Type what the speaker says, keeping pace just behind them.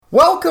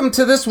Welcome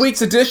to this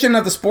week's edition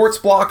of the Sports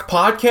Block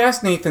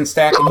Podcast. Nathan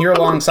Stacken here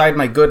alongside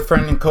my good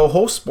friend and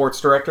co-host, sports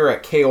director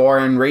at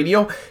KORN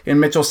Radio in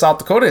Mitchell, South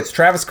Dakota. It's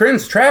Travis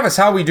Kriens. Travis,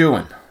 how we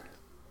doing?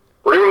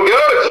 We're doing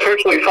good. It's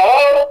officially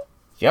fall.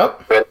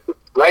 Yep.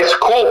 Nice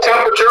cool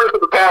temperatures for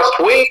the past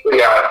week. We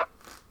got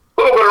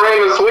a little bit of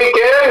rain this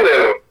weekend,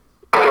 and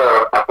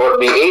it'll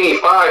be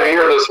 85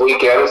 here this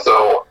weekend,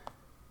 so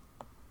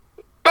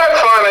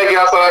that's fine, I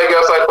guess.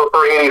 I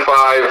prefer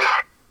 85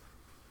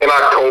 in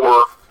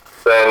October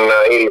than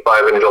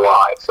 85 in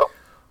July. So,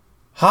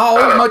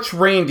 how much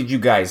rain did you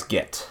guys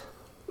get?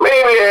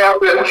 Maybe a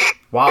half inch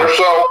or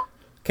so.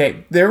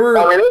 Okay, there were.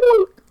 I mean,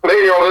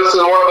 this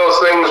is one of those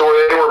things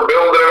where they were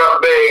building it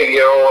up big,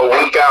 a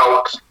week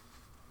out,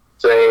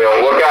 saying,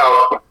 look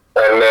out.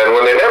 And then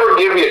when they never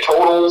give you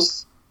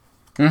totals,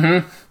 it's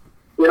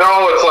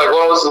like,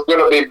 well, this is going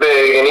to be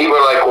big. And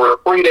even like we're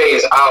 3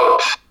 days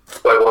out,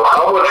 like, well,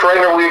 how much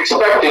rain are we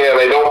expecting? And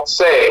they don't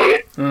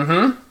say.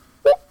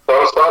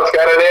 Some spots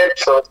got an inch,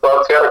 some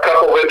spots got a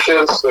couple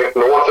inches. Like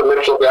north of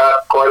Mitchell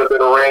got quite a bit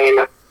of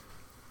rain.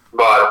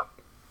 But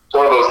it's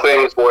one of those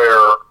things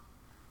where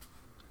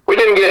we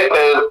didn't get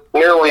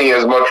nearly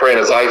as much rain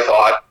as I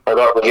thought. I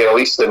thought we'd get at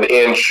least an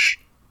inch.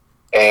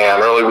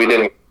 And really, we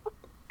didn't.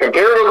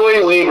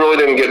 Comparatively, we really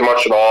didn't get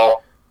much at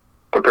all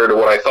compared to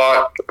what I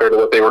thought, compared to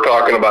what they were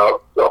talking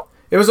about. So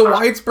it was a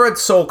widespread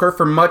soaker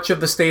for much of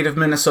the state of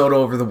Minnesota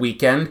over the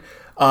weekend.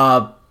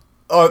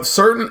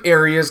 Certain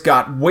areas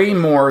got way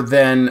more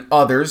than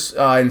others.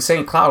 In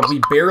St. Cloud,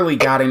 we barely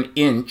got an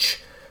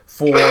inch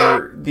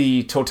for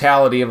the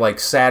totality of like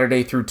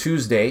Saturday through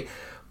Tuesday.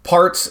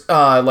 Parts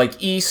like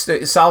east,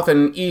 south,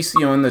 and east,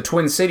 in the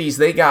Twin Cities,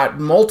 they got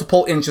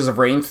multiple inches of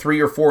rain,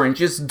 3 or 4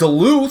 inches.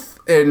 Duluth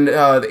and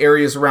the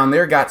areas around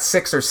there got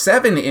 6 or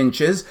 7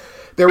 inches.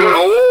 There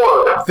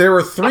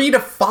were 3 to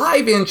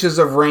 5 inches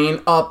of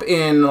rain up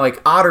in like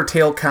Otter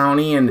Tail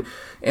County and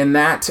in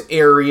that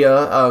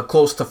area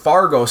close to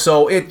Fargo.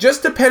 So it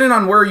just depended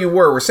on where you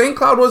were. Where St.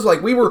 Cloud was,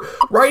 like we were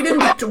right in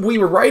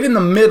the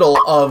middle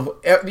of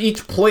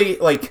each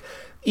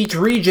each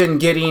region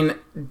getting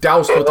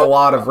doused with a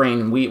lot of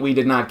rain. We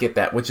did not get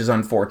that, which is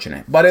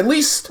unfortunate. But at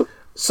least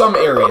some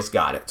areas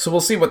got it. So we'll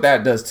see what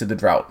that does to the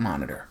drought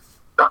monitor.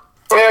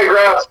 Yeah,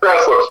 grass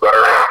looks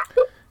better.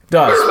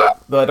 Does,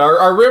 but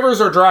our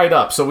rivers are dried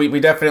up, so we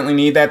definitely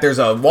need that. There's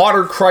a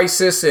water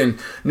crisis in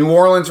New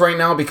Orleans right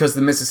now because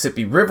the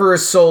Mississippi River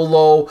is so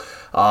low.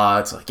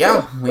 It's like,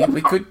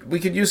 we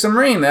could use some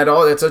rain.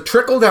 It's a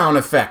trickle down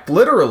effect,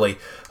 literally.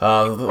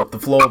 The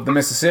flow of the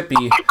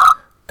Mississippi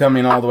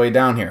coming all the way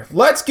down here.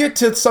 Let's get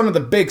to some of the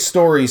big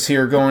stories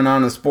here going on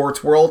in the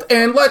sports world,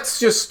 and let's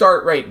just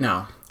start right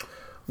now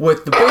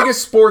with the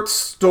biggest sports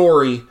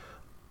story.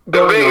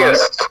 The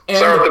biggest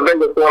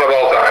one of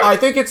all time. I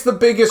think it's the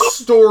biggest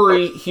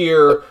story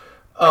here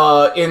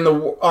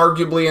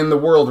arguably in the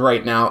world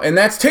right now, and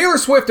that's Taylor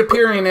Swift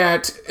appearing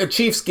at a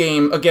Chiefs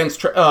game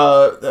against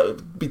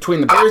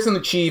between the Bears and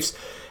the Chiefs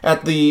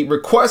at the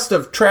request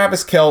of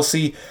Travis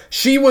Kelce.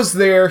 She was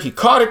there. He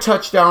caught a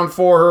touchdown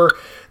for her.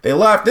 They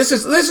left. This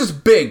is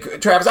big,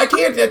 Travis. I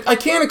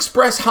can't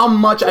express how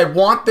much I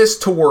want this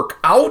to work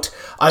out.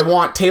 I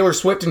want Taylor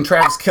Swift and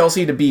Travis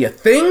Kelce to be a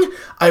thing.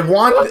 I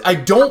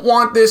don't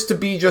want this to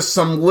be just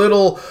some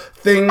little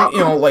thing,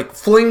 like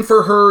fling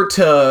for her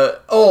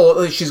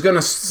to, she's going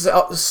to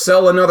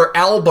sell another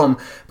album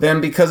then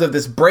because of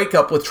this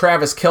breakup with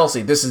Travis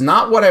Kelce. This is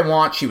not what I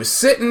want. She was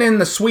sitting in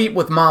the suite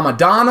with Mama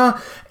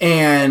Donna,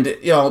 and,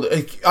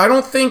 I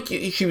don't think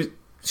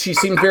she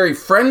seemed very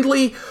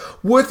friendly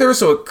with her,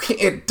 so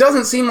it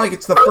doesn't seem like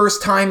it's the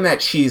first time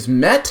that she's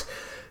met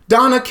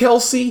Donna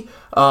Kelce.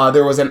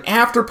 There was an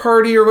after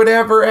party or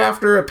whatever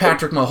after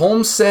Patrick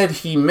Mahomes said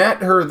he met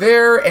her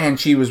there, and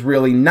she was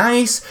really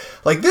nice.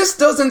 Like, this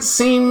doesn't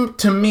seem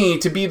to me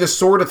to be the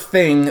sort of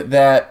thing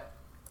that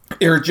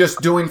they're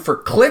just doing for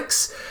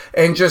clicks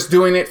and just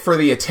doing it for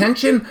the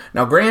attention.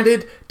 Now,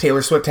 granted,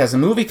 Taylor Swift has a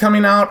movie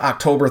coming out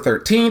October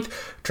 13th.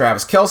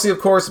 Travis Kelce, of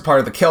course, is part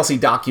of the Kelce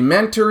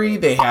documentary.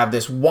 They have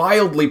this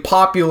wildly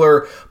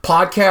popular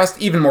podcast,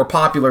 even more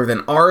popular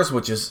than ours,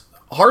 which is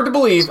hard to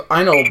believe.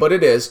 I know, but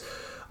it is.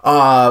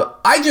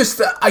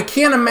 I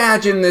can't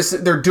imagine this.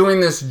 They're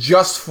doing this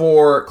just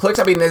for clicks.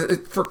 I mean,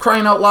 for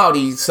crying out loud,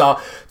 he saw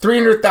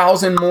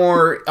 300,000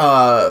 more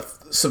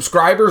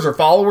subscribers or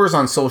followers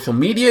on social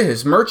media.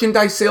 His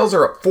merchandise sales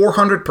are up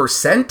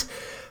 400%.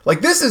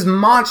 Like, this is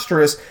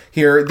monstrous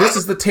here. This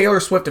is the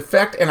Taylor Swift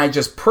effect, and I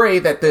just pray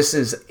that this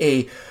is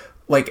a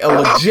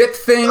legit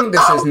thing.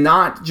 This is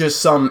not just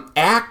some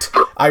act.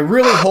 I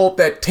really hope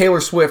that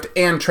Taylor Swift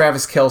and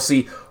Travis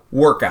Kelce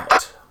work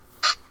out.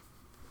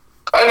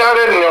 I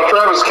didn't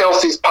Travis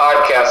Kelce's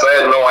podcast.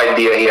 I had no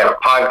idea he had a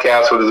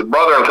podcast with his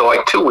brother until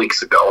like 2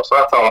 weeks ago, so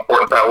that's how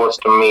important that was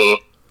to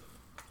me.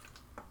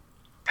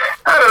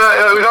 I don't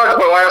know. We talked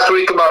about last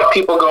week about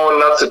people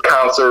going nuts at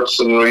concerts,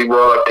 and we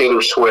brought up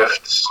Taylor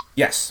Swift.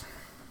 Yes.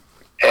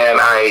 And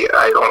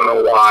I don't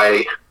know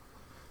why.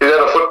 He's at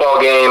a football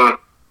game.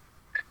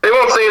 They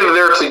won't say that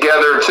they're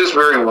together. It's just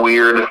very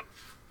weird.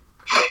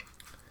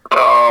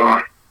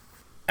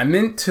 I'm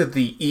into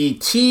the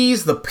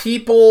ETs, the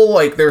people,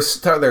 like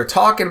they're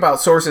talking about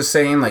sources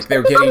saying like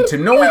they're getting to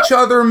know each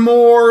other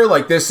more.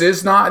 Like this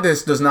does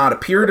not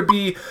appear to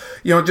be,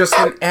 just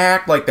an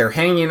act. Like they're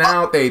hanging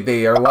out.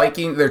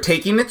 They're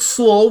taking it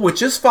slow,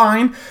 which is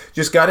fine.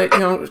 Just got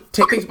to,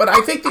 take things. But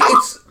I think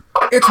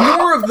it's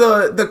more of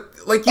the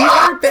like you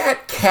aren't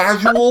that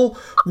casual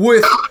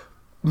with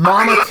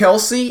Mama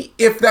Kelsey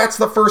if that's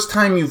the first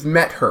time you've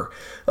met her.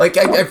 Like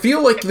I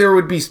feel like there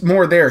would be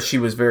more there. She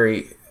was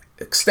very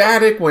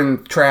ecstatic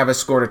when Travis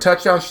scored a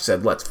touchdown. She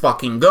said, "Let's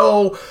fucking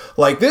go."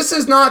 Like, this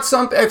is not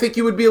something, I think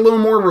you would be a little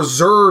more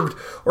reserved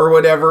or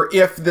whatever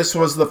if this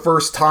was the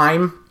first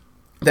time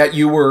that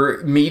you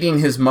were meeting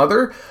his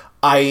mother.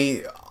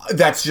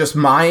 That's just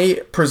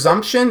my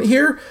presumption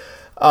here.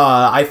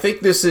 I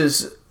think this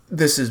is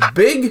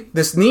big.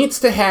 This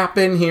needs to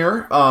happen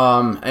here.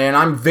 And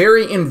I'm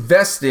very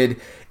invested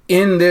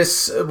in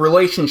this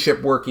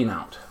relationship working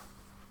out.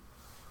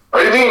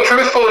 Are you being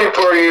truthful, or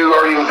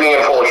are you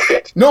being full of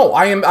shit? No,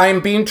 I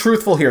am being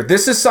truthful here.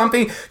 This is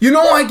something,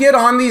 I get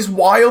on these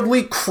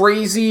wildly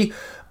crazy,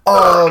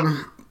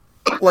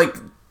 like,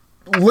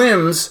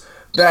 limbs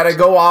that I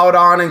go out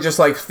on and just,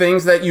 like,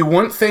 things that you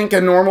wouldn't think a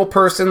normal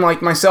person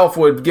like myself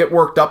would get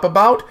worked up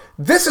about.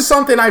 This is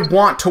something I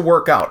want to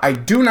work out. I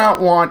do not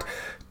want...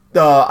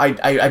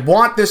 I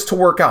want this to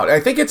work out.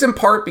 I think it's in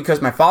part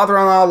because my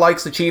father-in-law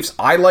likes the Chiefs.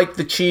 I like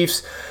the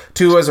Chiefs,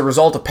 too, as a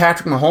result of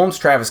Patrick Mahomes.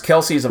 Travis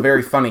Kelce is a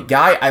very funny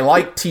guy. I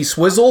like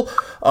T-Swizzle.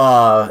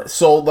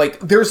 So, like,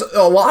 there's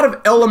a lot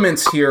of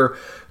elements here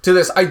to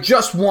this. I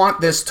just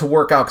want this to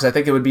work out because I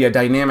think it would be a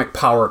dynamic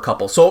power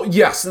couple. So,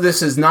 yes,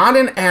 this is not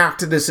an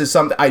act. This is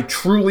something I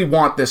truly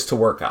want this to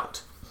work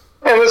out.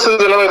 And this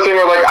is another thing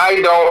where, like, I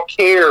don't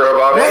care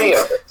about any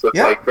of it. It's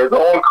like they're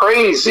going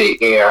crazy,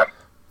 and...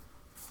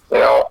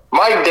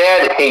 my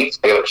dad hates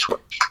Taylor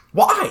Swift.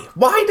 Why?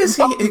 Why does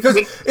he? Because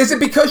is it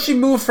because she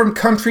moved from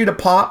country to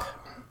pop?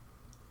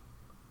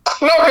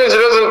 No, because he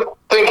doesn't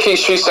think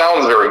she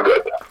sounds very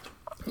good.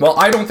 Well,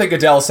 I don't think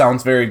Adele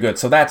sounds very good,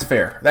 so that's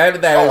fair.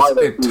 That is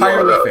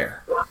entirely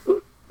fair.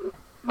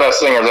 Best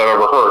singers I've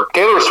ever heard.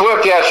 Taylor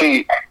Swift,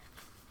 doesn't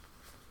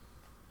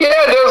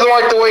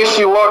like the way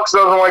she looks,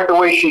 doesn't like the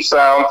way she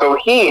sounds, so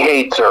he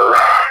hates her.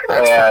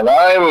 And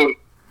I'm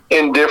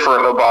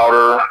indifferent about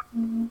her.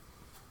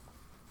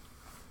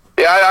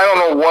 Yeah, I don't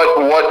know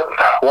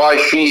why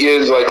she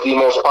is like the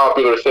most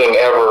popular thing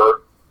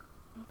ever.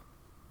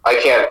 I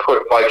can't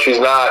put, like, she's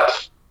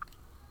not,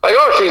 like,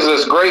 oh, she's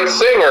this great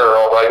singer.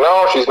 I'm like,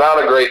 no, she's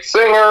not a great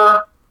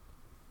singer.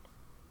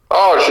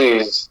 Oh,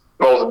 she's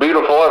most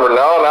beautiful ever.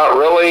 No, not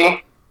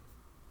really.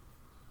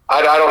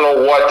 I don't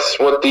know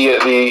what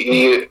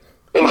the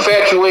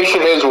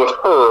infatuation is with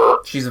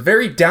her. She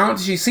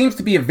seems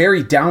to be a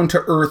very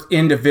down-to-earth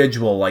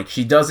individual. Like,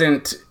 she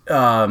doesn't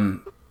appear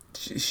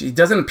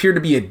to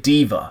be a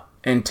diva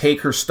and take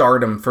her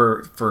stardom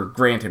for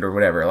granted or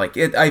whatever. Like,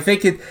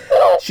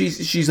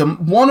 she's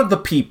one of the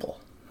people.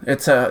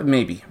 It's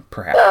maybe,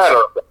 perhaps.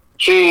 I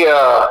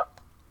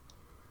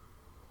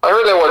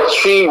heard that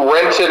she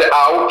rented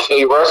out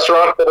a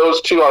restaurant for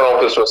those two. I don't know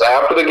if this was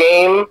after the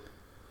game,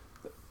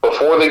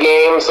 before the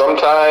game,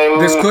 sometime.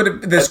 This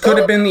could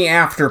have been the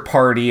after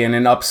party in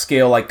an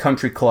upscale, like,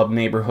 country club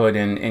neighborhood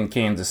in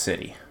Kansas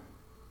City.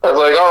 I was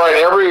like, all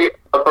right,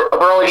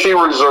 apparently she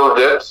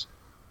reserved it.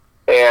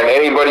 And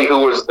anybody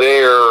who was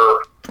there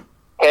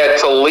had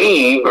to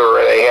leave,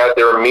 or they had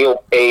their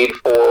meal paid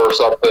for or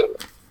something.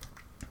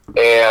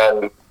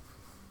 And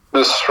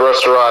this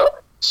restaurant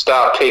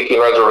stopped taking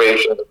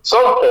reservations at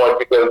some point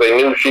because they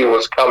knew she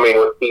was coming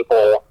with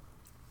people,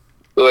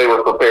 so they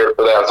were prepared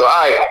for that. So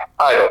I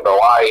don't know.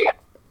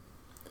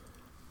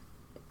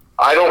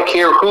 I don't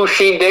care who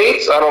she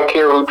dates. I don't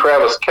care who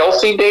Travis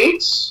Kelce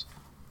dates.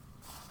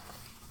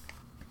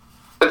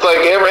 It's like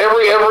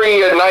every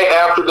night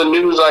after the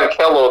news on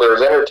Kello,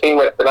 there's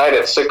Entertainment Tonight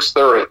at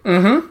 6:30.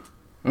 Mm-hmm.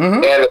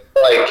 Mm-hmm. And it's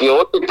like, you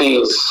look at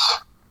these,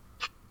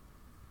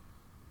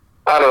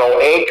 I don't know,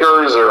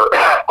 anchors or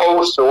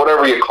hosts or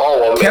whatever you call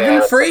them.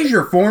 Kevin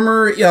Frazier,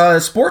 former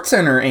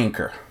SportsCenter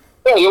anchor.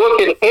 Yeah, you look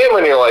at him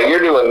and you're like,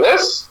 you're doing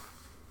this?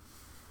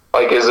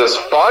 Like, is this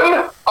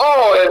fun?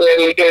 Oh, and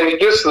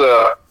just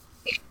the,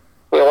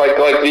 like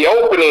the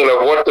opening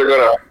of what they're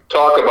going to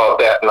talk about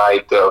that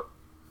night.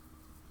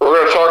 We're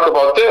going to talk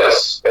about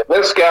this, and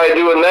this guy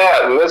doing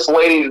that, and this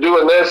lady's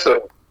doing this, and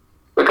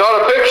we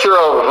caught a picture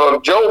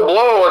of Joe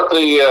Blow at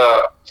the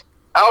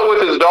out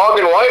with his dog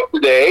and wife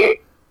today.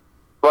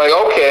 Like,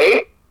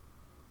 okay,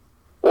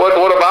 what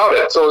about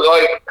it? So,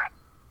 like,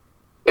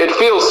 it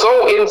feels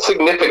so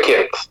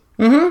insignificant.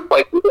 Mm-hmm.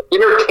 Like,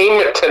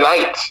 Entertainment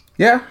Tonight.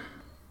 Yeah.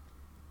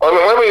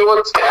 Let me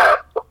look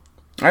at.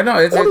 I know,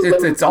 it's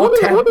all what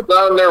is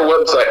on their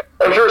website?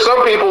 I'm sure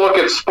some people look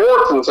at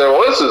sports and say,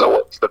 well, this is a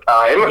waste of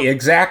time.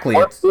 Exactly.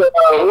 What is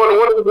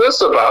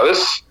this about?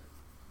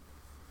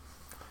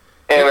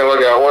 And they look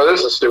at, well,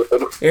 this is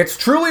stupid. It's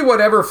truly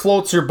whatever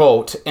floats your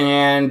boat.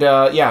 And,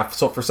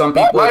 so for some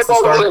people, my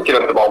boat's sinking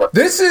at the moment.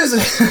 This is...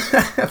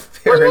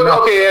 fair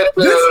enough. Okay, it's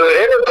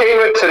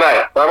Entertainment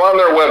Tonight. I'm on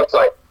their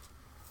website.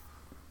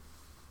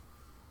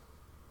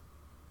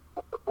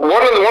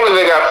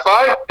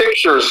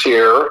 pictures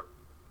here.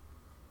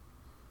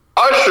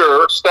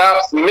 Usher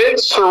stops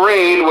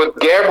mid-charade with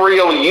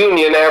Gabrielle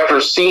Union after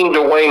seeing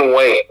Dwayne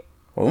Wade.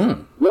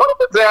 Ooh. What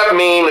does that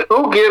mean?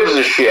 Who gives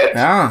a shit?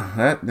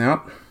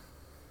 Yep.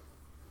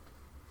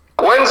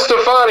 Gwen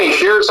Stefani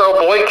shares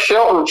how Blake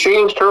Shelton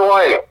changed her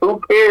life.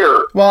 Who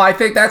cares? Well, I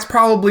think that's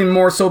probably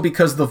more so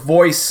because The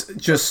Voice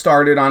just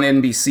started on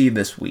NBC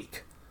this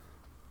week.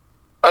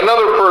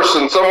 Another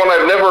person, someone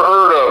I've never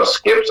heard of,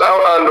 skips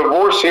out on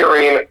divorce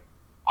hearing.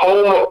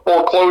 Home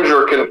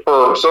foreclosure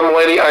confirmed. Some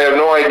lady, I have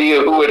no idea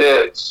who it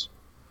is.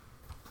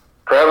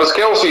 Travis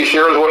Kelce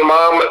shares what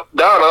Mom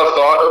Donna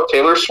thought of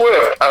Taylor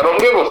Swift. I don't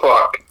give a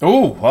fuck.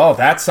 Ooh, well,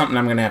 that's something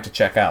I'm going to have to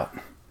check out.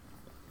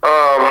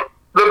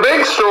 The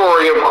big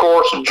story, of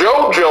course,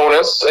 Joe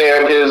Jonas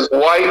and his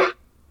wife,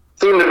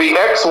 soon-to-be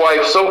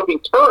ex-wife, Sophie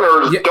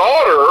Turner's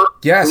daughter,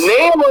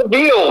 name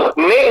revealed.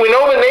 We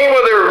know the name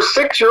of their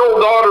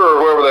 6-year-old daughter, or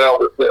whoever the hell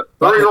it is.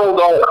 3-year-old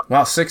daughter.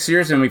 Wow, 6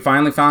 years and we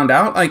finally found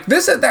out? Like,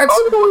 that's...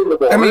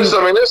 Unbelievable.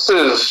 This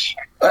is...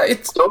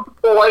 some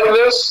people like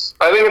this.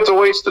 I think it's a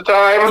waste of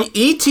time.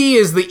 E.T.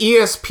 is the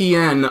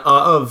ESPN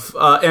of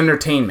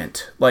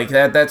entertainment. Like,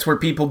 that's where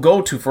people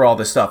go to for all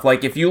this stuff.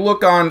 Like, if you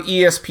look on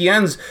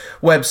ESPN's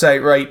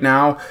website right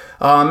now,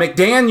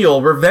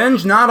 McDaniel,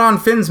 revenge not on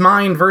Finn's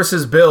mind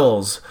versus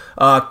Bills.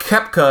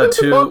 Koepka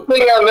to... The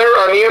thing on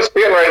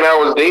ESPN right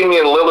now is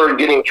Damian Lillard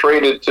getting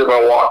traded to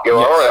Milwaukee. Yes.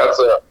 All right, that's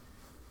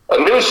a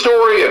news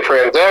story, a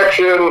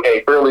transaction,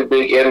 a fairly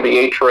big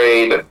NBA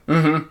trade.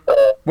 Mm-hmm.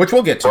 Which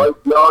we'll get to.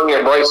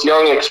 Bryce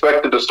Young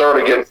expected to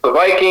start against the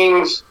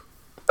Vikings.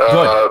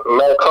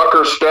 Mel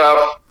Tucker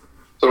stuff,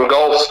 some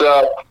golf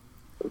stuff.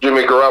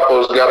 Jimmy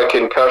Garoppolo's got a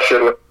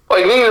concussion.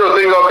 Like, these are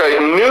things, okay,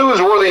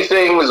 newsworthy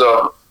things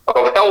of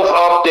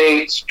health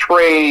updates,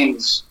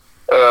 trades,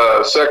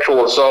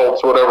 sexual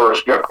assaults, whatever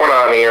is going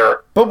on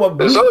here. But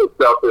this other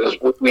stuff is,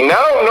 we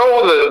now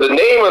know the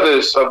name of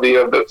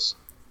this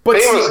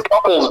famous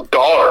couple's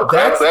daughter.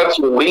 That's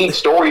your lead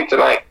story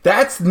tonight.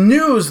 That's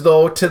news,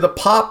 though, to the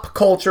pop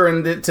culture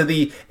and to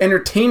the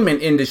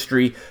entertainment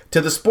industry,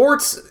 to the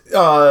sports,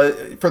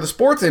 for the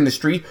sports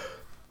industry.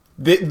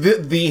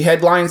 The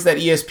headlines that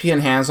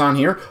ESPN has on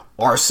here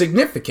are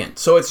significant.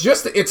 So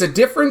it's a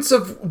difference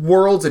of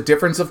worlds, a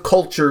difference of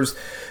cultures.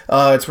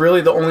 It's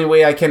really the only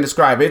way I can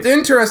describe it. It's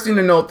interesting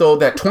to note, though,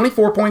 that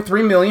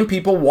 24.3 million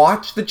people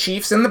watched the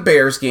Chiefs and the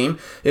Bears game.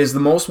 It is the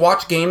most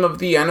watched game of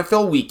the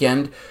NFL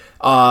weekend.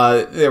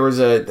 There was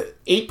at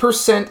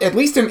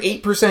least an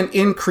 8%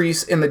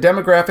 increase in the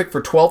demographic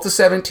for 12 to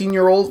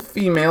 17-year-old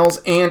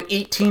females and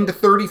 18 to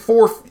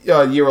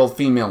 34-year-old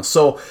females.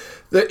 So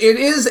it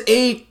is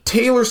a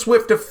Taylor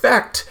Swift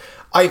effect.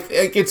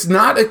 It's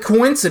not a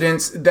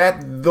coincidence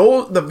that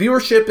the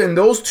viewership in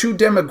those two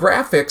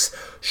demographics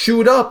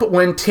shoot up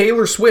when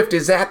Taylor Swift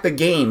is at the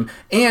game,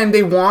 and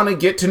they want to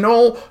get to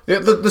know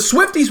the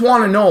Swifties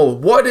want to know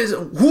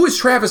who is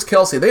Travis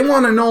Kelce. They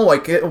want to know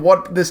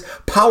what this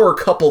power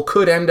couple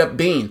could end up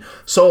being.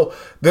 So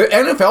the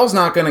NFL's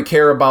not going to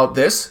care about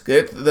this.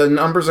 The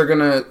numbers are going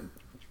to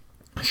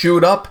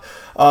shoot up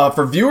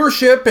for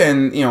viewership,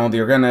 and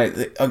they're going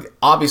to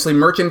obviously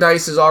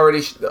merchandise is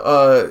already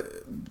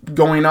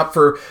going up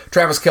for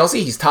Travis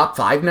Kelce. He's top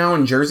 5 now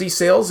in jersey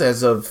sales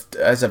as of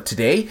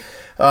today.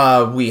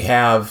 We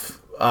have,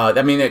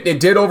 it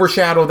did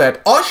overshadow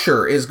that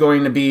Usher is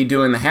going to be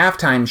doing the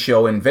halftime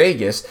show in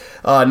Vegas.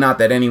 Not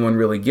that anyone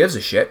really gives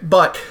a shit,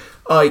 but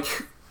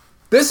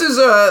this is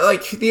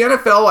the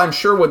NFL. I'm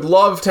sure would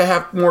love to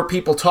have more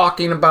people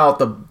talking about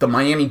the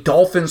Miami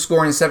Dolphins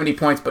scoring 70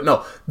 points, but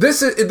no,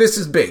 this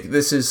is big.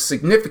 This is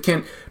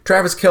significant.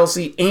 Travis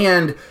Kelce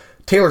and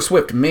Taylor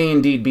Swift may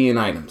indeed be an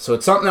item. So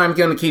it's something I'm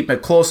going to keep a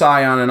close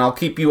eye on, and I'll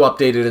keep you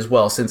updated as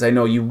well, since I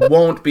know you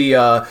won't be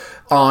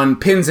on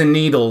pins and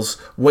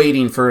needles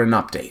waiting for an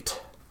update.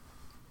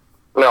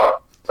 No.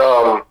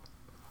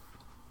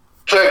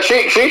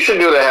 She should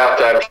do the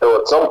halftime show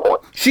at some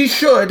point. She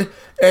should,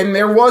 and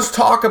there was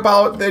talk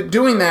about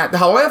doing that.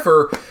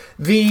 However,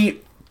 the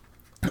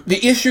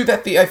issue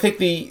that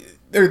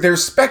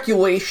there's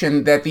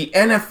speculation that the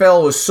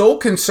NFL is so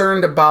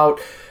concerned about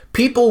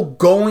people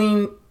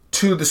going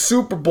to the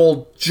Super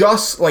Bowl,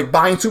 just like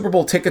buying Super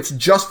Bowl tickets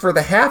just for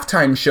the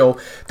halftime show,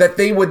 that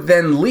they would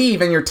then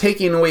leave, and you're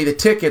taking away the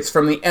tickets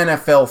from the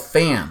NFL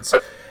fans,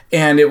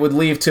 and it would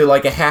leave to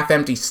like a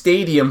half-empty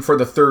stadium for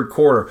the third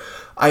quarter.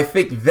 I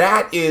think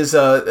that's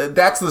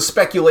the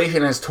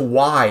speculation as to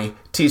why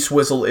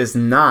T-Swizzle is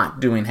not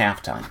doing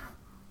halftime.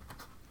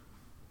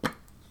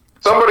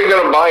 Somebody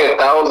going to buy a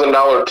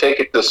 $1,000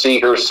 ticket to see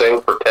her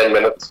sing for 10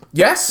 minutes?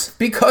 Yes,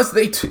 because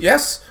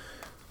yes.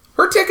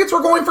 Her tickets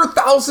were going for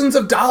thousands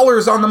of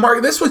dollars on the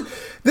market. This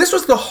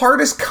was the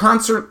hardest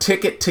concert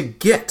ticket to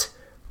get.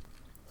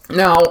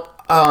 Now,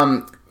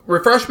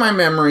 refresh my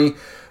memory.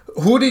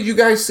 Who did you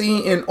guys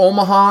see in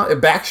Omaha?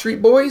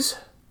 Backstreet Boys?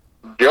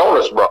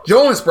 Jonas Brothers.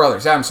 Jonas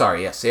Brothers. I'm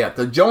sorry. Yes, yeah,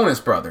 the Jonas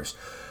Brothers.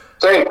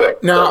 Same thing.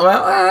 No,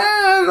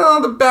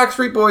 no, the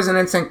Backstreet Boys and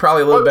NSYNC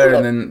probably a little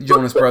better than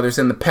Jonas Brothers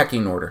in the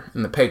pecking order,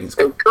 in the pagans.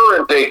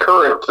 Currently,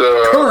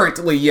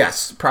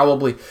 yes,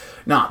 probably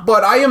not.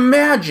 But I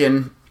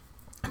imagine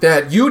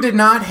that you did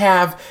not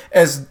have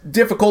as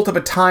difficult of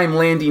a time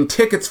landing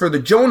tickets for the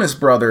Jonas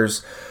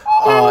Brothers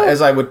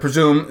as I would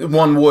presume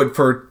one would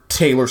for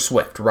Taylor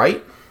Swift,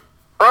 right?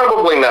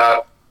 Probably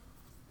not.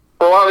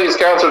 For a lot of these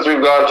concerts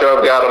we've gone to,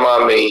 I've got them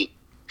on me.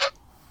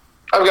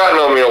 I've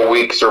gotten them,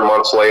 weeks or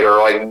months later.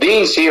 Like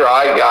these here,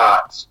 I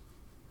got.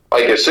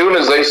 Like as soon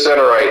as they said,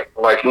 all right,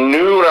 like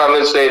noon on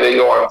this day they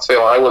go on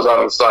sale, I was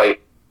on the site,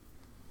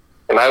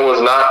 and I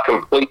was not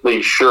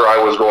completely sure I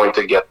was going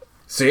to get them.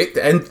 See,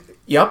 and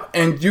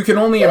you can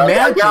only imagine.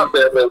 I got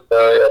them, and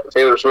the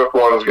Taylor Swift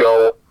ones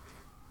go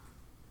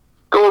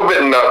a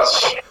bit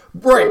nuts.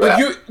 Right, but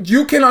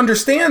you can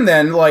understand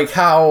then, like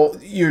how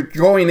you're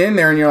going in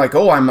there and you're like,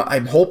 oh,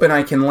 I'm hoping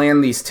I can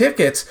land these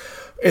tickets.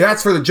 And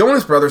that's for the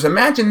Jonas Brothers.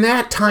 Imagine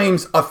that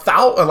times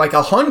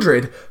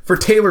 100 for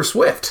Taylor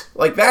Swift.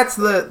 Like that's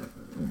the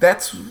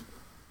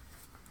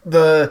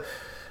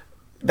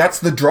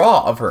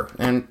draw of her.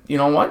 And you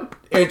know what?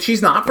 And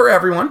she's not for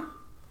everyone.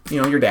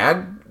 Your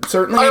dad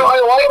certainly.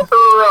 I like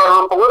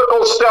her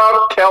political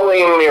stuff,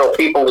 telling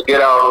people to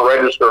get out and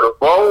register to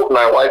vote, and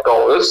I like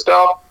all this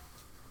stuff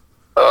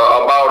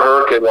about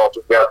her because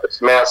she's got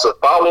this massive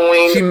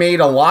following. She made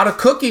a lot of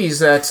cookies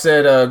that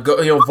said,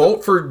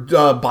 vote for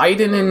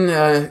Biden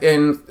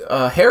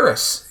and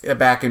Harris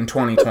back in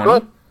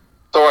 2020.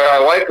 So I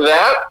like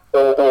that.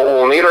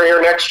 We'll need her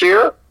here next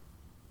year.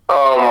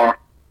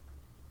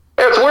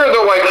 It's weird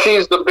though, like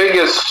she's the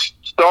biggest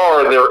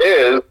star there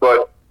is,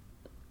 but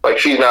like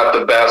she's not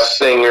the best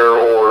singer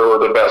or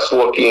the best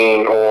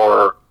looking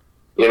or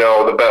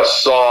the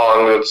best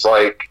song. It's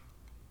like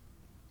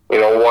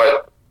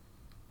what.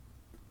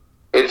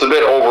 It's a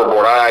bit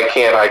overboard. I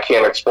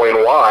can't explain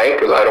why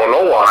because I don't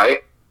know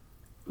why.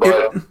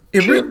 But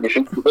she's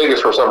the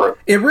biggest for some reason.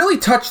 It really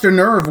touched a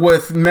nerve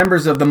with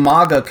members of the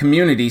MAGA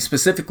community,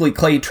 specifically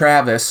Clay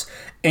Travis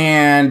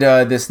and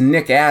this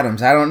Nick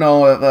Adams. I don't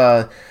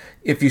know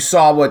if you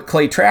saw what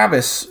Clay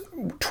Travis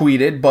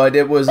tweeted, but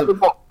it was.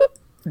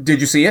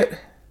 Did you see it?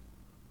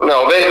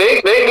 No,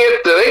 they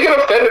get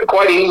offended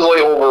quite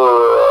easily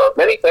over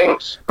many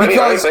things. They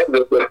get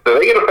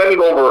offended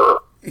over.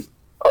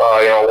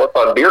 What's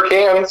on beer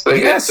cans? They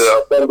get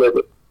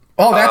offended.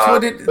 Oh,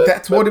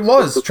 that's what it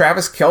was.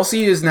 Travis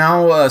Kelce is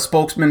now a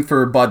spokesman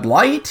for Bud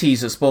Light.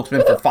 He's a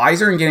spokesman for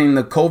Pfizer and getting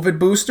the COVID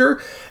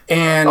booster.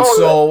 And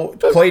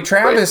Clay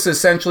Travis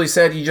essentially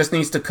said he just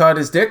needs to cut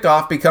his dick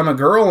off, become a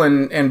girl,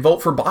 and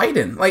vote for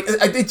Biden. Like,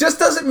 it just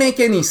doesn't make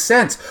any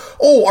sense.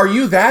 Oh, are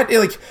you that?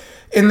 Like,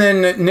 and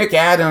then Nick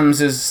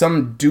Adams is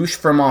some douche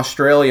from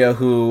Australia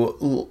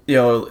who,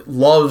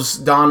 loves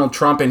Donald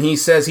Trump, and he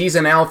says he's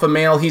an alpha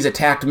male. He's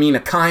attacked Mina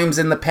Kimes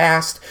in the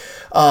past,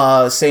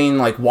 saying,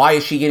 like, why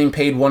is she getting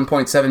paid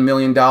 $1.7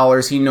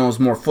 million? He knows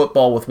more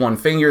football with one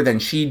finger than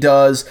she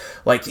does.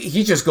 Like,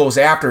 he just goes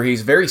after her.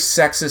 He's very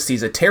sexist.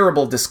 He's a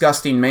terrible,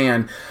 disgusting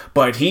man.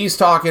 But he's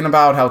talking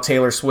about how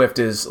Taylor Swift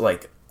is,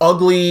 like,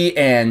 ugly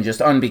and just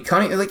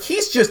unbecoming. Like,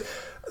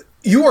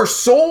 you are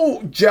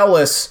so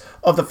jealous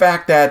of the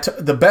fact that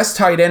the best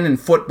tight end in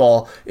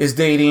football is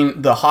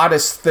dating the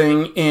hottest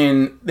thing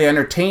in the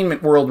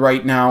entertainment world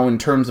right now in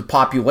terms of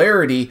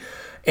popularity,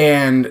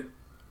 and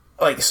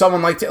like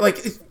someone like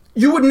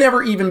you would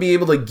never even be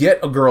able to get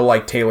a girl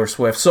like Taylor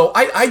Swift. So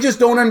I just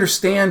don't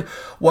understand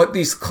what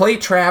these Clay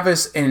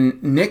Travis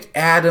and Nick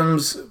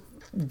Adams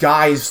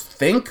guys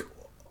think.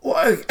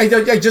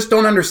 I just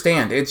don't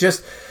understand. It's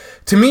just,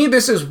 to me,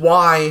 this is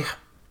why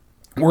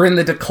we're in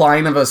the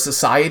decline of a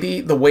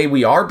society the way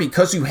we are,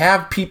 because you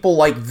have people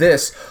like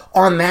this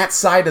on that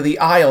side of the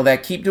aisle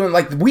that keep doing,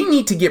 like, we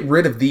need to get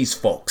rid of these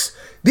folks.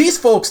 These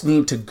folks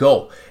need to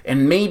go.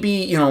 And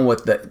maybe,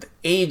 with the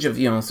age of,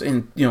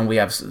 we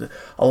have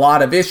a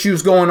lot of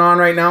issues going on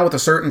right now with a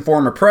certain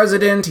former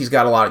president. He's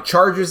got a lot of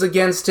charges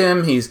against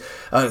him. He's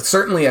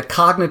certainly a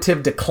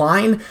cognitive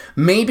decline.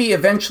 Maybe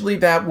eventually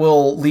that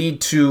will lead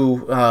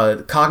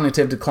to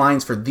cognitive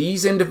declines for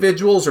these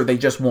individuals, or they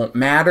just won't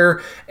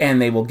matter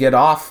and they will get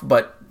off.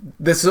 But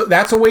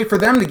that's a way for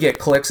them to get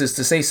clicks, is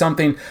to say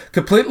something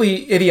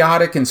completely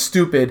idiotic and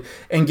stupid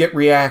and get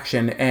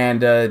reaction.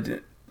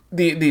 And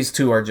these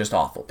two are just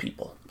awful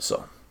people.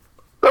 So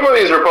some of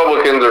these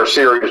Republicans are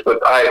serious, but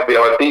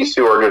these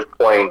two are just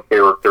playing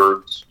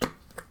characters.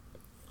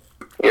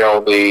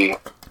 The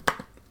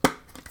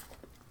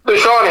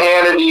Sean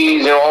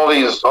Hannitys,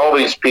 all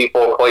these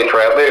people, Clay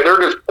Travis,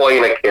 they're just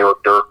playing a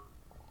character.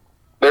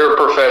 They're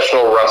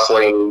professional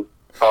wrestling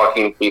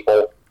talking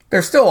people.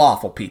 They're still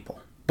awful people,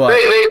 but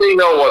they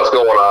know what's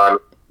going on.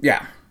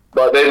 Yeah,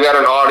 but they've got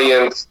an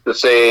audience to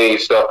say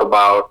stuff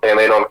about, and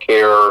they don't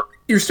care.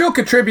 You're still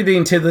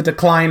contributing to the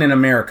decline in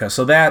America,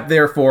 so that,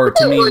 therefore,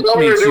 to me,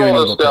 makes you an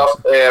evil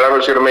person. And I'm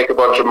just going to make a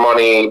bunch of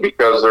money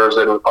because there's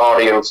an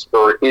audience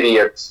for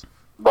idiots.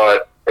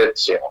 But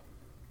it's,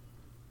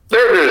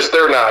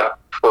 they're not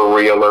for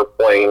real. They're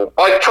playing.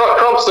 Like,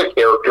 Trump's the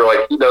character.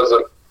 Like, he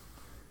doesn't.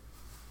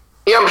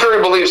 Yeah, I'm sure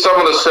he believes some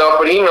of the stuff,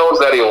 but he knows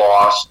that he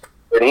lost,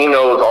 and he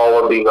knows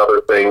all of these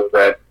other things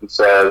that he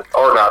says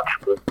are not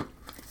true.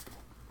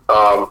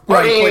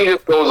 But he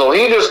just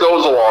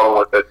goes along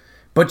with it.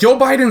 But Joe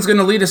Biden's going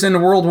to lead us into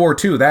World War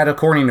II, that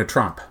according to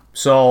Trump.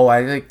 So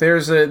I think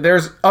there's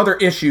other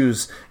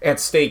issues at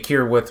stake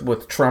here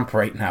with Trump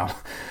right now.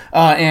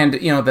 And,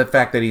 the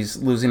fact that he's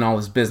losing all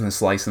his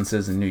business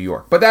licenses in New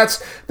York. But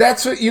that's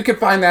you can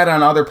find that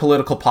on other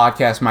political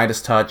podcasts,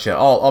 Midas Touch,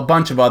 a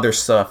bunch of other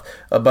stuff,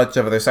 a bunch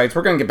of other sites.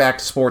 We're going to get back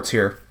to sports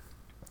here.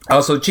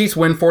 So the Chiefs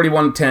win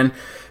 41-10.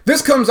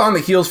 This comes on the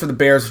heels for the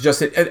Bears,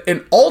 just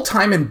an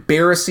all-time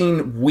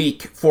embarrassing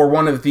week for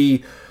one of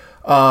the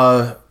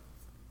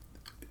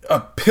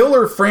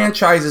pillar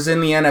franchises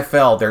in the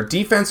NFL. Their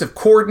defensive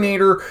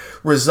coordinator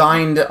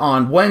resigned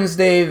on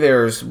Wednesday.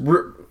 There's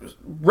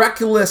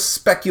reckless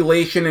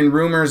speculation and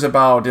rumors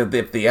about if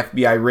the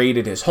FBI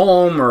raided his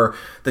home or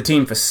the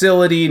team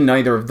facility.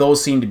 Neither of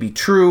those seem to be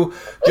true.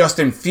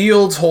 Justin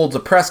Fields holds a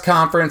press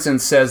conference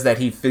and says that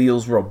he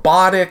feels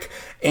robotic,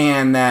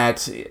 and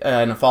that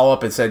in a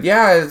follow-up it said,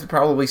 it's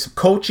probably some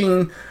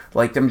coaching,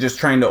 like them just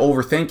trying to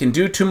overthink and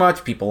do too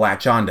much. People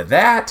latch on to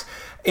that.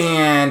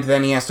 And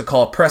then he has to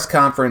call a press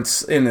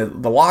conference in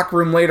the locker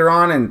room later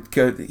on, and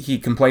he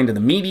complained to the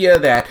media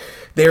that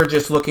they're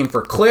just looking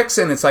for clicks.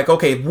 And it's like,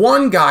 okay,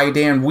 one guy,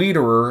 Dan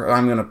Wiederer,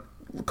 I'm going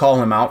to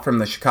call him out, from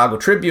the Chicago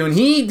Tribune,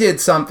 he did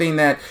something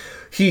that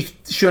he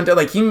shouldn't have.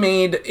 Like, he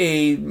made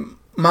a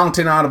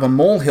mountain out of a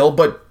molehill,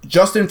 but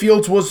Justin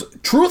Fields was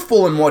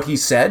truthful in what he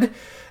said,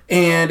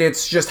 and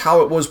it's just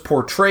how it was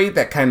portrayed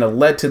that kind of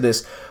led to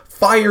this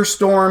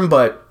firestorm.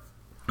 But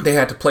they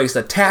had to place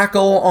a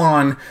tackle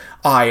on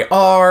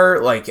IR,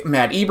 like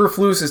Matt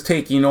Eberflus is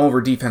taking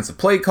over defensive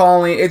play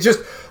calling. It just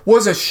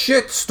was a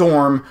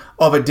shitstorm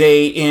of a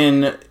day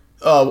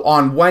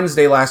on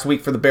Wednesday last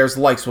week for the Bears,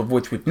 the likes of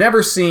which we've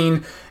never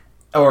seen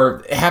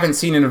or haven't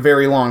seen in a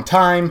very long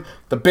time.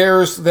 The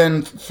Bears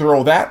then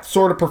throw that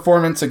sort of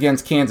performance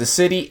against Kansas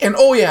City, and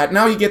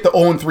now you get the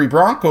 0-3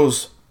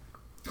 Broncos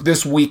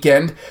this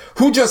weekend,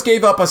 who just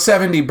gave up a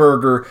 70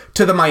 burger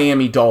to the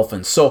Miami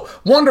Dolphins. So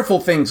wonderful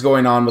things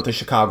going on with the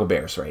Chicago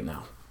Bears right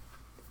now.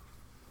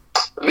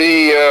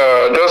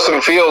 The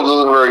Justin Fields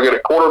isn't very good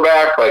at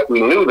quarterback. Like,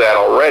 we knew that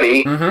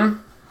already. Mm-hmm.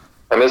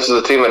 And this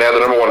is a team that had the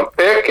number one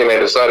pick, and they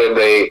decided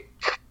they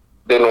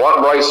didn't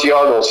want Bryce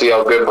Young. We'll see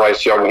how good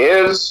Bryce Young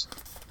is.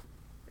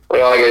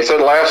 Like I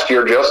said last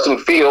year, Justin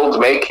Fields,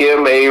 make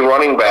him a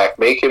running back,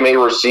 make him a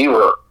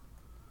receiver.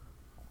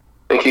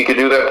 I think he could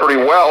do that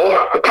pretty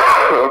well.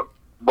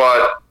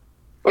 But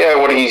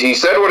he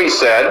said what he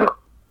said.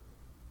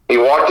 He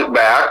walked it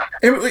back.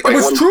 It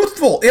was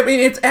truthful. I mean,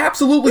 it's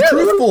absolutely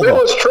truthful. It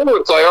was true.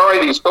 It's like, all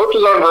right, these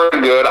coaches aren't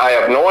very good. I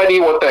have no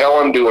idea what the hell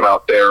I'm doing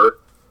out there.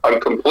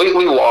 I'm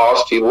completely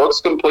lost. He looks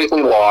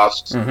completely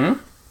lost. Mm-hmm.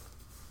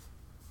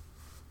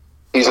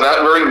 He's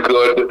not very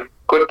good.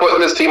 Quit putting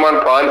this team on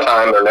prime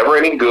time. They're never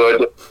any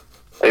good.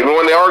 Even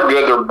when they are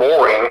good, they're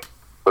boring.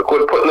 But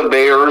quit putting the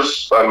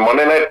Bears on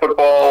Monday Night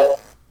Football.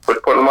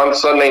 Quit putting them on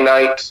Sunday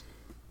night.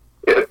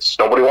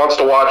 Nobody wants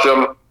to watch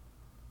them.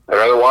 I'd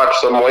rather watch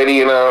some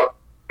lady in a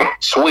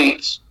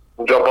suite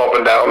jump up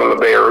and down on the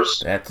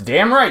Bears. That's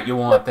damn right you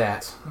want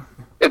that.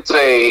 It's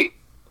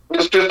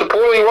just a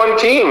poorly run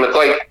team. It's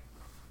like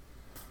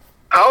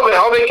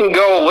how they can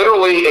go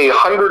literally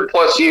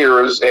 100+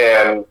 years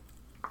and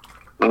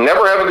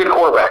never have a good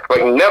quarterback.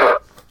 Like,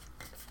 never.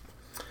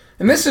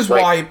 And this is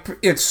why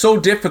it's so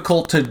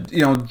difficult to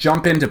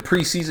jump into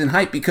preseason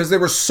hype, because there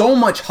was so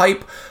much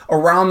hype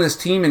around this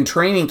team in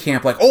training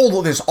camp. Like,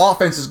 this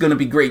offense is going to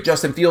be great.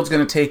 Justin Fields is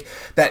going to take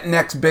that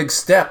next big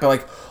step.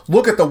 Like,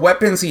 look at the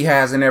weapons he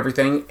has and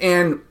everything.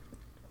 And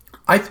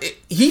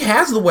he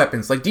has the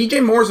weapons. Like,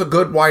 DJ Moore's a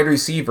good wide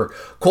receiver.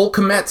 Cole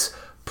Kmet's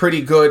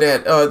pretty good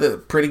at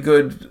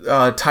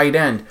tight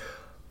end.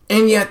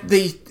 And yet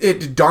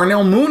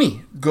Darnell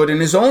Mooney, good in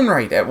his own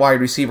right at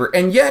wide receiver,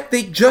 and yet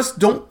they just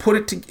don't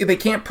they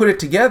can't put it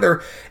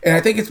together. And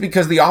I think it's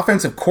because the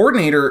offensive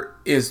coordinator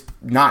is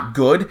not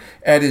good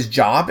at his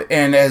job.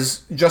 And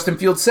as Justin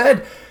Fields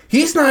said,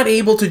 he's not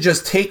able to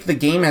just take the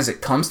game as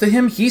it comes to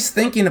him. He's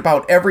thinking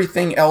about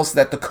everything else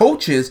that the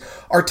coaches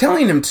are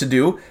telling him to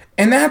do.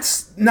 And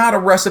that's not a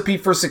recipe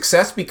for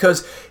success,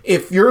 because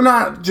if you're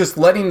not just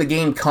letting the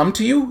game come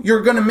to you,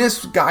 you're going to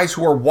miss guys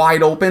who are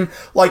wide open,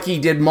 like he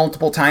did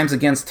multiple times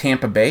against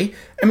Tampa Bay.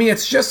 I mean,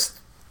 it's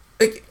just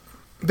like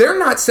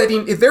they're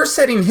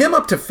setting him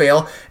up to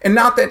fail, and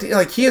not that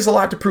he has a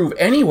lot to prove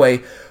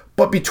anyway.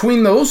 But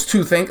between those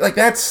two things,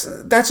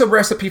 that's a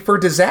recipe for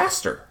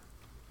disaster.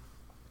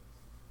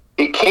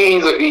 He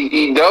can't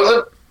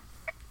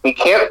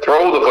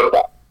throw the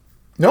football.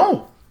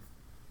 No.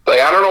 Like,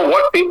 I don't know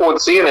what people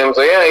would see in him and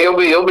say, yeah,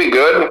 he'll be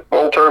good.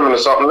 Won't turn him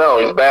into something. No,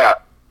 he's bad.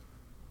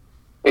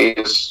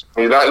 He's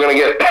not going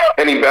to get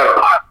any better.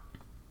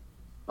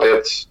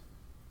 It's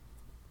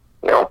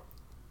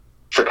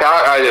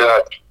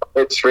Chicago.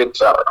 It's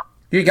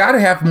you got to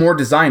have more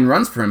design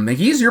runs for him.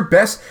 He's your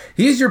best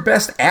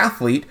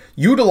athlete.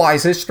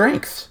 Utilize his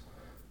strengths.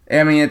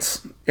 I mean,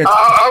 it's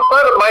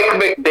outside of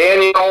Mike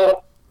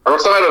McDaniel,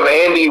 outside of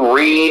Andy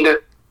Reid.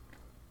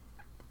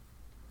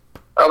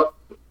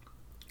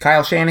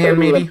 Kyle Shanahan,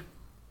 maybe?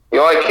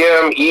 You like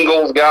him,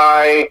 Eagles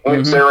guy,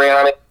 Nick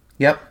Sirianni.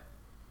 Yep.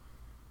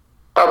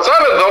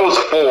 Outside those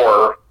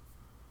four,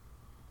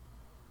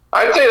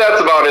 I'd say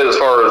that's about it as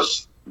far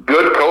as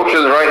good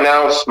coaches right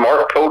now,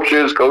 smart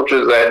coaches,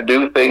 coaches that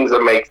do things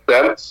that make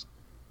sense.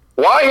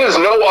 Why has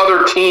no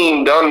other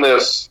team done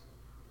this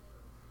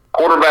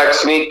quarterback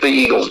sneak the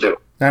Eagles do?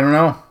 I don't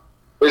know.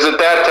 Is it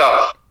that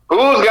tough?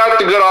 Who's got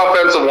the good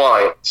offensive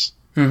lines?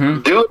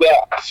 Mm-hmm. Do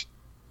that.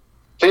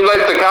 Seems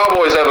like the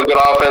Cowboys have a good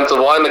offensive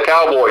line. The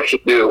Cowboys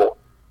should do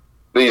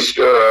these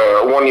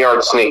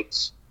 1-yard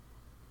sneaks.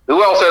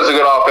 Who else has a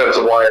good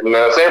offensive line?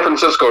 San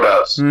Francisco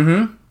does.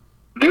 Mm-hmm.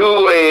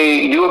 Do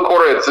a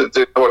quarter that's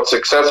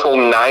successful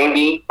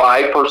 95%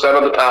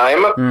 of the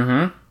time.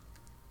 Mm-hmm.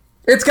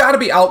 It's got to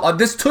be outlawed.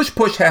 This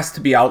tush-push has to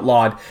be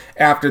outlawed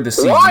after the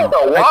season. Why,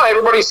 though? Why?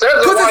 Everybody says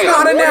it. Because it's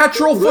not a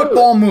natural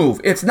football move.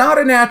 It's not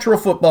a natural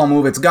football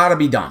move. It's got to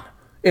be done.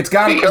 It's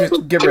got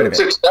to get rid of it.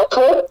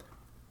 Successful?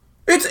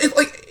 It's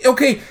like,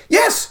 okay,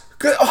 yes.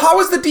 How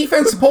is the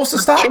defense supposed to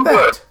stop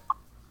that?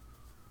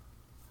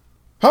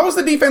 How is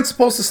the defense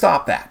supposed to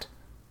stop that?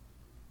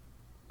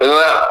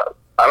 I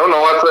don't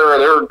know. That's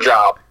their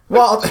job.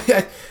 Well,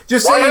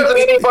 just why saying, hasn't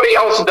anybody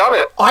else done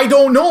it? I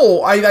don't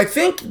know. I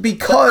think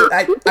because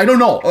I don't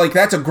know. Like,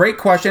 that's a great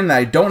question that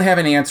I don't have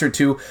an answer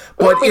to.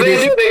 But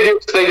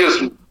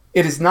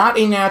it is not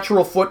a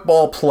natural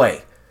football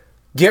play.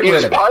 Get rid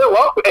of it. Pile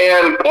up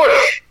and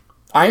push.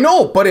 I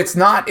know, but it's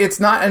not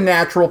a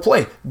natural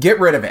play. Get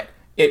rid of it.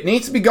 It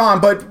needs to be gone.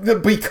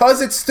 But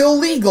because it's still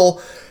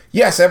legal,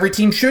 yes, every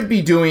team should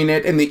be doing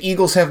it, and the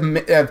Eagles have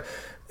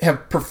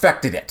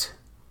perfected it.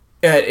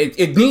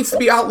 It needs to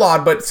be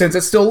outlawed, but since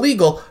it's still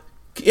legal,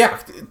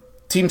 yeah,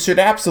 teams should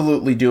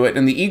absolutely do it,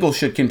 and the Eagles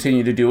should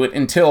continue to do it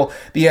until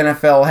the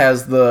NFL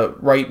has the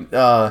right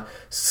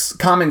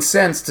common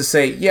sense to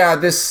say, yeah,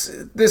 this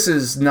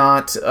is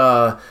not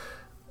an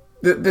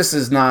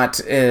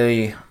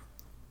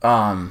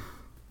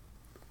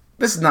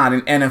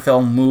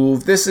NFL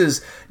move. This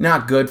is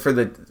not good for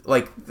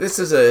this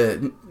is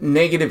a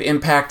negative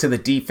impact to the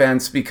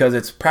defense because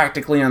it's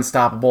practically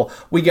unstoppable.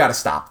 We got to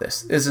stop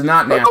this. This is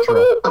not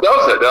natural. Who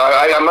does it?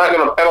 I'm not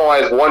going to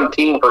penalize one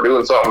team for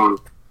doing something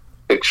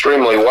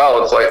extremely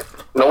well. It's like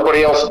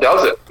nobody else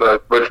does it,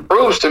 which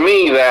proves to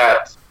me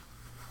that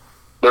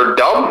they're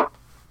dumb.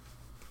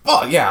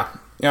 Oh, yeah.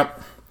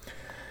 Yep.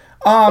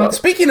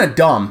 Speaking of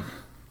dumb,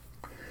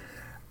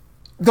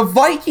 the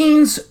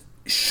Vikings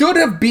should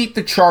have beat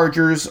the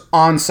Chargers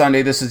on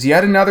Sunday. This is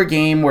yet another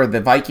game where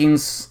the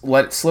Vikings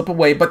let it slip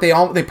away, but they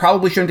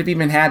probably shouldn't have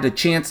even had a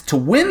chance to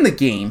win the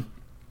game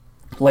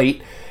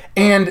late.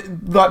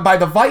 And by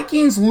the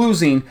Vikings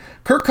losing,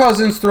 Kirk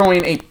Cousins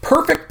throwing a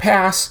perfect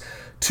pass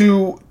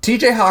to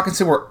T.J.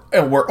 Hawkinson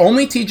where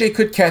only T.J.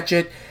 could catch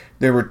it.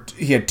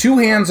 He had two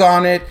hands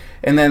on it,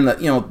 and then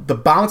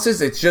the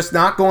bounces. It's just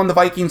not going the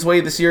Vikings' way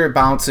this year. It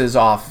bounces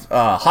off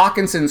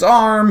Hawkinson's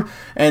arm,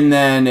 and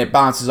then it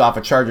bounces off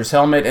a Chargers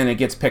helmet, and it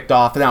gets picked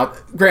off. Now,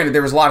 granted,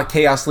 there was a lot of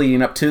chaos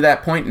leading up to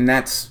that point, and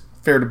that's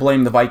fair to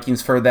blame the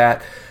Vikings for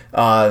that.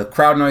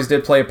 Crowd noise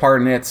did play a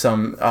part in it.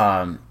 Some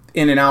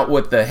in and out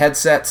with the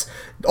headsets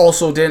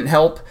also didn't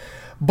help.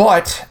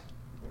 But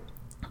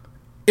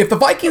if the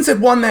Vikings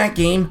had won that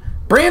game,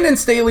 Brandon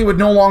Staley would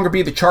no longer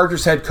be the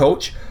Chargers head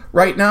coach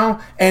right now,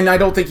 and I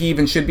don't think he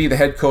even should be the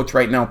head coach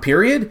right now,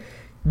 period.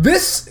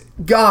 This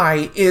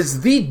guy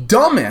is the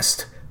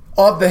dumbest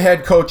of the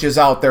head coaches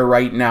out there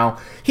right now.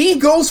 He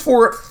goes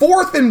for it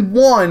 4th and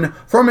 1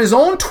 from his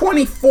own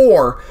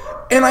 24,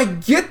 and I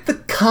get the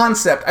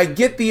concept. I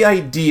get the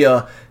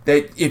idea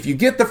that if you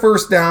get the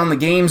first down, the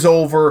game's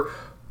over,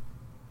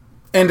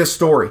 end of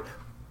story.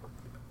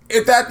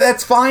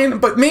 That's fine,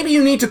 but maybe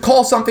you need to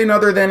call something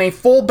other than a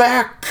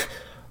fullback,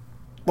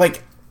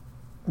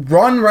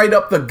 run right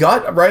up the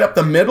gut, right up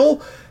the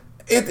middle.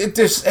 It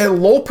just a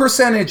low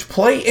percentage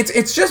play.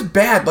 It's just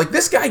bad.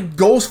 This guy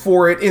goes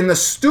for it in the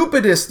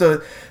stupidest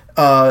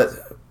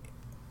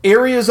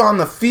areas on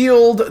the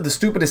field, the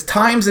stupidest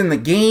times in the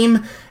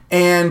game,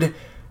 and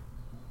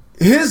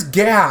his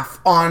gaffe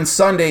on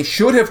Sunday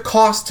should have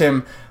cost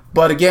him.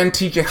 But again,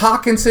 T.J.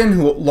 Hawkinson,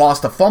 who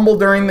lost a fumble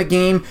during the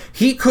game,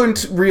 he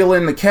couldn't reel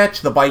in the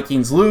catch. The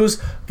Vikings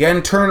lose.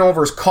 Again,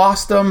 turnovers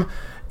cost them.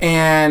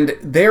 And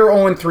they're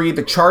 0-3.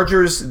 The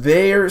Chargers,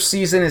 their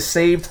season is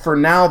saved for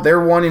now.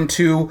 They're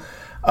 1-2.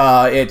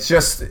 It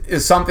just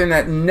is something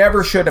that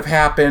never should have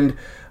happened.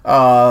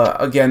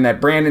 Again,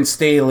 that Brandon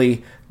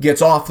Staley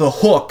gets off the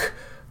hook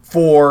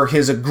for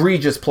his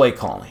egregious play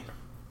calling.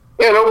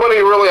 Yeah,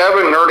 I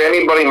haven't heard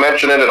anybody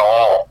mention it at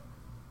all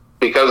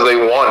because they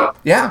won.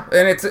 Yeah,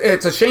 and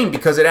it's a shame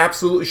because it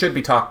absolutely should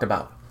be talked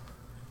about.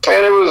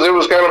 And it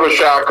was kind of a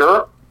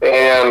shocker,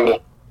 and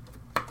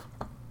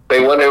they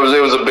won. It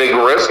was a big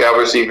risk.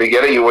 Obviously, if you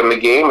get it, you win the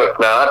game. If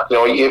not,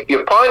 if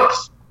you punt,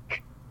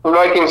 the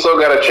Vikings still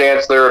got a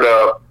chance there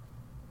to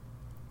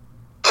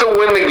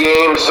win the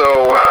game.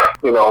 So,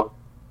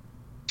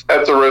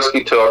 that's a risk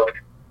he took.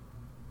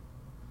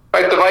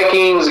 Like the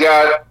Vikings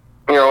got,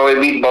 they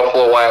beat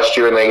Buffalo last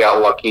year and they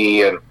got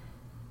lucky, and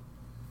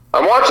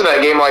I'm watching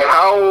that game like,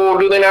 how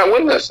do they not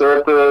win this? They're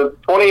at the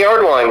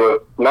 20-yard line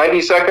with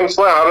 90 seconds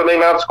left. How do they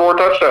not score a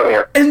touchdown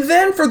here? And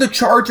then for the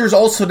Chargers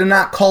also to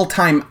not call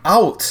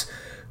timeouts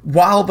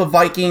while the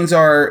Vikings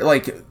are,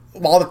 like,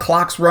 while the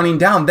clock's running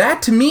down,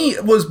 that to me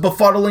was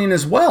befuddling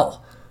as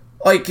well.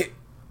 Like,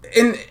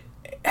 and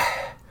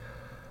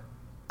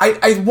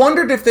I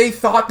wondered if they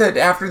thought that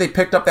after they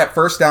picked up that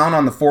first down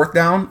on the fourth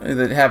down,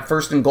 that had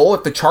first and goal,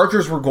 if the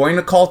Chargers were going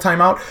to call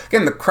timeout.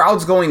 Again, the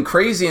crowd's going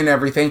crazy and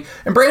everything,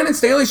 and Brandon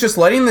Staley's just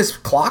letting this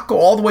clock go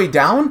all the way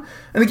down.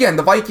 And again,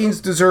 the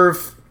Vikings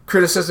deserve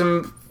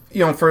criticism,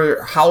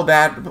 for how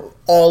that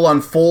all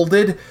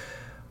unfolded.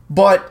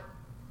 But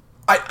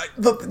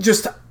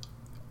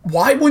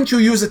why wouldn't you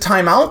use a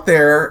timeout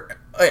there?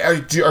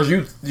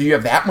 Do you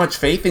have that much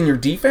faith in your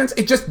defense?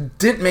 It just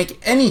didn't make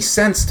any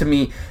sense to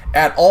me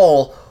at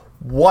all.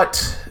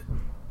 What,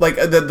 like,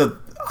 the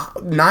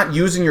not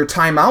using your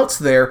timeouts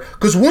there?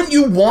 Because wouldn't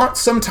you want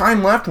some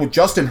time left with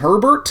Justin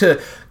Herbert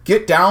to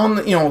get down,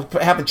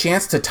 have a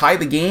chance to tie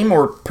the game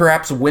or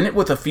perhaps win it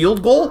with a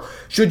field goal?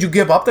 Should you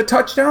give up the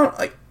touchdown?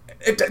 Like,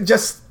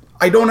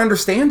 I don't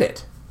understand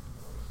it.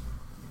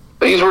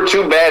 These were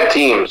two bad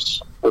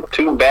teams with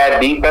two bad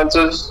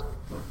defenses.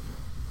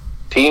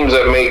 Teams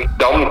that make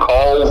dumb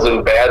calls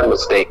and bad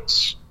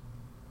mistakes.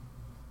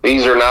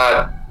 These are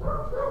not.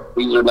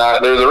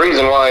 There's a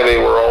reason why they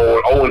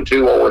were 0-2,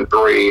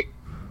 0-3.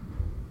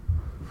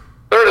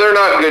 They're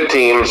not good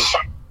teams.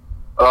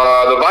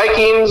 The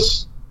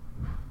Vikings,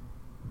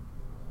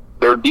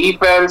 their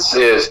defense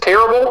is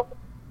terrible.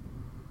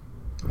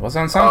 It was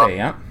on Sunday,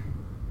 yeah.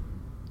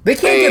 They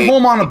can't get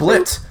home on a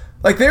blitz.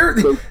 Like they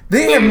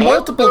have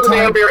multiple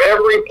times.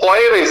 Every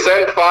play, they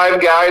sent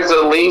 5 guys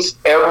at least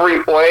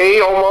every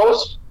play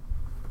almost,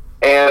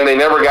 and they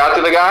never got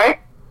to the guy.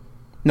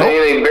 Nope.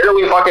 They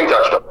barely fucking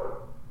touched him.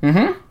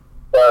 Mm-hmm.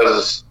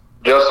 Because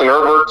Justin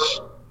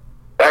Herbert's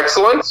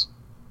excellent,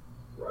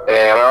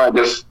 and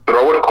just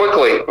throw it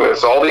quickly.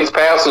 It's all these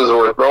passes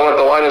were thrown at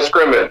the line of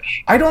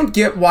scrimmage. I don't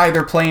get why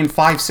they're playing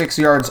 5-6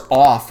 yards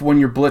off when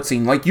you're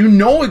blitzing. Like, you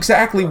know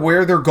exactly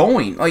where they're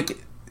going. Like,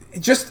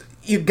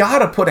 you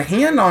gotta put a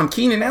hand on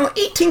Keenan Allen.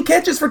 18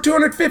 catches for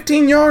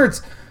 215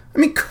 yards. I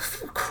mean,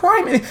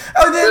 crime. And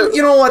then,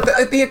 you know what,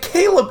 the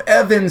Caleb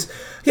Evans,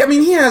 I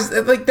mean, he has,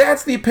 like,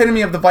 that's the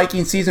epitome of the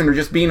Viking season, or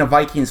just being a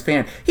Vikings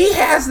fan. He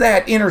has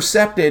that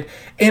intercepted,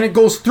 and it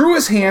goes through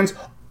his hands,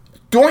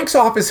 doinks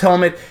off his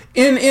helmet,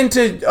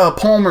 into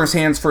Palmer's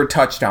hands for a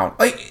touchdown.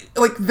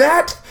 Like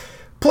that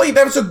play,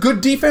 that was a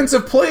good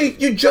defensive play.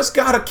 You just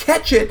gotta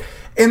catch it,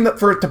 and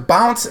for it to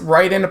bounce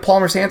right into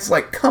Palmer's hands,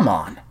 like, come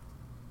on.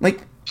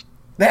 Like,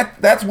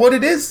 that's what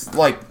it is.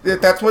 Like,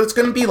 that's what it's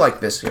going to be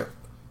like this year.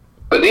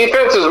 The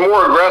defense is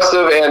more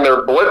aggressive, and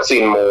they're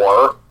blitzing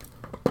more,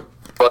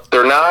 but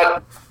they're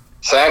not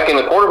sacking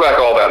the quarterback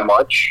all that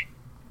much.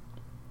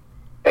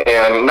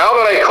 And now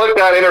that I clicked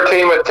on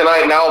Entertainment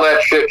Tonight, now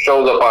that shit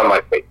shows up on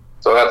my feed.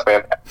 So that's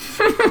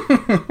fantastic.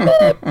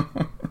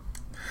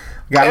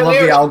 Gotta love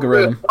the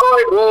algorithm. All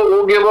right,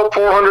 we'll give up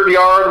 400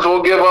 yards.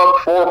 We'll give up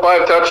 4 or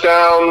 5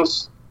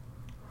 touchdowns.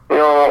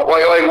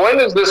 Like when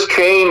does this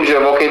change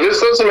of, okay, this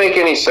doesn't make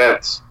any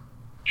sense.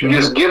 You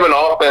just give an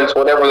offense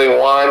whatever they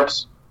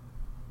want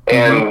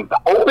and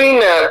hoping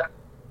that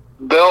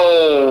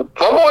they'll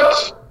fumble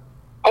it,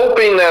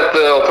 hoping that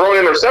they'll throw an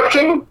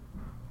interception,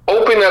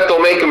 hoping that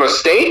they'll make a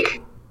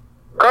mistake.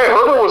 Right,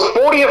 Herbert was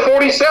 40 of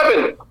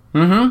 47.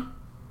 Mm-hmm.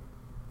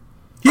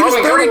 He was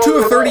 32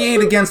 of 38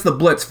 against the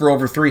blitz for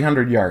over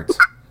 300 yards.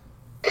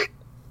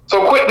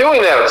 So quit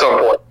doing that at some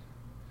point.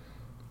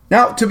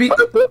 Now,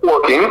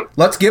 working.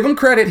 Let's give them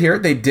credit here.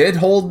 They did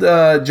hold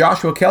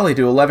Joshua Kelly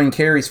to 11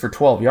 carries for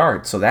 12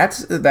 yards, so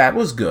that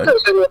was good.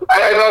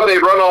 I thought they'd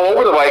run all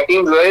over the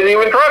Vikings. They didn't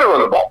even try to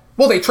run the ball.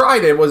 Well, they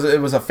tried. It was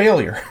a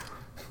failure.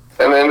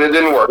 And then it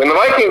didn't work. And the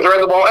Vikings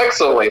ran the ball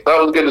excellently. That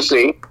was good to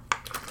see.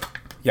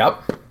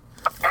 Yep.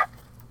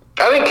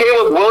 I think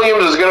Caleb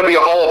Williams is going to be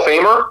a Hall of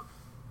Famer,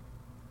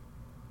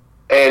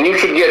 and you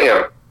should get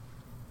him.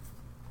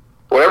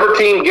 Whatever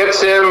team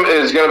gets him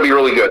is going to be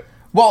really good.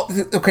 Well,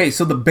 okay,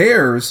 so the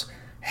Bears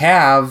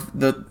have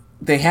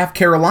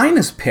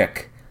Carolina's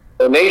pick.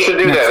 And they should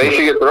do that. They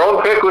should get their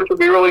own pick, which would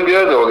be really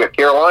good. They'll get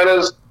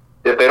Carolina's.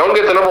 If they don't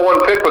get the number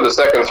 1 pick for the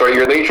second straight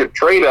year, they should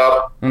trade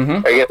up.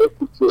 Mm-hmm. Again,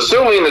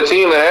 assuming the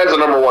team that has the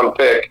number 1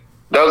 pick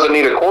doesn't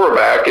need a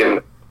quarterback,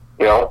 and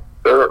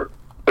there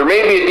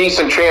may be a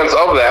decent chance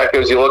of that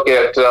because you look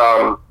at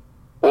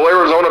will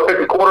Arizona pick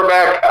a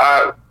quarterback?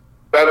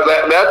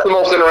 That's the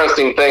most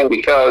interesting thing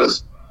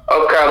because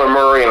of Kyler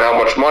Murray and how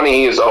much money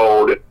he is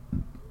owed.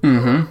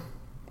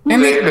 Mm-hmm.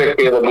 And they picked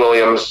Caleb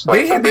Williams.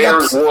 Like the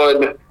Bears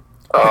would.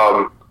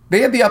 They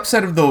had the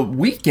upset of the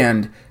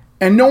weekend,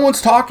 and no one's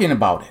talking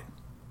about it.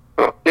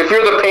 If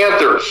you're the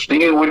Panthers,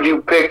 would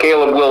you pick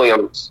Caleb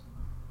Williams?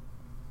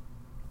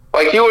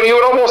 Like you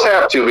would almost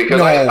have to because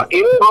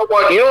you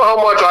know how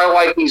much I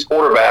like these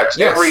quarterbacks.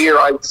 Yes. Every year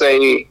I'd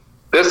say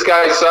this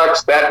guy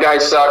sucks, that guy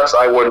sucks.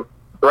 I would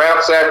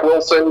draft Zach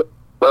Wilson,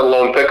 let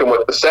alone pick him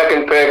with the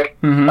second pick.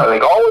 Mm-hmm. I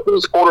think all of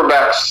these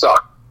quarterbacks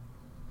suck.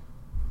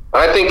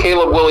 I think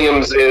Caleb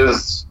Williams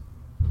is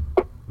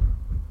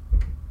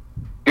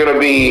going to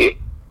be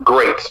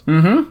great.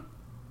 Mm-hmm.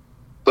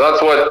 So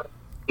that's what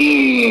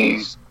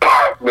the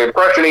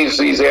impression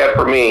he's had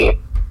for me.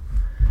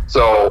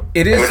 So,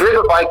 it is, if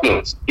you're the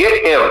Vikings,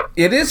 get him.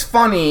 It is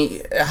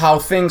funny how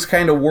things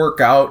kind of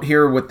work out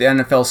here with the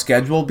NFL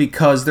schedule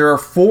because there are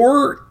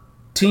four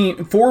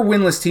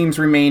winless teams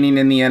remaining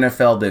in the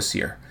NFL this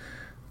year.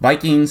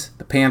 Vikings,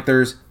 the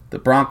Panthers, the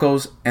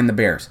Broncos, and the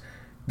Bears.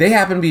 They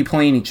happen to be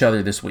playing each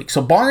other this week.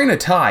 So barring a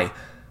tie,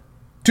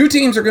 2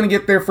 teams are going to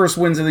get their first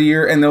wins of the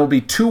year, and there will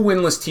be 2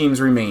 winless teams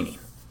remaining.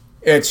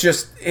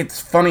 It's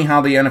funny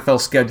how the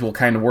NFL schedule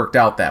kind of worked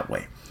out that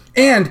way.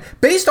 And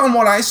based on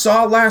what I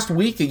saw last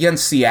week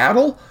against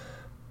Seattle,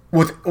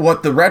 with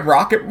what the Red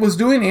Rocket was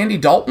doing, Andy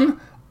Dalton,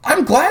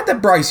 I'm glad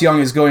that Bryce Young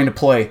is going to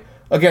play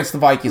against the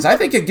Vikings. I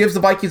think it gives the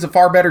Vikings a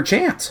far better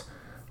chance.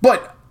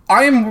 But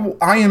I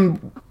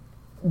am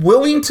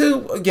willing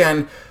to,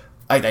 again,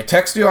 I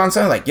text you on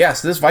Sunday, like,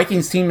 yes, this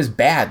Vikings team is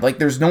bad. Like,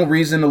 there's no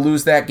reason to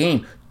lose that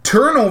game.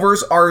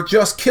 Turnovers are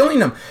just killing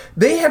them.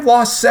 They have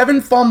lost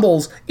 7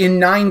 fumbles in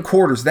 9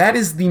 quarters. That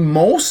is the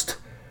most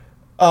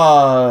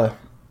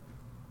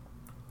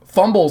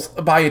fumbles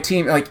by a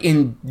team like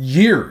in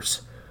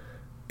years.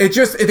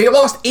 They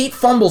lost 8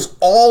 fumbles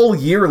all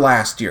year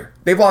last year.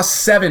 They've lost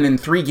 7 in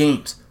 3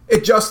 games.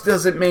 It just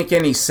doesn't make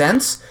any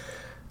sense.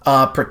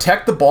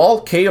 Protect the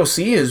ball.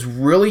 KOC is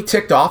really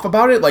ticked off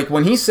about it. Like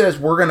when he says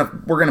we're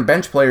gonna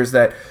bench players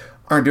that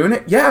aren't doing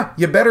it. Yeah,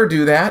 you better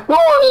do that. Who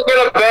are they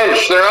gonna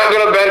bench? They're not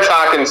gonna bench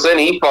Hawkinson.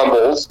 He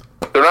fumbles.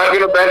 They're not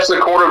gonna bench the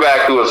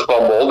quarterback who has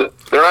fumbled.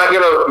 They're not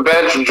gonna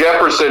bench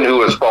Jefferson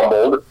who has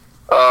fumbled.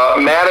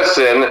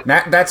 Madison.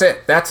 That's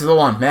it. That's the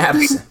one.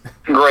 Madison.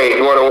 Great.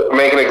 You want to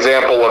make an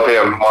example of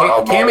him.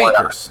 Cam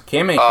Akers.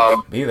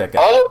 Be that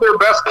guy. All of their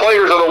best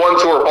players are the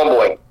ones who are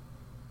fumbling.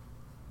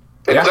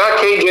 It's not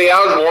KJ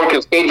Osborne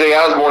because KJ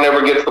Osborne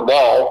never gets the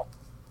ball.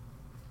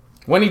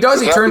 When he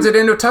does, he turns it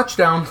into a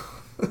touchdown.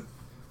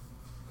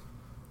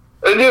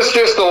 It's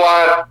just a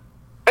lot.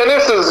 And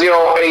this is,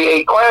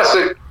 a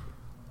classic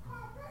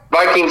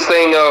Vikings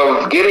thing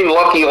of getting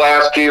lucky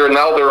last year and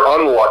now they're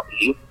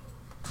unlucky.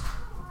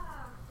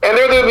 And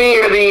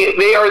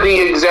they are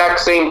the exact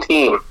same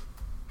team.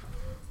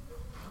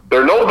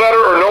 They're no better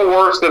or no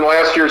worse than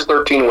last year's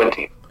 13-win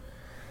team.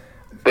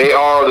 They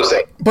are the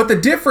same. But the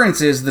difference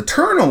is the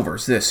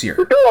turnovers this year.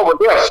 The turnovers,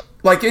 yes.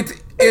 Like and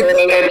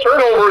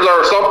turnovers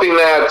are something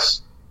that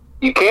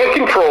you can't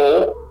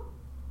control.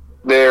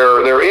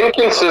 They're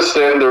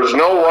inconsistent. There's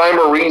no rhyme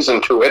or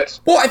reason to it.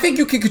 Well, I think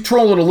you can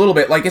control it a little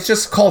bit. Like it's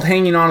just called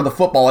hanging on to the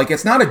football. Like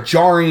it's not a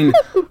jarring.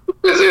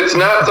 It's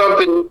not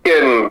something you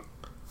can.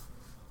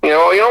 You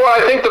know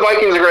what? I think the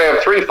Vikings are going to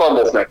have 3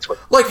 fumbles next week.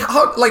 Like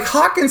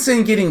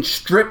Hawkinson getting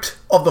stripped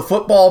of the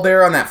football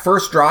there on that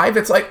first drive.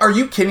 It's like, are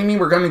you kidding me?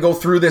 We're going to go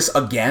through this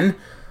again?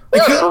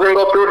 Like, yes, we're going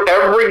to go through it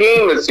every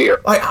game this year.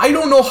 Like I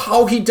don't know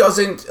how he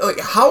doesn't. Like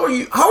how are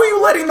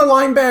you letting the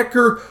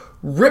linebacker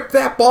rip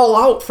that ball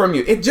out from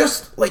you? It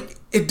just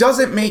it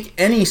doesn't make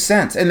any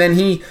sense. And then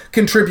he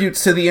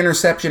contributes to the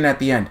interception at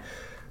the end.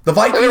 The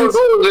Vikings. And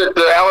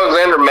the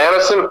Alexander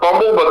Madison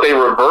fumble, but they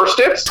reversed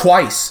it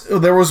twice.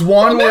 There was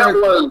one where.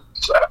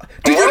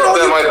 Did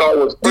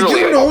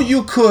you know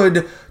you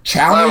could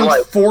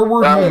challenge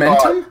forward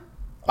momentum?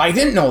 I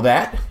didn't know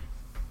that.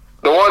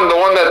 The one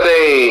that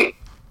they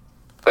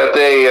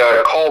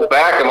called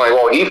back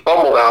and he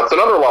fumbled out. It's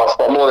another lost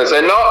fumble, and they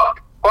said no.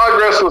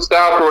 Progress was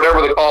stopped or whatever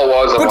the call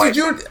was. But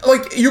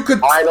you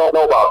could? I don't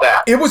know about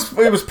that. It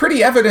was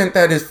pretty evident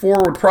that his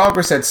forward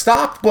progress had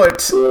stopped,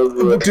 but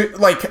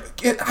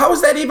how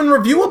is that even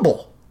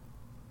reviewable?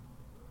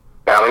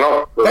 I don't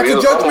know. That's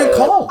a judgment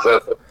call.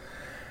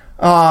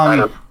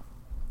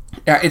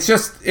 Yeah,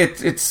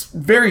 it's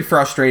very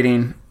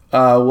frustrating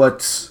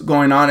what's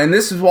going on, and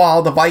this is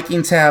while the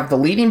Vikings have the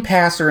leading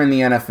passer in the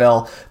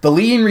NFL, the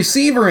leading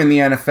receiver in the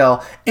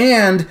NFL,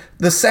 and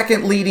the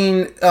second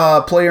leading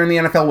player in the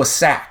NFL with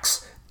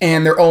sacks,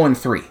 and they're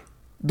 0-3.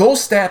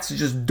 Those stats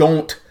just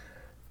don't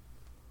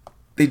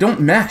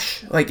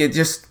mesh.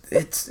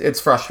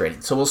 It's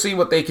frustrating. So we'll see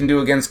what they can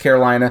do against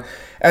Carolina.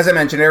 As I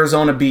mentioned,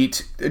 Arizona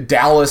beat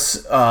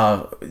Dallas,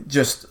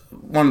 just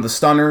one of the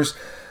stunners.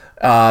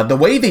 The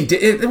way they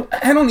did it,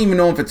 I don't even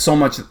know if it's so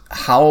much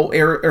how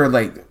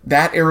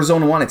that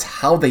Arizona won, it's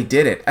how they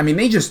did it. I mean,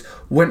 they just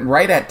went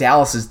right at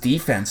Dallas's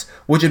defense,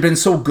 which had been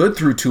so good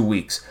through 2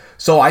 weeks.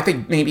 So I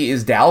think maybe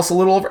is Dallas a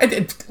little over.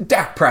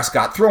 Dak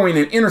Prescott throwing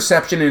an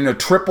interception in a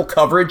triple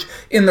coverage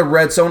in the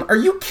red zone. Are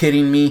you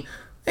kidding me?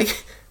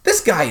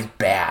 This guy is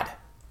bad.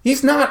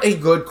 He's not a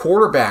good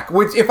quarterback.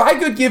 Which, if I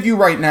could give you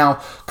right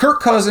now,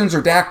 Kirk Cousins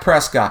or Dak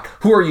Prescott,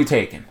 who are you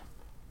taking?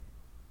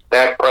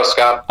 Dak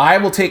Prescott. I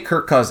will take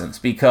Kirk Cousins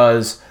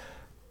because,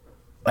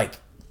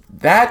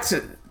 Dak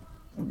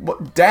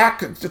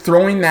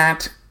throwing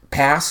that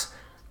pass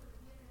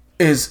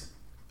is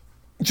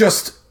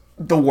just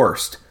the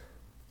worst.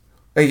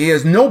 He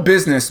has no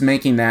business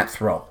making that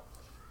throw.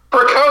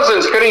 For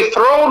Cousins, could he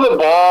throw the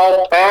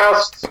ball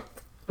past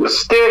the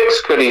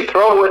sticks? Could he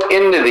throw it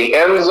into the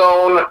end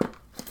zone?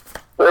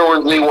 there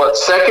was the,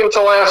 second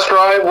to last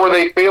drive where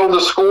they failed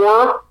to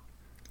score?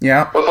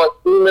 Yeah. With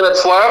 3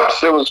 minutes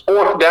left. It was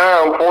fourth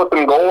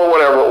and goal or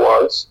whatever it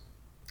was.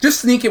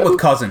 Just sneak it with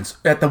Cousins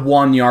at the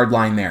 1 yard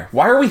line there.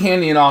 Why are we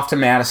handing it off to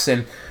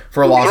Madison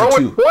for a loss of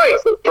 2?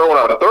 Twice. They throw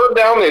it on third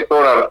down. They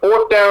throw it on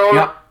fourth down.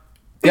 Yep.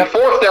 The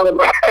fourth down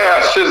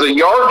pass is a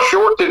yard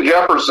short to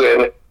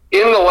Jefferson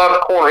in the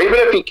left corner. Even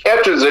if he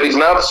catches it, he's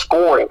not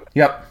scoring.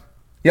 Yep.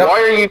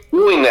 Why are you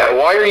doing that?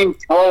 Why are you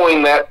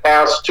throwing that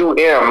pass to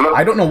him?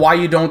 I don't know why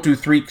you don't do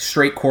 3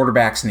 straight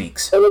quarterback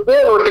sneaks. And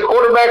again, with the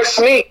quarterback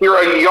sneak, you're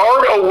a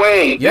yard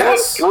away.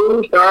 Yes.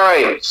 Do it 3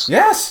 times.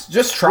 Yes.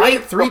 Just try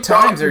it 3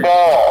 times.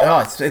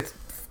 It's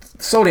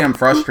so damn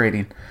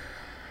frustrating.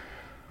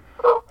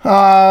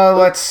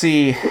 Let's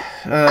see.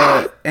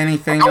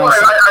 Anything else?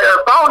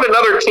 I found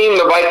another team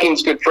the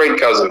Vikings could trade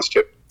Cousins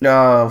to.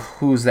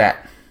 Who's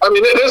that? I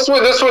mean, this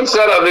would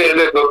set up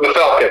the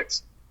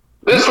Falcons.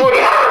 This would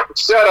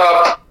set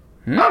up.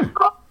 I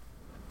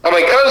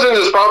mean, Cousins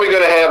is probably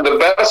going to have the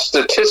best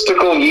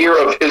statistical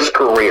year of his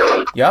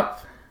career.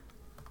 Yep.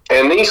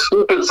 And these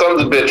stupid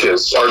sons of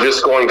bitches are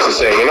just going to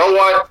say, you know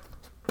what?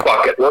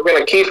 Fuck it. We're going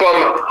to keep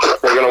them.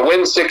 We're going to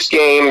win 6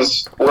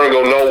 games. We're going to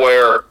go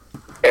nowhere.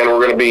 And we're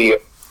going to be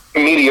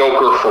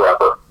mediocre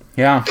forever.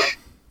 Yeah.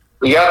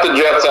 You got the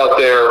Jets out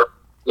there.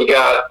 You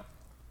got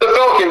the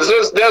Falcons.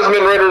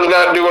 Desmond Ritter's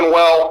not doing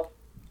well.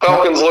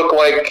 Falcons look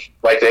like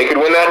they could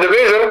win that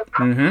division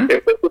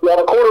if they could have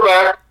a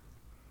quarterback.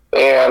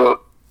 And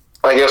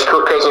I guess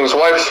Kirk Cousins'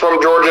 wife's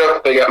from Georgia.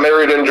 They got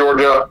married in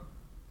Georgia.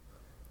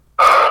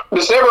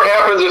 This never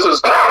happens. This is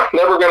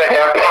never going to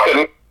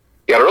happen.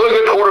 You got a really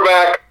good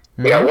quarterback.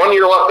 You got 1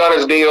 year left on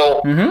his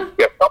deal. You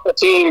got a couple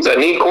teams that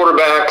need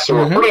quarterbacks who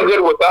are pretty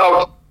good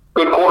without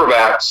good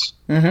quarterbacks.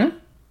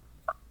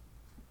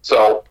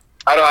 So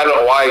I don't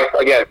know why.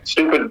 Again,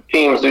 stupid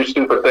teams do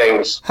stupid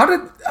things. How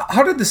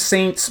did the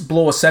Saints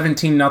blow a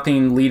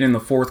 17-0 lead in the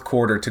fourth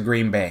quarter to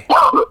Green Bay?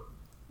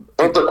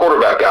 It's a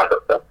quarterback out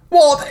there.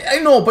 Well, I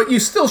know, but you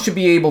still should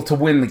be able to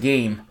win the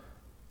game.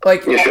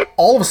 Like,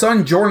 all of a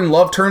sudden, Jordan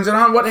Love turns it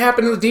on. What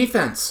happened to the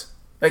defense?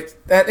 Like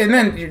that, and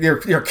then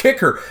your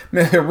kicker,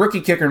 your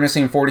rookie kicker,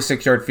 missing a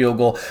 46-yard field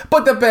goal.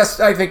 But the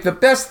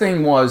best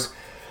thing was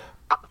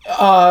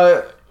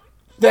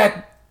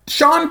that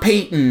Sean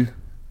Payton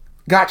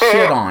got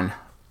shit on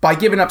by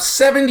giving up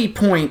 70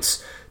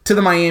 points to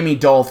the Miami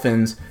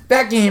Dolphins.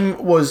 That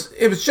game was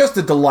just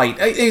a delight.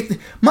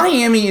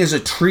 Miami is a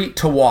treat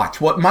to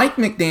watch. What Mike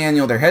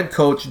McDaniel, their head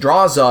coach,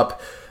 draws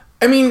up.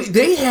 I mean,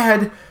 they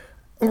had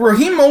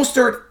Raheem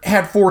Mostert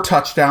had 4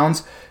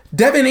 touchdowns.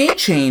 Devon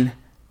Achane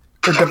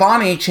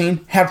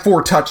had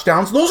 4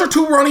 touchdowns. Those are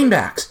 2 running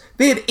backs.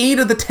 They had 8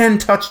 of the 10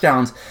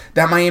 touchdowns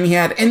that Miami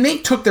had, and they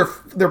took their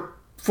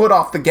foot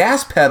off the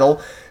gas pedal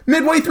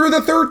midway through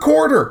the third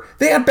quarter.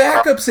 They had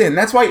backups in.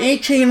 That's why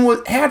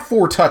Achane had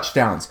 4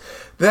 touchdowns.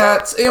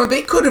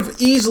 They could have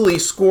easily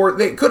scored.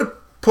 They could have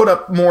put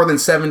up more than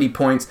 70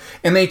 points,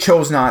 and they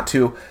chose not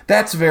to.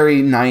 That's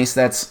very nice.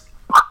 That's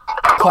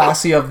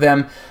classy of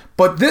them.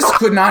 But this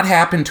could not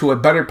happen to a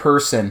better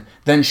person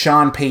than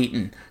Sean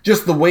Payton.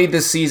 Just the way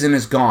this season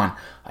has gone.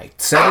 I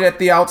said it at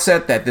the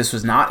outset that this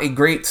was not a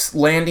great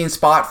landing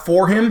spot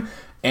for him,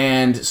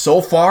 and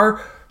so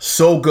far,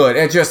 so good.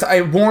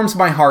 It warms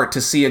my heart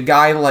to see a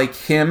guy like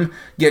him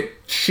get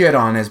shit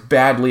on as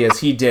badly as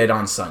he did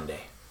on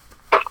Sunday.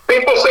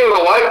 People seem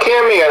to like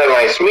him. He had a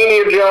nice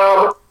media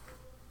job.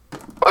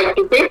 Like,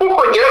 do people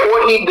forget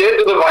what he did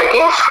to the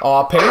Vikings?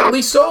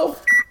 Apparently so.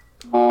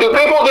 Do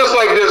people just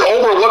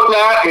overlook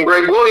that? And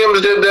Greg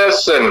Williams did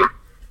this, and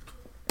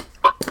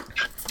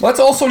let's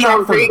also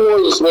not forget.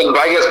 Was,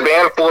 I guess,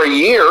 banned for a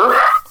year.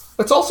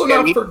 Let's also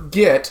not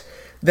forget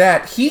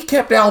that he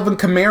kept Alvin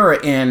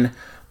Kamara in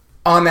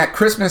on that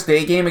Christmas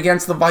Day game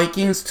against the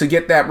Vikings to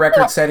get that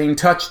record-setting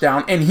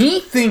touchdown, and he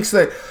thinks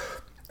that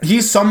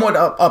he's somewhat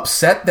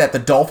upset that the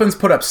Dolphins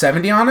put up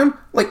 70 on him.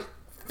 Like,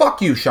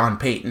 fuck you, Sean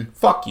Payton.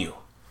 Fuck you.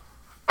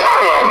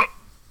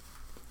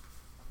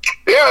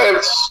 Yeah,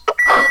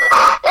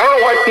 I don't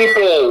know why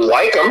people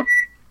like him.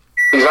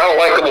 He's not a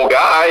likable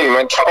guy. You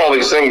mentioned all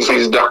these things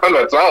he's done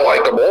that's not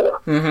likable.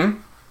 Yeah,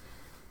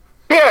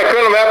 it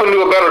couldn't have happened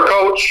to a better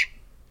coach.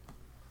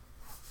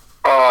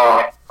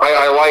 I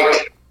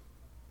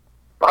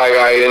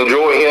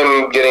enjoy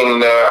him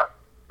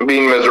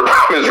being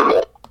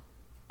miserable.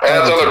 And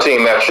that's another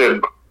team that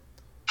should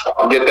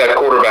get that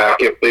quarterback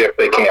if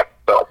they can't.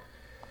 So.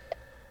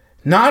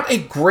 Not a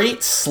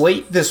great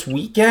slate this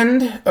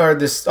weekend, or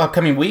this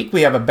upcoming week.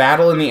 We have a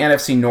battle in the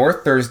NFC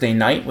North Thursday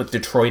night with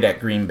Detroit at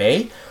Green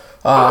Bay.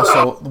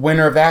 So the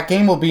winner of that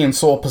game will be in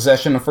sole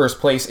possession of first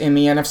place in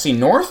the NFC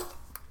North.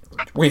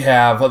 We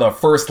have the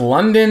first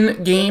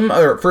London game,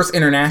 or first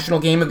international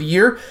game of the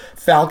year,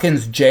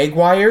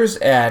 Falcons-Jaguars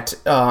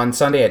on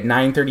Sunday at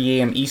 9:30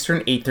 a.m.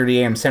 Eastern, 8:30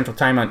 a.m. Central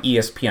Time on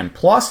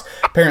ESPN+.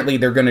 Apparently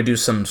they're going to do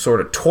some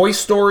sort of Toy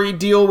Story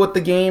deal with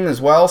the game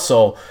as well,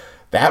 so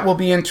that will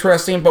be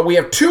interesting. But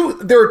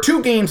there are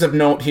 2 games of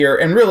note here,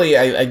 and really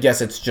I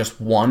guess it's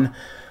just one.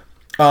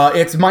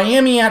 It's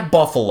Miami at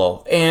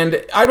Buffalo.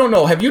 And I don't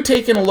know, have you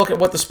taken a look at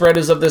what the spread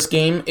is of this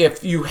game?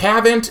 If you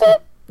haven't,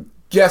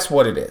 guess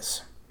what it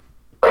is.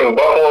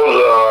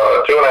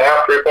 Buffalo's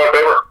 2.5, 3-point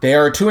favorite. They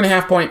are a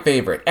 2.5-point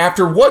favorite.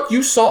 After what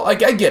you saw, I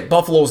get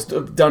Buffalo's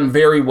done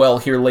very well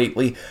here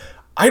lately.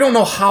 I don't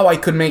know how I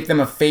could make them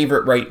a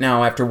favorite right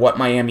now after what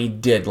Miami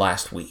did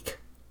last week.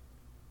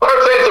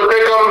 I'd say it's a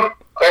pick 'em,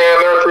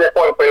 and they're a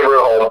 3-point favorite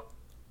at home.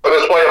 But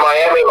this play in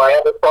Miami,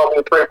 Miami's probably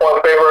a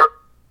 3-point favorite.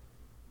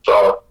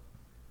 So,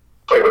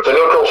 if it's a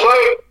neutral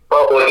site,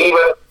 probably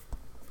even.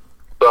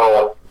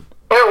 So,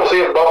 yeah, we'll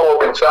see if Buffalo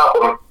can stop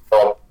them.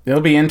 So.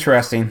 It'll be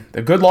interesting.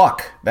 Good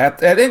luck.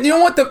 And you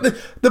know what?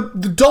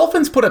 The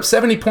Dolphins put up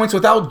 70 points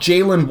without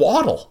Jalen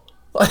Waddle.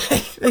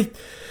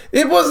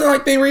 It wasn't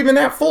like they were even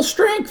at full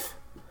strength.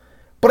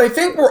 But I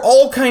think we're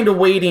all kind of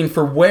waiting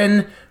for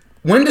when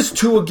does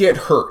Tua get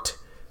hurt?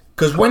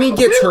 Because when he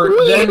gets hurt,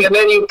 then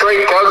you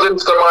trade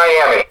Cousins to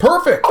Miami.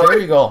 Perfect. There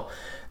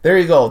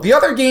you go. The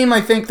other game I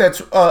think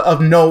that's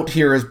of note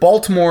here is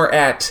Baltimore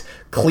at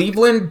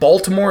Cleveland.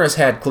 Baltimore has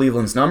had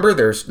Cleveland's number.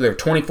 They're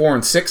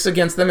 24-6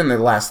 against them in their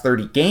last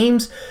 30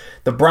 games.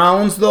 The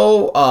Browns,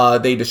 though,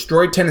 they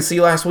destroyed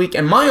Tennessee last week.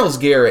 And Myles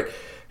Garrett,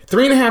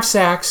 3.5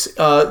 sacks.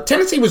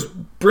 Tennessee was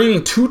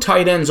bringing 2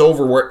 tight ends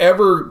over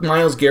wherever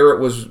Myles Garrett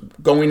was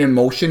going in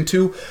motion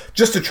to,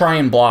 just to try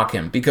and block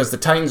him, because the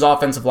Titans'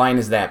 offensive line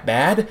is that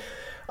bad.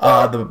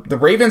 The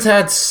Ravens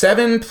had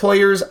 7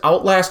 players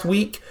out last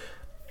week.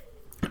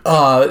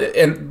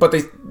 But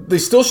they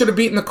still should have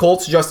beaten the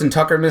Colts. Justin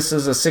Tucker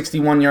misses a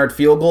 61-yard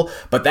field goal,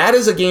 but that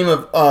is a game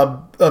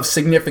of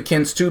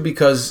significance too,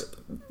 because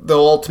they'll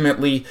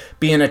ultimately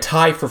be in a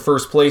tie for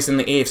first place in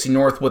the AFC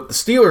North with the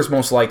Steelers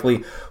most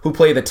likely, who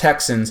play the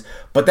Texans.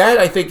 But that,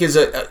 I think, is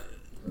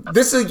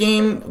this is a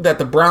game that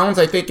the Browns,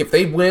 I think, if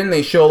they win,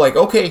 they show like,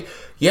 okay,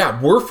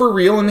 yeah, we're for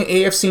real in the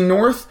AFC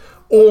North.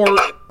 Or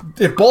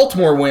if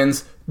Baltimore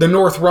wins, the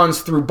North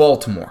runs through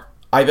Baltimore.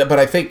 But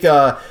I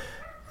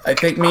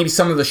think maybe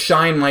some of the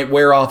shine might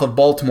wear off of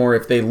Baltimore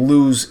if they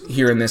lose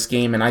here in this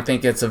game, and I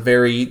think it's a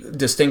very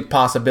distinct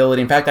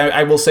possibility. In fact,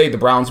 I will say the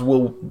Browns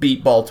will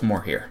beat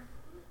Baltimore here.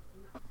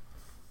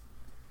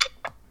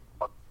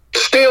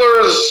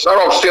 Steelers, I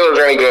don't know if Steelers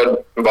are any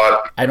good,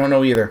 but I don't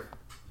know either.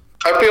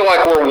 I feel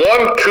like we're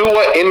one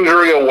Tua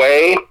injury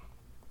away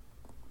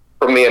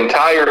from the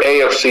entire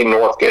AFC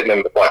North getting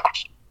into the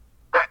playoffs.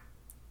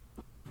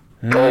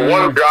 Or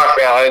one Josh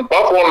Allen.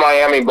 Buffalo and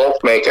Miami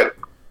both make it.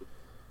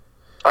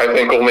 I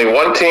think only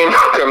one team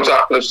comes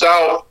out of the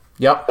South.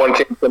 Yep. One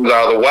team comes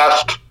out of the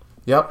West.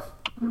 Yep.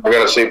 We're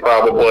going to see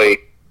probably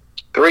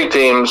 3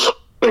 teams.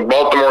 I think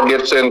Baltimore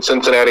gets in,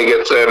 Cincinnati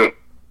gets in,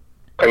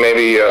 and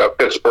maybe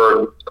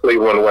Pittsburgh,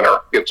 Cleveland winner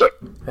gets in.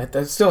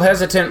 I'm still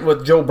hesitant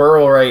with Joe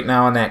Burrow right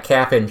now on that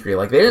calf injury.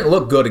 Like, they didn't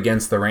look good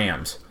against the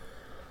Rams.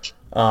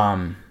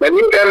 And they've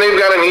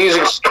got an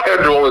easy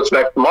schedule this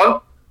next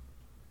month.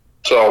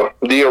 So,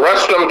 do you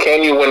rest them?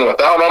 Can you win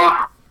without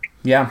them?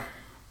 Yeah.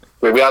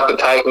 We've got the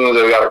Titans.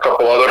 We've got a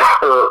couple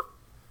other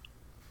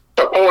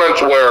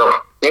opponents where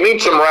you need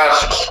some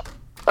rest.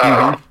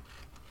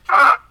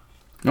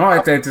 No, I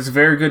think that's a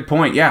very good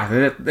point.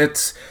 Yeah,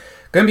 it's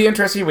going to be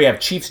interesting. We have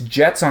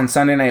Chiefs-Jets on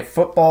Sunday Night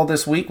Football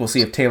this week. We'll see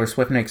if Taylor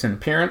Swift makes an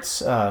appearance.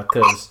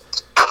 Because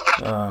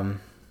I'm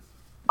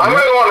going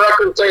to go on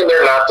record saying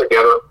they're not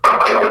together.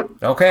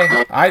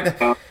 Okay.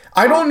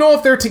 I don't know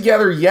if they're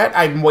together yet.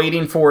 I'm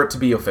waiting for it to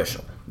be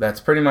official. That's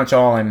pretty much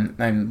all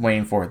I'm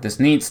waiting for.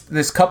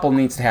 This couple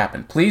needs to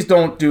happen. Please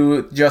don't do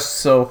it just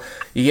so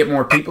you get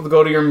more people to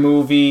go to your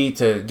movie,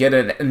 to get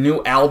a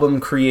new album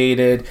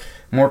created,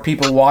 more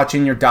people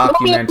watching your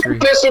documentary.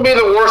 This would be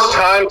the worst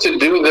time to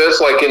do this,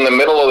 like in the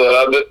middle of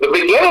the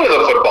beginning of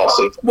the football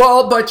season.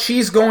 Well, but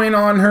she's going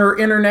on her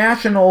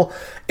international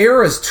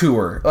Eras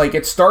tour. Like,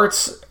 it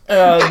starts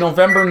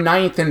November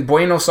 9th in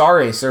Buenos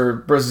Aires or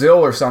Brazil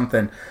or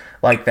something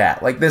like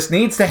that. Like, this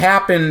needs to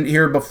happen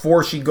here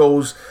before she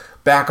goes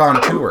back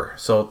on tour.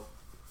 So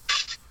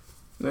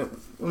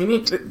we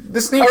need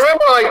this needs. I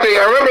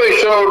remember they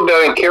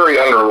showed Carrie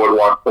Underwood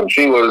once when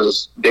she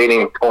was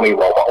dating Tony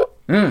Romo.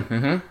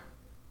 Mm-hmm.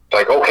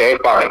 Like, okay,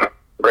 fine,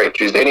 great,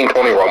 she's dating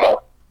Tony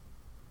Romo.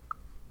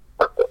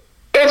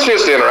 It's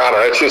just I don't know,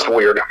 it's just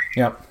weird.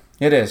 Yep,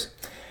 it is.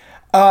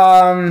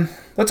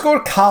 Let's go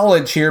to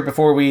college here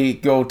before we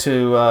go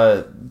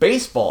to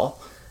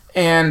baseball.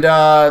 And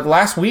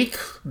last week,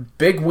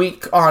 big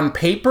week on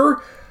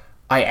paper.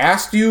 I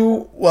asked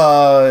you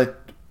what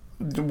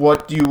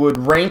you would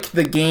rank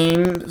the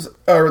games,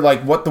 or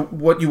like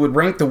what you would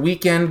rank the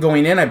weekend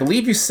going in. I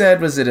believe you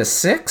said, was it a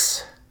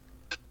 6?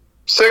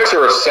 6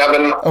 or a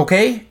 7.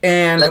 Okay,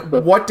 and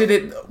what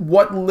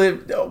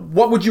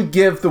would you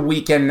give the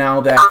weekend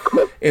now that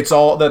it's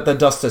all that the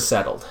dust has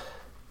settled?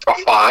 A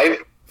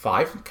 5.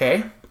 5,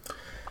 okay.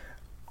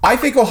 I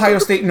think Ohio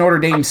State and Notre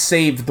Dame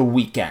saved the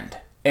weekend,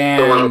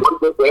 and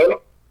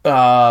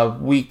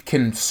we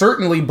can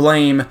certainly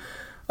blame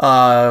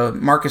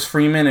Marcus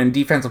Freeman and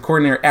defensive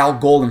coordinator Al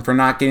Golden for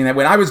not getting that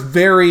win. I was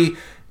very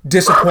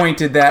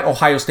disappointed that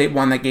Ohio State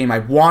won that game. I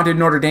wanted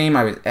Notre Dame.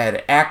 I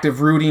had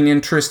active rooting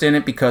interest in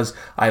it because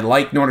I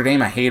like Notre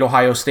Dame. I hate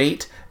Ohio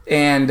State.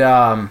 And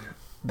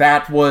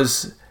that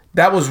was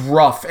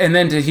rough. And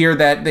then to hear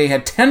that they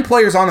had 10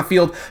 players on the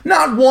field,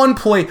 not one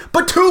play,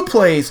 but 2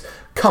 plays.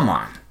 Come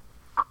on.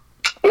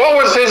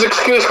 What was his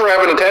excuse for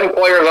having 10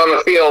 players on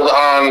the field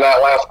on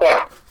that last play?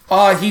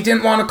 He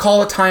didn't want to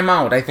call a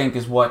timeout, I think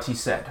is what he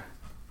said.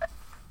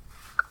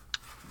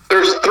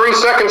 There's 3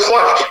 seconds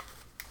left.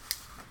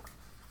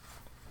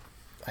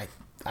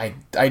 I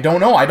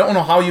don't know. I don't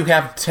know how you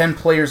have 10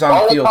 players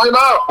on the field.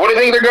 Timeout. What do you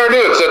think they're going to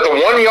do? It's at the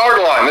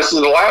 1-yard line. This is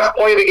the last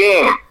play of the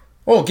game.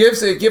 Well,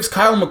 it gives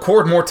Kyle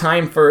McCord more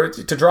time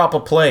to drop a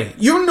play.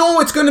 You know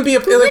it's going to be a...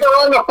 They're going to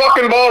run the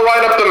fucking ball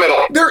right up the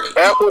middle.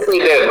 That's what they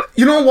did.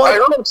 You know what? I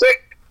heard him say...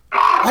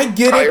 I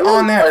get it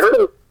on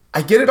that.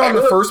 I get it on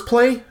the first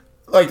play,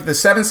 like the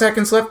 7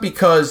 seconds left,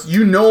 because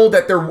you know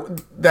that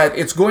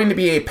it's going to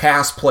be a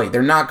pass play.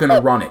 They're not going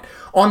to run it.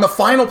 On the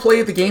final play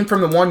of the game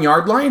from the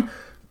 1-yard line,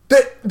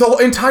 the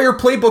entire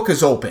playbook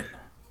is open.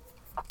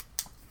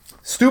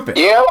 Stupid.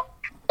 Yeah,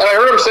 and I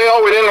heard him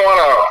say, we didn't want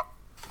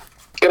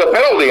to get a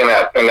penalty in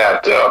that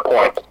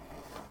point.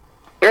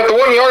 You're at the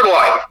 1-yard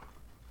line.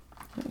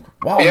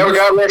 Wow. You have a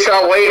guy rush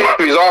out late, if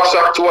he's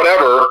offside to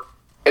whatever,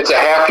 it's a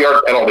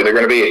half-yard penalty. They're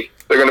going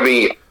to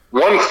be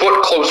 1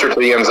 foot closer to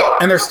the end zone.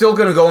 And they're still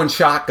going to go in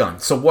shotgun,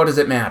 so what does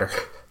it matter?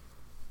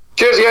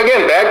 Just,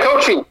 again, bad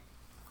coaching.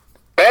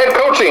 Bad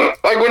coaching.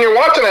 Like, when you're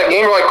watching that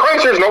game, you're like,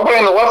 Christ, there's nobody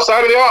on the left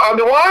side of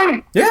the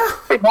line. Yeah.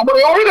 There's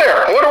nobody over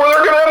there. I wonder where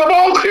they're going to have the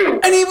ball to.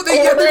 And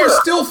they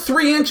were still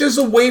 3 inches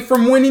away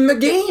from winning the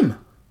game.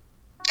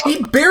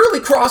 He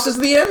barely crosses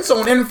the end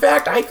zone. And in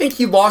fact, I think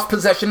he lost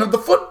possession of the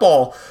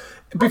football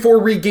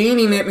before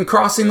regaining it and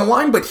crossing the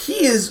line. But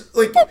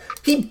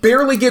he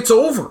barely gets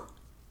over.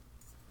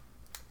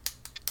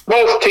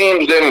 Both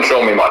teams didn't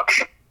show me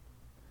much.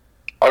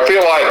 I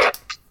feel like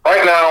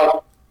right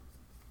now,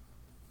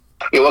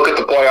 you look at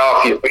the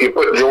playoff, you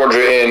put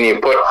Georgia in, you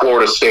put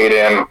Florida State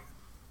in,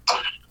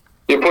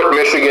 you put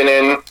Michigan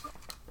in,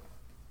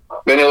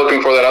 then you're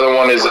looking for that other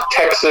one. Is it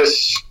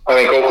Texas? I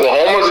think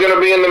Oklahoma's going to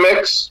be in the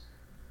mix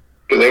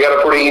because they got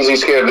a pretty easy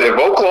schedule. If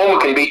Oklahoma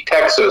can beat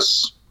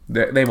Texas,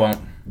 they won't.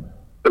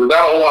 There's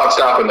not a whole lot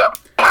stopping them.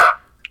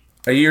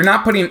 You're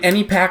not putting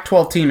any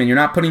Pac-12 team in. You're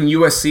not putting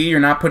USC. You're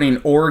not putting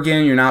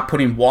Oregon. You're not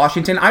putting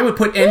Washington. I would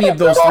put any of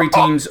those 3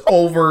 teams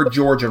over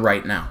Georgia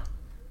right now.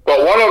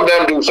 But one of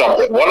them do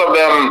something. One of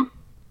them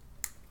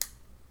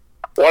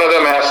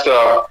has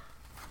to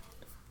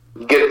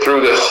get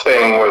through this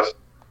thing with,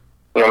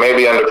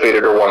 maybe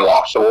undefeated or 1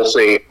 loss. So we'll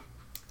see.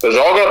 They're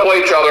all going to play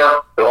each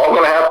other. They're all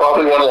going to have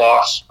probably 1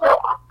 loss.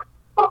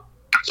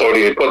 So do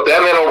you put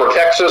them in over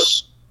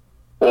Texas?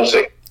 We'll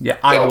see. Yeah,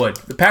 I would.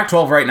 The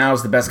Pac-12 right now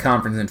is the best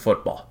conference in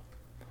football.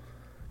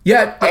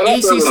 Yeah, the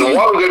ACC. There was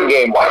one good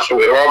game last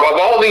week. Of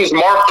all these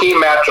marquee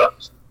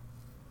matchups,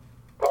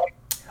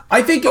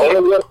 I think the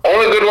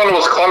only good one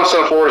was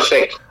Clemson, Florida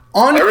State.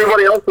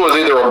 Everybody else was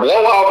either a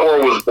blowout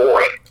or was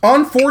boring.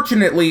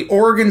 Unfortunately,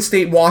 Oregon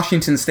State,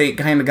 Washington State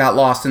kind of got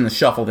lost in the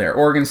shuffle there.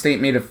 Oregon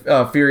State made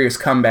a furious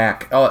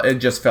comeback. It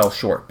just fell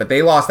short. But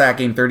they lost that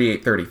game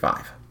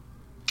 38-35.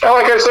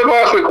 Like I said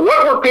last week,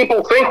 what were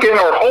people thinking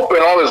or hoping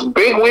on this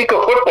big week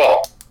of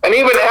football? And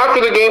even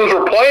after the games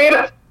were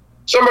played,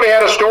 somebody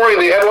had a story,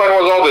 the headline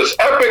was, this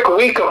epic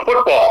week of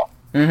football.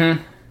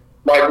 Mm-hmm.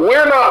 Like,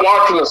 we're not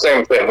watching the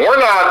same thing. We're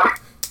not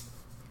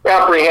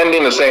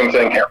apprehending the same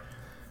thing here.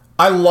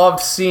 I loved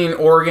seeing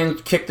Oregon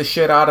kick the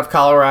shit out of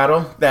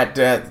Colorado. That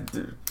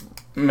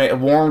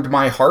warmed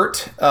my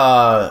heart.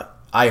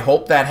 I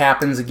hope that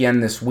happens again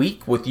this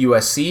week with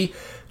USC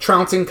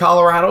trouncing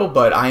Colorado,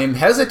 but I am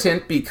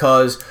hesitant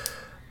because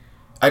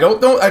I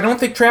don't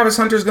think Travis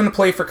Hunter is going to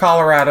play for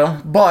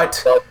Colorado,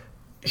 but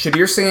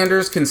Shadir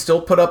Sanders can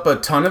still put up a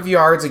ton of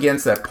yards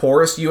against that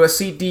porous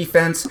USC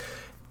defense.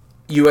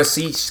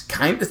 USC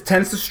kind of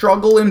tends to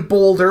struggle in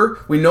Boulder.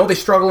 We know they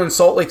struggle in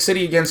Salt Lake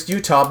City against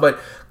Utah,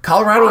 but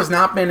Colorado has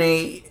not been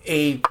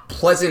a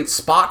pleasant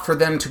spot for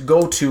them to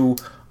go to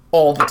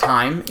all the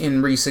time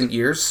in recent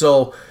years.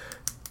 So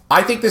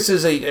I think this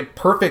is a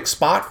perfect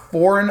spot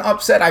for an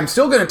upset. I'm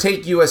still going to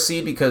take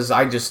USC because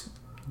I just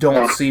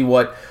don't see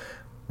what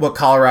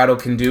Colorado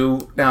can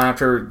do now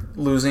after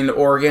losing to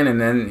Oregon, and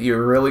then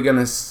you're really going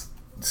to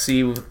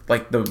see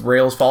like the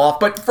rails fall off.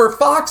 But for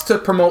Fox to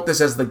promote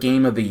this as the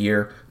game of the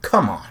year,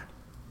 come on.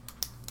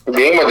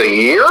 Game of the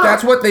year?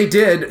 That's what they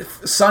did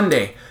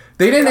Sunday.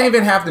 They didn't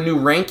even have the new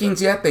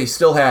rankings yet. They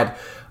still had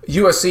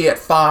USC at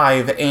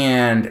 5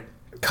 and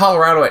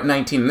Colorado at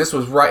 19. And this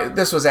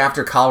was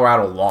after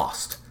Colorado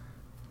lost.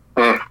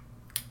 It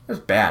was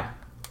bad.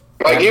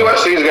 Like,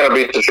 USC is going to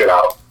beat the shit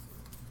out.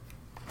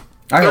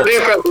 Their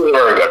defense is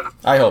very good.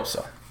 I hope so.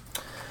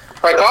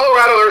 All right,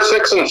 Colorado, they're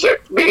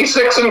 6-6. Be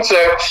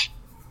 6-6.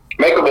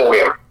 Make a bowl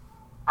game.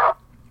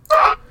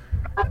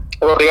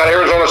 Well, they got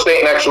Arizona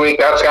State next week.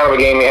 That's kind of a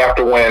game you have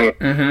to win.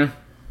 Mm-hmm.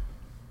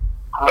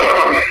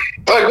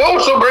 Like, what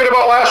was so great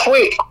about last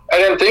week? I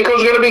didn't think it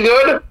was going to be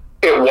good.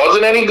 It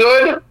wasn't any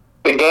good.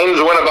 The games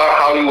went about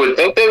how you would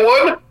think they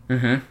would.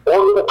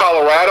 Oregon,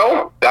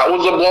 Colorado, that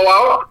was a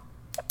blowout,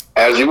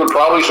 as you would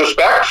probably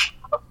suspect.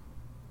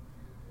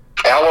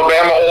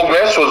 Alabama, Ole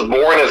Miss was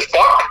boring as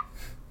fuck.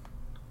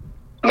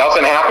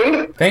 Nothing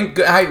happened.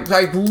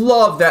 I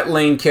love that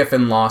Lane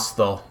Kiffin lost,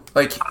 though.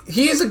 Like,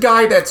 he is a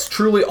guy that's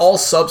truly all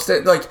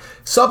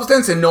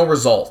substance and no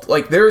result.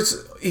 Like, he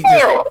just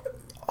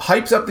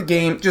hypes up the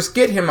game. Just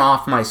get him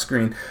off my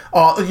screen.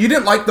 You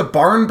didn't like the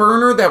barn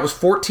burner that was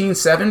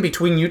 14-7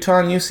 between Utah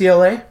and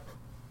UCLA?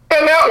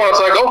 And that one, it's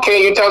like,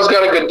 okay, Utah's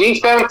got a good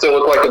defense. They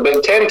look like a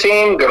Big Ten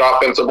team, good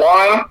offensive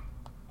line.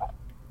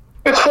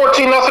 It's 14-0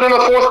 in the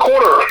fourth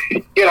quarter.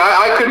 You know,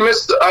 I could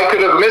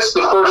have missed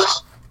the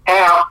first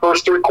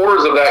three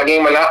quarters of that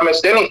game and not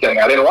missed anything.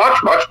 I didn't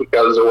watch much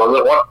because there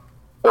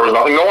was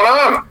nothing going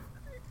on.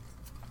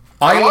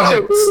 I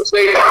watched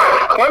State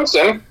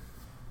Clemson.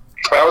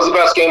 That was the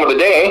best game of the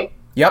day.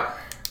 Yep.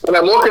 And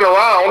I'm looking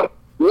around.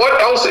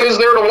 What else is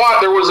there to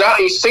watch? There was not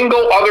a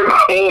single other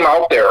game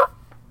out there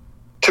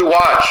to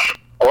watch.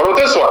 What about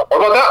this one? What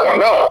about that one?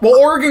 No. Well,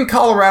 Oregon,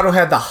 Colorado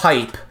had the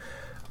hype.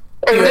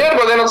 It did,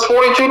 but then it's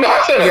 42-0.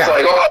 It's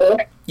like, oh,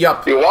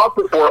 yep. You watch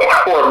it for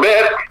a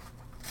bit.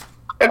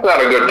 It's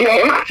not a good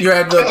game. You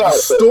had the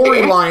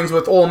storylines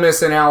with Ole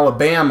Miss and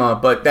Alabama,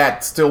 but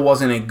that still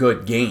wasn't a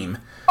good game.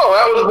 Oh,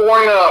 that was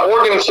boring.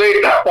 Oregon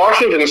State,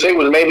 Washington State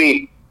was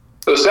maybe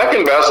the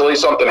second best. At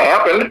least something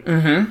happened.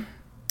 Mm-hmm.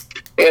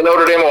 And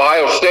Notre Dame,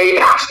 Ohio State,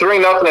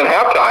 3-0 at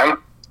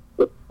halftime.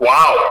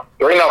 Wow,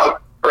 3-0.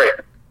 Great.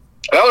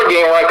 Another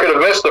game where I could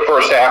have missed the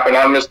first half and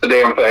I missed the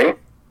damn thing.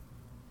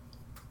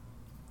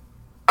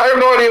 I have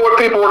no idea what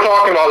people were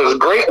talking about this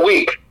great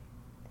week.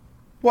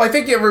 Well, I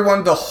think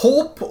the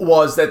hope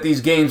was that these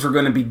games were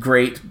going to be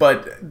great,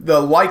 but the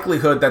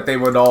likelihood that they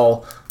would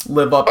all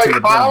live up to the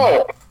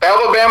billing.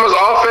 Alabama's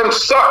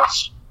offense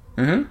sucks.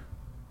 Mm-hmm.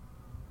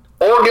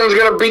 Oregon's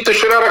going to beat the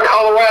shit out of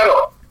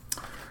Colorado.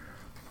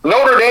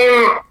 Notre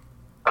Dame,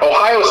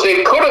 Ohio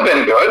State could have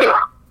been good,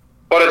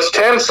 but it's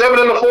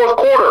 10-7 in the fourth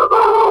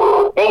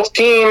quarter. Both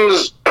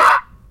teams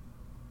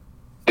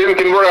didn't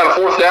convert on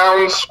fourth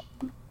downs.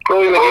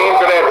 Early in the game,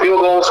 could have had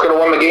field goals, could have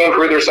won the game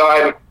for either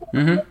side.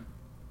 Mm-hmm.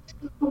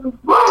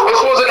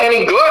 This wasn't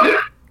any good.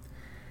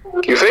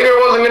 You figure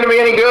it wasn't going to be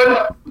any good?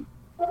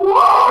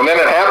 And then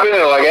it happened,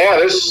 and like, yeah,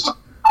 this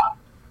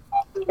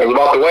was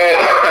about the way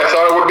I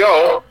thought it would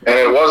go, and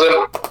it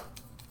wasn't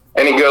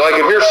any good.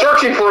 Like, if you're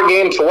searching for a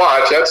game to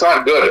watch, that's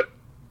not good.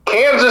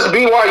 Kansas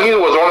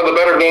BYU was one of the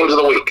better games of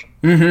the week.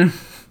 Mm-hmm.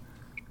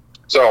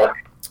 So.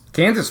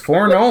 Kansas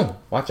 4-0.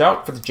 Watch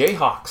out for the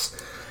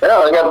Jayhawks.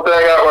 Yeah, they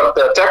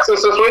got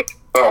Texas this week?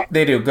 Oh.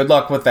 They do. Good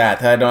luck with that.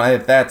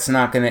 That's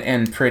not going to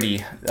end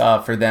pretty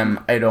for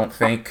them, I don't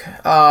think.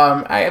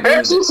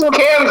 Texas and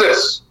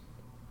Kansas.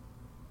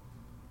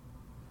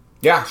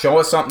 Yeah, show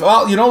us something.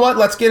 Well, you know what?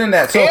 Let's get into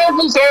that. So,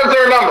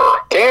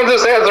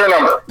 Kansas has their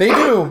number.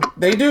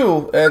 They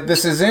do.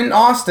 This is in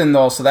Austin,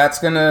 though, so that's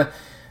going to...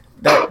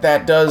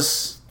 That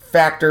does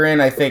factor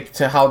in, I think,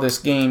 to how this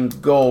game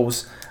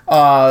goes.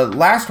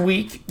 Last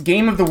week,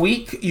 game of the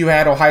week, you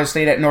had Ohio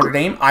State at Notre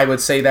Dame. I would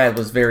say that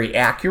was very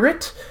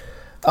accurate.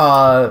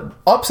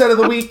 Upset of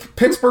the week,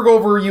 Pittsburgh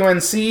over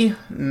UNC,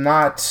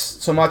 not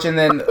so much. And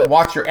then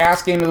watch your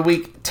ass game of the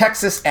week,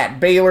 Texas at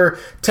Baylor.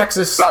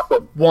 Texas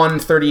won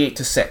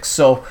 38-6.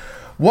 So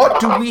what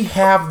do we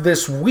have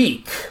this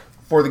week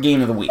for the game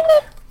of the week?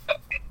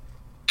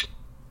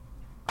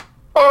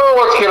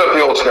 Oh, let's get a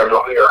field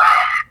schedule here.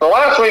 The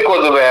last week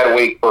was a bad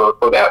week for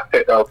the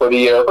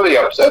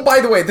upset. Oh, by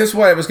the way, this is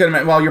what I was going to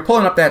mention. While you're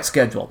pulling up that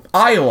schedule,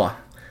 Iowa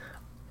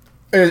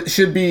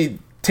should be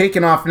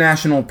taken off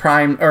national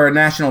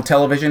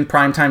television,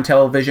 primetime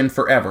television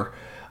forever.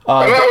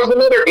 And that was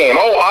another game.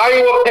 Oh,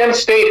 Iowa, Penn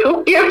State.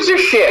 Who gives a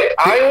shit?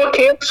 Iowa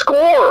can't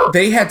score.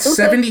 They had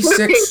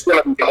 76.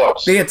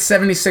 They had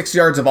 76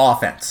 yards of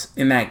offense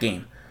in that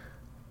game.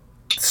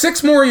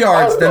 6 more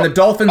yards than the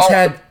Dolphins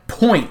had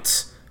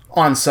points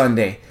on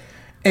Sunday.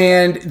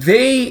 And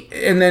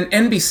then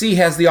NBC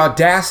has the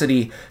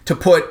audacity to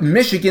put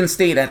Michigan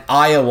State and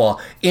Iowa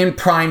in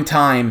prime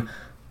time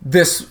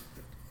this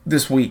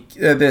week.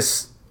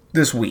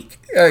 This week,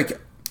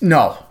 like,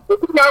 no.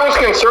 I was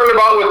concerned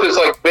about with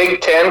this Big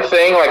Ten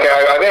thing.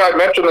 I think I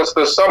mentioned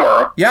this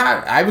summer.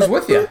 Yeah, I was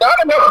with you.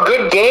 Not enough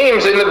good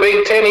games in the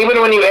Big Ten. Even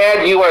when you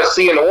add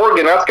USC and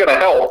Oregon, that's going to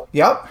help.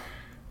 Yep.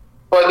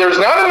 But there's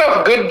not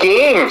enough good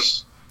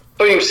games.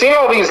 So you've seen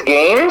all these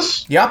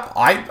games? Yep,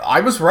 I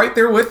was right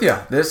there with you.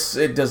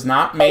 It does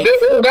not make...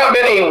 There's not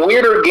been a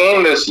weirder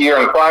game this year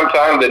in prime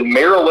time than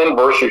Maryland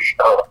versus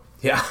Charlotte.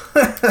 Yeah.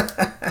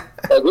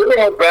 We're going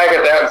to look back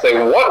at that and say,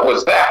 what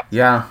was that?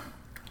 Yeah.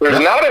 There's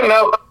not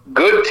enough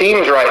good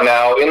teams right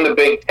now in the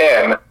Big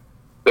Ten.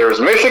 There's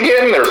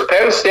Michigan, there's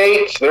Penn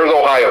State, there's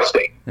Ohio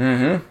State.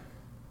 Mm-hmm.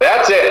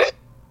 That's it.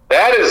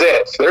 That is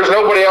it. There's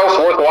nobody else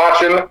worth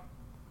watching.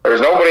 There's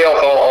nobody else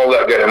all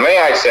that good. And may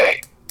I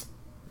say,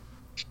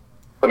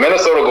 the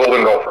Minnesota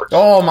Golden Gophers.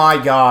 Oh,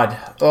 my God.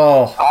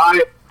 Oh.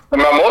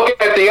 I'm looking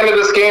at the end of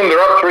this game. They're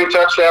up 3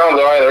 touchdowns.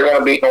 They're going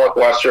to beat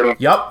Northwestern.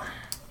 Yep.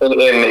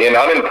 In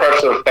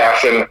unimpressive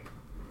fashion.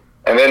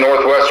 And then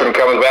Northwestern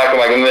comes back and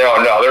like,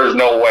 no, there's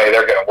no way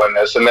they're going to win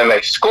this. And then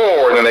they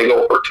score, and then they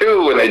go for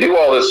 2, and they do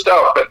all this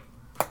stuff, and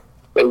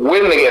they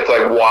win. It's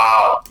like,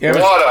 wow,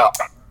 what up?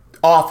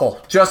 Awful.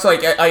 Just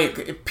like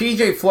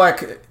PJ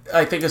Fleck,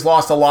 I think, has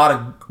lost a lot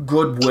of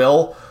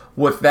goodwill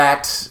with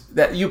that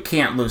you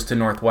can't lose to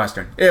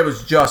Northwestern. It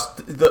was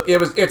just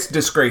it's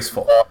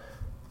disgraceful.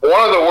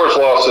 One of the worst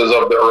losses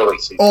of the early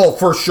season. Oh,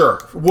 for sure,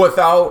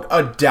 without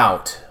a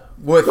doubt.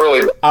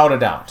 Without a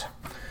doubt.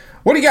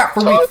 What do you got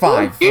for week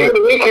 5? Game of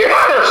the week here.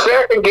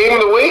 Second game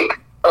of the week.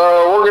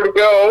 We're going to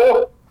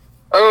go.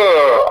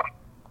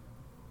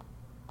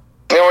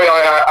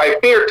 I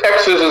fear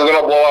Texas is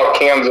going to blow out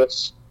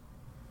Kansas,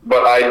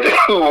 but I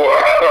do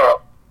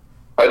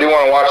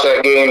want to watch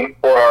that game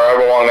for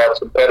however long that's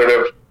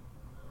competitive.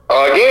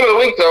 Game of the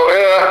week,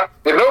 though,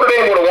 if Notre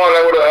Dame would have won,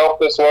 that would have helped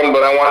this one,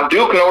 but I want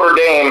Duke Notre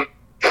Dame,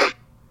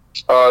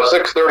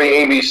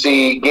 6:30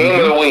 ABC, game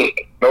of the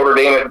week, Notre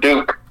Dame at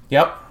Duke.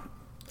 Yep.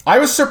 I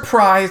was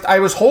surprised. I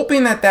was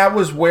hoping that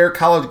was where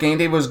College Game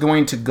Day was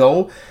going to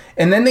go,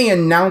 and then they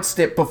announced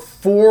it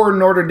before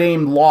Notre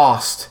Dame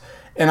lost,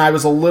 and I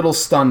was a little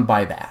stunned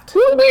by that.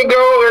 Where did they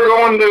go? They're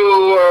going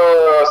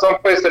to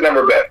someplace they've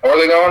never been. Where are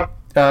they going?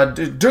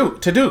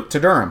 To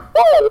Durham.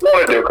 Oh, they're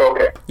going to Duke,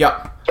 okay.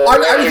 Yep. So I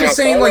was just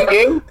saying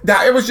that.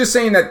 I was just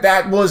saying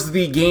that was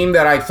the game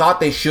that I thought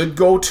they should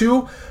go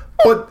to,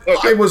 but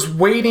I was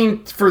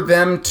waiting for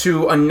them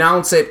to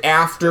announce it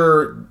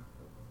after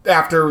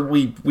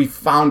we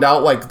found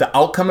out like the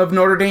outcome of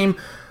Notre Dame,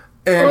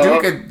 and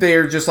Duke,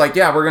 they're just like,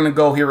 yeah, we're gonna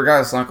go here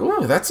regardless. Like,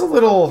 ooh, that's a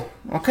little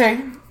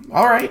okay,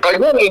 all right.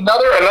 Again,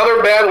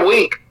 another bad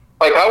week.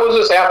 Like, how is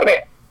this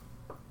happening?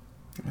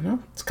 I know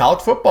it's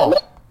college football.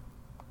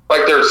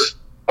 Like, there's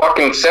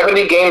fucking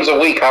 70 games a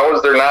week. How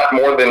is there not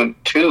more than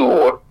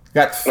 2?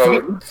 Got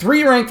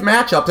 3 ranked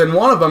matchups, and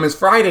one of them is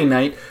Friday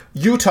night,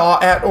 Utah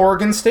at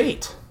Oregon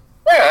State.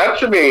 Yeah, that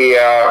should be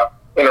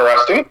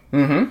interesting.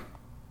 Mm-hmm.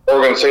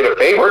 Oregon State a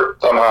favorite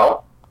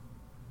somehow.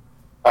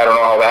 I don't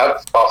know how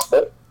that's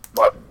possible,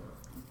 but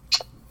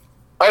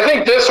I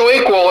think this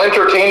week will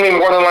entertain me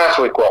more than last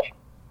week will.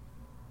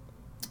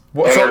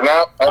 Well, that's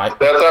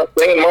not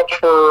saying much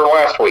for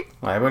last week.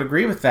 I would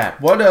agree with that.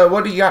 What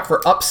do you got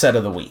for upset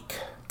of the week?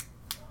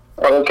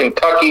 I think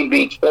Kentucky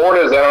beats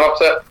Florida. Is that an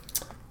upset?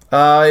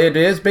 It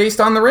is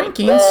based on the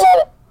rankings.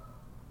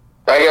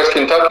 I guess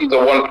Kentucky's a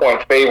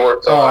 1-point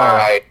favorite,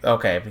 so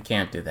okay, we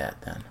can't do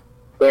that then.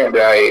 And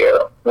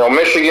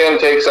Michigan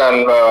takes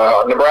on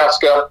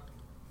Nebraska.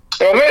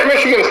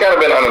 Michigan's kind of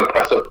been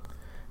unimpressive.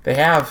 They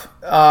have.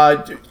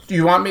 Do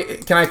you want me?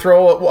 Can I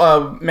throw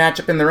a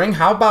matchup in the ring?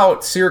 How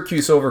about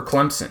Syracuse over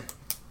Clemson?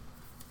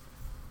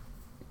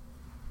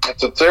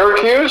 It's at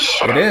Syracuse?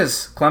 It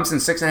is. Clemson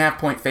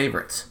 6.5-point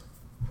favorites.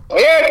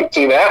 Yeah, I can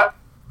see that.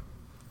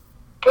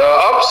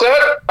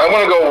 Upset, I'm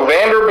going to go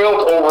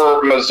Vanderbilt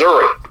over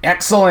Missouri.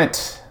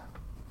 Excellent.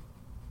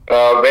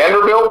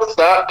 Vanderbilt's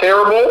not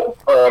terrible.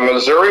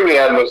 Missouri, we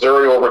had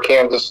Missouri over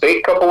Kansas State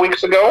a couple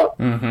weeks ago.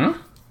 Mm-hmm.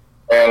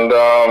 And,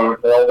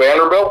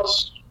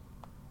 Vanderbilt's,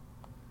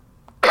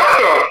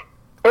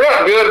 they're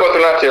not good, but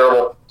they're not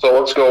terrible. So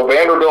let's go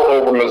Vanderbilt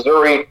over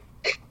Missouri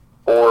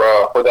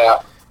for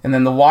that. And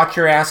then the watch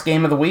your ass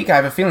game of the week, I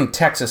have a feeling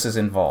Texas is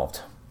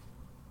involved.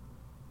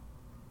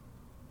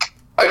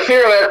 I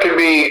fear that could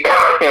be,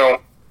 a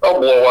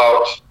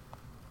blowout.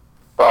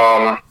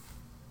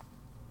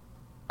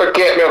 But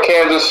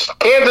Kansas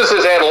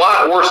has had a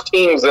lot worse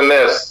teams than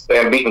this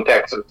and beaten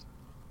Texas.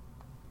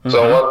 Mm-hmm.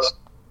 So let's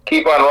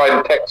keep on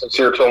riding Texas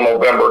here till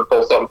November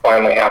until something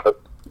finally happens.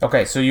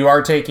 Okay, so you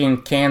are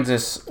taking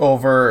Kansas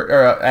over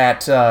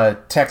at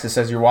Texas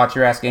as your watch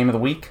your ass game of the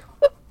week?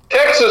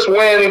 Texas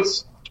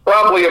wins,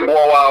 probably a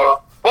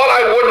blowout, but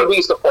I wouldn't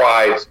be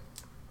surprised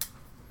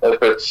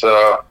if it's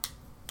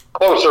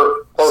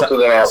closer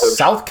than average.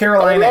 South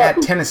Carolina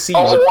at Tennessee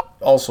would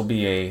also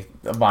be a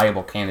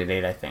viable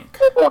candidate, I think.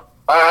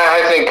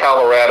 I think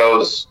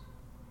Colorado's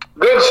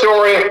good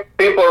story.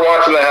 People are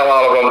watching the hell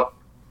out of them,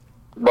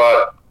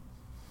 but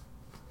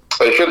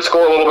they should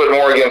score a little bit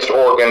more against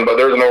Oregon, but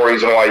there's no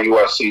reason why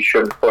USC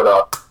shouldn't put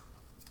up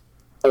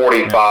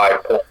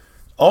 45 points.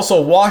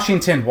 Also,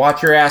 Washington,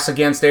 watch your ass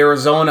against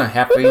Arizona,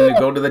 having to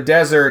go to the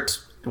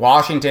desert.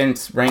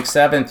 Washington's ranked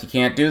 7th. You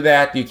can't do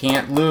that. You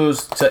can't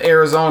lose to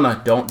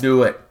Arizona. Don't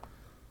do it.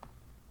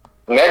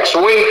 Next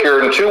week,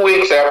 or in 2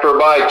 weeks after a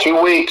bye,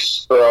 2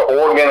 weeks,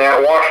 Oregon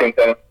at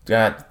Washington.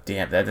 God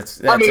damn,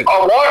 that's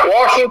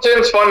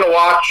Washington's fun to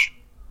watch,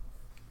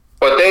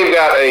 but they've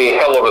got a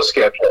hell of a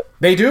schedule.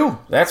 They do.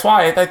 That's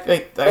why. So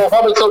they're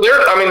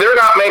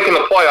not making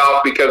the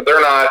playoff because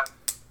they're not,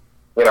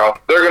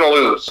 they're going to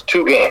lose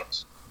 2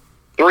 games,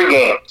 3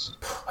 games.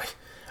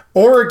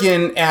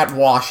 Oregon at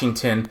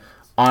Washington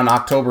on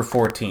October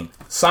 14th.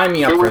 Sign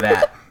me up for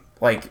that.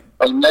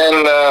 And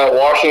then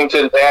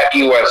Washington's at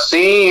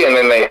USC, and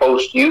then they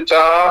host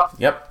Utah.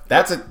 Yep,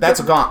 that's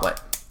a gauntlet.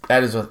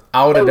 That is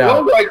without a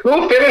doubt.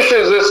 Who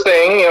finishes this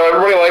thing?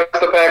 Everybody likes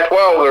the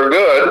Pac-12; they're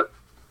good.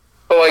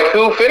 But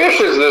who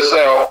finishes this?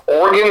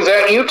 Oregon's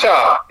at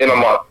Utah in a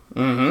month.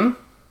 Mm-hmm.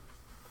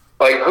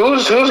 Like,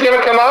 who's going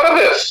to come out of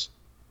this?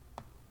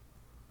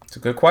 It's a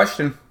good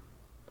question.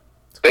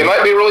 They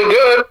might be really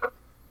good,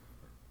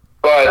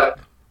 but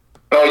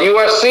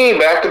USC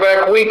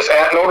back-to-back weeks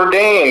at Notre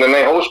Dame, then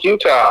they host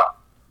Utah,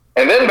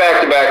 and then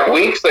back-to-back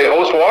weeks they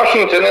host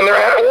Washington, and they're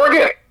at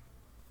Oregon.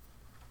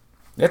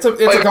 It's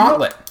a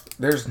gauntlet.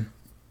 There's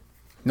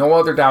no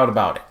other doubt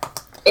about it.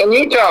 In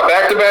Utah,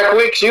 back-to-back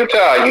weeks,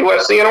 Utah,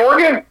 USC, and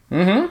Oregon.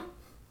 Mm-hmm.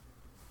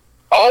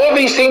 All of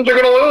these teams are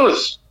going to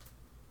lose.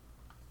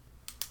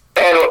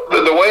 And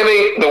the way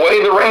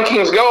the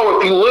rankings go,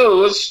 if you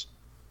lose,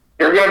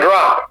 you're going to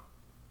drop.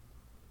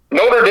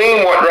 Notre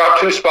Dame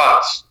dropped 2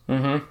 spots.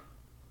 Mm-hmm.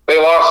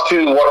 They lost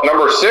to,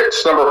 number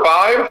 6, number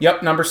 5?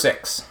 Yep, number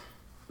 6.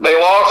 They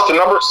lost to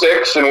number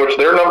 6, in which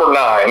they're number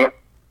 9.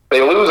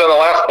 They lose on the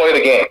last play of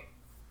the game.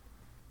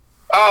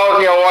 Oh,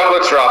 you know what?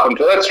 Let's drop them.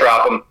 Let's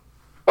drop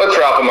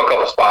them a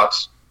couple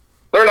spots.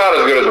 They're not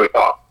as good as we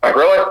thought. Like,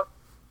 really?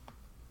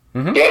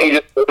 Mm-hmm. Can't you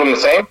just do them the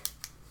same?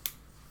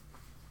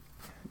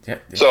 Yeah,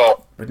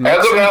 so, as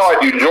of now, I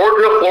do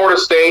Georgia, Florida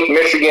State,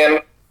 Michigan,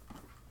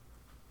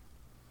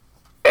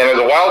 and as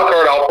a wild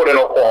card, I'll put in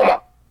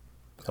Oklahoma.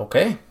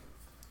 Okay.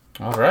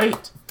 All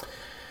right.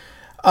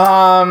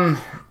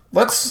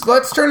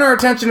 Let's turn our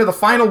attention to the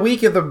final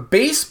week of the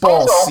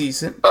baseball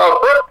season.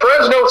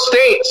 Fresno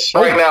State's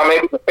right now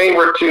maybe the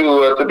favorite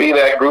to be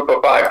that group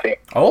of 5 team.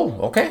 Oh,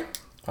 okay.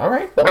 All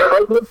right.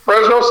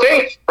 Fresno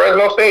State.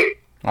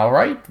 All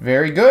right.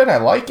 Very good. I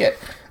like it.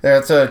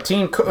 That's a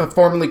team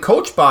formerly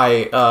coached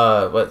by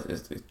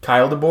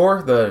Kyle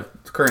DeBoer, the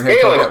current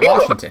head coach at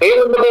Washington.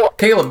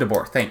 Caleb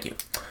DeBoer. Thank you.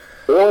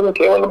 Let's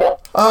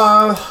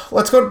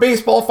go to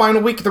baseball.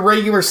 Final week of the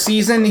regular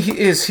season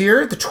is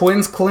here. The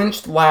Twins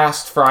clinched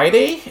last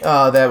Friday.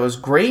 That was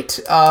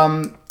great.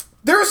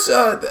 There's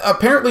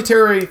apparently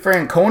Terry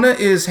Francona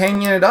is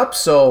hanging it up,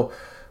 so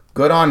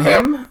good on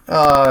him.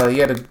 He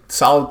had a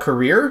solid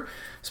career,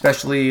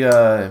 especially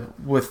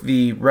with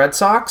the Red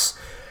Sox.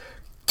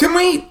 Can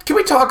we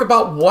talk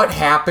about what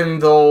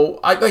happened though?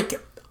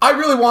 I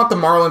really want the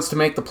Marlins to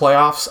make the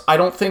playoffs. I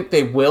don't think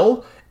they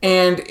will,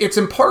 and it's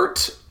in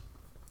part.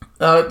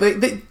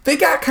 They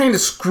got kind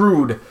of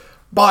screwed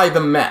by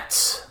the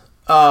Mets.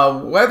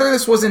 Whether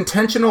this was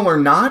intentional or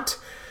not,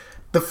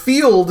 the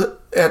field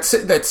at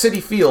that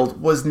Citi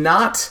Field was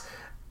not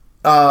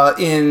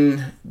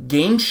in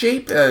game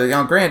shape.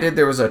 Granted,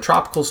 there was a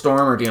tropical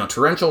storm or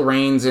torrential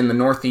rains in the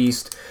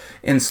Northeast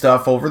and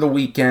stuff over the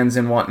weekends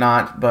and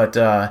whatnot. But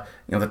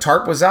the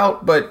tarp was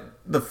out, but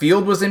the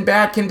field was in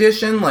bad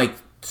condition. Like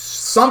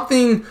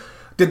something,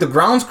 did the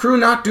grounds crew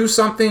not do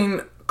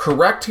something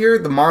correct here?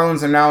 The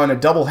Marlins are now in a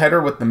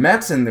doubleheader with the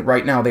Mets, and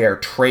right now they are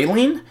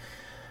trailing.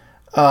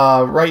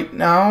 Right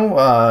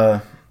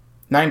now,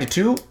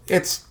 9-2.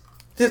 It's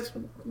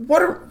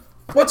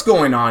what's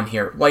going on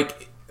here?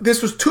 Like,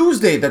 this was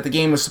Tuesday that the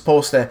game was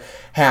supposed to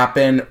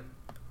happen.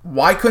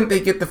 Why couldn't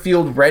they get the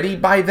field ready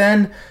by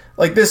then?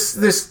 Like,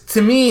 this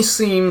to me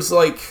seems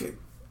like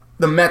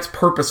the Mets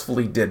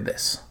purposefully did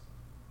this.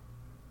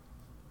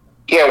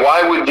 Yeah,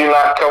 why would you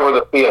not cover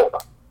the field?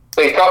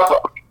 They cover.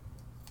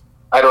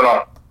 I don't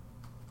know.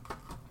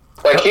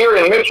 Like here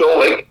in Mitchell,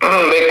 they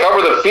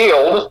cover the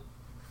field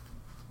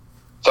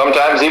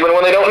sometimes even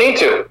when they don't need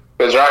to,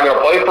 because they're not going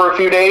to play for a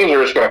few days.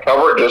 They're just going to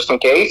cover it just in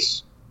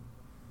case.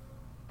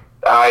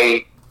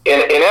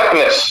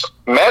 Ineptness.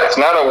 Mets,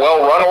 not a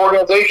well-run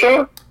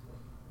organization.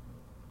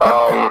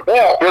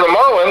 If you're the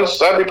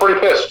Marlins, I'd be pretty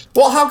pissed.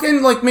 Well, how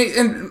can,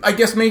 and I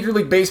guess Major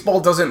League Baseball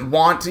doesn't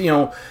want,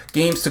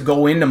 games to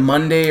go into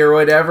Monday or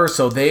whatever,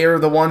 so they are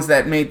the ones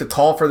that made the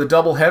call for the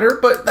doubleheader,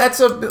 but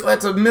that's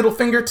a middle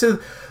finger to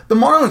the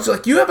Marlins.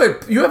 Like, you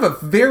have a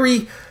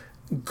very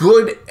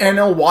good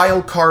NL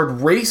wild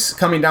card race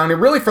coming down here,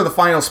 really for the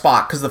final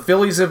spot, because the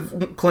Phillies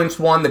have clinched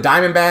one. The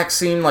Diamondbacks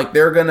seem like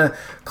they're going to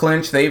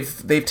clinch.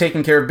 They've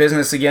taken care of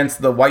business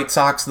against the White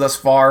Sox thus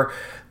far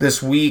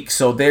this week,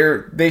 so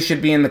they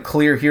should be in the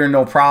clear here,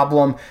 no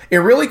problem. It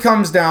really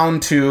comes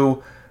down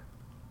to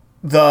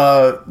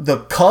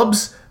the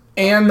Cubs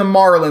and the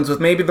Marlins, with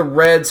maybe the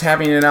Reds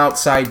having an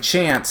outside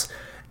chance.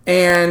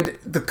 And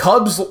the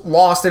Cubs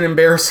lost in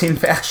embarrassing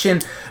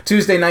fashion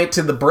Tuesday night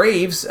to the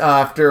Braves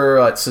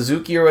after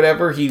Suzuki or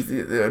whatever. He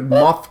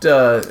muffed.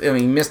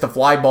 He missed a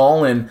fly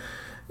ball in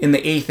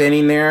the 8th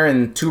inning there,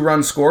 and 2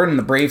 runs scored, and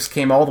the Braves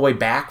came all the way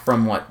back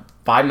from 5-0,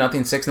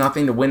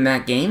 6-0 to win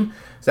that game.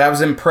 So that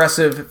was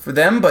impressive for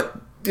them. But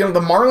the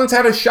Marlins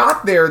had a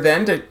shot there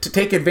then to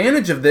take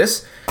advantage of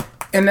this,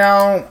 and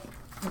now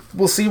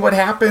we'll see what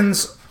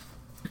happens.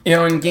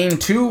 In Game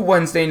 2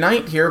 Wednesday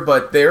night here,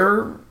 but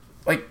they're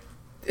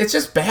it's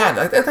just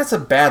bad. That's a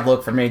bad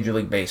look for Major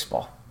League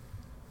Baseball.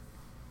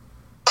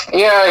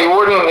 Yeah, you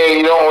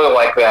don't really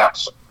like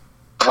that.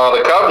 The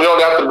Cubs,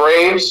 got the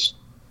Braves.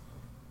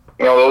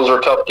 Those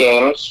are tough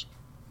games.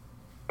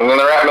 And then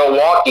they're at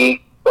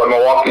Milwaukee, but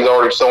Milwaukee's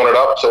already sewn it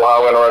up, so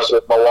how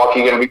interested is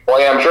Milwaukee going to be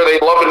playing? I'm sure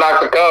they'd love to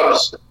knock the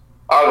Cubs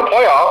out of the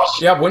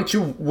playoffs. Yeah,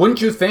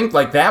 wouldn't you think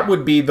that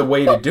would be the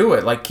way to do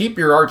it? Keep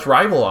your arch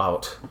rival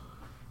out.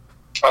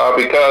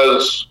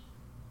 Because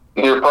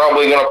you're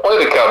probably going to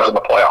play the Cubs in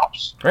the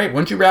playoffs. Right.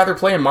 Wouldn't you rather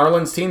play a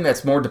Marlins team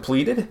that's more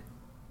depleted?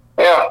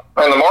 Yeah,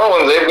 and the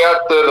Marlins, they've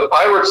got the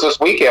Pirates this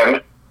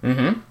weekend.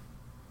 Mm-hmm.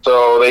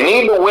 So they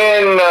need to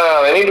win.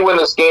 They need to win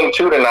this game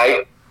 2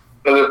 tonight.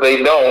 Because if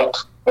they don't,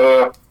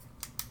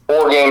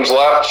 4 games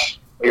left.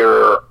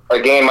 You're a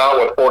game out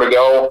with 4 to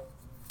go.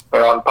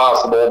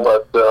 Impossible,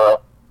 but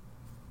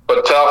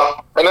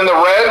tough. And then the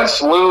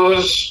Reds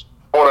lose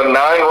a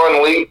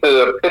 9-run lead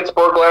to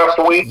Pittsburgh last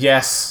week.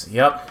 Yes.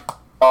 Yep.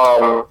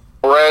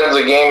 Reds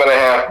a game and a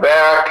half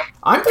back.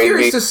 I'm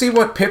curious to see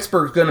what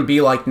Pittsburgh's going to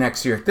be like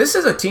next year. This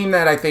is a team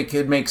that I think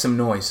could make some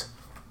noise.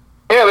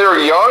 Yeah, they're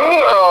young.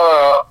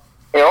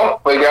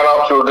 They got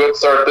off to a good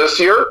start this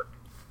year.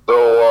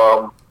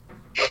 So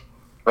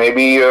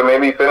maybe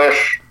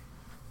finish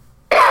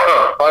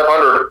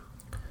 500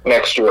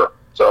 next year.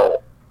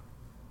 So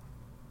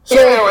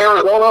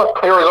Arizona's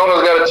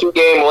got a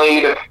 2-game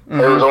lead. Mm-hmm.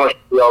 Arizona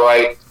should be all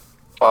right.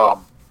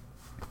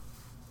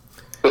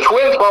 The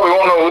Twins probably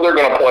won't know who they're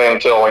going to play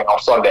until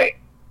Sunday.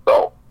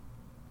 So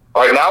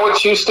right now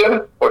it's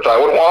Houston, which I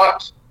would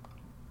want.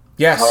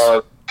 Yes.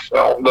 The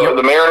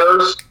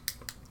Mariners.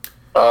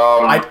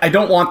 I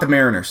don't want the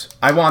Mariners.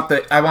 I want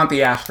the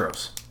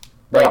Astros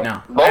right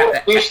now.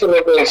 Both Houston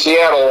and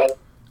Seattle.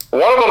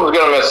 One of them is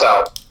going to miss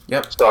out.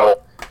 Yep.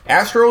 So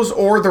Astros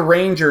or the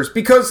Rangers,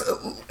 because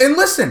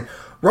listen,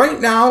 right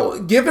now,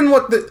 given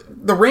what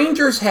the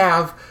Rangers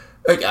have.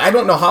 I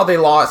don't know how they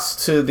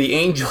lost to the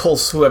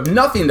Angels, who have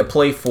nothing to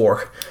play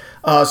for.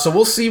 So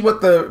we'll see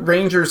what the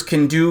Rangers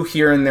can do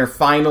here in their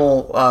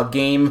final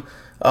game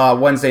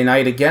Wednesday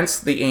night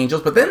against the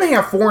Angels. But then they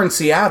have 4 in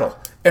Seattle.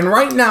 And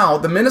right now,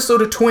 the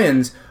Minnesota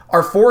Twins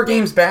are 4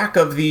 games back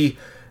of the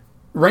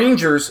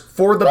Rangers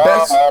for the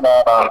best.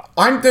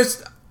 I'm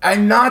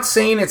not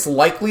saying it's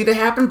likely to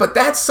happen, but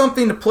that's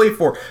something to play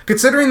for.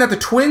 Considering that the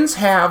Twins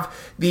have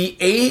the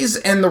A's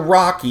and the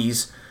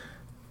Rockies,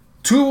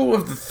 2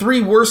 of the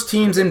 3 worst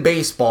teams in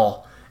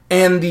baseball,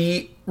 and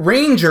the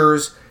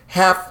Rangers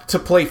have to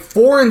play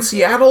 4 in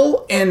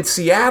Seattle, and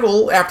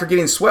Seattle, after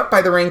getting swept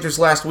by the Rangers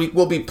last week,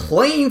 will be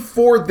playing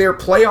for their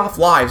playoff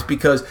lives,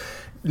 because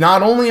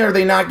not only are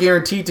they not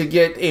guaranteed to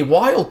get a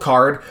wild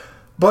card,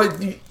 but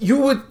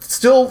you would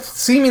still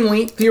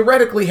seemingly,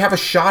 theoretically, have a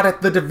shot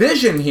at the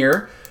division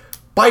here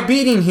by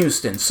beating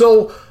Houston.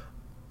 So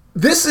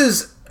this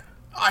is...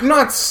 I'm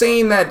not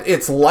saying that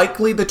it's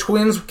likely the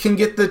Twins can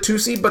get the 2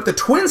 seed, but the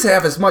Twins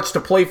have as much to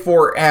play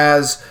for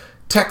as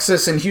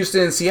Texas and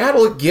Houston and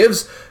Seattle. It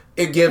gives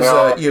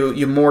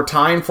you more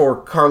time for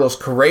Carlos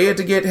Correa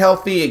to get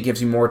healthy. It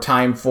gives you more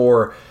time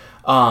for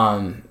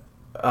Royce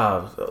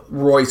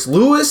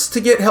Lewis to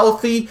get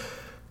healthy.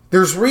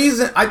 There's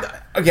reason.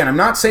 I'm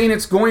not saying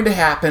it's going to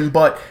happen,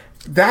 but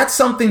that's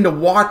something to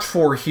watch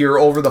for here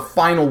over the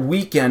final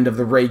weekend of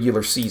the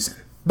regular season.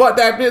 But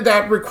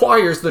that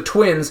requires the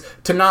Twins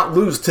to not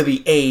lose to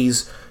the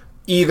A's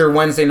either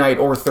Wednesday night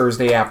or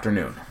Thursday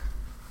afternoon.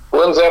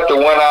 Twins have to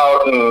win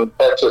out, and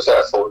Texas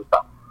has to lose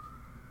out.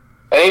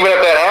 And even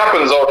if that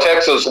happens, though,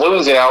 Texas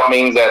losing out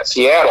means that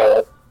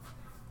Seattle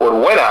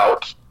would win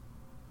out.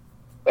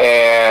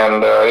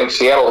 And I think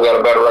Seattle's got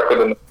a better record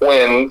than the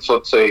Twins.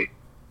 Let's see.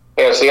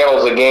 Yeah,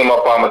 Seattle's a game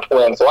up on the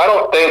Twins. So I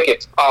don't think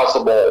it's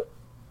possible.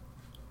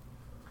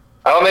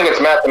 I don't think it's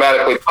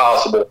mathematically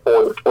possible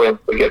for the Twins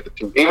to get the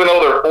 2. Even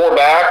though they're 4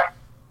 back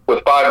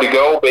with 5 to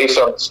go based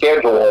on the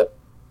schedule,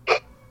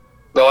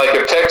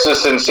 if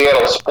Texas and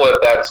Seattle split,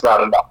 that's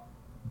not enough.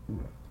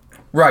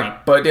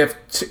 Right, but if,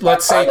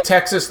 let's say,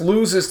 Texas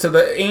loses to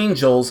the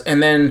Angels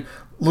and then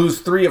lose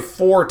 3 of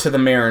 4 to the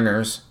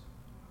Mariners,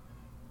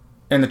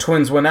 and the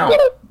Twins win out.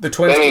 The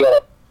Twins... Then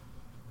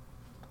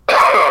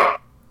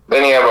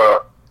you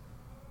have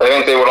I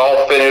think they would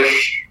all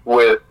finish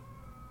with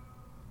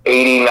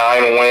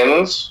 89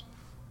 wins,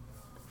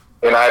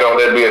 and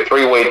there'd be a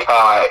 3-way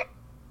tie.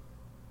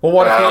 Well,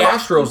 what if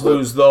the Astros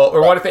lose, though?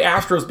 Or what if the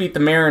Astros beat the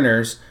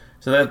Mariners?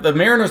 So that the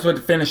Mariners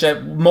would finish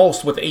at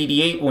most with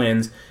 88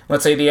 wins.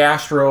 Let's say the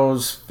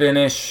Astros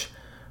finish,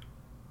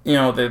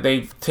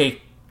 they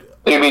take...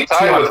 They'd be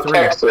tied with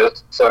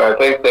Texas, so I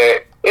think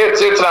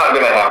it's not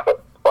going to happen.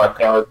 But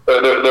they're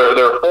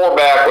 4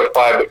 back with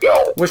 5 to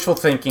go. Wishful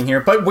thinking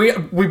here, but we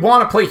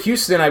want to play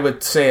Houston. I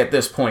would say at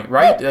this point,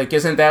 right?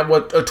 Isn't that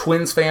what a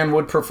Twins fan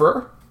would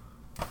prefer?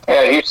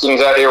 Yeah,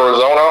 Houston's at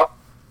Arizona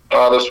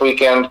this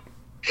weekend.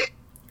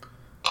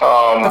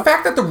 The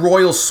fact that the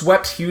Royals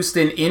swept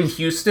Houston in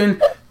Houston,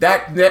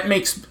 that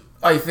makes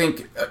I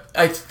think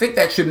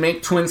that should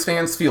make Twins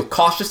fans feel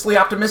cautiously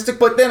optimistic,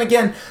 but then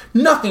again,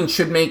 nothing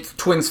should make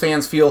Twins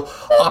fans feel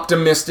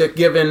optimistic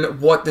given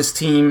what this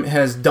team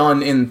has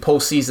done in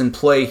postseason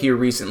play here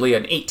recently,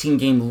 an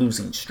 18-game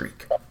losing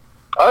streak.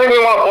 I think we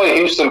want to play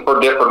Houston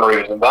for different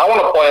reasons. I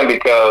want to play them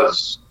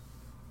because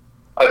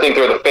I think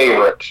they're the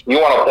favorite.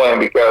 You want to play them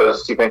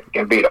because you think you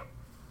can beat them.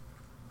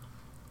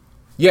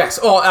 Yes.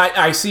 Oh,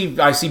 I see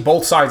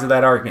both sides of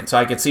that argument, so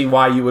I could see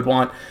why you would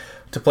want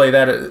to play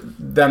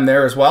them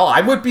there as well.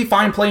 I would be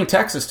fine playing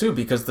Texas, too,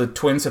 because the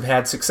Twins have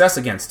had success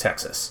against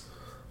Texas.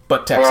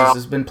 But Texas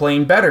has been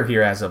playing better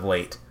here as of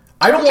late.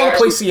 I don't want to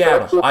play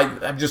Seattle.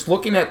 I'm just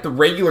looking at the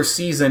regular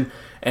season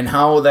and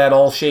how that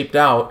all shaped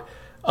out.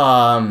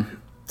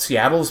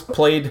 Seattle's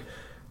played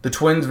the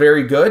Twins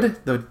very good.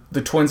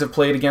 The Twins have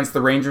played against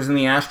the Rangers and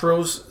the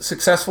Astros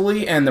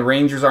successfully, and the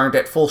Rangers aren't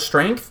at full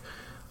strength.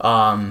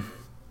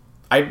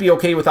 I'd be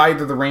okay with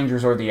either the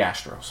Rangers or the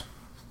Astros.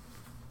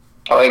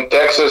 I think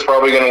Texas is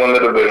probably going to win the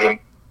division.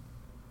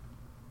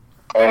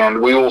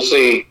 And we will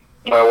see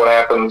what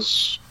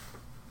happens.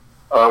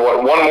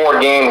 One more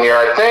game here.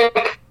 I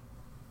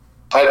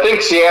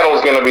think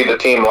Seattle's going to be the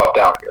team left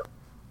out here.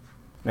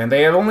 And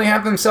they only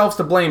have themselves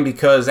to blame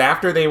because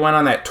after they went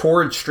on that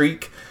torrid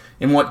streak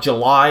in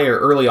July or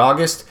early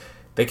August,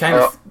 they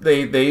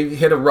they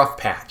hit a rough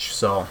patch.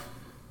 So,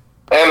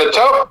 and the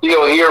tough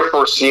deal here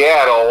for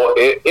Seattle,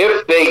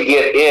 if they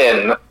get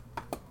in,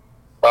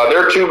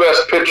 their two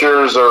best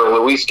pitchers are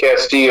Luis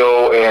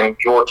Castillo and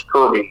George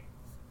Kirby.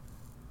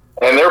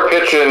 And they're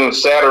pitching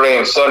Saturday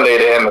and Sunday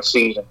to end the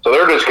season. So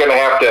they're just going to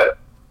have to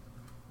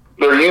 –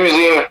 they're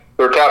using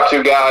their top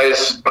two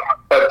guys.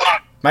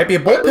 Might be a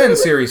bullpen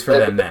series for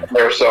them then.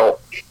 So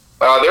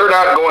they're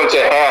not going to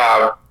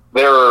have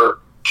their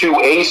two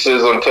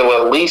aces until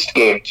at least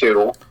game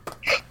 2,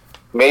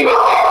 maybe 3.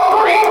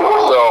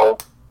 So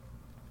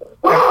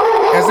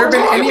has there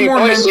been any more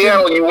mention?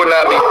 Seattle, you would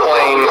not be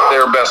playing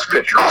their best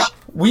pitchers.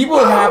 We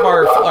will have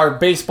our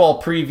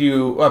baseball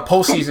preview,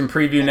 postseason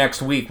preview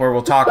next week, where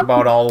we'll talk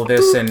about all of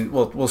this, and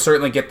we'll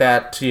certainly get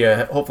that to you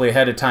hopefully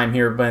ahead of time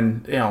here,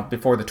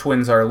 before the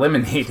Twins are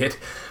eliminated.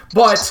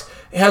 But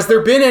has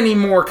there been any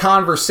more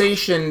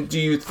conversation, do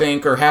you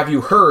think, or have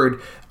you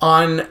heard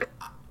on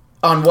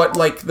what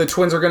the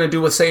Twins are going to do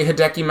with, say, not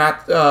Hideki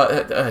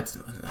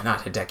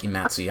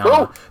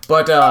Matsuyama,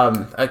 but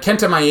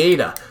Kenta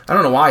Maeda? I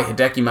don't know why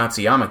Hideki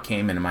Matsuyama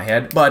came into my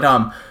head, but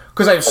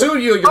because I assume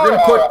you're going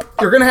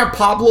to have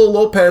Pablo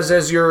Lopez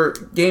as your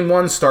Game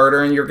 1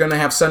 starter, and you're going to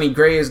have Sonny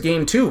Gray as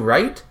Game 2,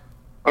 right?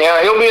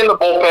 Yeah, he'll be in the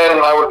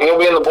bullpen. He'll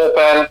be in the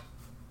bullpen.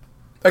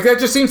 That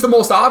just seems the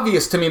most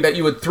obvious to me that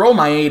you would throw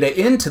Maeda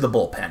into the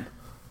bullpen.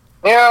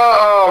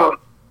 Yeah,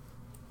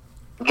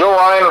 Joe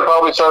Ryan would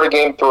probably start at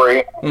Game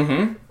 3. Mm-hmm.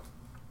 And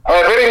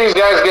if any of these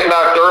guys get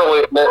knocked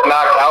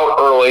out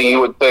early, you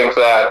would think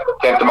that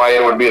Kenta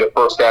Maeda would be the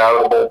first guy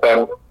out of the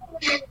bullpen.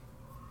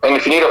 And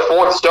if you need a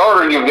fourth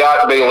starter, you've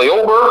got Bailey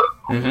Ober,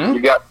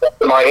 you've got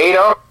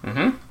Maeda.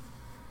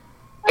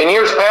 In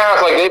years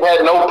past, they've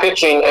had no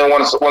pitching, and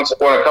when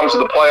it comes to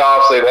the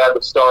playoffs, they've had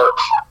to start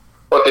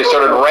what they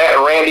started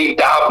Randy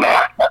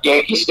Dobnak at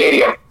Yankee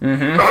Stadium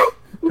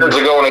years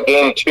ago in a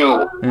Game 2.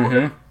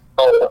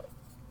 So,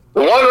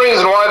 the one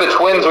reason why the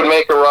Twins would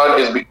make a run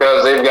is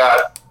because they've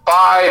got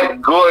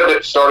 5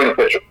 good starting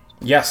pitchers.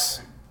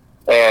 Yes.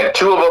 And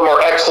 2 of them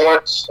are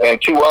excellent,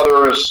 and 2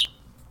 others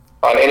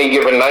on any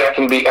given night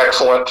can be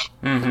excellent.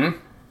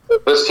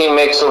 If this team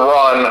makes a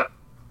run,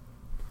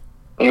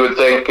 you would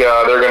think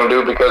they're going to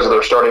do it because of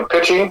their starting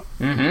pitching.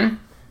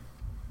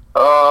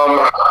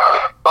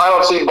 I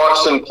don't see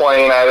Buxton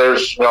playing.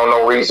 There's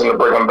no reason to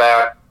bring him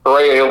back.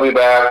 Correa, he'll be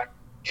back.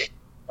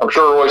 I'm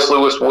sure Royce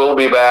Lewis will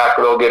be back.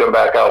 They'll get him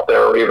back out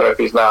there, even if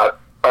he's not.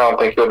 I don't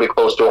think he'll be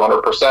close to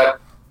 100%,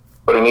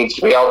 but he needs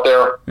to be out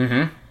there.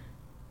 The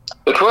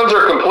Twins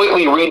are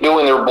completely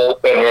redoing their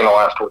bullpen here in the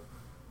last week.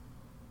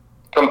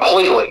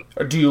 Completely.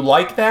 Do you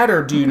like that,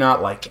 or do you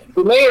not like it?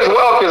 You may as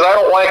well, because I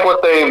don't like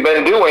what they've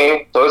been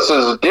doing. So this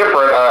is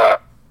different.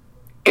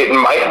 It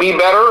might be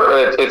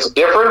better. It's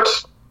different.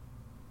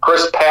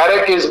 Chris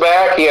Paddock is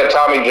back. He had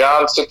Tommy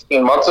John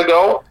 16 months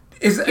ago.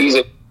 He's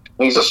a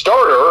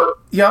starter.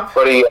 Yep.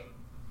 But he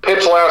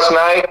pitched last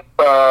night,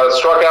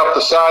 struck out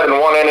the side in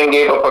one inning,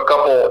 gave up a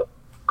couple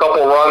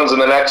runs in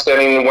the next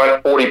inning,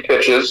 went 40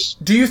 pitches.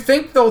 Do you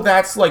think, though,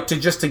 that's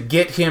to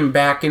get him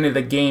back into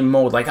the game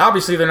mode?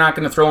 Obviously they're not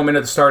going to throw him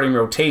into the starting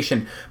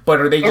rotation,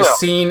 but are they just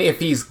seeing if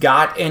he's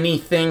got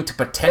anything to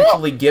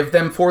potentially give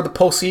them for the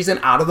postseason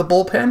out of the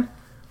bullpen?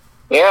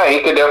 Yeah,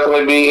 he could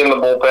definitely be in the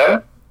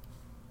bullpen,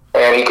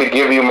 and he could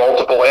give you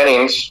multiple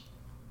innings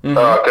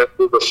because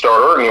he's a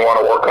starter, and you want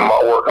to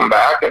work him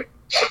back. And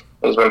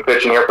he's been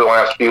pitching here for the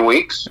last few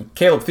weeks.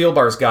 Caleb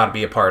Thielbar's got to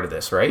be a part of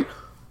this, right?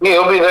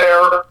 He'll be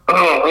there.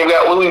 You've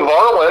got Louis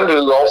Varland,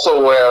 who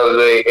also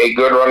has a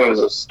good run as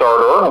a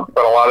starter.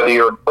 Spent a lot of the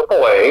year in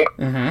AAA.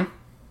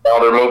 Now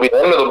they're moving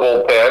into the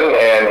bullpen,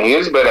 and he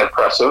has been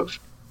impressive.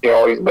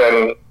 He's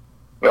been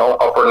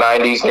upper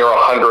 90s, near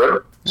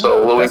 100.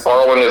 So Louis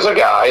Varland is a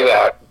guy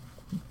that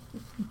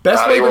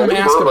best way to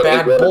mask a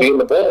bad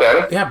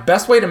bullpen. Yeah,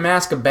 best way to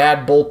mask a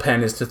bad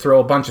bullpen is to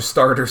throw a bunch of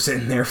starters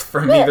in there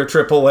from either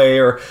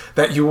AAA or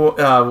that you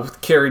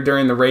carried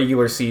during the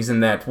regular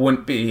season that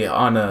wouldn't be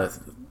on a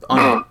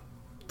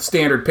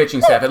standard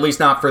pitching staff, at least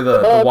not for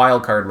the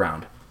wild card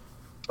round.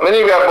 And then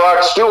you've got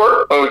Brock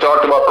Stewart, who we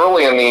talked about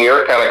early in the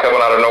year, kind of coming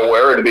out of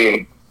nowhere and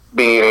being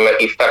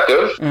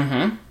effective.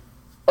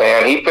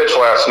 And he pitched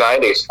last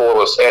night, a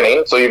scoreless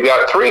inning. So you've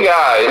got 3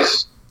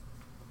 guys.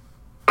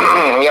 You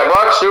got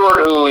Brock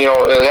Stewart, who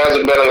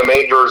hasn't been in the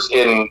majors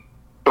in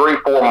 3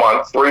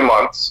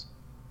 months.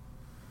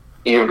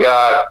 You've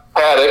got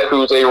Paddock,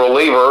 who's a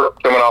reliever,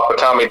 coming off of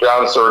Tommy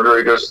John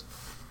surgery, just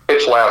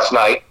pitched last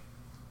night.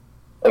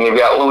 And you've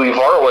got Louis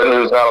Varland,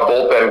 who's not a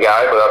bullpen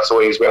guy, but that's the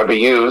way he's going to be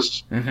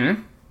used.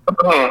 Mm-hmm.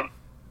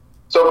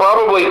 So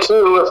probably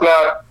two, if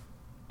not,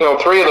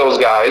 three of those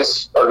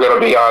guys are going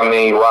to be on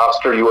the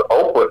roster, you would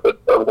hope, with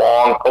a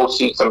long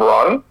postseason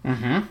run.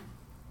 Mm-hmm.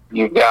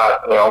 You've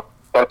got,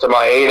 Kenta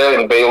Maeda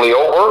and Bailey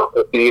Over,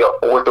 if you need a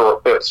fourth or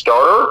a fifth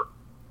starter.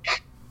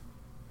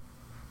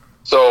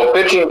 So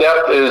pitching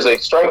depth is a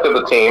strength of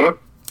the team.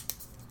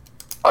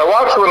 I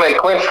watched when they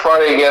clinched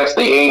Friday against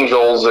the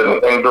Angels,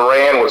 and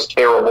Duran was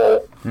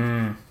terrible.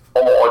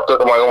 It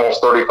took him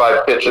almost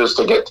 35 pitches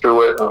to get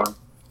through it. And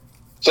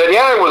said,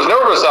 I was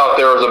nervous out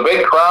there. It was a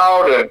big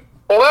crowd, and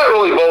that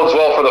really bodes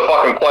well for the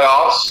fucking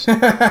playoffs.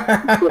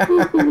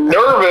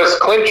 Nervous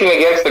clinching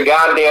against the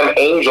goddamn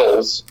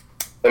Angels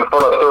in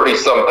front of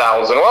 30-some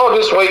thousand. Well,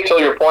 just wait till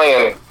you're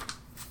playing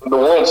the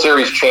World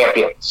Series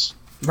champions.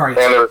 Right.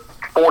 And there's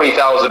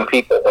 40,000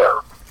 people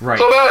there. Right.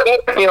 So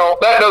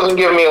that doesn't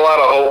give me a lot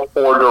of hope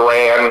for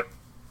Duran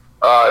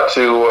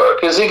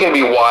because he can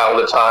be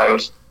wild at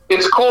times.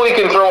 It's cool he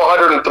can throw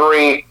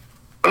 103.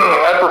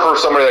 I'd prefer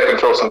somebody that can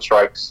throw some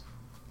strikes.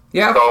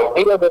 Yeah. So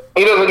he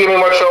doesn't give me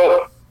much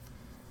hope.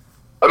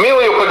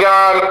 Emilio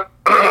Pagan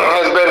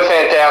has been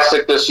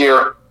fantastic this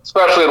year,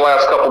 especially the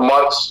last couple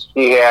months.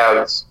 He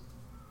has.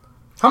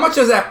 How much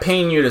does that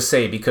pain you to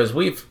say? Because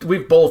we've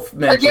both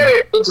mentioned. I get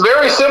it. It's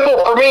very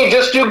simple for me.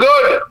 Just do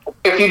good.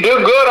 If you do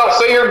good, I'll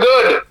say you're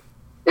good.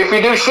 If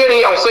you do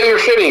shitty, I'll say you're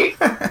shitty.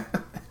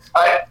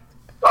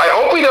 I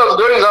hope he does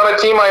good. He's on a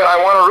team I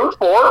want to root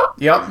for.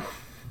 Yep.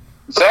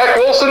 Zach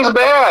Wilson's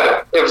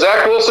bad. If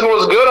Zach Wilson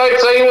was good, I'd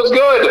say he was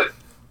good.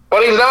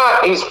 But he's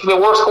not. He's the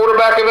worst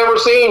quarterback I've ever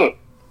seen.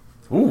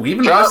 Ooh,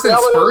 even Josh worse than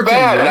Allen Spurgeon.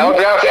 Bad. Now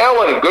Josh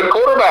Allen, good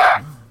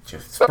quarterback.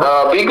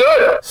 Be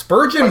good.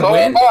 Spurgeon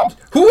win.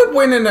 Who would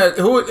win in a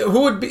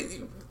who would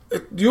be?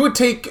 You would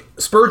take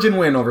Spurgeon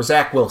win over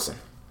Zach Wilson.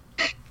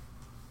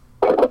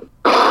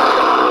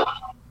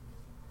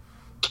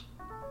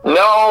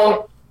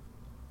 No,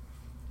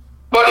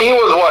 but he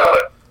was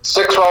what,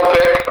 6th-round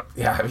pick?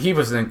 Yeah, he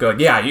wasn't good.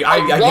 Yeah,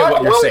 I get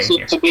what you're saying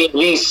here. To be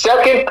the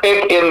second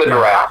pick in the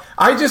draft.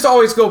 I just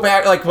always go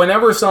back, like,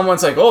 whenever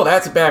someone's like, "Oh,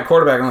 that's a bad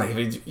quarterback," I'm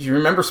like, "You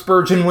remember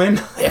Spurgeon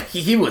win?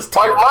 He was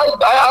terrible."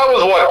 I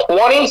was what,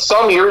 20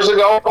 some years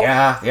ago?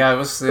 Yeah, it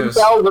was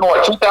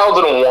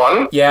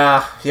 2001.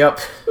 Yeah, yep.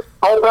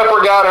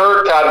 Culpepper got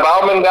hurt, Todd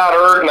Bauman got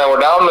hurt, and now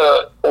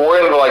we're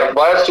into like the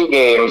last two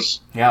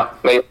games. Yeah.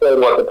 They played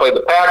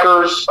the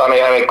Packers on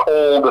a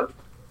cold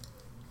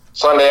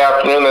Sunday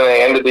afternoon, and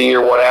they ended the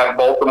year at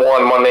Baltimore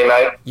on Monday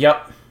night.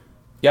 Yep,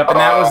 and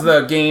that was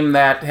the game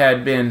that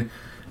it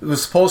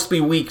was supposed to be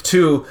week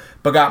 2,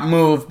 but got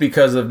moved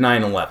because of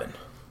 9/11.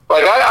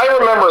 Like, I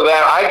remember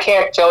that. I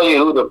can't tell you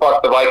who the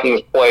fuck the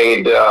Vikings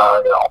played,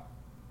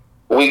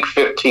 week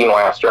 15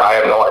 last year. I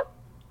have no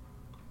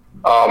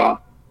idea.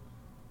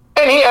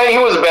 And he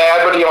was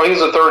bad, but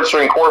he's a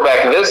third-string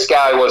quarterback. And this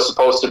guy was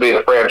supposed to be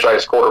the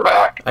franchise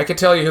quarterback. I could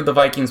tell you who the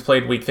Vikings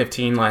played Week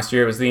 15 last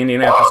year. It was the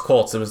Indianapolis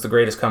Colts. It was the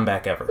greatest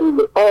comeback ever.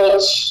 The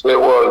Colts, it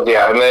was,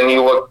 yeah. And then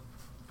you look,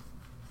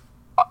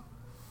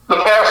 the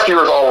past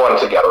years all run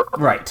together.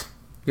 Right.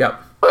 Yep.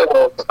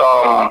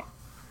 And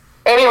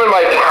even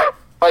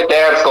my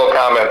dad still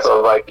comments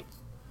of like,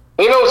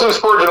 he knows who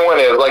Spurgeon Wynn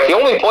is. Like, he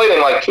only played in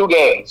like 2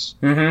 games.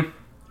 Mm-hmm.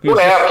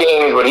 2.5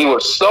 games, but he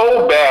was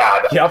so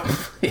bad. Yep.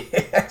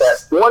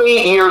 Yes.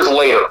 20 years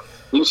later,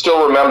 you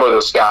still remember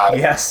this guy.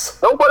 Yes.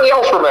 Nobody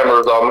else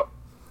remembers him,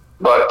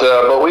 but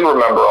we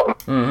remember him.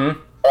 Mm-hmm.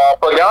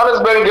 Pagan has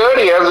been good.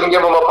 He hasn't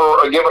given up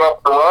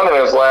a run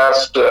in his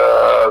last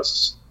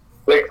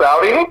 6th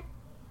outing.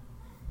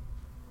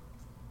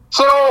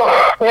 So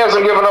he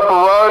hasn't given up a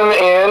run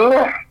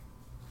in.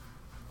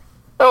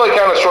 Well, he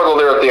kind of struggled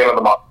there at the end of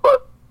the month,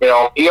 but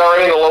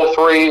ERA in the low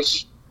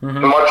 3s.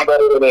 Mm-hmm. Much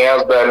better than he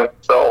has been.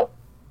 So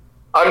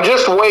I'm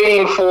just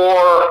waiting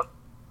for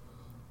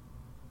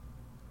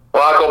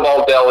Rocco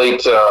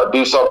Baldelli to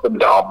do something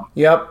dumb.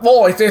 Yep.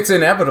 Well, it's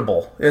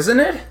inevitable, isn't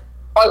it?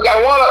 Like, I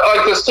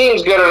want this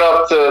team's good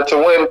enough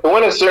to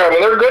win a series. I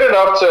mean, they're good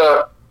enough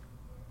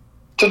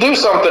to do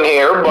something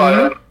here,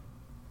 but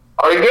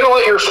are you going to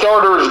let your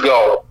starters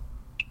go?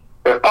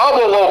 If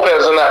Pablo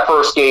Lopez in that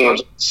first game,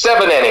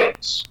 7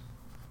 innings,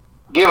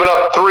 giving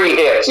up 3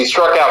 hits, he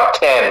struck out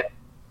 10.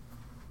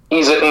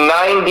 He's at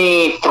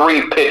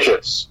 93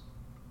 pitches.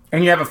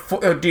 And you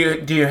have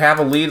do you have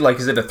a lead? Like,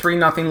 is it a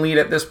 3-0 lead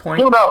at this point?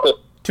 2-0.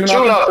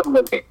 2-0.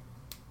 2-0.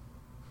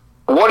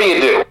 What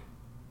do?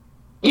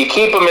 You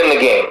keep him in the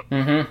game.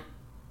 Mm-hmm.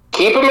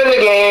 Keep him in the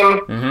game.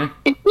 Mm-hmm.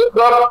 He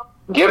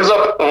gives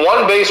up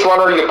 1 base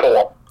runner, you pull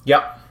him.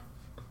 Yep.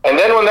 And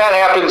then when that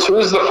happens,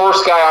 who's the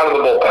first guy out of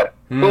the bullpen?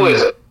 Who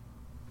is it?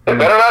 It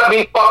better not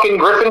be fucking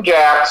Griffin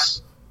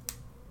Jacks.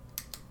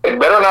 It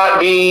better not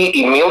be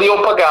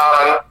Emilio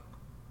Pagan.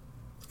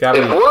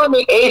 If we're in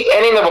the 8th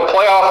inning of a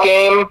playoff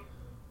game,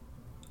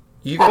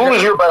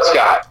 who's your best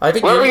guy?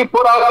 Whoever you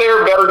put out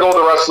there better go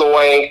the rest of the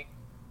way.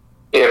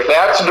 If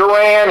that's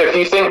Duran, if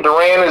you think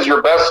Duran is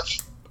your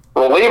best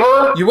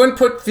Reliever? You wouldn't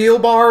put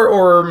Thielbar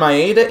or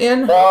Maeda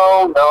in?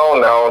 No.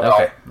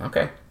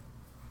 Okay.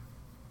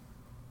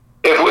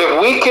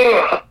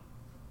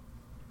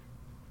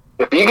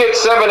 If you get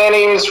 7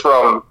 innings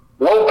from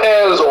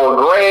Lopez or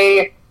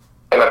Gray,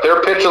 and if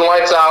they're pitching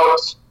lights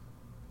out,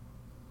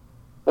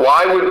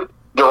 why would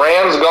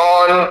Duran's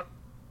gone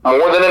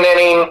more than an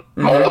inning,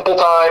 multiple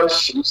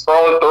times? He's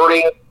thrown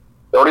 30,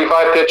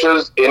 35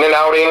 pitches in an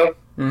outing.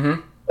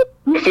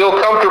 You feel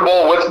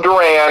comfortable with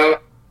Duran,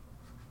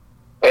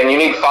 and you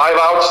need 5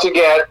 outs to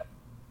get.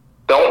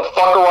 Don't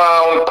fuck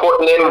around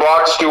putting in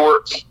Brock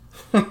Stewart.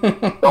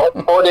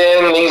 Don't put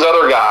in these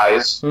other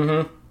guys.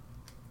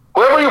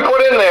 Whoever you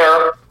put in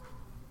there,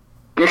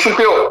 you should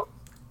feel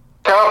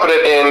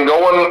confident in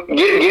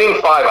getting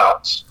 5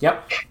 outs.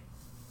 Yep.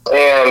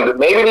 And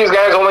maybe these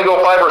guys only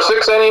go 5 or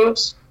 6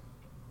 innings.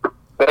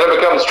 Then it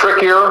becomes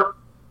trickier.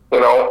 I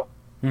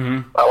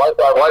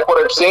like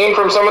what I've seen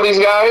from some of these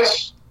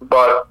guys,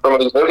 but some of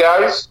these new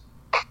guys.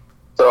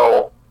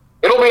 So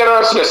it'll be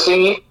interesting to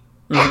see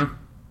what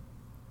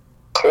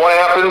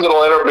happens.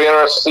 It'll be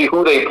interesting to see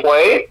who they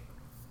play.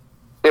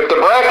 If the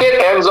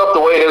bracket ends up the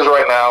way it is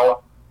right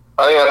now,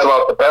 I think that's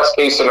about the best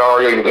case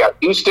scenario. You've got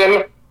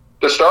Houston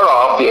to start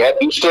off. You had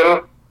Houston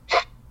a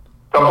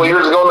couple of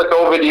years ago in the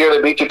COVID year. They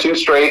beat you 2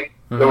 straight.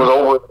 It was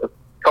over a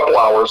couple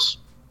hours.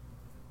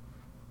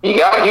 You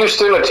got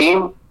Houston, a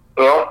team,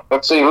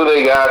 let's see who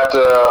they got.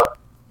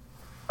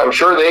 I'm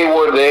sure they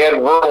would. They had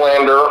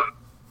Verlander.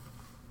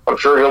 I'm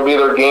sure he'll be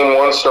their game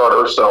 1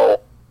 starter. So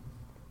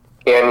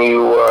can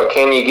you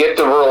get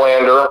to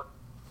Verlander?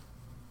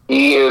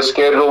 He is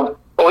scheduled.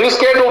 Well, he's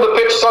scheduled to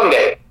pitch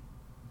Sunday.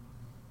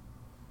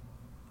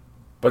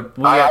 But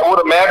I would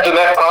imagine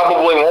that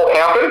probably won't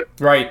happen.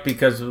 Right,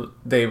 because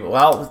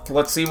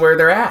let's see where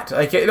they're at.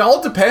 Like, it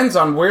all depends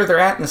on where they're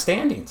at in the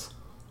standings.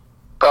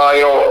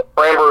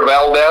 Framber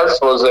Valdez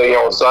was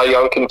a Cy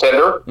Young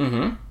contender.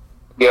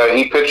 Yeah,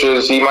 he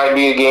pitches. He might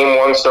be a game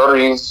 1 starter.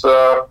 He's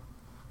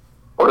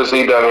what has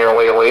he done here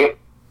lately?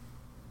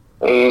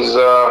 He's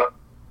done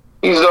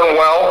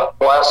well.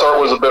 Last start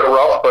was a bit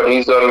rough, but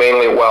he's done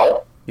mainly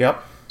well.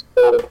 Yep.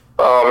 So,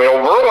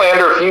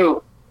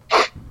 Verlander,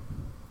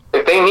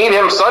 if they need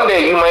him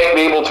Sunday, you might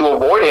be able to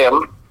avoid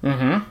him.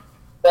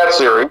 That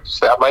series.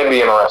 That might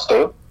be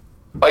interesting.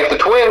 Like the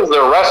Twins,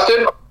 they're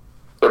rested.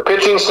 Their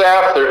pitching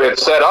staff,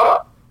 it's set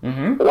up.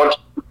 Once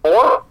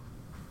before.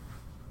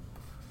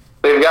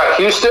 They've got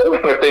Houston.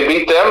 If they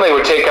beat them, they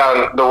would take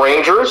on the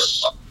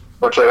Rangers,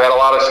 which they've had a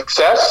lot of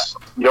success.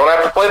 You don't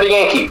have to play the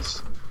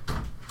Yankees.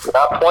 You're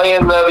not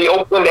playing the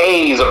Oakland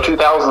A's of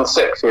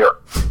 2006 here.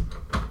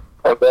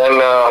 And then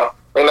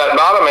in that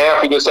bottom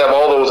half, you just have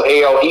all those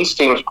AL East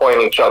teams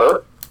playing each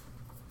other.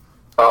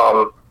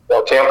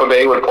 Tampa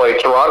Bay would play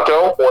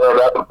Toronto, winner of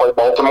that would play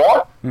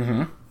Baltimore.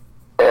 And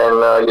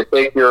you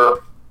take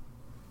your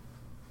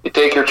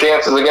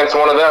chances against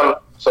one of them.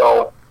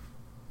 So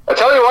I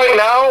tell you right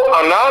now,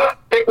 I'm not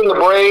picking the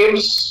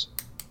Braves,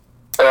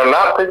 and I'm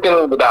not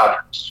picking the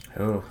Dodgers.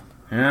 Oh,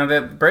 yeah,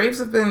 the Braves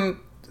have been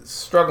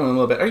struggling a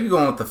little bit. Are you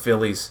going with the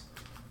Phillies?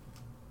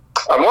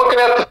 I'm looking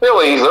at the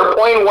Phillies. They're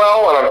playing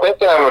well, and I'm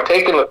thinking I'm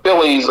taking the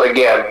Phillies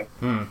again.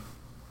 To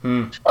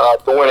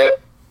win it.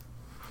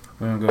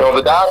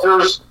 The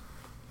Dodgers,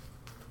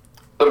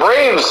 the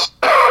Braves,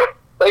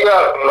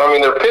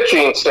 their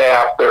pitching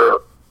staff, their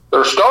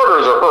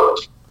starters are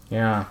hurt.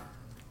 Yeah.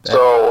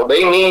 So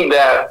they need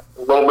that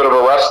little bit of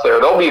a rest there.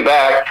 They'll be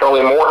back.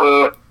 Charlie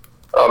Morton,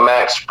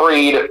 Max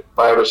Fried,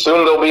 I would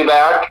assume they'll be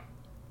back,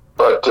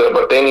 but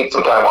they need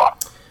some time off.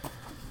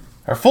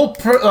 Our full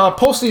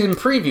postseason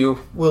preview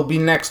will be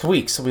next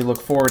week, so we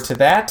look forward to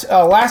that.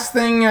 Last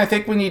thing I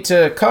think we need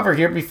to cover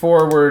here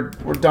before we're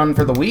done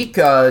for the week.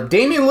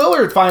 Damian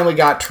Lillard finally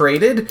got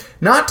traded,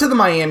 not to the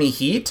Miami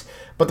Heat,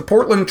 but the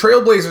Portland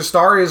Trailblazer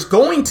star is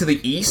going to the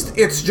East.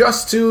 It's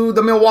just to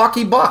the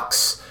Milwaukee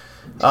Bucks.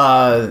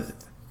 Drew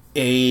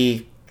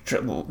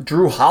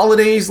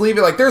Holiday's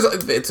leaving.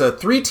 It's a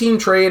 3-team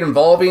trade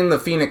involving the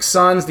Phoenix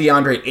Suns.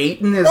 DeAndre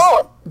Ayton is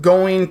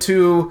going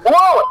to...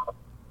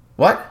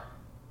 What?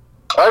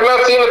 I've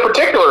not seen the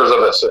particulars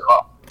of this.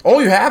 Oh,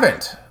 you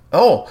haven't?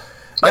 Oh.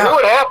 I knew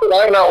it happened.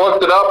 I have not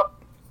looked it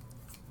up.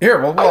 Here,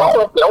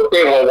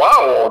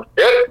 wow.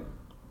 Shit.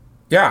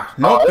 Yeah,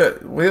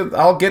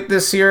 I'll get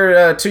this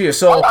here to you.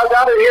 So I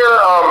got it here.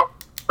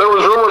 There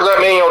was rumors that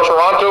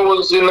Toronto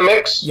was in the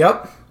mix.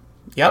 Yep.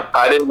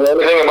 I didn't know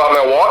anything about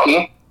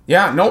Milwaukee.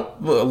 Yeah,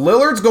 nope.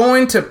 Lillard's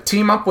going to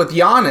team up with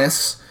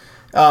Giannis.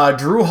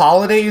 Drew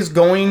Holiday is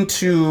going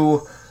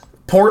to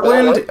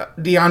Portland.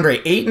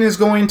 DeAndre Ayton is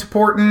going to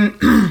Portland.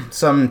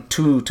 Some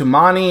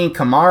Tumani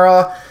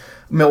Kamara.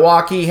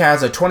 Milwaukee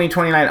has a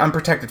 2029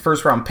 unprotected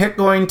first-round pick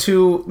going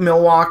to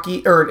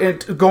Milwaukee, or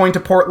going to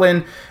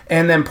Portland,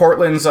 and then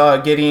Portland's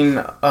getting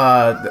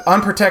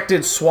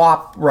unprotected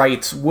swap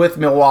rights with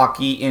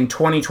Milwaukee in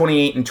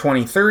 2028 and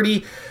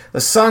 2030.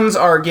 The Suns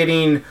are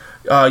getting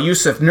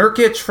Yusuf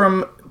Nurkic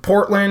from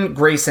Portland,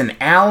 Grayson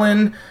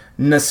Allen,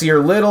 Nasir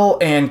Little,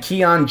 and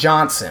Keon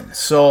Johnson.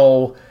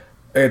 So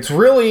it's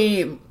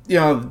really,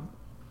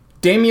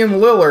 Damian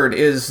Lillard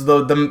is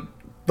the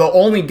the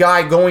only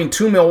guy going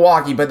to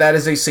Milwaukee, but that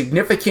is a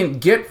significant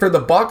get for the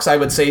Bucks. I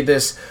would say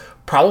this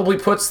probably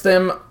puts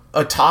them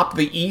atop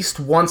the East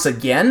once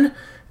again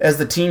as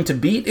the team to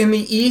beat in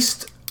the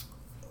East.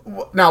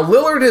 Now,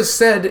 Lillard has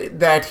said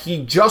that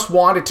he just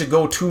wanted to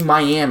go to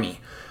Miami.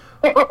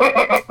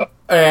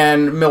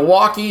 And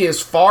Milwaukee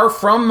is far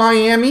from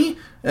Miami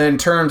in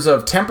terms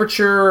of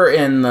temperature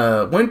in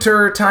the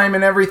winter time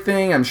and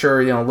everything. I'm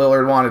sure,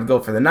 Lillard wanted to go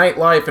for the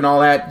nightlife and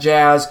all that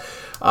jazz.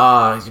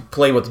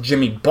 Play with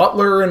Jimmy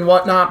Butler and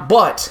whatnot.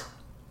 But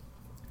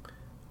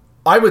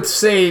I would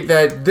say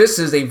that this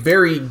is a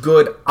very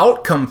good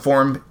outcome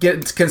for him,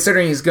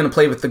 considering he's going to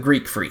play with the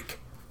Greek Freak.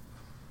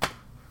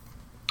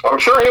 I'm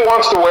sure he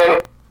wants to win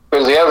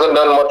because he hasn't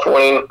done much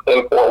winning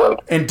in Portland.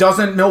 And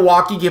doesn't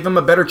Milwaukee give him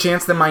a better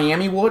chance than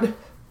Miami would?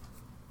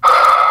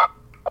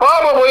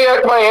 Probably.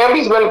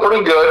 Miami's been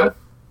pretty good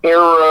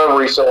here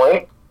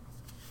recently.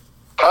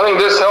 I think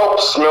this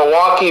helps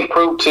Milwaukee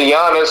prove to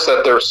Giannis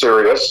that they're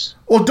serious.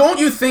 Well, don't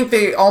you think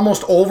they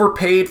almost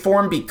overpaid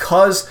for him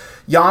because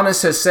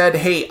Giannis has said,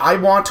 hey, I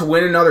want to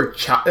win another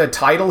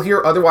title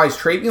here, otherwise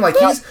trade me? Like,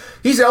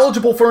 he's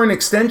eligible for an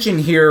extension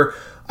here,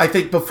 I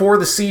think, before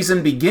the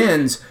season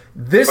begins.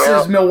 This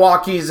is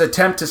Milwaukee's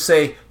attempt to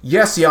say,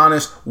 yes,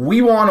 Giannis,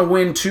 we want to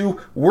win too.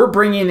 We're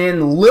bringing in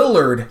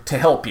Lillard to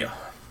help you.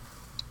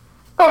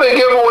 Well, they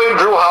give away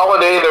Drew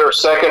Holiday, their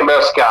second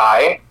best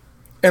guy.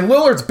 And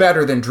Lillard's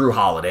better than Drew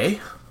Holiday.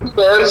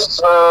 Yes,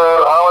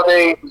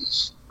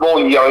 Holiday's a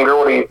little younger.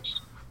 I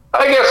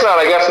guess not.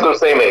 I guess they're the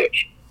same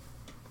age.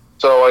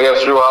 So I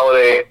guess Drew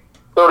Holiday,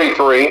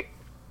 33,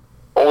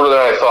 older than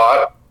I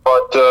thought.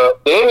 But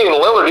Damian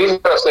Lillard, he's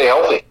going to stay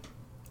healthy.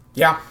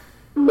 Yeah.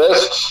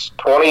 Missed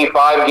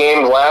 25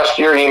 games last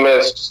year. He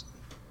missed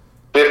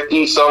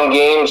 50-some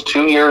games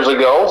 2 years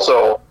ago.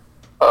 So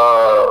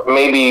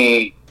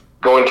maybe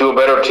going to a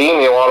better team,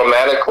 he'll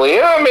automatically,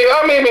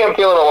 maybe I'm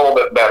feeling a little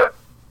bit better.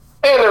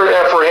 And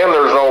for him,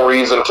 there's no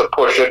reason to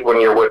push it when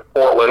you're with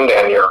Portland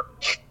and you're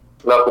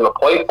nothing to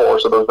play for,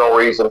 so there's no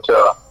reason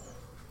to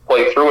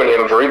play through an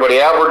injury. But he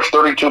averaged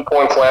 32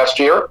 points last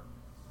year.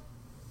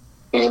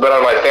 He's been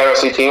on my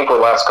fantasy team for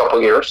the last couple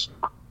of years.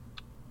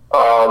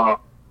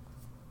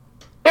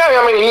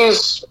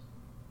 He's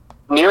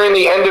nearing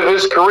the end of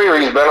his career.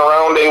 He's been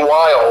around a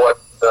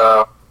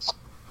while.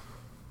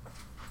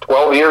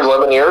 12 years,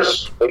 11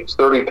 years. He's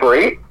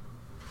 33.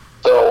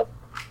 So,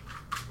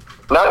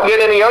 not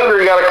getting any younger.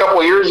 You got a couple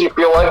of years, you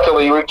feel like, till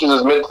he reaches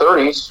his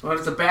mid-30s. Well,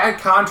 it's a bad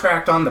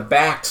contract on the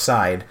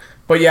backside.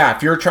 But yeah,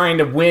 if you're trying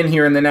to win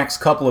here in the next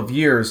couple of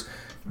years,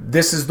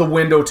 this is the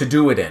window to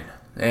do it in.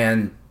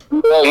 And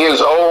he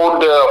is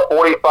owed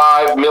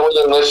 $45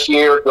 million this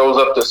year. Goes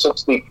up to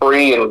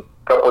 63 in a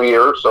couple of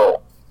years.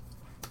 So,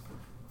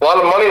 a lot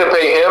of money to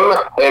pay him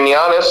and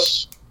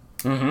Giannis.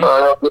 Mm-hmm.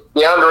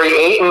 DeAndre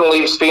Ayton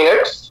leaves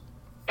Phoenix.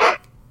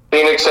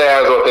 Phoenix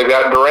has what they've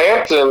got: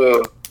 Durant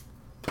and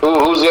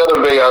who's the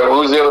other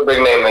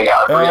big name they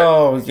got?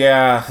 Oh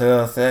yeah,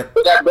 they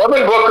got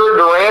Devin Booker,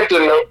 Durant,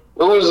 and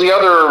who's the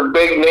other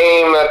big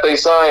name that they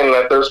signed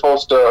that they're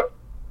supposed to?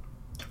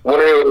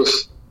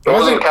 It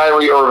wasn't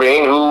Kyrie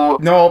Irving. Who?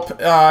 Nope.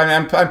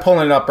 I'm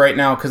pulling it up right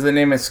now because the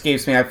name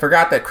escapes me. I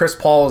forgot that Chris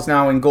Paul is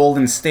now in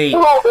Golden State.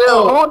 Who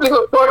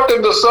the fuck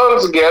did the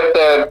Suns get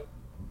that?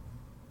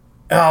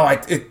 Oh,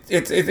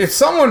 it's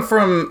someone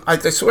from. I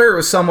swear it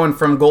was someone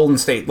from Golden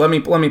State. Let me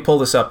pull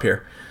this up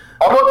here.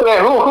 I'm looking at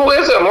who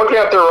is it? I'm looking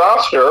at their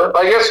roster.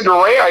 I guess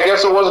Durant. I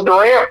guess it was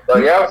Durant.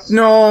 I guess.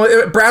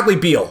 No, Bradley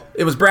Beal.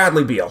 It was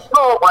Bradley Beal.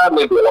 Oh,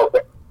 Bradley Beal.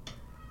 Okay.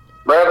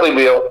 Bradley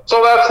Beal.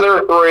 So that's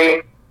their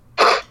three.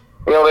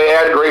 They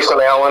had Grayson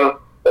Allen.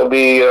 They'll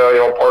be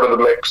part of the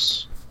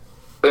mix.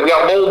 They've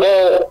got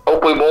Bol.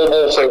 Hopefully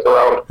Bol stays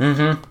around.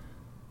 Mm-hmm.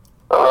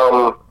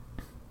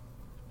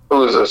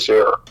 Who is this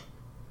here?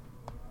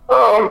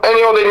 And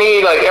they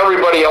need, like,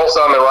 everybody else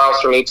on their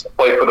roster needs to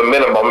play for the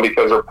minimum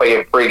because they're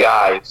paying three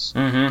guys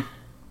 $50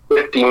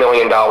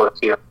 million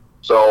here.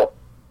 So,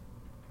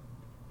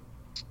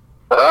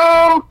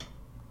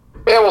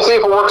 we'll see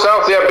if it works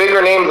out. They have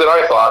bigger names than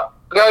I thought.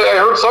 I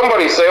heard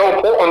somebody say,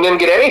 Portland didn't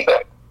get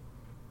anything.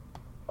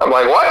 I'm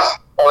like, what?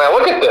 Well, I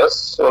look at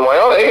this, and I'm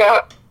like, they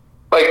got,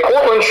 like,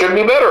 Portland should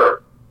be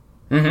better.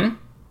 Mm-hmm.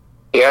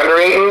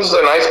 DeAndre Ayton's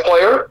a nice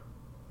player.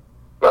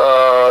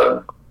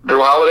 Drew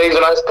Holiday's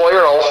a nice player,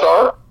 an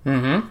all-star.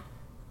 Mm-hmm.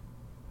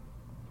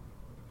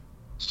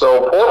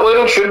 So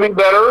Portland should be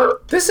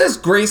better. This says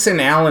Grayson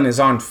Allen is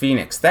on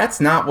Phoenix.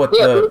 That's not what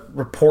the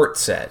report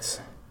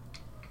says.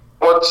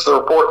 What's the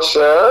report say?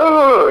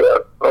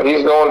 That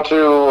he's going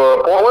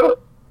to Portland?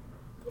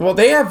 Well,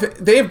 they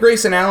have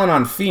Grayson Allen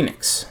on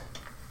Phoenix.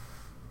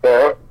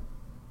 Okay.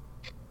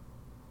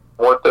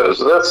 What does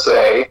this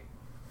say?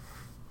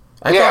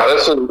 He's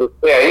going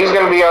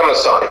to be on the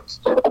Suns.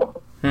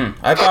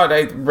 I thought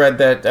I read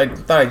that. I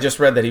thought I just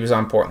read that he was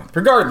on Portland.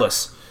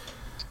 Regardless,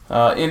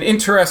 an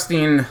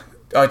interesting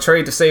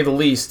trade to say the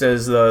least,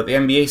 as the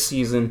NBA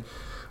season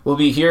will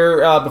be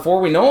here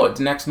before we know it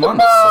next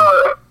month.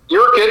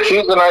 Jokic,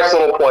 he's a nice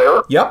little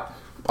player. Yep.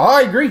 Oh,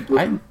 I agree. So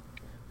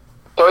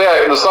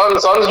the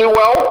Suns do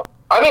well.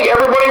 I think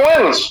everybody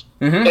wins.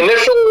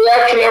 Initial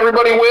reaction,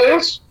 everybody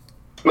wins.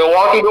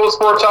 Milwaukee goes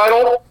for a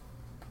title.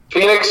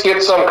 Phoenix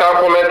gets some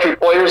complementary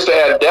players to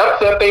add depth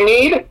that they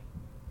need.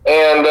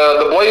 And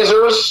the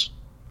Blazers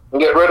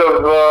get rid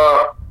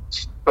of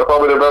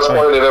probably their best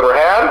player they've ever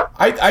had.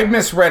 I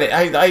misread it.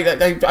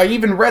 I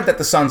even read that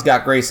the Suns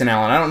got Grayson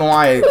Allen. I don't know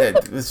why I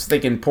was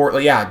thinking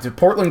Portland. Yeah,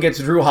 Portland gets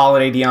Drew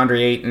Holiday, DeAndre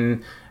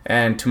Ayton,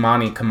 and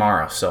Tumani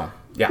Kamara. So,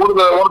 yeah. One of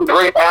the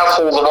great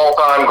assholes of all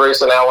time,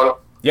 Grayson Allen.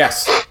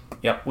 Yes.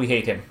 Yep, we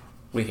hate him.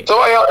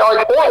 So I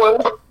like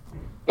Portland,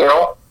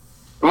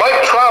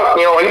 Mike Trout,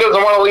 he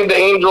doesn't want to leave the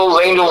Angels.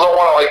 Angels don't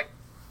want to,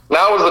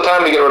 now is the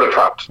time to get rid of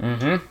Trout.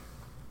 Mm-hmm.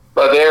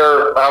 But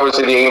they're,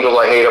 obviously, the Angels,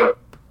 I hate them.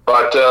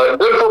 But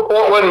good for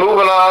Portland,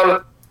 moving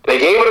on. They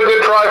gave it a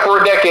good try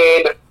for a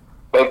decade.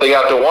 I think they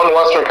got to one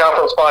Western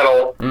Conference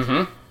final.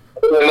 Mm-hmm.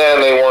 And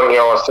then they won,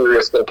 a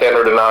serious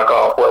contender to knock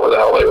off whatever the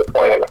hell they were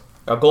playing.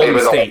 Golden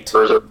State.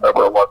 Or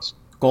whatever it was.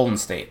 Golden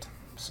State.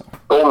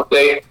 Golden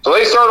State. So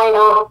they start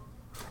over.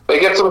 They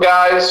get some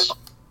guys.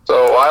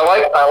 So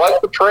I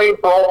like the trade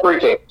for all three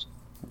teams.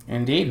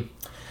 Indeed.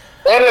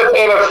 And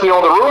if the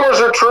rumors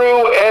are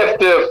true,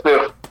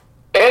 if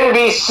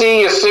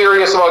NBC is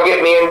serious about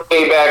getting the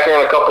NBA back here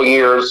in a couple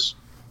years,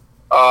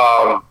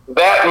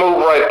 that move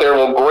right there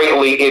will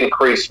greatly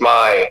increase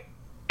my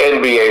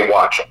NBA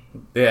watching.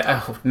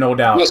 Yeah, no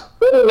doubt. Just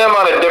putting them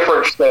on a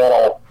different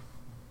channel,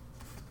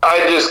 I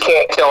just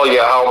can't tell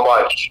you how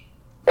much.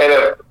 And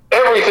if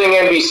everything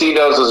NBC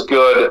does is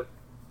good,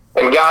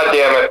 and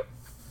goddamn it,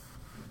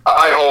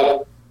 I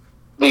hope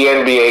the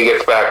NBA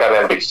gets back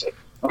on NBC.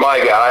 My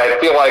God, I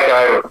feel like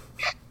I'm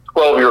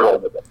 12 years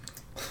old again.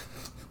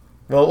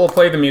 Well, we'll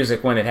play the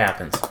music when it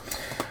happens.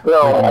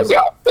 No, my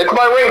God. It's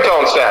my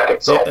ringtone stacking.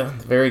 So. Yeah,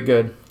 very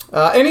good.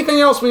 Anything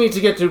else we need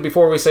to get to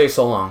before we say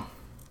so long?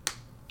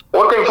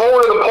 Looking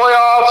forward to the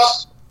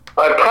playoffs.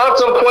 I've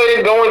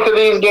contemplated going to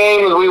these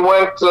games. We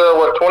went,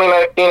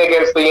 2019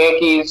 against the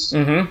Yankees.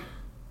 Mm-hmm.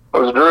 It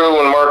was Drew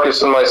and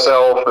Marcus and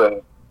myself,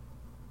 and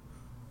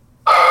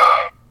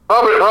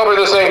probably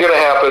this ain't going to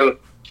happen.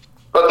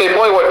 But they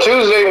play,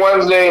 Tuesday,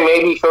 Wednesday,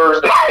 maybe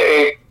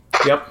Thursday.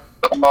 Yep.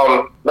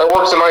 That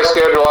works in my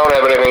schedule. I don't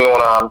have anything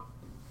going on.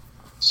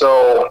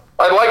 So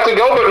I'd like to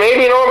go, but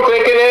maybe, I'm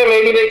thinking,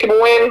 maybe they can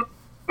win.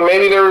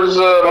 Maybe there's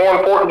more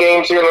important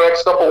games here in the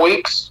next couple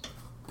weeks.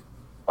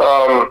 They're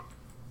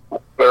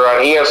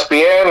on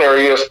ESPN, or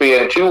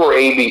ESPN2, or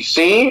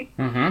ABC.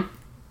 Mm-hmm.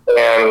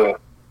 And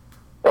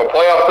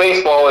playoff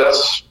baseball,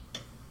 it's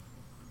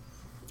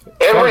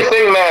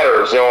everything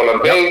matters. In the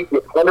big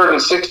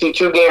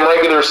 162-game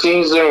regular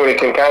season, when you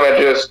can kind of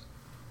just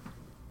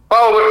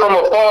follow it from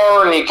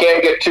afar, and you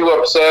can't get too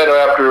upset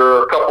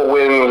after a couple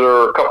wins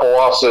or a couple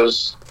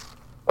losses.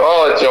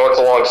 Well, it's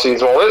a long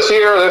season. Well, this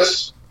year,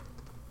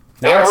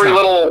 every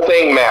little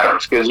thing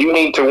matters, because you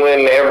need to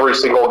win every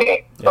single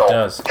game. So, it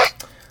does.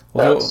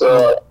 That's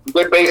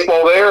good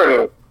baseball there,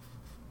 and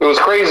it was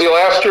crazy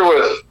last year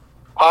with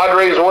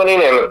Padres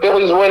winning and the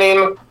Phillies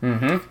winning.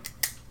 Mm-hmm.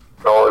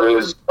 Are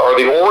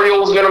the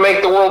Orioles going to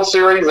make the World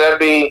Series? That'd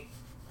be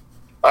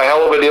a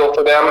hell of a deal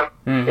for them.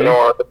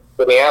 Mm-hmm.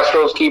 The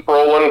Astros keep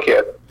rolling,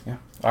 kid. Yeah.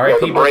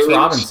 R.I.P. Brooks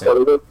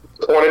Robinson.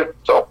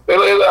 So,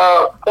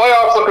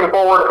 playoffs, looking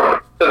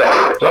forward to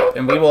that. Yep.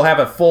 And we will have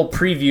a full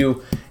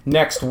preview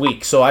next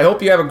week. So I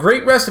hope you have a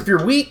great rest of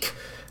your week.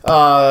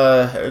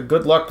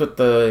 Good luck with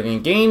the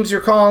games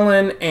you're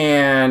calling,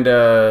 and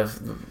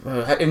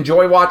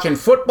enjoy watching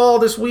football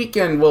this week,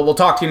 and we'll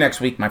talk to you next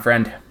week, my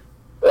friend.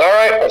 All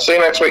right, I'll see you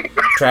next week.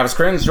 Travis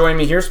Kriens joining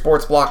me here,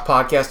 Sports Block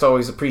Podcast.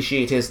 Always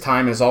appreciate his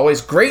time, as always.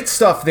 Great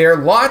stuff there.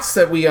 Lots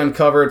that we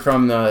uncovered,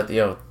 from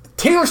the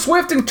Taylor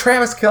Swift and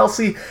Travis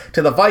Kelce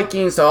to the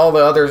Vikings to all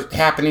the other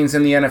happenings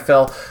in the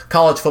NFL,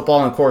 college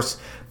football, and, of course,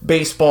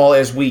 baseball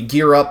as we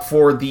gear up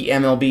for the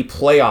MLB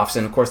playoffs,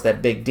 and of course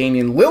that big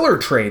Damian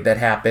Lillard trade that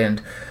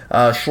happened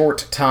a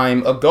short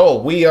time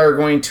ago. We are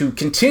going to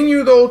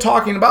continue, though,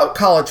 talking about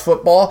college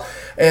football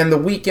and the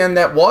weekend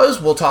that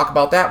was. We'll talk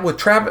about that with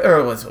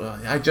Travis.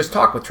 I just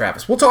talked with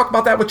Travis. We'll talk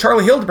about that with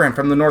Charlie Hildebrand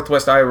from the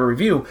Northwest Iowa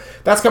Review.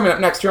 That's coming up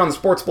next here on the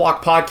Sports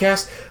Block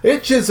Podcast.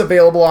 It is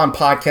available on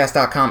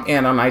podcast.com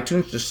and on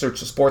iTunes. Just search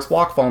the Sports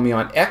Block. Follow me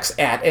on X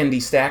at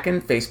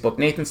NDStacken, Facebook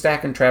Nathan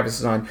Stacken. Travis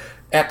is on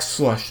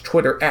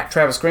X/Twitter at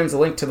Travis Kriens. The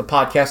link to the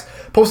podcast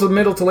posted the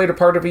middle to later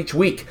part of each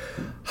week.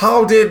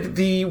 How did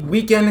the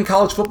weekend in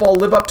college football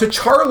live up to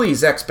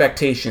Charlie's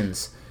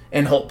expectations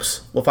and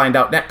hopes? We'll find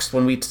out next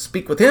when we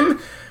speak with him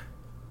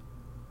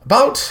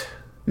about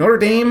Notre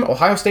Dame,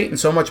 Ohio State, and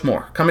so much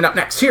more. Coming up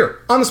next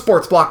here on the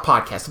Sports Block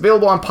Podcast,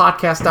 available on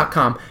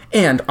podcast.com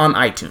and on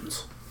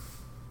iTunes.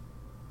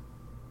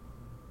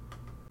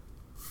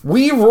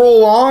 We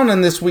roll on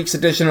in this week's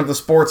edition of the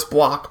Sports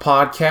Block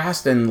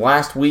Podcast, and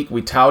last week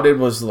we touted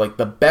was like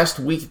the best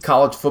week of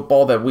college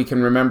football that we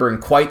can remember in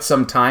quite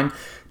some time.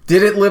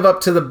 Did it live up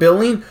to the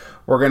billing?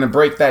 We're going to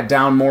break that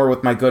down more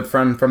with my good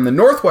friend from the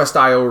Northwest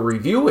Iowa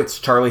Review. It's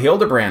Charlie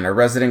Hildebrand, our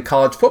resident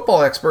college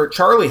football expert.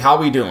 Charlie, how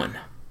we doing?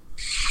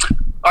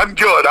 I'm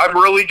good. I'm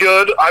really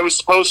good. I was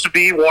supposed to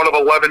be one of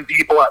 11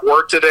 people at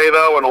work today,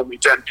 though, and only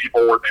 10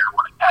 people were there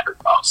when it mattered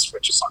most,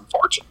 which is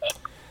unfortunate.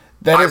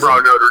 I wrote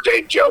a Notre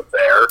Dame joke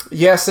there.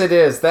 Yes, it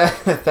is.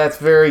 That's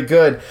very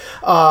good.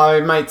 I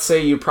might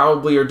say you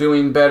probably are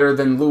doing better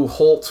than Lou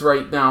Holtz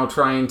right now,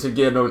 trying to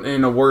get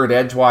in a word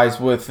edgewise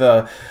with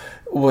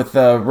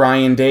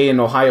Ryan Day in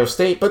Ohio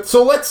State. But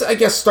so let's, I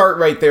guess, start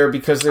right there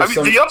because there's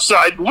the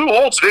upside, Lou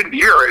Holtz didn't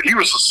hear it. He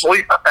was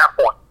asleep at that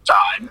point in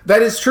time.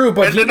 That is true,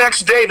 but the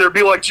next day they'd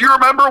be like, "Do you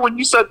remember when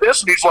you said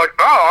this?" And he's like,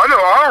 "No, I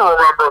don't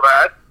remember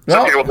that."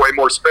 Something with way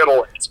more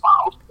spittle in his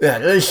mouth. Yeah,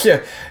 this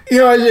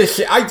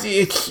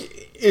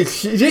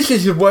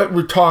is what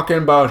we're talking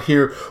about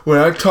here. When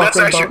I talk That's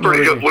actually about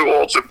pretty good Lou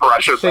Holtz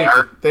impression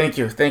there. Thank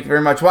you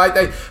very much. Well,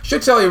 I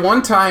should tell you,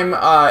 one time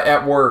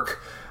at work,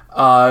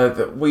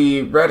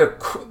 we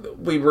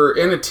were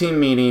in a team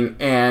meeting,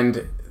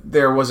 and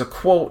there was a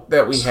quote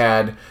that we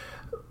had.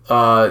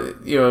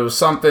 It was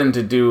something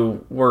to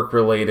do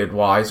work-related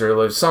wise, or it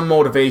was some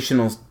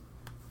motivational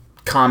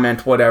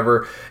comment,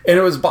 whatever, and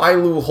it was by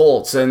Lou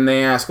Holtz, and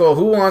they asked, "Oh,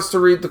 who wants to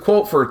read the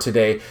quote for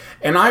today?"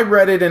 And I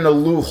read it in a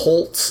Lou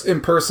Holtz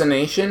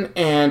impersonation,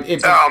 and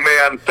it... Oh,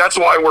 man, that's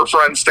why we're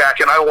friends,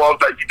 Stacken. I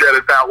love that you did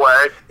it that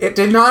way. It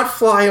did not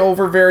fly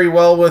over very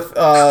well with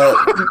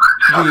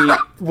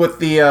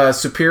the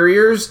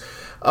superiors,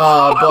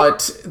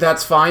 but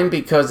that's fine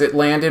because it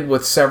landed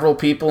with several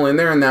people in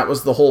there, and that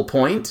was the whole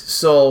point.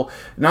 So,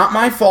 not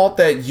my fault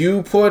that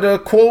you put a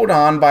quote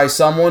on by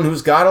someone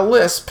who's got a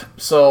lisp.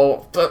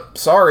 So,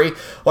 sorry.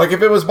 Like,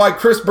 if it was by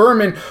Chris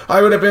Berman,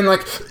 I would have been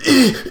like,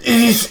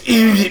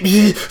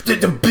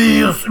 the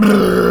Bills.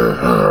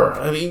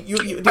 I mean,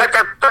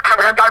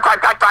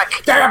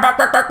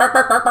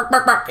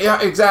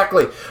 yeah,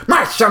 exactly.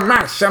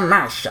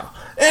 Masha.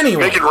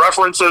 Anyway. Making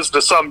references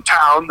to some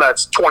town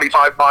that's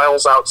 25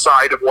 miles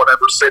outside of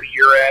whatever city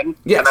you're in.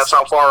 Yes. And that's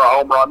how far a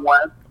home run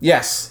went.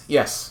 Yes.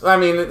 I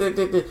mean,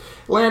 it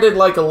landed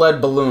like a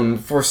lead balloon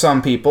for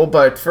some people,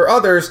 but for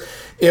others,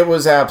 it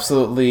was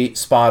absolutely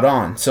spot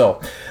on. So,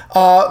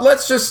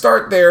 let's just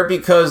start there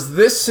because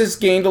this has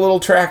gained a little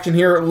traction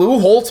here. Lou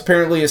Holtz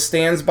apparently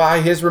stands by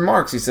his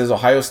remarks. He says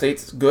Ohio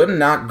State's good and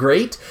not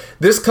great.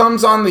 This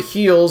comes on the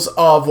heels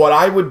of what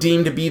I would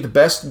deem to be the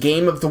best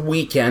game of the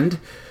weekend,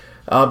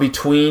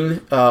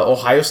 between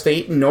Ohio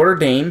State and Notre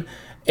Dame,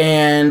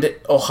 and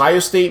Ohio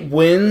State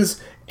wins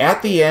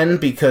at the end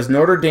because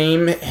Notre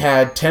Dame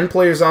had 10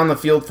 players on the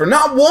field for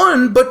not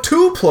one, but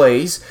 2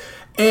 plays,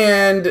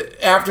 and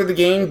after the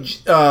game,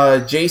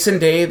 Jason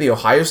Day, the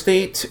Ohio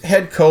State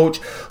head coach,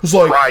 was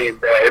like...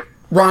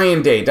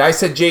 Ryan Day. I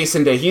said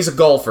Jason Day. He's a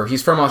golfer.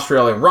 He's from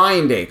Australia.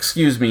 Ryan Day,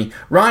 excuse me.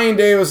 Ryan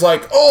Day was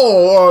like,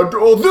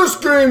 this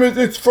game,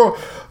 it's for...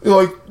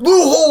 Like,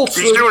 Lou Holtz...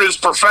 He's doing his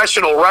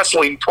professional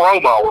wrestling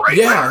promo right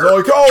now.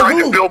 Like, trying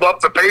to build up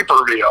the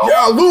pay-per-view.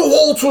 Yeah, Lou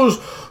Holtz was,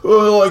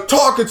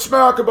 talking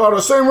smack about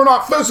us, saying we're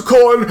not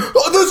physical, and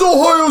this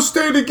Ohio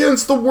State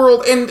against the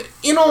world. And,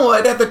 you know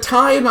what, at the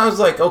time, I was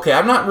like, okay,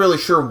 I'm not really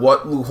sure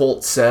what Lou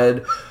Holtz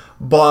said,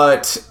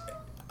 but...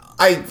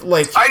 I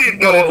didn't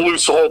know what Lou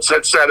Holtz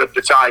had said at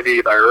the time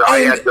either.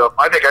 I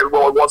think it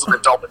wasn't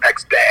until the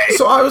next day.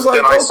 So I was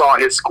like, I saw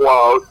his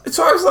quote.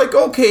 So I was like,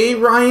 okay,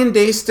 Ryan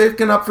Day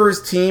sticking up for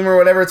his team or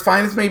whatever. It's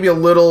fine. It's maybe a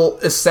little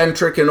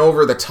eccentric and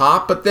over the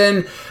top, but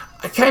then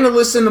I kind of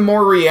listened to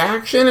more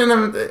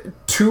reaction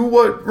to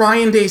what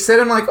Ryan Day said.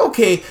 I'm like,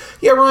 okay,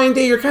 yeah, Ryan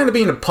Day, you're kind of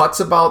being a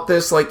putz about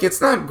this. Like, it's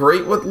not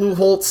great what Lou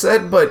Holtz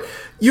said, but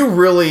you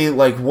really,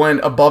 went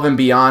above and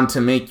beyond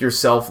to make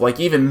yourself,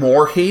 even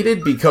more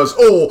hated because,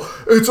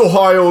 it's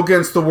Ohio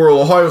against the world,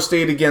 Ohio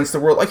State against the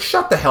world. Like,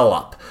 shut the hell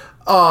up.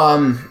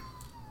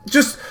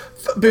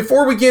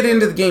 Before we get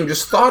into the game,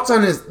 just thoughts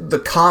on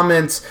the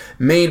comments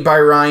made by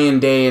Ryan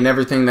Day and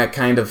everything that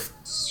kind of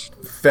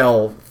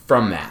fell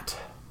from that.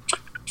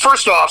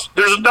 First off,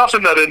 there's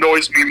nothing that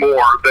annoys me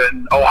more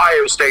than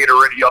Ohio State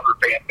or any other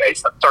fan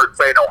base that starts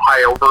saying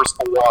Ohio versus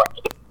the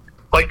world.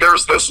 Like,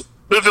 there's this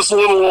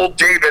little old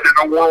David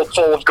in a world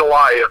full of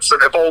Goliaths,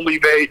 and if only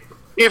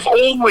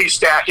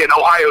Stacken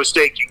Ohio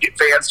State can get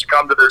fans to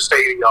come to their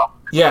stadium,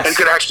 yes, and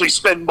could actually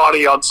spend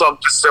money on some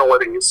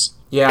facilities,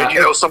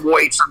 and some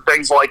weights and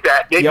things like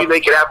that. Maybe they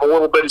could have a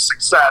little bit of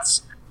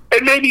success,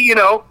 and maybe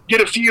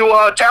get a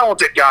few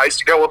talented guys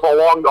to go with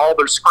along all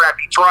their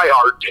scrappy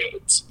try-hard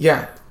dudes.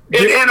 Yeah.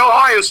 And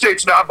Ohio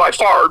State's not by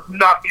far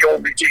not the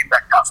only team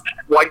that does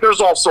that. Like, there's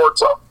all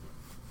sorts of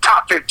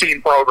top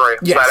 15 programs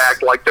that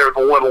act like they're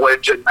the little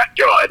engine that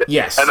good.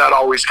 Yes. And that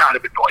always kind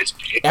of annoys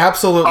me.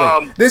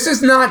 Absolutely. This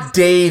is not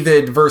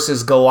David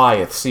versus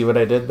Goliath. See what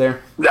I did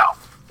there? No.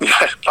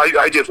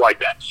 I did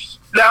like that.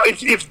 Now,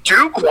 if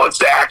Duke wants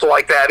to act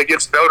like that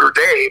against Notre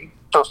Dame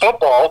for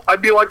football,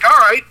 I'd be like, all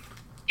right,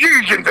 you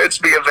can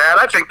convince me of that.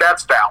 I think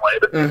that's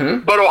valid.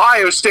 Mm-hmm. But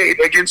Ohio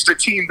State against a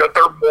team that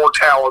they're more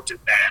talented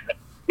than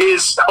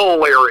is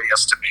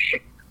hilarious to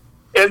me.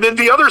 And then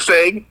the other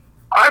thing,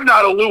 I'm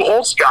not a Lou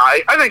Holtz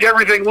guy. I think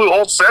everything Lou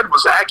Holtz said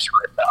was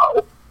accurate,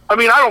 though. I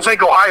mean, I don't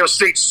think Ohio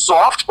State's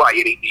soft by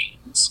any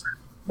means.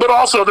 but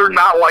also they're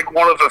not like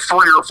one of the 3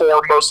 or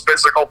 4 most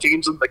physical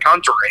teams in the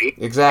country.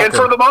 Exactly. And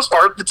for the most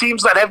part, the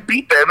teams that have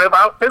beat them have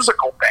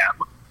out-physical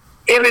them.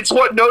 And it's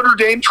what Notre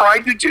Dame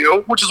tried to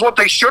do, which is what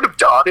they should have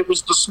done. It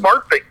was the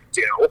smart thing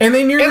to do. And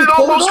they nearly and it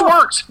pulled almost it off.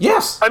 worked.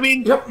 Yes. I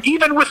mean,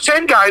 even with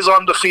 10 guys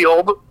on the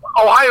field,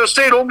 Ohio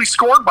State only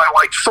scored by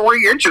like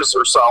 3 inches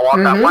or so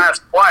on that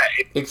last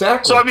play.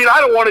 Exactly. So, I mean,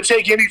 I don't want to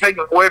take anything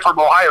away from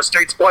Ohio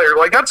State's player.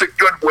 Like, that's a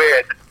good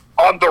win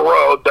on the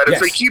road that if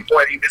they keep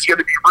winning is going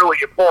to be really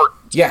important.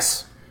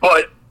 Yes.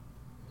 But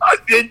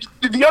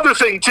the other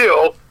thing,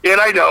 too, and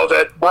I know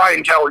that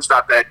Brian Kelly's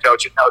not the head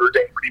coach at Notre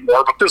Dame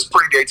anymore, but this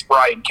predates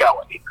Brian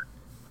Kelly.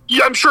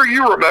 Yeah, I'm sure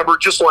you remember,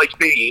 just like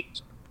me,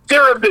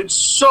 there have been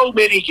so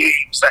many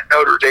games that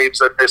Notre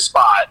Dame's at this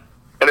spot.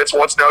 And it's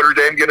what's Notre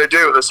Dame going to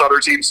do? This other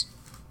team's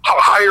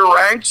higher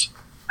ranked,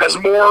 has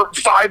more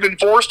 5- and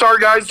 4-star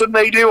guys than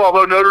they do,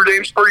 although Notre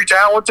Dame's pretty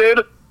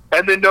talented.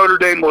 And then Notre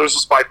Dame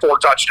loses by 4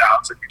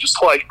 touchdowns. And you're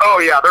just like, oh,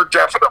 yeah, they're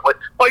definitely,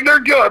 like, they're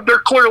good. They're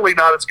clearly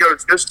not as good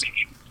as this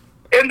team.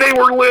 And they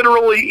were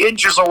literally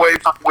inches away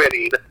from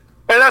winning.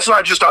 And that's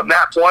not just on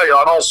that play,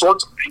 on all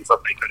sorts of things that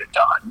they could have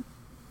done.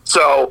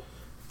 So,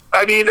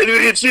 I mean,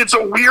 it's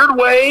a weird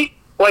way.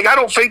 Like, I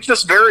don't think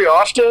this very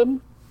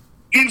often.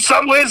 In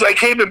some ways, I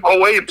came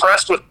away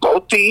impressed with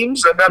both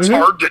teams, and that's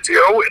hard to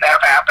do and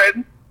have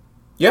happen.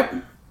 Yep.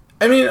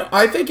 I mean,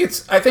 I think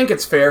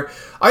it's fair.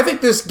 I think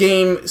this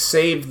game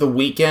saved the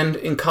weekend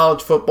in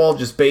college football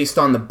just based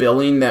on the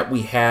billing that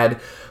we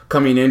had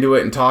coming into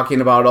it and talking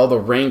about all the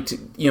ranked,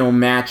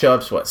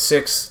 matchups,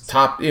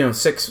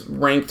 6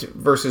 ranked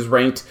versus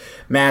ranked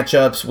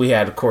matchups. We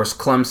had, of course,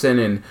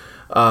 Clemson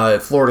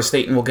and Florida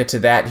State, and we'll get to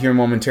that here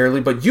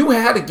momentarily. But you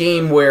had a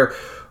game where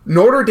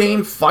Notre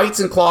Dame fights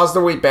and claws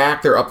their way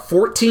back. They're up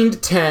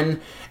 14-10,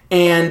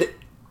 and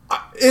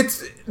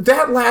it's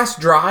that last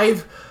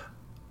drive.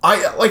 I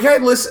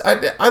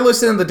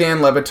listen to the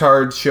Dan Le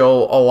Batard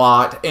show a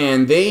lot,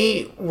 and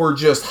they were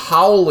just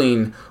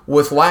howling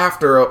with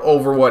laughter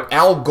over what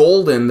Al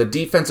Golden, the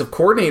defensive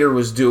coordinator,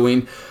 was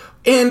doing.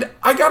 And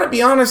I got to be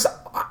honest,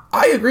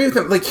 I agree with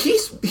him. Like,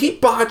 he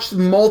botched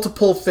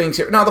multiple things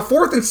here. Now, the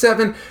 4th and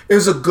 7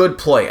 is a good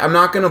play. I'm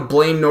not going to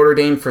blame Notre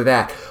Dame for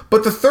that.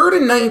 But the 3rd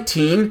and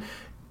 19,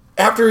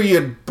 after he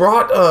had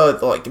brought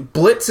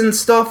blitz and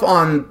stuff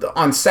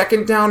on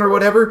second down or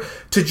whatever,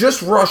 to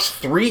just rush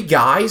 3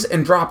 guys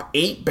and drop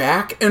 8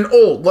 back, and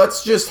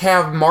let's just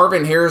have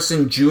Marvin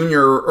Harrison Jr.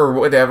 or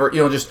whatever,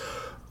 just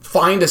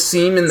find a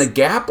seam in the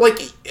gap. Like,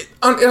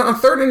 on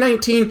 3rd and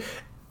 19,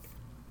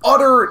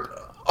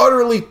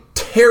 utterly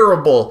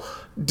terrible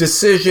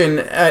decision.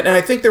 And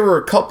I think there were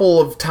a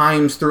couple of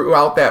times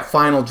throughout that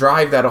final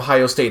drive that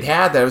Ohio State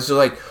had that I was just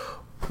like,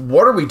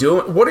 what are we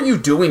doing? What are you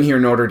doing here,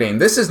 Notre Dame?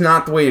 This is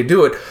not the way to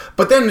do it.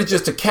 But then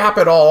to cap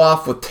it all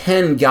off with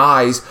 10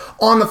 guys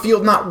on the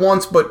field, not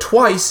once but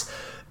twice,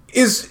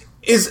 is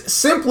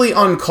simply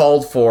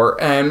uncalled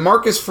for. And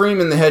Marcus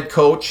Freeman, the head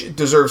coach,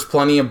 deserves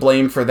plenty of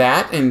blame for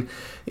that. And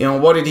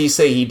what did he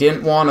say? He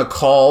didn't want to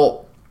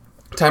call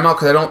timeout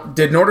because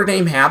did Notre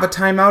Dame have a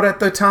timeout at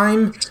the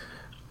time?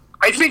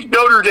 I think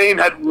Notre Dame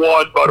had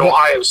one, but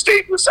Ohio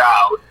State was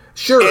out.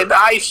 Sure. And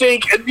I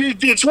think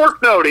it's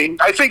worth noting,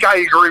 I think I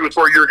agree with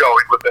where you're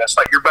going with this,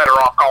 that you're better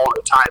off calling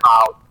a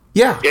timeout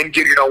and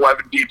getting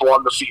 11 people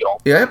on the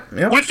field. Yep.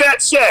 With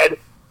that said,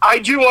 I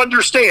do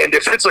understand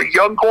if it's a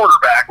young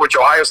quarterback, which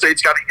Ohio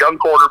State's got a young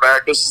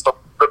quarterback, this is the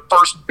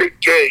first big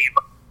game,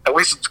 at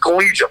least at the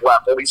collegiate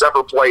level, he's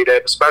ever played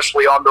in,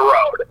 especially on the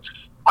road.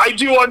 I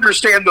do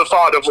understand the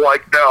thought of,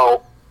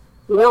 no,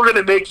 we're going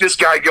to make this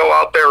guy go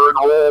out there and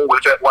roll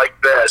with it like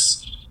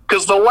this.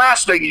 Because the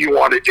last thing you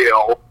want to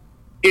do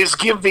is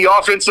give the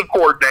offensive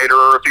coordinator,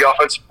 or if the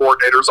offensive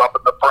coordinator's up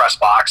in the press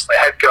box, the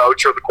head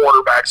coach or the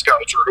quarterback's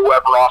coach or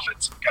whoever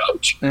offensive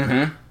coach,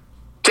 to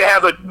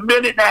have a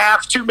 1.5-minute,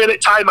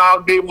 2-minute timeout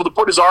and be able to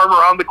put his arm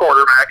around the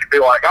quarterback and be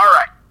like, all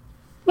right,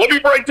 let me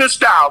break this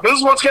down. This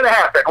is what's going to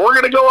happen. We're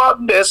going to go out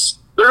in this.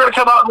 They're going to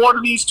come out in one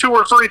of these 2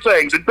 or 3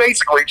 things and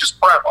basically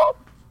just prep them.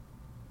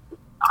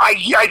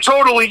 I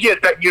totally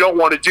get that you don't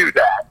want to do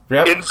that.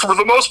 Yep. And for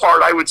the most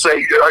part, I would say,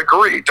 I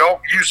agree,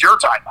 don't use your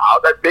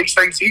timeout. That makes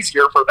things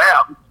easier for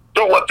them.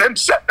 Don't let them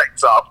set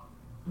things up.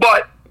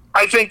 But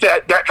I think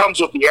that comes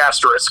with the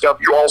asterisk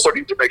of you also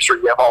need to make sure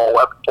you have all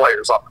 11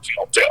 players on the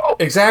field, too.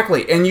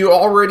 Exactly. And you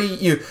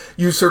already,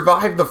 you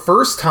survived the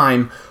first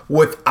time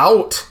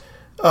without,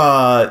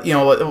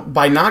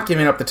 by not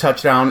giving up the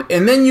touchdown.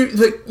 And then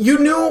you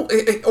knew,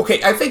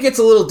 okay, I think it's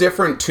a little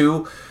different,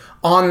 too,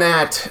 on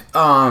that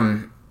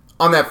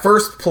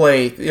first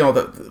play,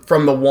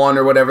 from the 1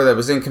 or whatever that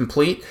was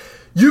incomplete,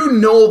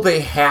 they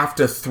have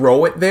to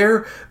throw it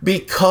there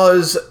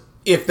because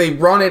if they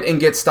run it and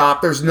get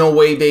stopped, there's no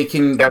way they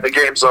can... Yeah, the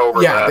game's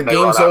over. Yeah, the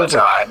game's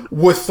over.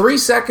 With 3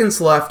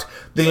 seconds left,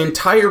 the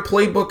entire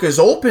playbook is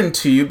open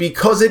to you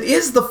because it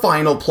is the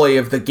final play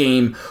of the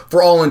game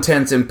for all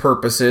intents and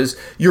purposes.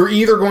 You're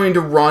either going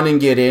to run and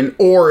get in,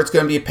 or it's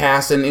going to be a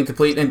pass and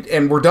incomplete,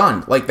 and we're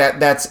done. Like,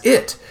 that's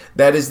it.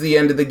 That is the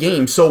end of the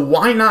game. So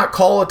why not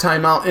call a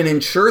timeout and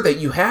ensure that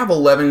you have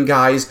 11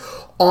 guys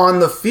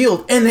on the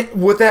field. And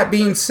with that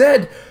being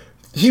said,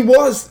 he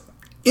was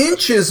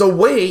inches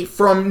away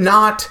from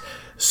not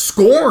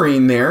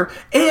scoring there,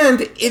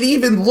 and it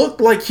even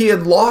looked like he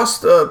had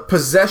lost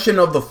possession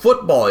of the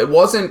football. It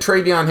wasn't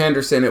Travion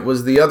Henderson, it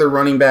was the other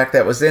running back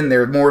that was in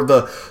there, more of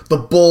the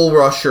bull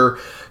rusher,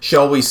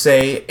 shall we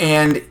say,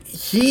 and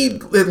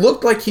it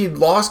looked like he'd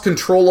lost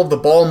control of the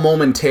ball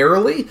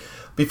momentarily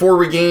before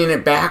regaining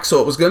it back,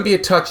 so it was going to be a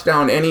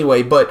touchdown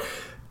anyway. But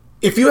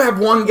if you have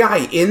one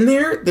guy in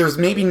there, there's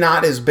maybe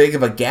not as big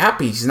of a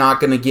gap. He's not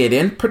going to get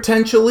in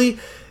potentially.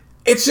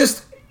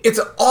 It's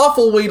an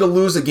awful way to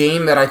lose a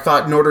game that I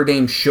thought Notre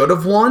Dame should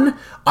have won.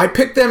 I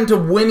picked them to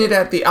win it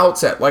at the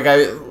outset. Like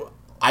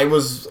I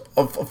was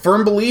a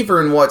firm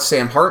believer in what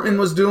Sam Hartman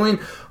was doing,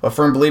 a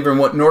firm believer in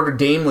what Notre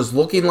Dame was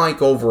looking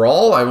like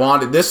overall.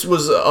 This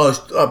was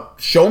a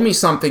show me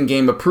something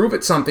game, a prove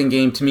it something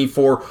game to me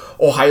for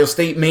Ohio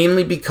State,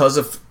 mainly because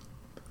of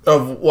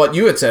what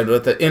you had said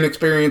with the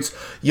inexperienced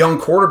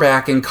young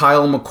quarterback in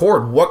Kyle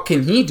McCord. What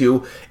can he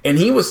do? And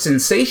he was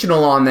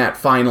sensational on that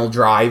final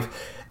drive.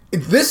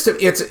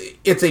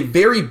 It's a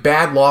very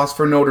bad loss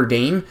for Notre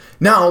Dame.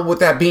 Now, with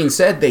that being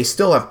said, they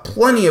still have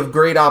plenty of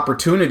great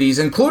opportunities,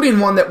 including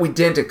one that we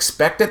didn't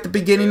expect at the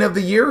beginning of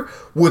the year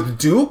with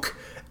Duke.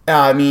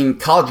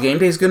 College Game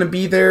Day is going to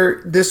be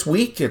there this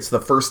week. It's the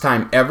first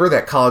time ever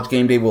that College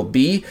Game Day will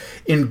be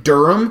in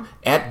Durham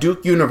at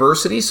Duke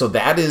University, so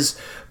that is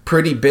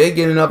pretty big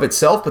in and of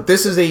itself. But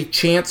this is a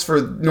chance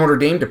for Notre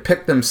Dame to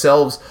pick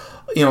themselves,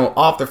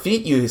 off their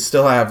feet. You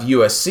still have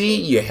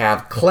USC, you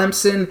have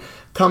Clemson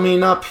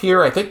coming up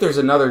here. I think there's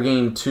another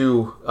game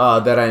too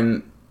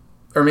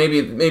or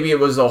maybe it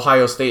was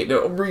Ohio State.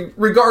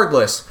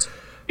 Regardless,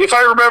 if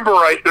I remember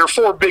right, there are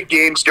 4 big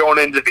games going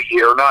into the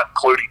year, not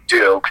including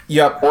Duke.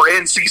 Yep. We're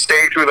NC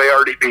State, who they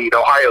already beat,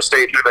 Ohio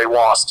State, who they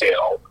lost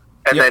to,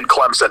 and then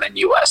Clemson and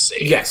USC.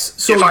 Yes.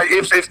 So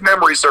if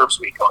memory serves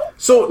me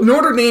correct. So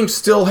Notre Dame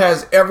still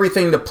has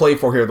everything to play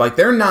for here. Like,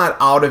 they're not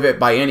out of it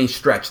by any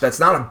stretch. That's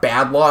not a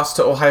bad loss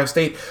to Ohio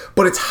State,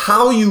 but it's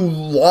how you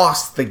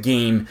lost the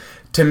game.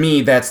 To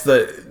me, that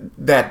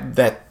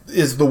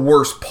is the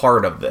worst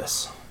part of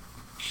this.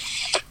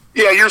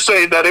 Yeah, you're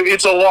saying that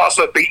it's a loss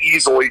that they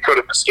easily could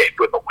have escaped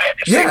with a win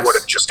if they would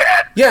have just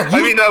had. Yeah,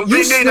 they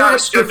may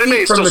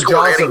still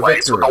score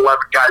anyways with 11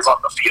 guys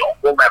on the field.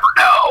 We'll never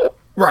know.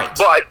 Right.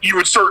 But you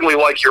would certainly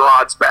like your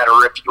odds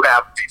better if you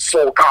have the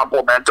full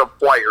complement of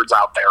players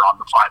out there on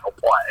the final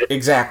play.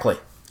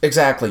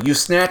 Exactly. You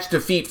snatch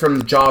defeat from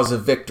the jaws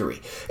of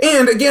victory.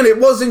 And again, it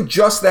wasn't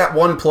just that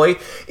one play.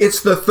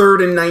 It's the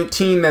 3rd and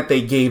 19 that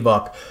they gave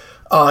up.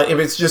 If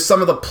it's just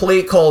some of the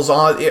play calls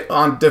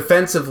on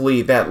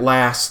defensively that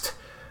last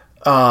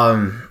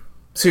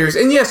series.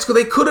 And yes,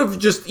 they could have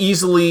just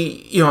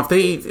easily, if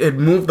they had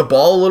moved the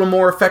ball a little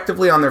more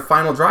effectively on their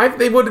final drive,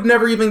 they would have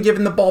never even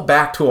given the ball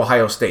back to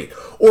Ohio State.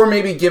 Or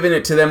maybe given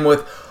it to them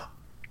with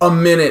a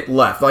minute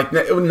left, like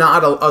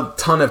not a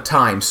ton of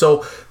time.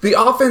 So the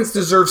offense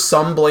deserves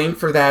some blame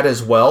for that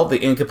as well, the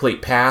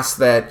incomplete pass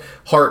that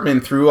Hartman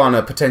threw on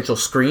a potential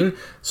screen.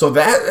 So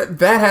that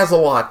has a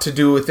lot to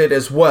do with it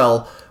as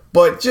well.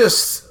 But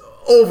just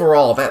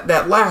overall,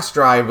 that last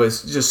drive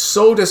was just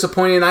so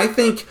disappointing. I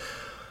think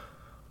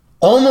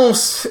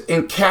almost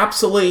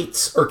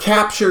encapsulates or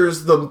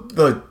captures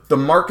the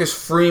Marcus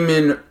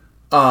Freeman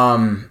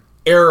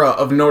era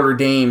of Notre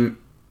Dame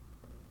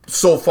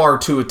so far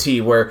to a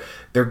T, where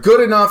they're good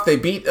enough, they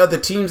beat the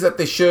teams that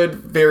they should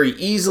very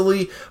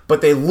easily,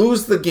 but they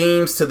lose the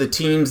games to the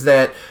teams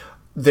that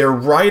they're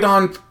right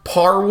on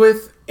par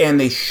with and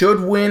they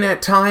should win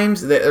at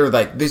times. Or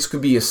like, this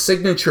could be a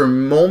signature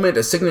moment,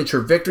 a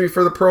signature victory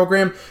for the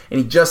program, and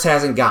he just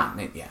hasn't gotten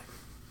it yet.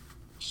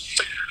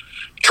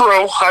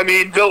 True.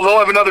 They'll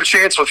have another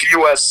chance with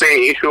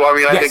USC, who,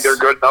 I think they're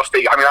good enough.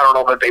 I don't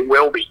know that they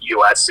will beat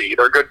USC.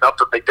 They're good enough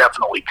that they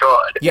definitely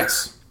could.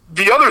 Yes.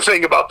 The other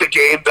thing about the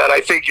game that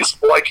I think is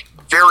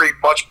very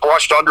much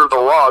brushed under the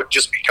rug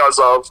just because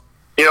of,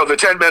 the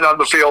 10 men on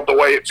the field, the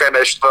way it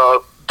finished,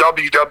 the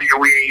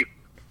WWE,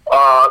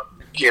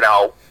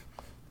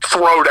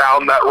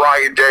 throwdown that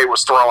Ryan Day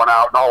was throwing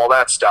out and all of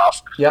that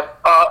stuff. Yep.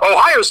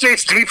 Ohio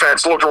State's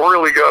defense looked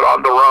really good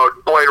on the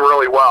road, played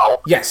really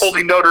well. Yes.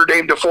 Holding Notre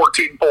Dame to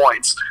 14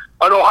 points.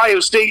 An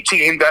Ohio State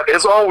team that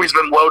has always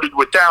been loaded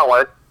with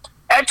talent,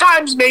 at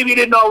times maybe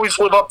didn't always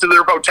live up to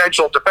their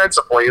potential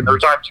defensively, and there are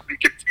times you'd be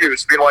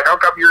confused, being like, how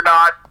come you're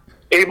not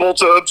able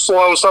to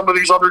slow some of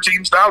these other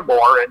teams down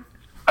more? And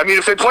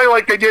if they play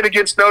like they did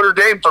against Notre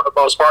Dame for the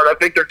most part, I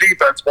think their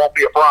defense won't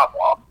be a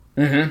problem.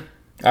 Mm-hmm.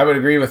 I would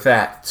agree with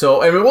that. So,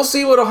 we'll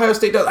see what Ohio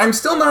State does. I'm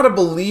still not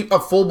a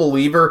full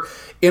believer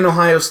in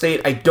Ohio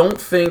State. I don't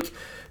think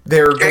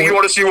they're going... you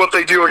want to see what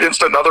they do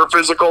against another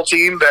physical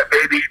team that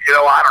maybe,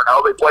 I don't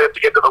know, they play at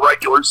the end of the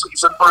regular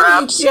season,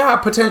 perhaps? Yeah,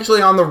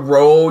 potentially on the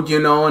road,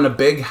 in a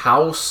big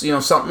house,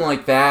 something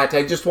like that.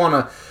 I just want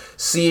to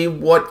see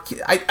what...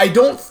 I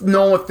don't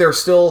know if they're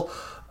still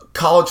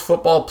college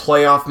football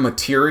playoff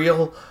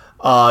material.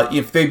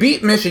 If they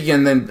beat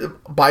Michigan, then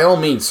by all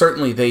means,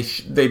 certainly they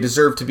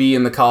deserve to be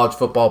in the college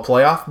football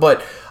playoff.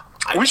 But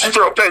We should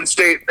throw Penn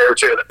State in there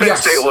too. Penn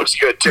State looks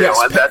good too,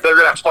 and they're going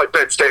to have to play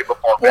Penn State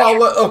before.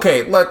 Well,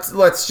 okay,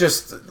 let's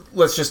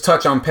just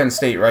touch on Penn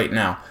State right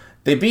now.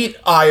 They beat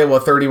Iowa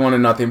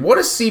 31-0. What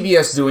is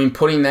CBS doing,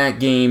 putting that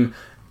game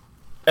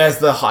as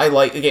the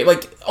highlight game?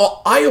 Like,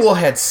 Iowa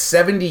had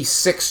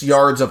 76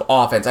 yards of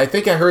offense. I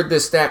think I heard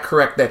this stat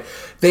correct, that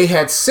they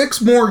had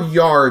 6 more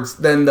yards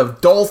than the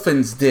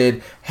Dolphins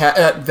did,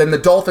 than the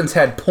Dolphins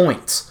had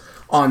points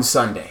on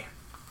Sunday.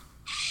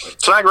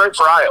 It's not great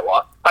for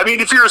Iowa. I mean,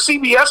 if you're a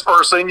CBS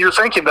person, you're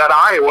thinking that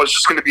Iowa's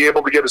just going to be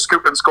able to get a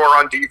scoop and score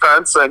on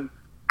defense, and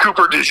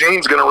Cooper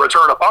DeJean's going to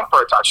return a punt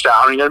for a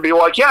touchdown. And you're going to be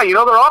like, yeah,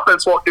 their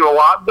offense won't do a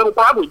lot. It'll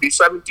probably be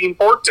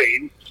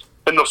 17-14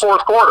 in the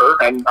fourth quarter,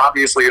 and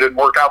obviously it didn't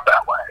work out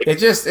that way.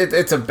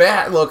 It's a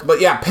bad look.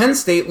 But, yeah, Penn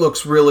State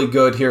looks really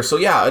good here. So,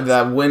 yeah,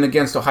 that win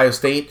against Ohio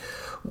State,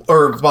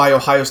 or by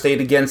Ohio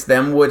State against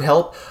them, would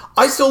help.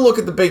 I still look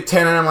at the Big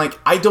Ten, and I'm like,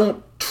 I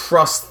don't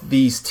trust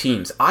these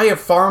teams. I have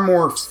far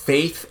more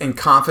faith and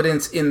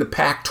confidence in the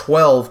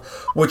Pac-12,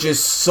 which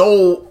is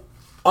so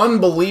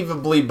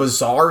unbelievably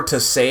bizarre to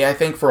say, I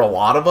think, for a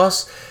lot of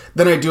us,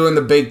 than I do in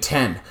the Big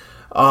Ten.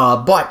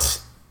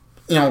 But,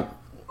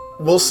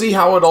 we'll see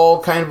how it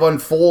all kind of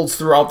unfolds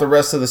throughout the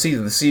rest of the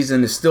season. The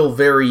season is still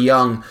very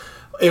young.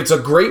 It's a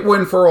great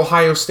win for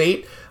Ohio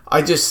State.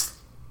 I just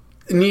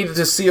needed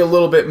to see a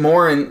little bit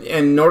more,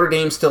 and Notre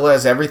Dame still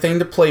has everything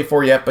to play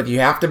for yet, but you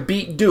have to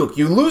beat Duke.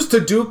 You lose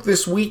to Duke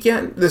this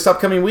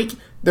upcoming week,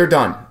 they're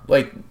done.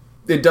 Like,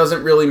 it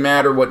doesn't really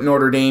matter what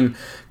Notre Dame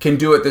can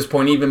do at this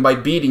point, even by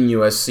beating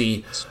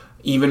USC,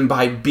 even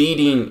by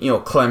beating,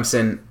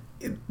 Clemson.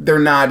 They're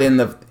not in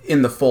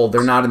the fold.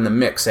 They're not in the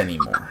mix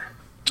anymore.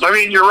 I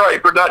mean, you're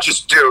right, but not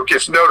just Duke.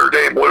 If Notre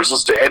Dame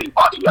loses to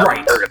anybody, they're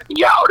going to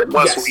be out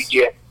unless we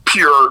get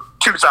pure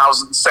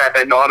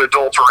 2007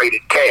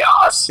 unadulterated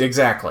chaos.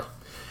 Exactly.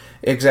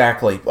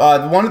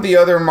 One of the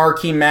other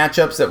marquee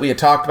matchups that we had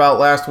talked about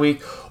last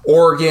week,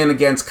 Oregon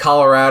against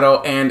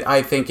Colorado, and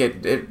I think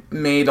it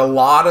made a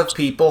lot of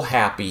people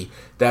happy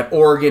that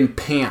Oregon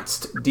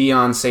pantsed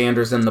Deion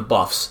Sanders and the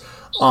Buffs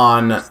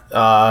on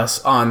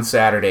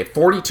Saturday.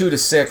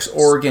 42-6,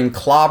 Oregon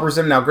clobbers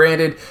them. Now,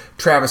 granted,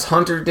 Travis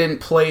Hunter didn't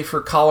play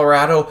for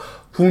Colorado.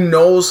 Who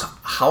knows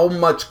how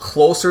much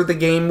closer the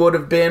game would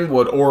have been?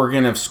 Would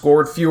Oregon have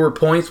scored fewer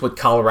points? Would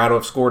Colorado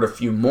have scored a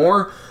few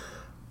more?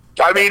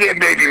 I mean, it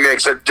maybe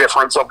makes a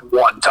difference of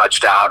one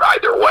touchdown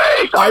either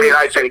way.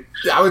 I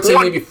would say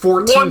maybe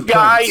 14 one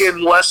guy, points.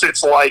 Unless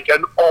it's like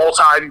an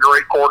all-time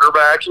great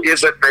quarterback,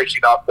 isn't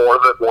making up more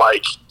than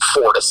like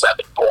 4 to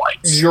 7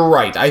 points. You're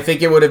right. I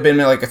think it would have been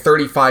like a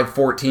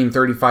 35-14,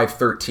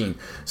 35-13,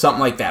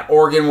 something like that.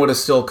 Oregon would have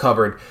still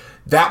covered.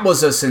 That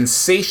was a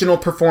sensational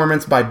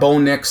performance by Bo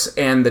Nix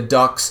and the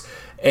Ducks,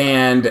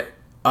 and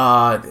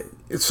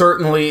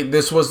certainly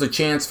this was the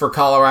chance for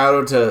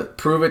Colorado to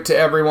prove it to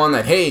everyone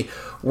that, hey,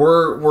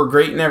 we're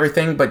great and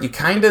everything, but you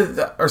kind of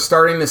are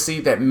starting to see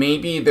that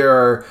maybe there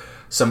are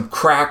some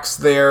cracks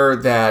there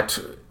that,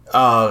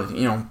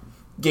 the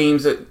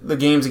games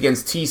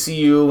against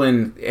TCU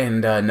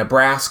and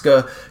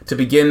Nebraska to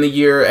begin the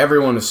year,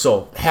 everyone was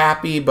so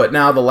happy, but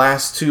now the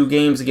last 2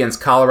 games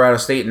against Colorado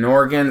State and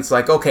Oregon, it's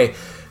like, okay,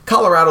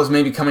 Colorado's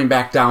maybe coming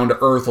back down to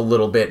earth a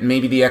little bit.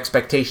 Maybe the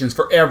expectations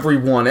for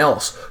everyone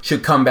else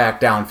should come back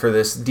down for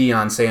this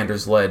Deion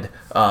Sanders-led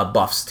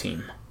Buffs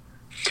team.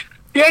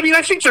 Yeah, I mean,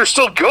 I think they're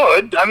still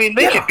good. I mean,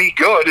 they could be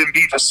good and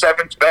be the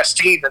 7th best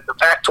team in the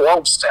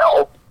Pac-12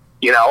 still.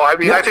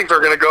 I think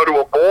they're going to go to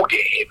a bowl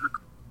game.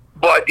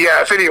 But,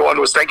 yeah, if anyone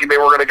was thinking they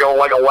were going to go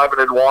like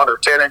 11-1 or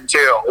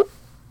 10-2,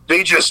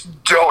 they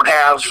just don't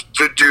have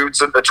the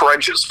dudes in the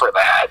trenches for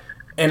that.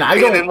 And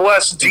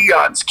unless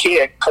Deion's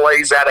kid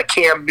plays at a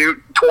Cam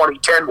Newton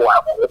 2010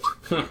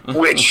 level,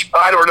 which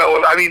I don't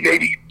know. I mean,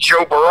 maybe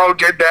Joe Burrow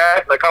did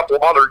that and a couple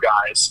of other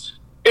guys.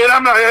 And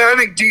I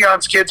think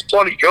Deion's kid's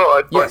plenty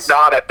good, but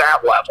not at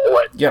that level.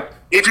 And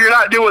if you're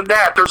not doing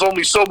that, there's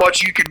only so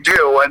much you can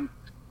do. And,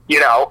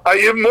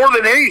 more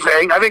than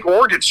anything, I think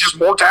Oregon's just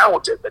more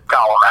talented than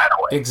Colorado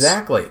is.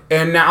 Exactly.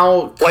 And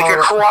now...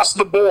 across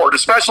the board,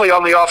 especially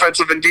on the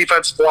offensive and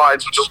defensive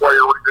lines, which is where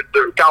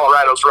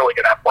Colorado's really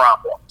going to have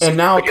problems. And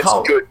now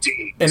against good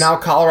teams. And now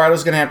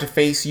Colorado's going to have to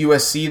face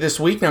USC this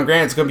week. Now,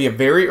 granted, it's going to be a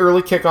very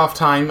early kickoff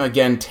time.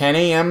 Again, 10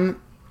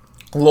 a.m.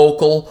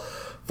 local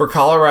for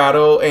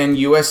Colorado and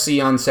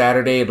USC on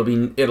Saturday.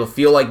 It'll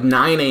feel like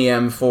 9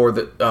 a.m. for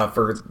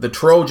the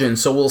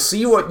Trojans. So we'll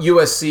see what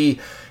USC...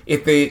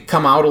 If they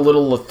come out a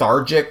little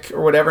lethargic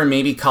or whatever,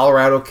 maybe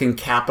Colorado can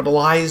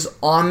capitalize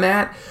on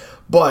that.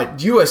 But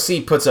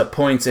USC puts up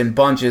points in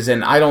bunches,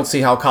 and I don't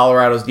see how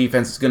Colorado's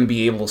defense is going to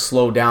be able to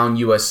slow down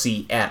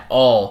USC at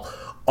all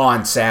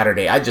on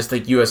Saturday. I just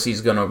think USC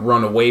is going to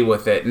run away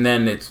with it. And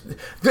then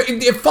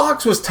if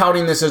Fox was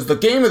touting this as the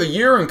game of the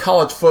year in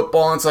college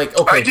football, it's like,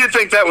 okay. I did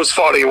think that was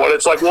funny when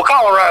it's like, well,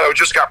 Colorado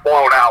just got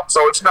blown out,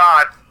 so it's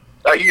not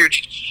a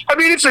huge. I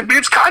mean,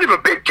 it's kind of a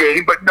big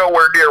game, but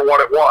nowhere near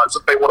what it was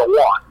if they would have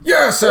won.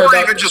 Yes, or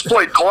even just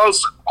played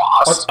close and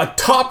lost. A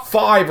top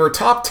 5 or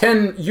top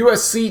 10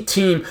 USC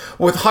team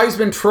with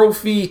Heisman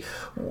Trophy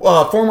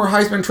former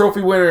Heisman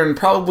Trophy winner and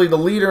probably the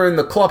leader in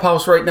the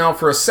clubhouse right now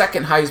for a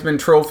second Heisman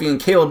Trophy, and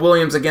Caleb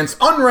Williams against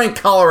unranked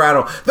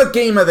Colorado, the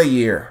game of the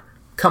year.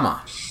 Come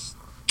on.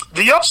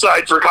 The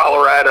upside for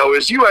Colorado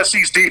is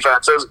USC's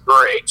defense isn't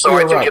great, so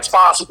I think it's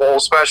possible,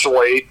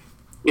 especially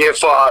if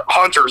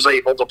Hunter's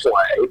able to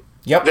play,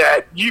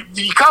 that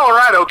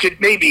Colorado could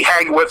maybe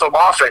hang with them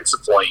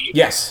offensively.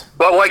 Yes.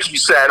 But like you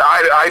said,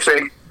 I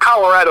think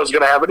Colorado's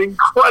going to have an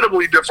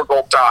incredibly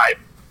difficult time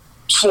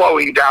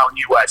slowing down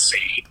USC.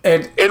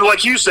 And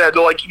like you said,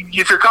 like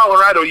if you're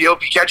Colorado, you'll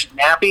be catching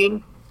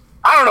napping.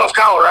 I don't know if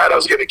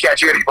Colorado's going to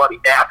catch anybody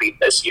napping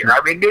this year. I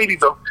mean, maybe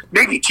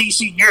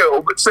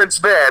TCU, but since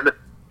then,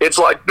 it's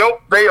like,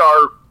 nope, they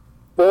are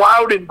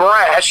loud and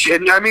brash,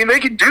 and I mean, they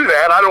can do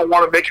that. I don't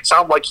want to make it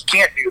sound like you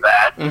can't do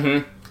that.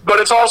 Mm-hmm. But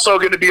it's also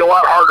going to be a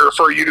lot harder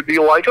for you to be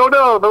like, oh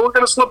no, we're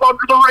going to slip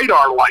under the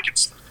radar. Like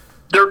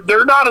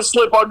they're not a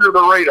slip under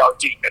the radar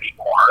team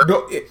anymore.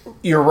 No,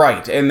 you're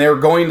right, and they're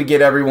going to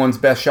get everyone's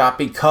best shot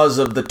because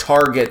of the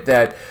target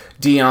that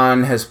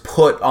Deion has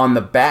put on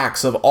the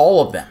backs of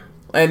all of them,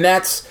 and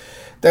that's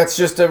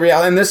just a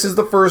reality. And this is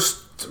the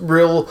first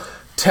real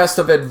test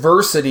of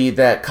adversity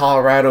that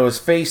Colorado has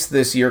faced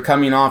this year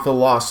coming off a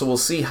loss, so we'll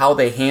see how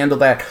they handle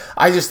that.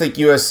 I just think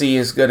USC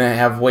is going to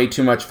have way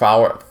too much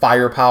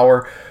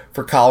firepower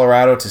for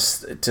Colorado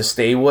to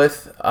stay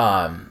with.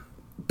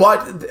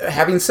 But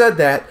having said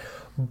that,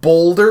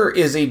 Boulder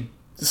is a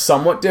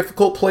somewhat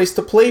difficult place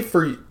to play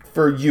for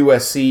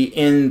USC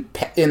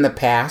in the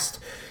past,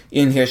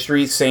 in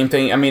history. Same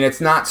thing. I mean, it's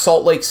not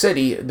Salt Lake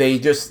City.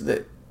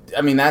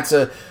 That's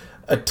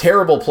a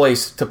terrible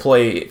place to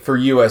play for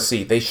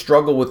USC. They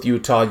struggle with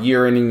Utah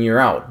year in and year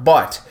out.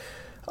 But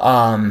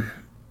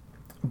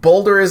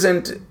Boulder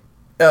isn't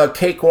a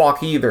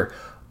cakewalk either.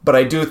 But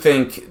I do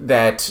think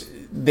that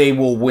they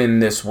will win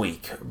this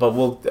week. But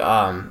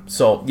I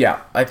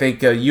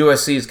think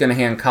USC is going to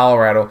hand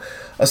Colorado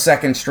a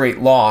second straight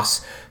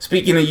loss.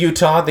 Speaking of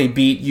Utah, they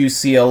beat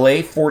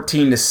UCLA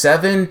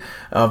 14-7.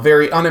 A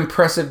very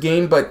unimpressive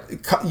game. But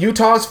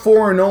Utah's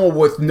 4-0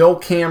 with no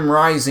Cam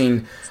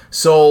Rising.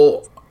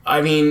 So,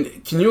 I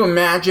mean, can you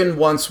imagine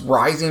once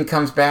Rising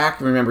comes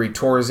back? Remember, he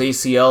tore his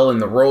ACL in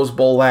the Rose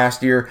Bowl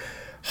last year.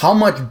 How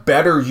much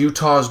better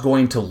Utah is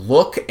going to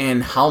look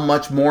and how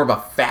much more of a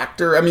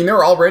factor. I mean,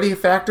 they're already a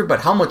factor,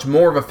 but how much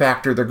more of a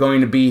factor they're going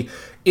to be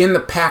in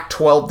the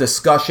Pac-12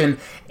 discussion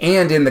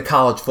and in the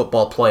college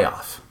football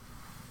playoff.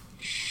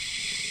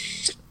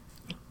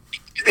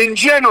 In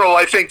general,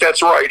 I think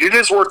that's right. It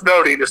is worth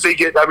noting if they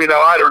get,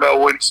 I don't know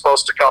when he's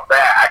supposed to come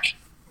back.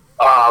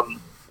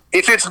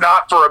 If it's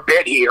not for a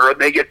bit here and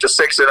they get to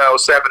 6-0,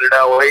 7-0,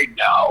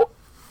 8-0,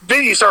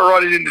 then you start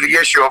running into the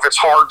issue of it's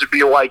hard to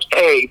be like,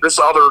 hey, this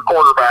other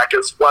quarterback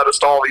has led us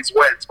to all these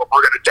wins, but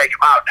we're going to take him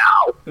out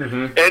now.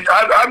 Mm-hmm. And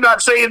I'm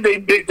not saying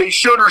they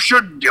should or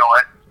shouldn't do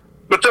it,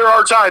 but there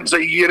are times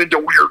that you get into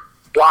weird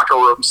locker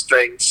rooms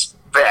things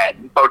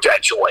then,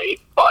 potentially.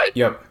 But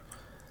yep.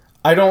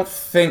 I don't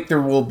think there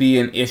will be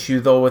an issue,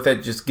 though, with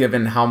it, just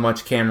given how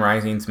much Cam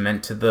Rising's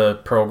meant to the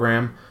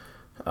program.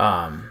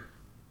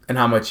 And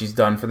how much he's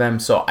done for them.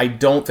 So I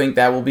don't think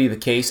that will be the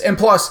case. And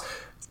plus,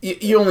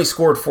 you only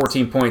scored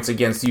 14 points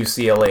against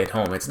UCLA at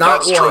home. It's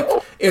not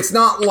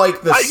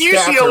like the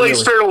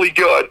UCLA's fairly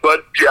good,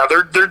 but yeah,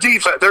 their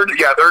defense. They're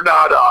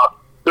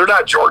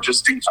not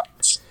Georgia's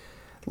defense.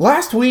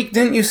 Last week,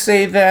 didn't you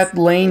say that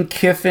Lane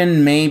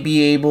Kiffin may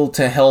be able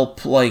to help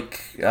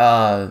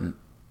solve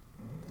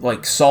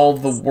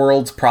the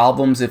world's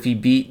problems if he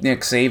beat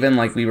Nick Saban?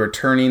 Like we were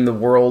turning the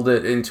world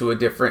into a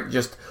different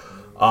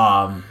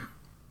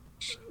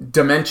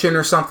dimension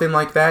or something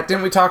like that.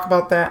 Didn't we talk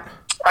about that?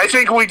 I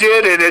think we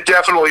did, and it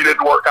definitely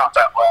didn't work out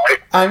that way.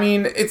 I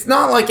mean, it's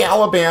not like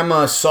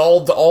Alabama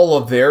solved all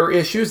of their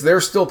issues.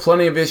 There's still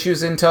plenty of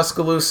issues in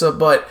Tuscaloosa,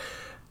 but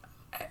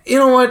you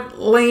know what,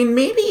 Lane,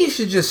 maybe you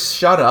should just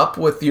shut up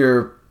with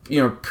your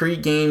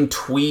pre-game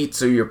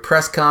tweets or your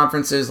press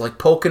conferences, like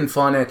poking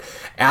fun at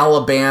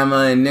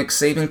Alabama and Nick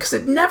Saban, because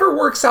it never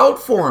works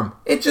out for him.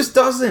 It just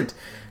doesn't.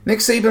 Nick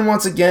Saban,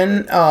 once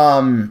again,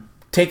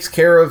 takes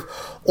care of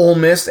Ole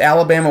Miss.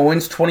 Alabama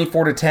wins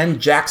 24-10.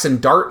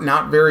 Jackson Dart,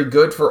 not very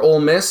good for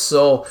Ole Miss.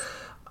 So,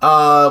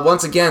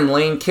 once again,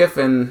 Lane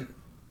Kiffin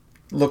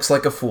looks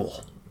like a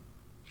fool.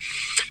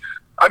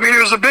 I mean,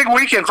 it was a big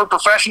weekend for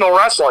professional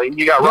wrestling.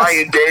 You got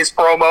Ryan Day's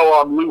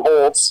promo on Lou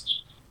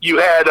Holtz. You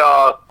had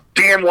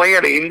Dan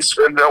Lanning's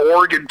in the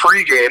Oregon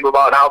pregame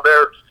about how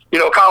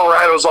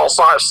Colorado's all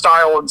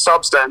style and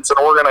substance, and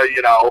we're going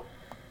to,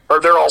 or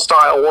they're all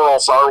style, we're all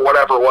style, or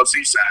whatever it was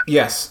he said.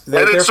 Yes. And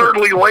then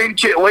certainly Lane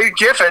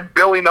Kiffin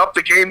billing up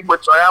the game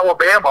with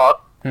Alabama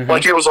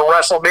like it was a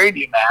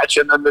WrestleMania match.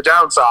 And then the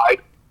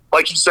downside,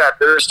 like you said,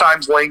 there's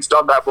times Lane's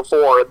done that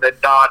before and then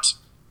not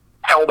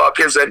held up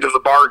his end of the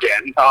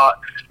bargain.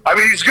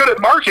 He's good at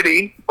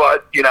marketing,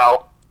 but,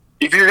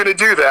 if you're going to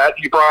do that,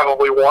 you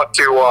probably want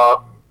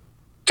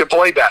to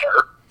play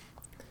better.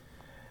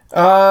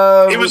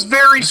 It was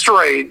very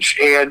strange,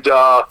 and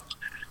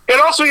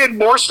also he had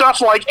more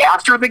stuff like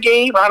after the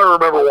game. I don't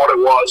remember what it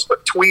was,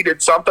 but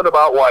tweeted something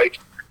about like,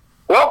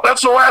 well,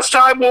 that's the last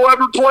time we'll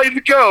ever play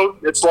the GOAT.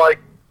 It's like,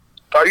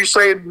 are you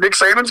saying Nick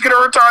Saban's going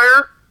to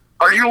retire?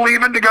 Are you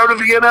leaving to go to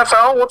the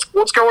NFL?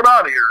 What's going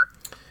on here?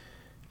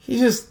 He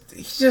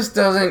just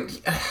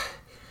doesn't.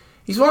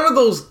 He's one of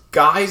those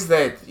guys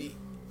that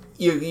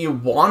you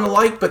want to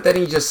like, but then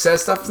he just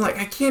says stuff like,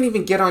 I can't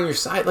even get on your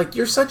side. Like,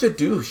 you're such a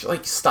douche.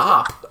 Like,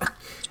 stop.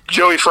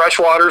 Joey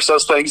Freshwater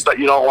says things that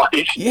you don't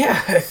like. Yeah,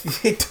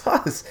 it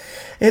does.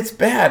 It's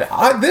bad.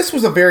 This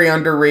was a very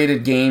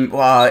underrated game,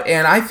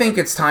 and I think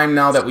it's time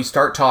now that we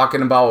start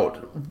talking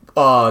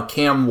about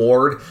Cam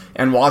Ward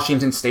and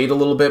Washington State a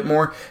little bit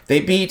more. They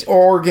beat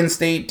Oregon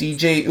State,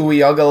 DJ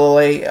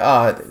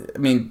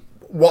Uiagalelei.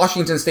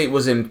 Washington State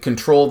was in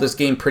control of this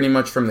game pretty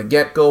much from the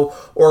get-go.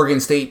 Oregon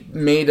State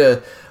made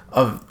a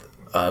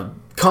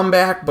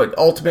comeback, but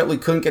ultimately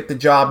couldn't get the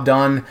job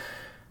done.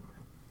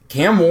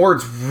 Cam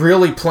Ward's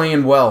really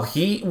playing well.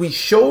 We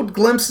showed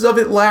glimpses of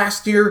it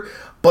last year,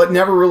 but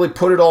never really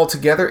put it all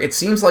together. It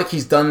seems like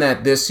he's done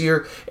that this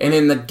year. And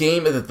in the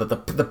game,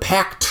 the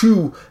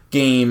Pac-2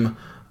 game,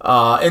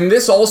 and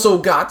this also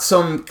got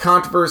some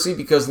controversy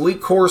because Lee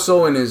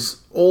Corso in his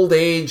old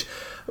age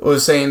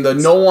was saying the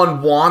 "No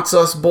One Wants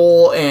Us"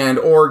 Bowl, and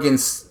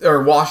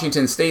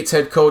Washington State's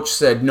head coach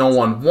said "No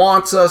one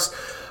wants us."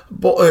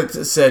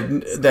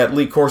 Said that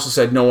Lee Corso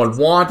said "No one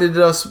wanted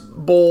us"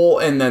 Bowl,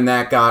 and then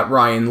that got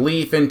Ryan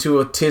Leaf into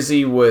a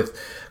tizzy with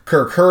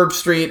Kirk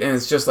Herbstreit, and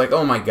it's just like,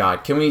 oh my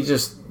God, can we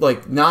just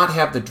not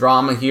have the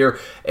drama here?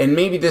 And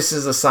maybe this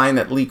is a sign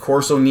that Lee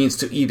Corso needs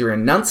to either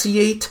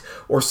enunciate,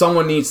 or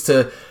someone needs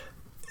to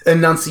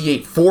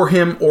enunciate for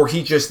him, or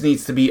he just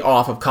needs to be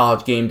off of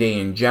College Game Day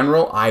in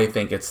general. I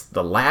think it's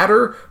the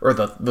latter, or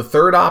the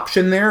third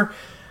option there.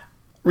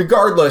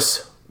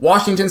 Regardless,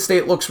 Washington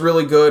State looks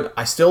really good.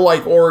 I still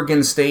like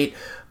Oregon State,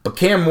 but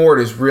Cam Ward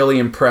is really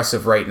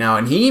impressive right now,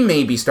 and he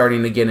may be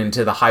starting to get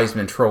into the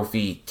Heisman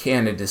Trophy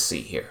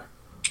candidacy here.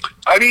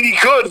 I mean, he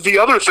could. The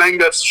other thing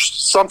that's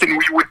something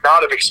we would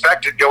not have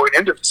expected going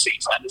into the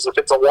season is if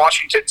it's a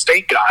Washington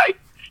State guy,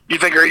 you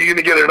think, are you going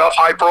to get enough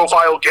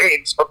high-profile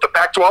games? But the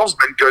Pac-12's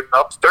been good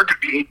enough. There could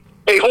be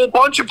a whole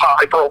bunch of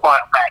high-profile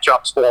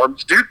matchups for him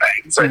to do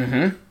things.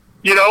 And,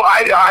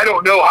 I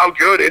don't know how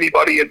good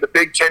anybody in the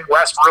Big Ten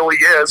West really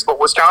is, but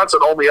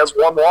Wisconsin only has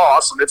one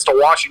loss, and it's to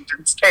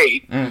Washington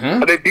State.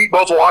 And they beat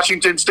both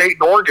Washington State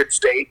and Oregon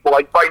State.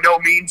 By no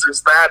means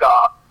is that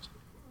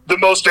the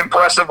most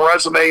impressive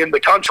resume in the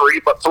country,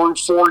 but through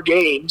 4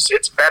 games,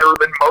 it's better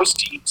than most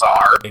teams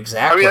are.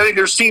 Exactly. I think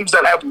there's teams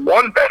that have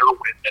one better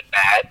win than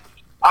that.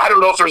 I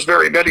don't know if there's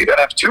very many that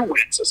have 2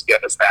 wins as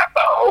good as that,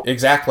 though.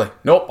 Exactly.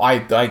 Nope, I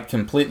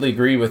completely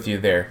agree with you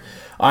there.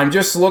 I'm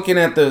just looking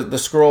at the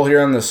scroll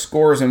here on the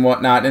scores and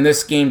whatnot, and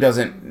this game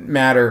doesn't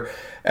matter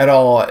at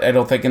all, I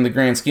don't think, in the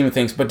grand scheme of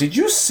things. But did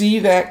you see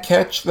that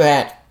catch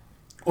that,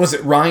 was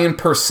it Ryan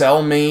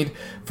Purcell made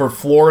for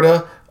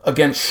Florida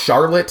against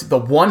Charlotte? The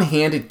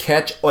one-handed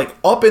catch,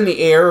 up in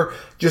the air,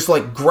 just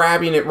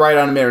grabbing it right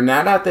on the air.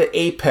 Not at the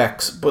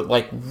apex, but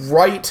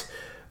right.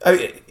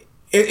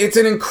 It's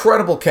an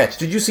incredible catch.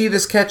 Did you see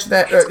this catch?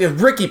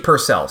 Ricky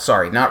Purcell,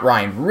 sorry, not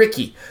Ryan.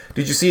 Ricky,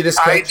 did you see this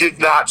catch? I did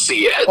not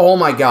see it. Oh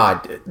my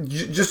God!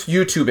 Just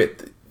YouTube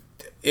it.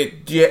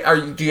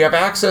 Do you have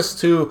access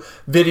to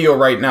video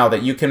right now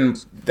that you can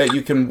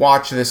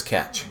watch this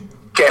catch?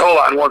 Okay, hold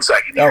on one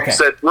second. Okay. You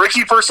said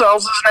Ricky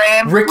Purcell's his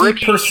name?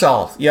 Ricky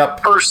Purcell.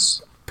 Yep.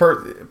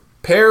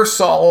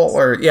 Pearsall,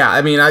 or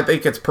I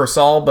think it's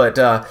Purcell, but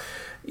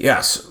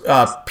yes,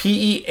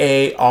 Pearsall.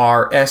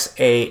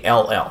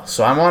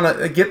 So I want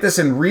to get this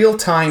in real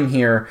time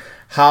here.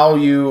 How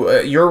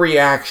your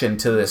reaction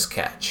to this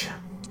catch?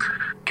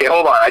 Okay,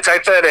 hold on. I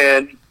typed that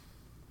in.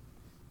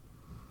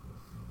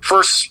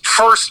 First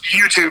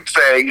YouTube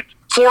thing.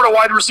 Florida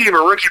wide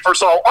receiver Ricky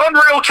Purcell,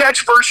 unreal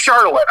catch versus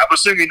Charlotte. I'm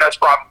assuming that's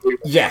probably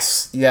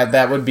yes. Yeah,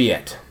 that would be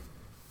it.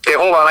 Okay,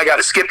 hold on. I got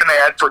to skip an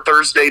ad for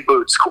Thursday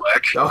Boots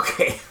quick.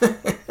 Okay.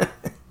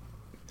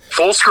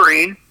 Full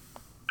screen.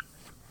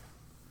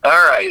 All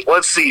right,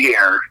 let's see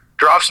here.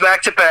 Drops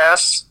back to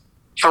pass.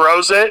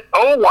 Throws it.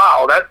 Oh,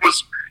 wow. That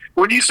was,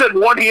 when you said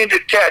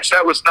one-handed catch,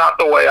 that was not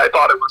the way I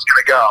thought it was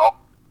going to go.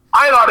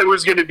 I thought it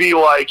was going to be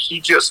like he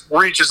just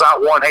reaches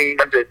out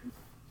one-handed,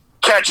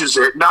 catches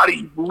it, not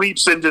he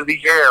leaps into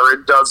the air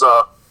and does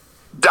a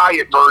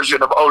diet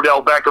version of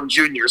Odell Beckham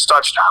Jr.'s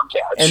touchdown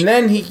catch. And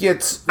then he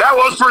gets... That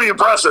was pretty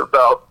impressive,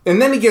 though.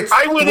 And then he gets...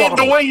 I went in,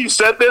 the way you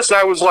said this,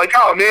 I was like,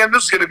 oh, man,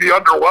 this is going to be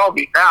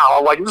underwhelming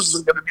now. This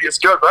isn't going to be as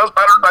good. That was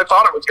better than I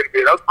thought it was going to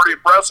be. That was pretty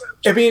impressive.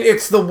 I mean,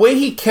 it's the way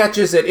he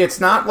catches it.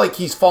 It's not like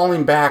he's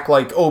falling back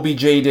like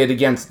OBJ did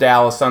against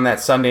Dallas on that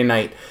Sunday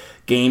night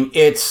game.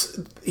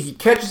 He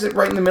catches it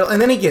right in the middle,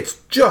 and then he gets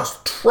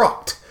just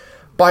trucked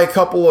by a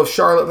couple of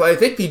Charlotte... I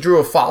think he drew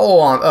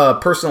a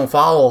personal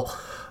foul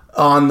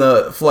on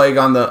the flag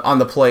on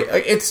the play.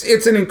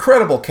 It's an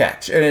incredible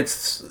catch, and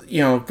it's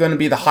going to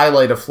be the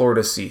highlight of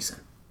Florida's season.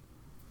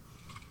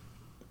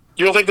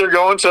 You don't think they're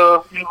going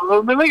to?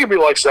 They could be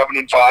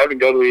 7-5 and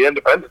go to the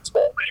Independence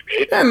Bowl,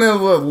 maybe. And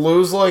they'll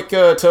lose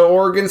to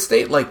Oregon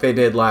State like they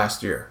did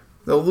last year.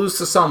 They'll lose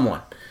to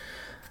someone.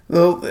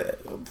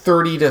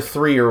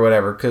 30-3 or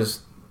whatever,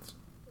 because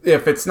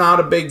if it's not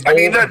a big bowl, I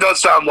mean, that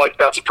does sound like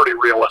that's a pretty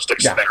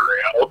realistic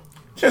scenario.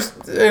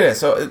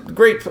 So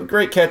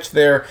great catch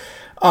there.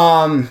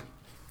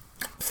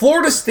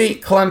 Florida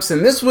State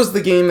Clemson. This was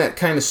the game that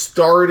kind of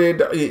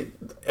started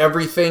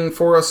everything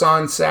for us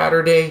on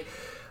Saturday.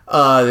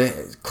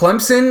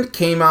 Clemson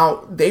came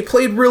out. They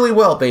played really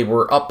well. They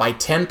were up by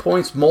 10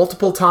 points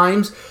multiple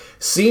times.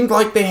 Seemed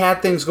like they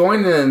had things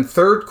going. And then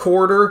third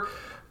quarter,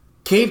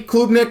 Cade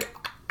Klubnik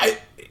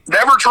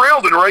never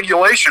trailed in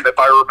regulation, if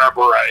I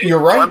remember right. You're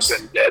right.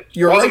 Clemson did.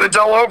 Wasn't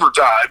until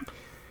overtime.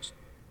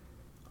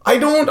 I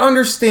don't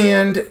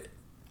understand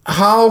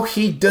how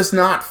he does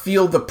not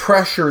feel the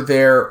pressure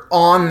there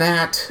on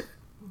that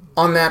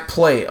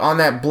play, on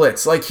that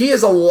blitz. Like, he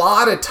has a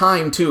lot of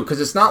time, too, because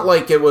it's not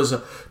like it was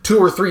 2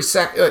 or 3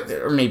 seconds,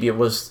 or maybe it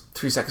was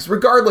 3 seconds.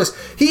 Regardless,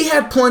 he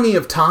had plenty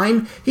of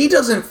time. He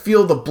doesn't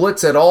feel the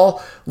blitz at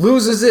all,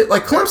 loses it.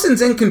 Like,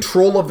 Clemson's in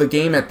control of the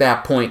game at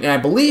that point, and I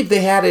believe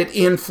they had it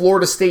in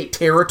Florida State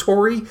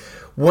territory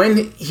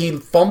when he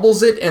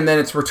fumbles it, and then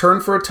it's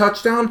returned for a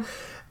touchdown.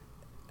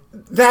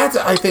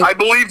 I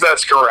believe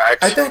that's correct.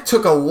 That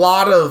took a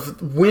lot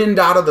of wind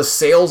out of the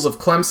sails of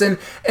Clemson.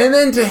 And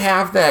then to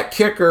have that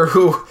kicker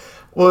who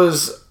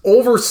was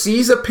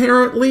overseas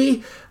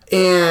apparently,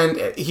 and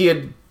he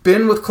had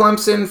been with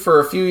Clemson for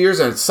a few years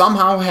and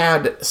somehow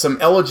had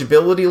some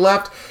eligibility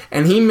left,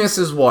 and he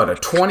misses, a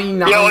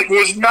 29? Yeah,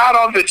 was not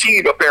on the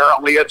team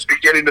apparently at the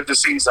beginning of the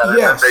season.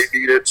 Yes. And they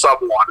needed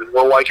someone. And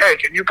we're like, hey,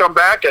 can you come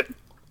back? And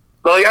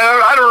like,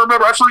 I don't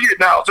remember. I forget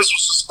now if this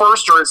was his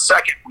first or his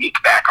second week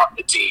back on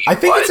the team. I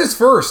think it's his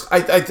first.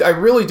 I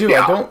really do.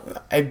 Yeah.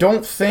 I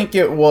don't think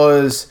it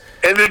was.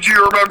 And did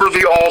you remember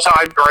the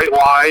all-time great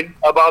line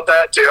about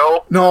that too?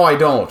 No, I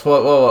don't.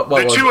 What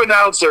the two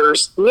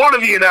announcers. One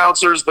of the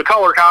announcers, the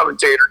color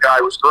commentator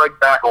guy, was Greg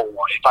McElroy,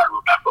 if I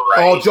remember right.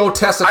 Oh, Joe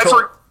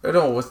Tessitore.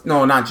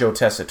 No, not Joe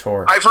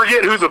Tessitore. I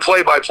forget who the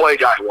play-by-play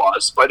guy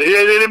was, but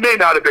it may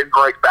not have been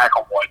Greg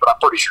McElroy, but I'm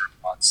pretty sure it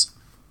was.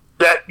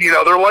 That,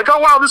 they're like, oh,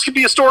 wow, this could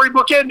be a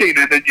storybook ending.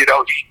 And then, he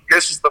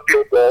misses the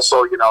field goal,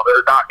 so,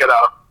 they're not going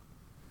to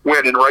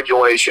win in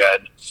regulation.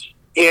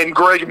 And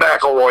Greg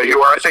McElroy,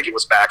 who I think it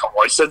was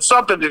McElroy, said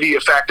something to the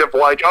effect of,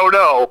 like, oh,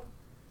 no,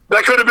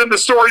 that could have been the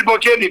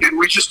storybook ending, and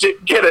we just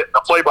didn't get it. And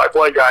the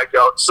play-by-play guy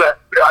said,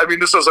 I mean,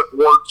 this isn't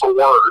word for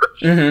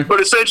word,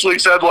 but essentially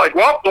said, like,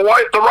 well,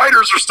 the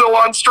writers are still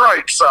on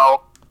strike,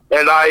 so.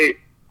 And I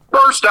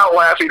burst out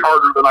laughing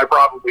harder than I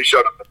probably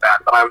should have at that.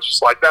 But I was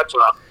just like, that's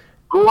a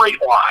great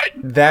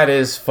line. That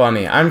is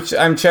funny.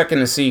 I'm checking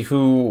to see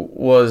who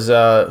was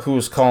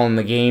calling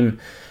the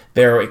game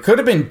there. It could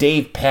have been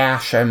Dave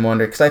Pasch, I'm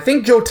wondering, because I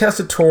think Joe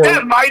Tessitore.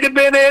 That might have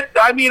been it.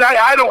 I mean,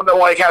 I don't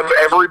know, have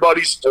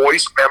everybody's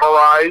voice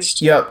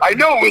memorized. Yep. I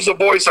know it was a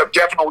voice I've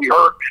definitely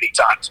heard many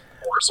times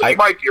before, so you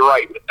might be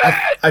right with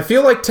that. I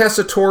feel like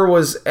Tessitore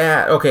was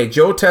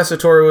Joe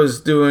Tessitore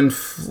was doing.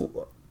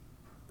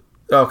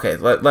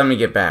 Let me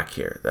get back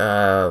here.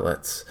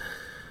 Let's.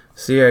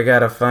 See, I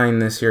gotta find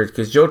this here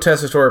because Joe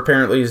Tessitore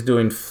apparently is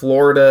doing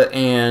Florida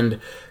and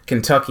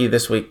Kentucky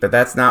this week, but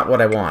that's not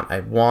what I want.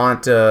 I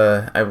want.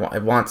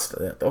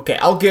 Okay,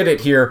 I'll get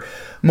it here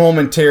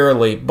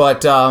momentarily.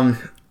 But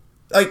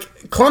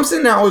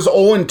Clemson now is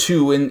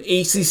 0-2 in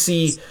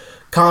ACC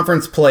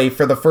conference play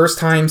for the first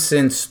time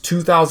since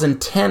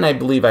 2010, I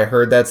believe I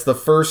heard. That's the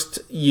first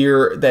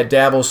year that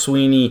Dabo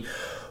Swinney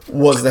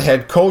was the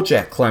head coach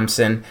at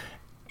Clemson.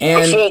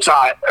 And full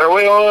time. I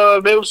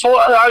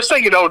was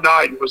thinking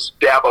 2009 was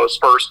Dabo's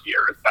first year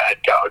as the head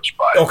coach.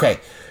 But okay.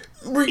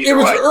 It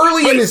was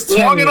early in his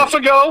tenure. Long enough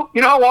ago?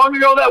 You know how long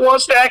ago that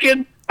was,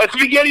 Stacken? At the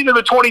beginning of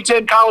the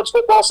 2010 college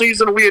football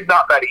season, we had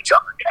not met each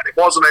other yet. It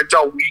wasn't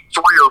until week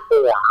 3 or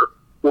 4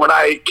 when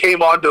I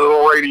came onto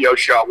the radio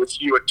show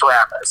with you and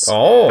Travis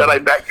that I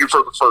met you for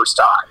the first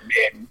time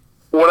in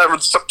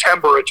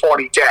September of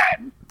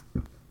 2010.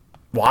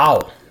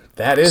 Wow.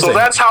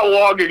 That's how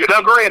long ago.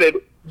 Now, granted,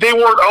 they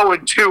weren't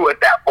 0-2 at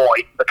that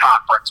point in the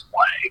conference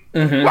play,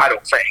 I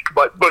don't think.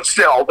 But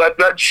still, that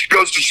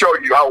goes to show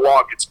you how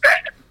long it's been.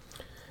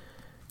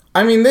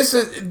 I mean, this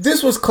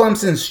was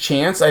Clemson's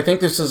chance. I think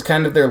this is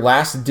kind of their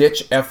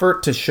last-ditch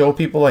effort to show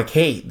people,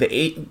 hey,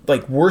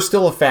 we're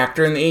still a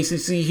factor in the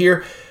ACC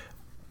here.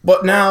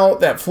 But now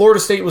that Florida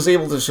State was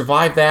able to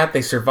survive that,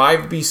 they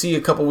survived BC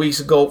a couple weeks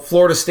ago.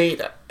 Florida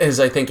State has,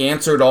 I think,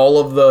 answered all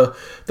of the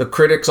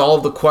critics, all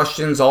of the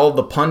questions, all of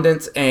the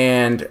pundits,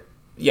 and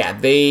yeah,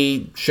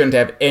 they shouldn't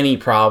have any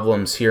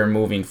problems here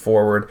moving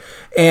forward.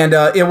 And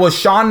it was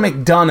Sean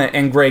McDonough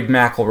and Greg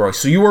McElroy.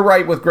 So you were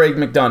right with Greg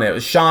McDonough. It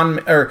was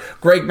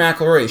Greg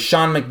McElroy.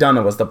 Sean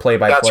McDonough was the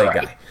play-by-play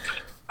guy.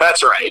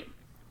 That's right.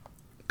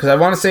 Because I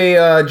want to say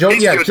Joe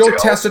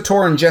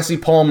Tessitore and Jesse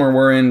Palmer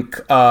were in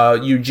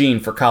Eugene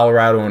for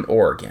Colorado and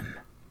Oregon.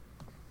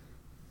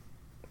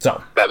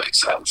 So that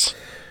makes sense.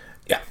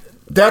 Yeah,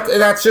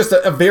 that's just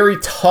a very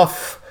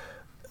tough.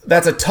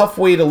 That's a tough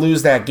way to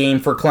lose that game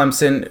for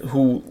Clemson,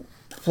 who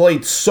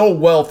played so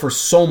well for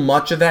so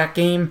much of that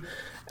game.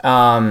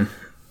 But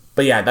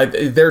yeah,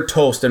 they're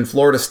toast, and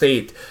Florida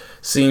State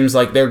seems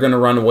like they're going to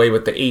run away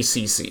with the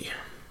ACC.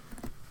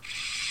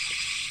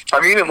 I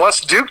mean,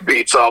 unless Duke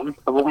beats them,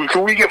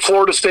 can we get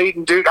Florida State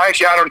and Duke?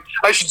 Actually,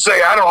 I should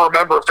say I don't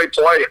remember if they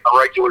play in the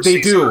regular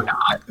season or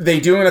not. They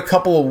do in a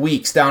couple of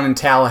weeks down in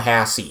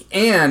Tallahassee.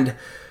 And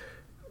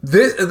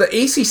the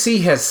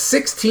ACC has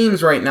 6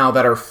 teams right now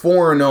that are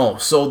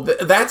 4-0. So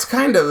that's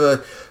kind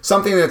of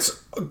something that's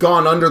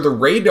gone under the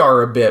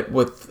radar a bit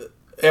with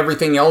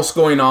everything else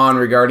going on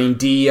regarding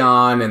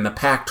Dion and the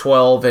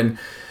Pac-12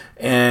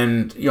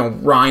 and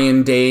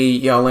Ryan Day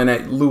yelling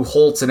at Lou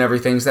Holtz and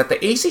everything, is that the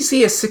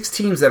ACC has 6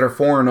 teams that are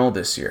 4-0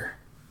 this year.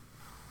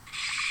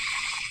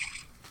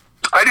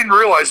 I didn't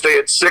realize they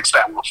had 6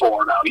 that were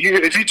 4 now.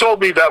 If you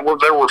told me that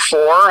there were 4,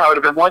 I would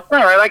have been like, all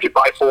right, I could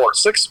buy 4.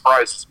 6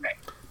 surprises me.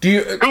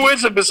 Who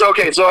is it?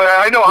 Okay, so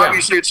I know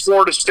obviously it's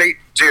Florida State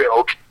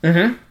Duke.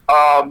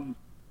 Mm-hmm.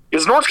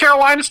 Is North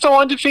Carolina still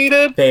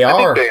undefeated? They are.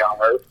 I think they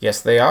are.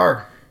 Yes, they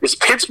are. Is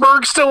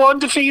Pittsburgh still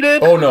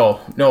undefeated? Oh,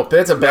 no.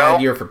 That's a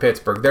bad year for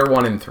Pittsburgh. They're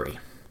 1-3.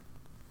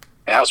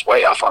 Yeah, I was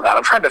way off on that.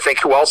 I'm trying to think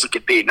who else it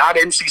could be. Not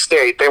NC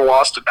State. They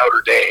lost to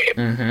Notre Dame.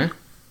 Mm-hmm.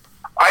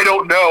 I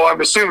don't know. I'm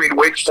assuming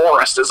Wake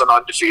Forest isn't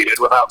undefeated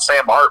without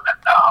Sam Hartman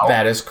now.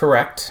 That is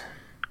correct.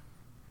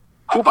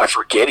 Who am I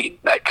forgetting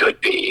that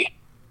could be?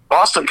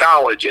 Boston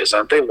College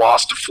isn't. They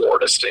lost to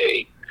Florida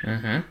State.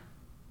 Mm-hmm.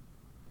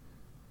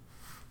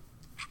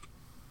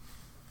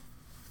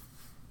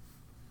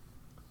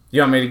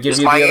 You want me to give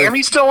you the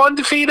Miami still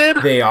undefeated?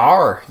 They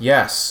are,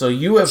 yes. So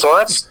you have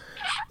that's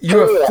you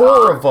have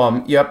 4 of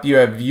them. Yep, you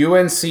have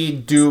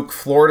UNC, Duke,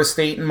 Florida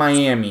State, and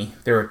Miami.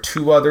 There are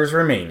 2 others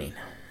remaining.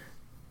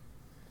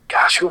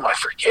 Gosh, who am I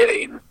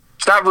forgetting?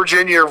 It's not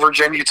Virginia or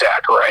Virginia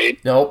Tech, right?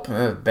 Nope,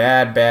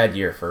 bad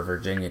year for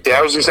Virginia Tech. Yeah,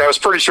 I was going to say, I was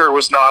pretty sure it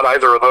was not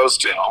either of those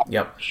 2.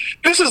 Yep.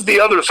 This is the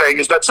other thing,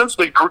 is that since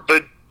the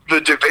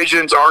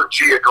divisions aren't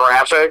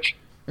geographic,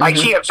 I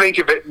can't think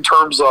of it in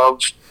terms of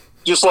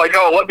just like,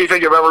 let me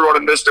think of everyone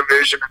in this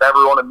division and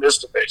everyone in this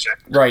division.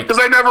 Right.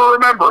 Because I never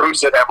remember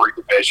who's in every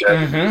division.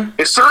 Mm-hmm.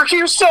 Is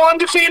Syracuse still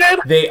undefeated?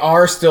 They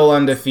are still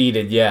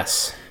undefeated,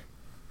 yes.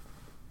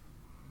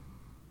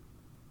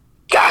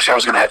 Gosh, I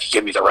was going to have you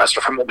give me the rest.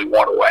 If I'm only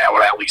 1 away, I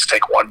would at least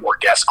take one more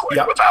guess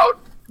quick without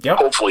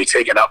hopefully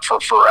taking up for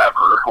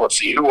forever. Let's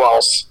see, who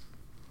else?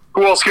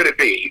 Who else could it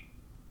be?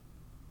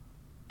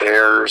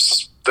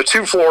 There's the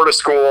 2 Florida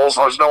schools.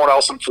 There's no one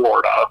else in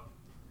Florida.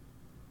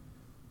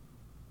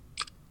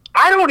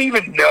 I don't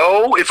even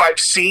know if I've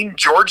seen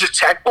Georgia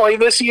Tech play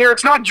this year.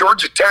 It's not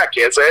Georgia Tech,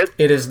 is it?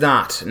 It is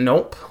not.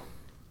 Nope.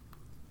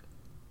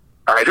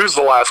 All right, who's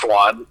the last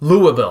one?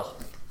 Louisville.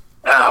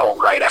 Oh,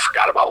 right. I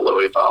forgot about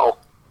Louisville.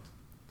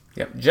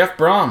 Yep. Jeff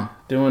Brom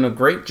doing a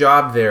great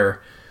job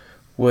there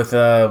with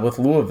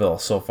Louisville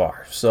so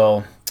far.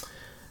 So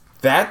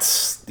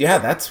that's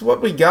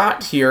what we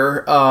got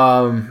here.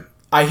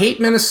 I hate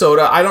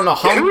Minnesota. I don't know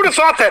how. Who would have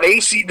thought that the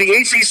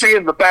ACC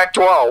and the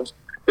Pac-12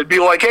 it'd be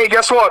like, hey,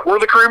 guess what? We're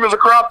the cream of the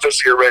crop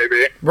this year,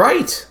 baby.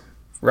 Right.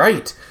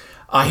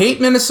 I hate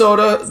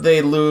Minnesota.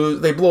 They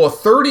blow a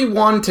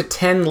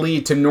 31-10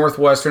 lead to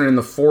Northwestern in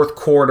the 4th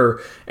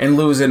quarter and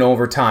lose in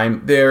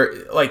overtime. They're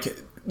like,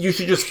 you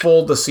should just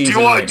fold the season. Do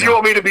you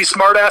want me to be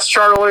smartass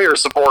Charlie or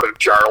supportive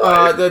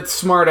Charlie? That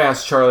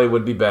smartass Charlie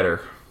would be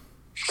better.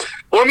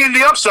 Well, I mean,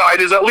 the upside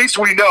is at least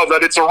we know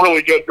that it's a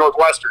really good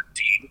Northwestern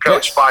team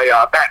coached by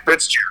Pat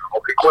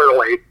Fitzgerald, who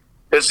clearly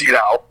is,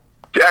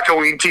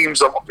 echoing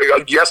teams of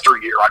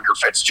yesteryear under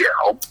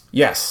Fitzgerald.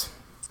 Yes.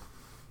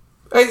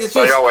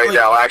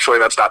 No, actually,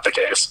 that's not the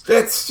case.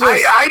 That's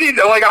just, I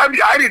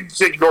didn't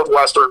think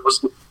Northwestern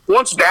was.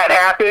 Once that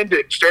happened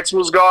and Fitz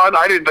was gone,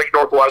 I didn't think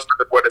Northwestern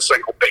could win a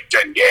single Big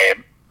Ten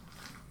game.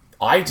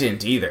 I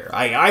didn't either.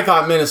 I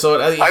thought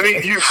Minnesota. I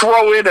mean, you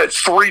throw in a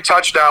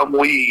 3-touchdown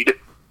lead,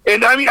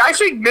 and I mean, I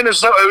think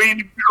Minnesota. I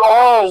mean,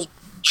 all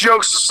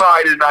jokes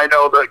aside, and I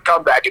know the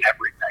comeback and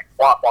everything,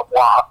 blah blah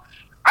blah.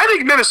 I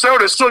think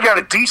Minnesota's still got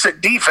a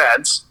decent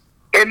defense,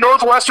 and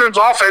Northwestern's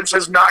offense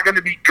is not going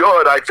to be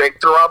good, I think,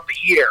 throughout the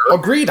year.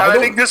 Agreed. I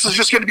think this is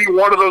just going to be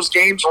one of those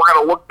games we're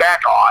going to look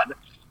back on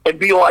and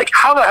be like,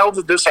 how the hell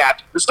did this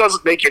happen? This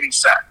doesn't make any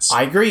sense.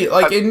 I agree.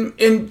 Like,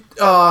 Ethan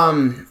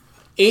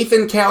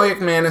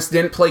Kaliakmanis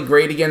didn't play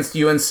great against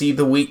UNC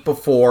the week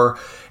before,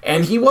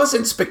 and he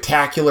wasn't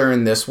spectacular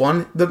in this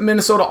one. The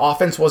Minnesota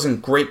offense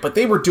wasn't great, but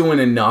they were doing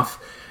enough.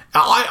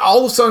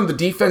 All of a sudden, the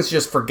defense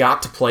just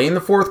forgot to play in the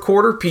 4th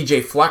quarter.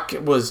 PJ Fleck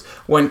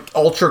went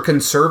ultra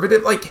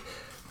conservative. Like,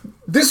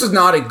 this is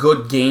not a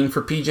good game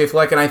for PJ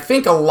Fleck, and I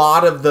think a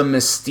lot of the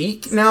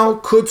mystique now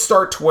could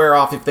start to wear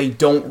off if they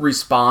don't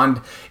respond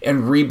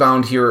and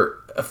rebound here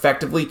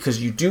effectively,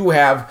 because you do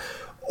have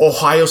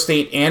Ohio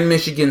State and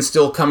Michigan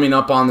still coming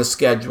up on the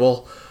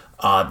schedule.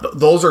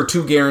 Those are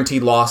 2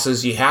 guaranteed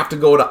losses. You have to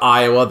go to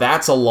Iowa.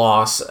 That's a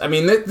loss. I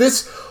mean,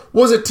 this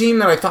was a team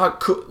that I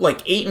thought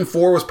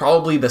 8-4 was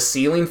probably the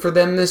ceiling for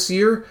them this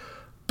year,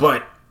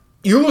 but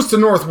you lose to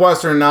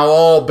Northwestern, now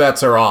all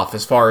bets are off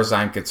as far as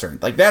I'm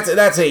concerned. Like, that's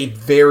a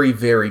very,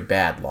 very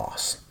bad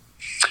loss.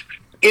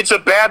 It's a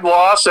bad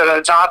loss, and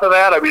on top of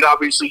that, I mean,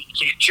 obviously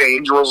you can't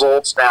change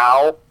results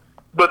now,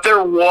 but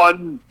they're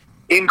one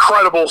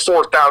incredible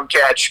fourth down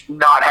catch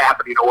not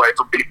happening away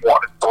from being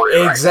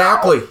 1-3.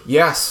 Exactly. Right now.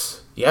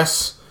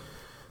 Yes.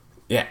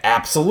 Yeah,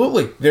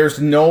 absolutely. There's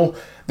no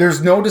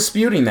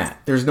disputing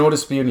that. There's no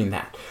disputing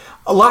that.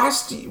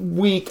 Last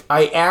week,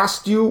 I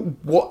asked you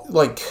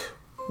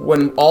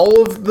when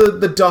all of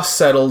the dust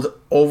settled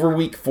over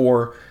week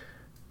 4,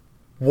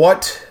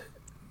 what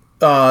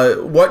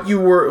you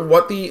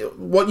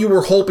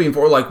were hoping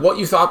for, like what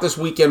you thought this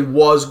weekend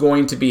was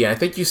going to be. I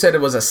think you said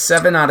it was a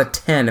 7 out of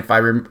 10, if I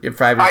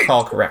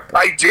recall correctly.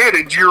 I did.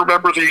 And do you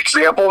remember the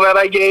example that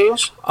I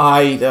gave?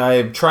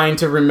 I'm trying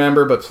to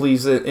remember, but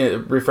please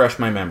refresh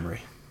my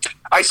memory.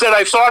 I said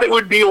I thought it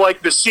would be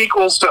like the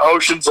sequels to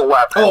Ocean's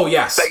 11. Oh,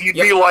 yes. That you'd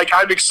be like,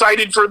 I'm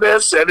excited for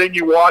this, and then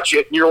you watch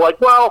it, and you're like,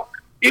 well,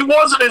 it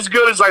wasn't as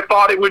good as I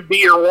thought it would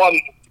be or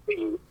wanted it to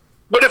be.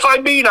 But if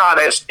I'm being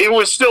honest, it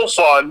was still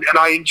fun, and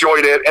I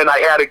enjoyed it, and I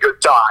had a good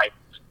time.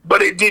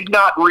 But it did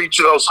not reach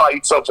those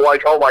heights of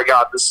like, oh my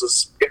God, this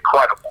is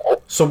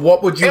incredible. So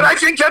what would you... And I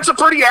think that's a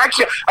pretty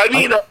accurate... I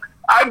mean...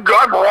 I'm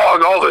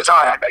wrong all the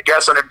time, I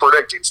guess, and in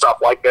predicting stuff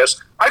like this.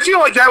 I feel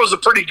like that was a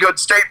pretty good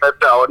statement,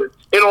 though, and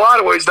in a lot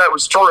of ways that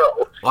was true.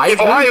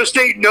 If Ohio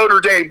State and Notre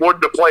Dame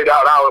wouldn't have played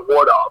out how it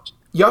would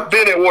have,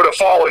 then it would have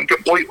fallen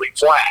completely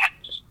flat.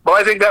 But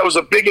I think that was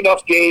a big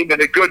enough game and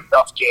a good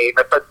enough game.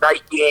 At the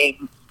night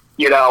game,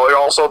 and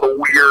also the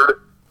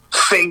weird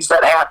things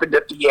that happened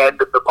at the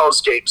end of the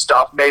post-game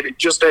stuff made it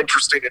just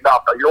interesting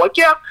enough that you're like,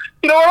 yeah,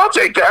 you know what, I'll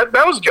take that.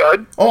 That was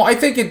good. Oh, I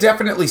think it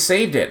definitely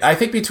saved it. I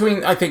think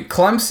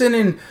Clemson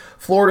and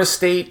Florida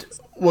State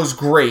was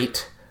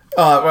great.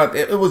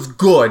 It was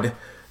good.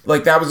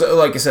 Like that was,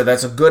 like I said,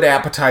 that's a good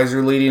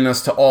appetizer leading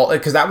us to all,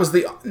 because that was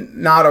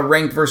not a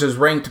ranked versus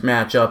ranked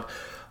matchup.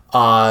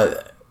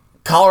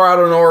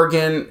 Colorado and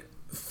Oregon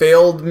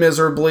failed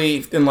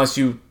miserably, unless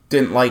you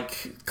didn't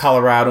like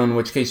Colorado, in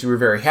which case you were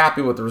very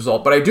happy with the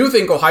result. But I do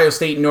think Ohio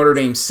State and Notre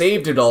Dame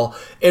saved it all.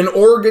 And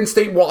Oregon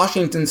State,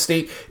 Washington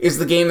State is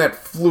the game that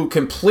flew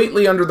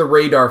completely under the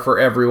radar for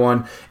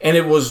everyone, and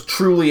it was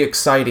truly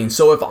exciting.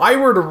 So if I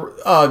were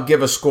to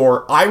give a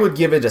score, I would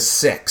give it a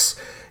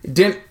 6. It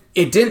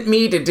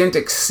didn't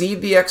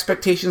exceed the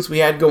expectations we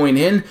had going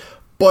in,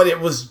 but it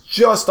was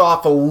just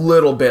off a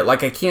little bit.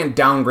 Like, I can't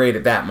downgrade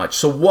it that much.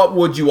 So what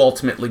would you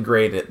ultimately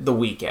grade it the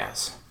week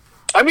as?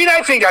 I mean,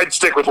 I think I'd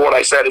stick with what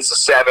I said as a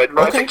 7,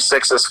 but okay. I think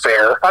 6 is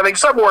fair. I think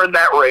somewhere in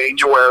that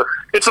range where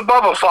it's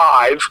above a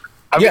 5.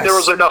 I mean, there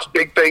was enough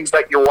big things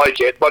that you like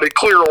it, but it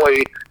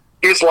clearly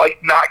is like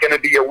not going to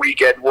be a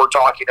weekend we're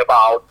talking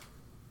about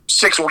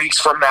 6 weeks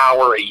from now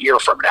or a year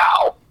from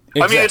now.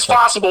 Exactly. I mean, it's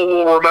possible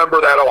we'll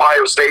remember that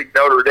Ohio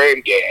State-Notre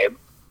Dame game.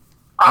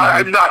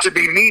 Not to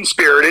be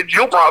mean-spirited,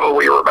 you'll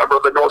probably remember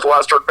the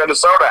Northwestern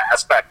Minnesota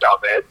aspect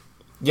of it.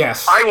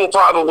 Yes. I will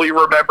probably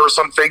remember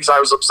some things I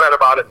was upset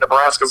about at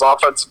Nebraska's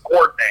offensive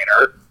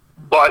coordinator,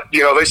 but,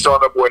 they still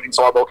end up winning,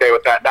 so I'm okay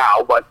with that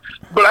now. But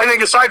I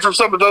think aside from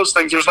some of those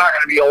things, there's not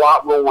going to be a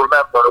lot we'll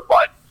remember,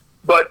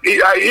 but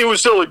it was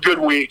still a good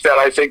week that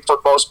I think for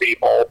most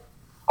people,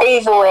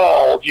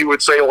 overall, you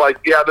would say, like,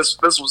 yeah, this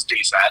was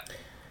decent.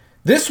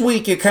 This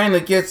week,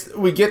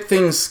 we get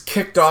things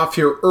kicked off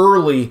here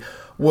early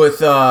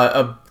with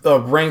a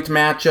ranked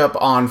matchup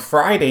on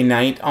Friday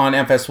night on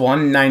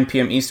FS1, 9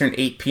 p.m. Eastern,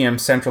 8 p.m.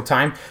 Central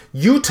Time.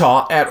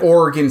 Utah at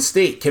Oregon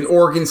State. Can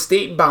Oregon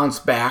State bounce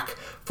back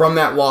from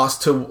that loss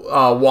to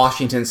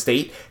Washington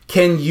State?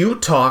 Can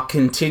Utah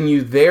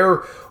continue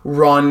their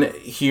run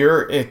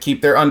here,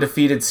 keep their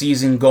undefeated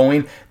season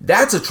going?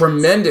 That's a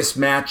tremendous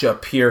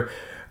matchup here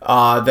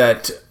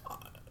that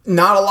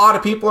not a lot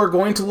of people are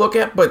going to look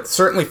at, but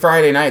certainly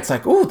Friday night, it's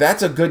like, ooh,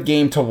 that's a good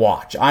game to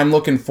watch. I'm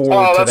looking forward to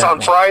that. Oh, that's on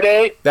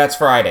Friday? That's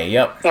Friday,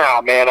 yep.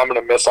 Oh, man, I'm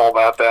going to miss all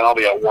that then. I'll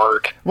be at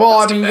work.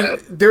 Well,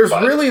 there's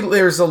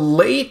a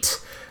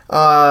late,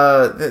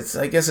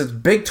 I guess it's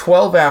Big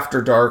 12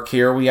 after dark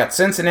here. We got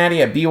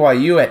Cincinnati at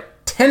BYU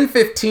at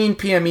 10:15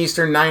 p.m.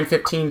 Eastern,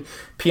 9:15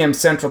 p.m.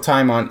 Central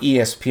Time on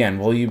ESPN.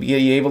 Will you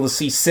be able to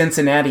see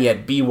Cincinnati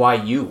at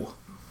BYU?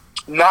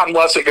 Not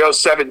unless it goes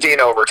 17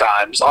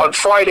 overtimes. On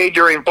Friday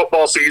during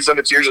football season,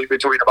 it's usually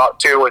between about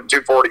 2 and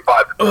 2:45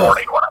 in the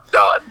morning when I'm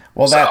done.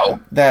 Well,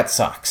 that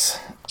sucks.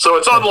 So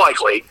it's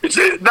unlikely. It's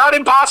not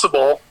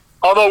impossible,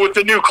 although with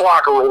the new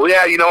clock rule,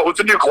 with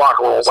the new clock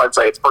rules, I'd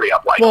say it's pretty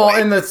unlikely. Well,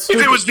 and if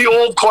it was the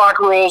old clock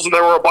rules and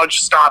there were a bunch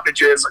of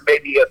stoppages,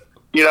 maybe,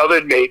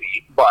 then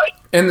maybe, but...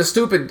 And the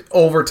stupid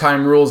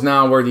overtime rules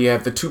now where you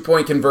have the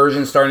 2-point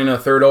conversion starting a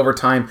third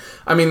overtime,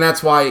 I mean,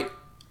 that's why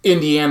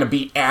Indiana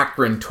beat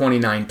Akron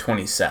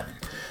 29-27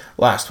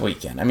 last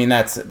weekend. I mean,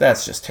 that's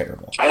just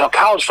terrible. I know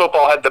college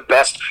football had the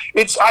best.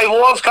 I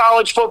love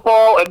college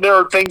football, and there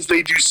are things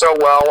they do so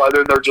well, and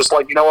then they're just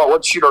like, you know what?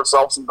 Let's shoot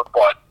ourselves in the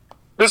foot.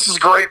 This is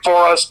great for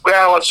us.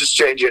 Yeah, let's just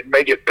change it and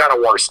make it kind of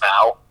worse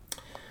now.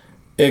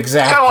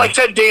 Exactly. It's kind of like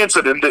Ted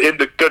Danson in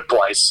the Good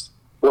Place.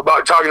 We're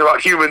talking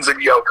about humans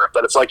and yogurt,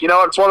 but it's like,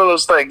 it's one of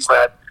those things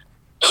that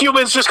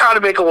humans just kind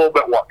of make a little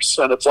bit worse,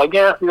 and it's like,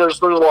 yeah,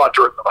 there's a lot of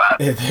truth to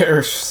that.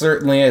 There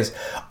certainly is.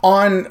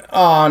 On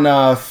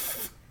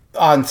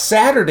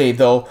Saturday,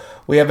 though,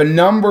 we have a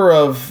number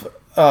of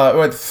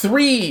with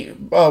 3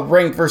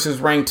 ranked versus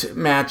ranked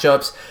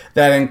matchups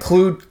that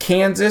include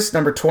Kansas,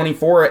 number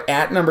 24,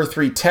 at number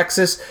 3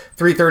 Texas,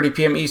 3:30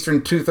 p.m.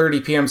 Eastern,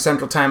 2:30 p.m.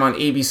 Central Time on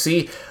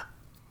ABC.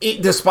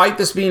 Despite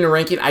this being a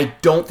ranking, I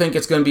don't think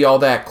it's going to be all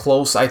that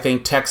close. I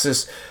think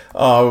Texas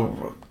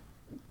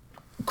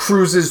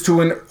cruises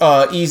to an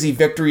easy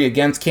victory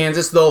against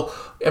Kansas, though.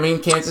 I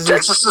mean, Texas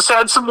has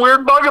had some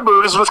weird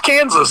bugaboos with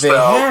Kansas,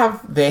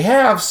 They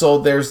have. So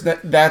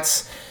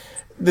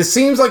this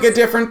seems like a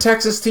different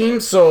Texas team.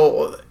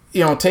 So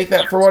take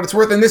that for what it's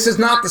worth. And this is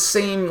not the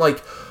same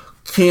like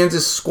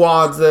Kansas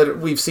squads that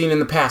we've seen in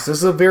the past. This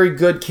is a very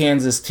good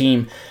Kansas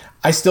team.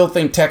 I still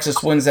think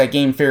Texas wins that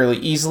game fairly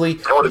easily.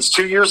 Oh, it's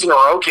 2 years in a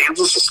row.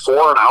 Kansas is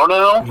 4-0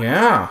 now.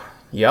 Yeah.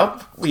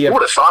 Yep. Who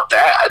would have thought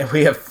that?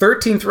 We have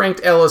 13th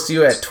ranked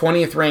LSU at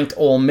 20th ranked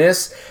Ole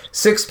Miss,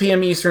 6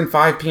 p.m. Eastern,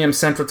 5 p.m.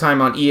 Central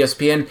Time on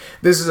ESPN.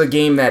 This is a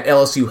game that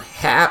LSU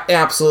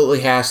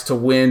absolutely has to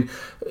win.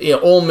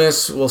 Ole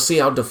Miss, we'll see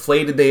how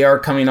deflated they are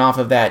coming off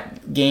of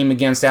that game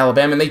against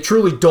Alabama, and they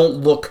truly don't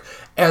look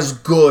as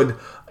good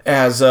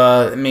as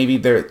maybe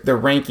their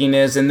ranking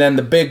is. And then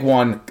the big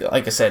one,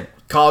 like I said,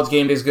 College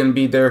Game Day is going to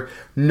be there.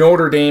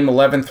 Notre Dame,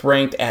 11th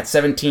ranked at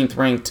 17th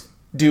ranked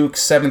Duke,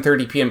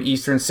 7:30 p.m.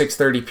 Eastern,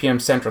 6:30 p.m.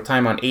 Central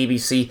Time on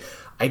ABC.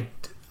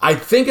 I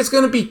think it's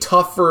going to be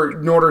tough for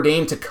Notre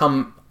Dame to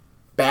come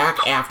back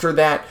after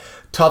that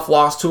tough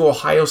loss to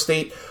Ohio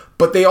State,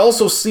 but they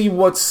also see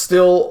what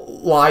still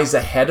lies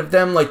ahead of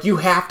them. Like, you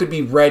have to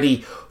be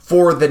ready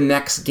for the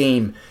next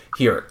game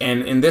here.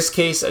 And in this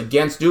case,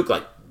 against Duke,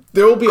 like,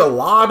 there will be a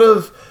lot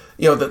of,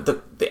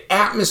 the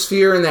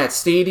atmosphere in that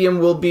stadium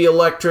will be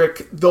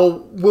electric.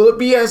 Though, will it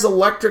be as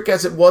electric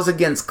as it was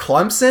against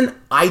Clemson?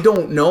 I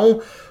don't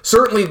know.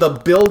 Certainly the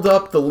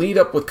build-up, the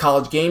lead-up with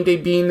College Game Day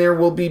being there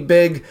will be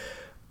big.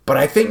 But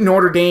I think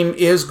Notre Dame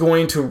is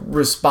going to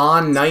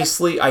respond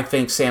nicely. I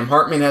think Sam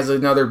Hartman has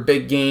another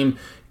big game,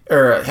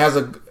 or has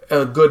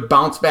a good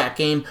bounce-back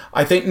game.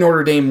 I think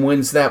Notre Dame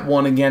wins that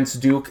one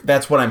against Duke.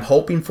 That's what I'm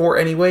hoping for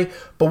anyway.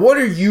 But what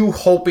are you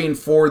hoping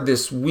for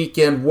this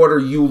weekend? What are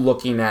you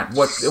looking at?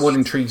 What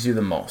intrigues you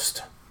the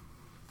most?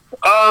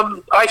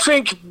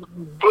 Actually,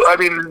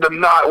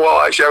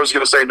 I was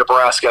going to say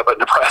Nebraska, but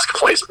Nebraska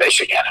plays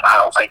Michigan, and I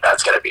don't think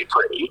that's going to be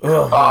pretty.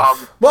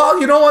 Well,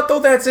 you know what, though?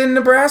 That's in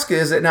Nebraska,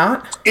 is it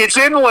not? It's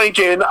in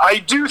Lincoln. I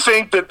do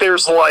think that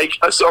there's, like,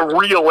 a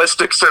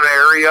realistic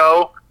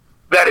scenario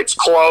that it's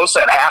close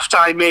at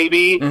halftime,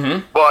 maybe,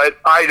 but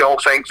I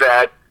don't think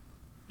that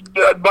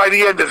by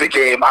the end of the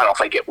game, I don't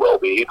think it will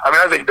be. I mean,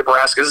 I think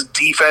Nebraska's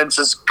defense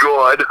is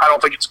good. I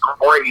don't think it's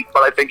great,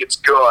 but I think it's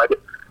good.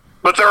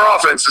 But their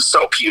offense is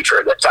so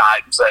putrid at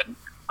times, and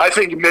I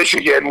think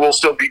Michigan will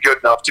still be good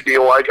enough to be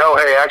like, oh,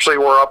 hey, actually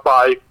we're up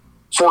by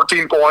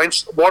 14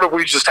 points. What if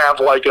we just have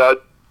like a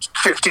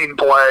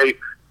 15-play,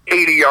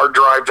 80-yard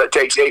drive that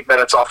takes 8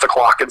 minutes off the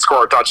clock and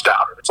score a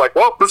touchdown? And it's like,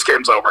 well, this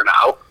game's over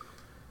now.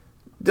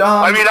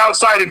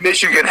 Outside of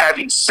Michigan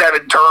having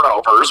 7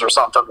 turnovers or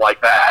something like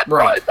that,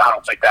 right. But I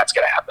don't think that's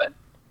going to happen.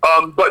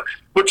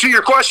 But to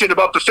your question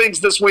about the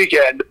things this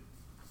weekend,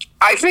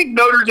 I think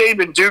Notre Dame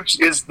and Duke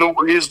is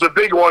the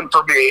big one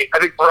for me. I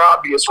think for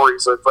obvious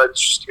reasons. But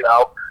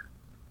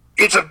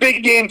it's a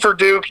big game for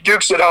Duke.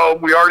 Duke's at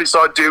home. We already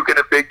saw Duke in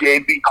a big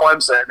game beat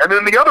Clemson. And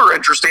then the other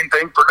interesting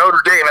thing for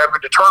Notre Dame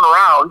having to turn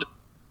around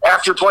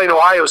after playing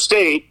Ohio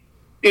State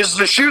is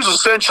the shoes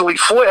essentially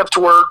flipped,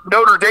 where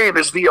Notre Dame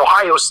is the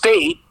Ohio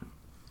State,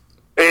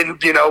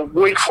 and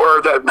Wake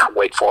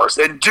Forest,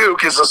 and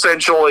Duke is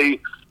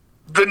essentially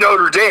the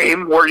Notre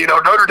Dame, where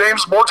Notre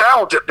Dame's more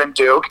talented than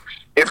Duke.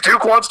 If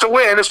Duke wants to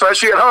win,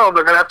 especially at home,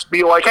 they're going to have to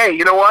be like, hey,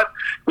 you know what?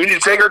 We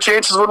need to take our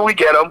chances when we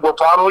get them. We're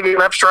probably going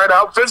to have to try to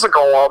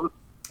out-physical them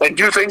and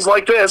do things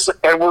like this.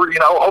 And we're,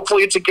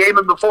 hopefully it's a game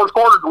in the fourth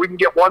quarter and we can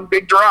get one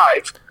big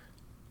drive.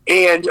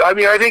 And,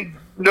 I think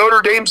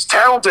Notre Dame's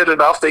talented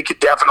enough. They could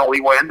definitely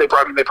win. They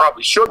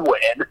probably should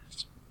win.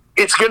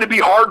 It's going to be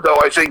hard, though,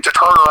 I think, to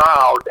turn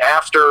around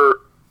after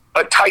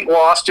a tight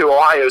loss to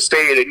Ohio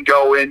State and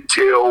go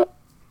into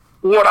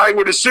what I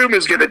would assume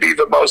is going to be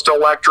the most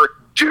electric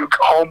Duke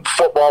home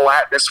football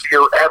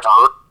atmosphere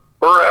ever,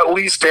 or at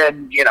least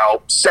in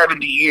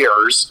 70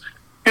 years.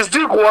 Because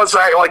Duke was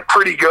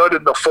pretty good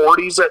in the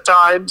 40s at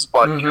times,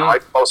 but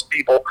most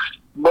people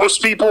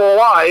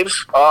alive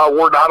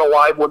were not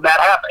alive when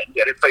that happened,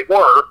 and if they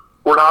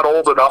were not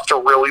old enough to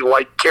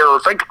really care or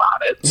think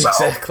about it. So.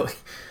 Exactly.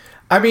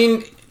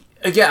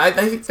 Again, I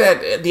think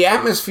that the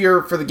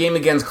atmosphere for the game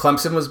against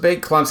Clemson was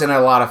big. Clemson had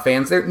a lot of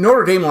fans there.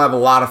 Notre Dame will have a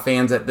lot of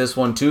fans at this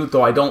one too,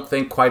 though I don't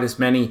think quite as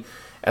many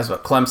as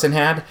what Clemson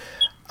had.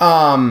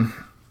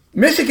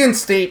 Michigan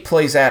State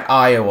plays at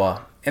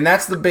Iowa, and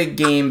that's the big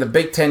game, the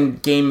Big Ten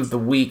game of the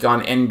week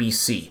on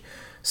NBC.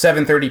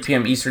 7:30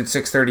 p.m. Eastern,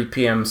 6:30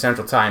 p.m.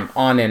 Central Time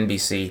on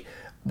NBC.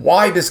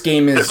 Why this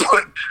game is...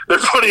 They're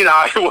putting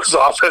Iowa's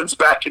offense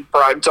back in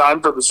prime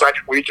time for the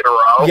second week in a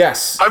row.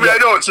 Yes. I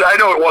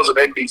know it wasn't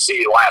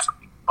NBC last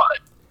week,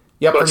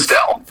 but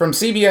still. From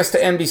CBS to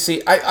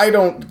NBC, I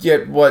don't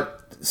get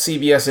what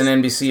CBS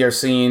and NBC are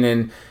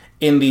seeing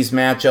in these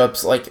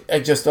matchups. Like, I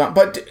just don't.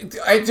 But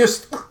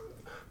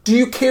do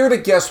you care to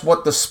guess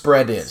what the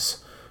spread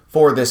is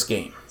for this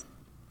game?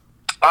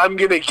 I'm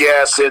going to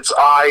guess it's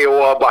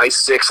Iowa by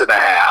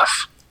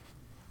 6.5.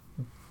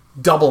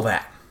 Double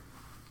that.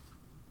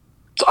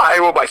 It's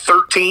Iowa by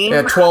 13?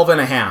 Yeah,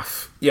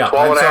 12.5. Yeah,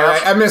 12 I'm sorry.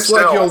 half. I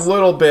misled you a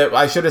little bit.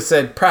 I should have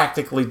said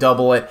practically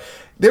double it.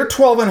 They're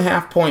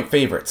 12.5 point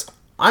favorites.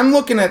 I'm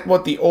looking at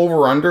what the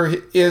over-under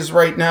is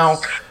right now.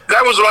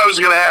 That was what I was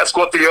going to ask,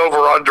 what the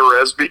over-under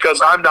is, because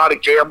I'm not a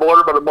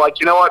gambler, but I'm like,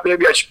 you know what,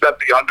 maybe I should bet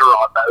the under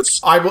on this.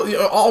 I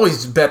will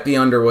always bet the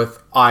under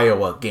with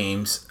Iowa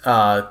games,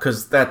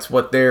 because that's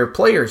what their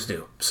players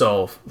do.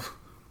 So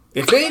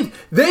if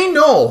they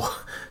know,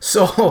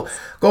 so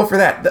go for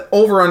that. The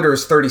over-under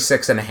is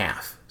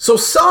 36.5. So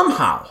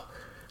somehow,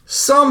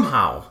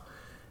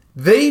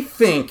 they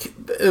think,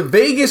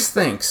 Vegas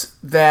thinks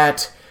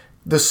that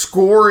the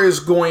score is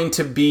going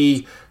to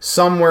be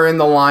somewhere in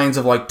the lines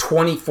of like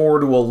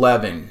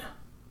 24-11.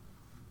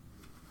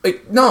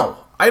 Like, no,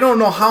 I don't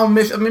know how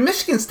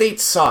Michigan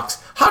State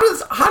sucks. How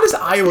does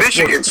Iowa?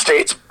 Michigan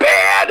State's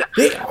bad.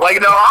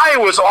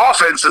 Iowa's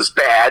offense is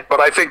bad,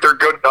 but I think they're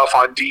good enough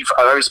on defense,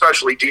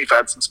 especially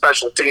defense and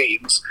special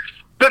teams,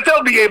 that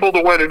they'll be able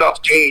to win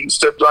enough games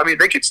to. I mean,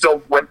 they could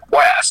still win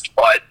West,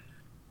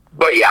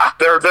 But yeah,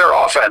 their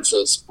offense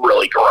is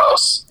really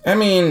gross. I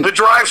mean, the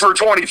drive for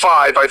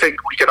 25, I think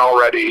we can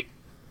already,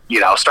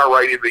 start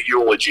writing the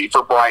eulogy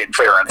for Brian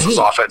Ferentz as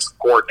offensive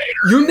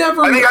coordinator.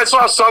 I think I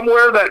saw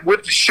somewhere that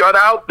with the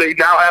shutout, they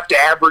now have to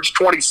average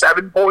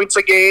 27 points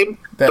a game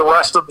the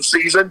rest of the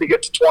season to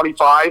get to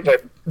 25,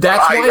 and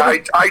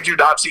I do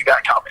not see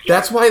that coming.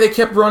 That's why they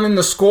kept running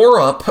the score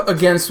up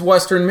against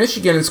Western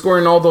Michigan and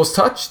scoring all those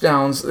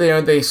touchdowns.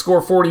 They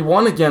score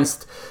 41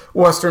 against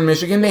Western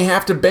Michigan. They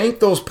have to bank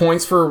those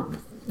points for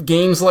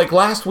games like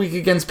last week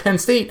against Penn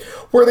State,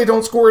 where they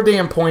don't score a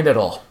damn point at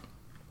all.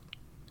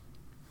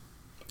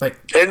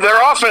 And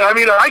their offense,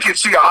 I could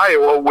see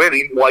Iowa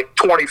winning like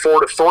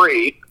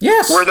 24-3.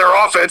 Yes. Where their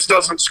offense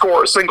doesn't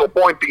score a single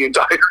point the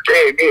entire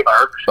game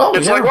either.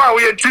 Like, wow,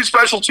 we had 2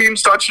 special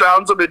teams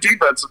touchdowns and a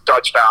defensive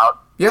touchdown.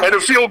 Yep. And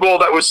a field goal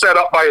that was set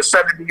up by a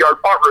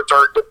 70-yard punt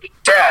return to be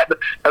 10,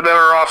 and then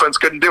our offense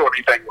couldn't do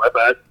anything with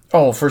it.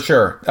 Oh, for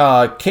sure.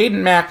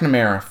 Caden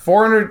McNamara,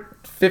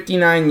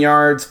 459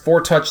 yards,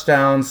 4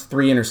 touchdowns,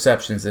 3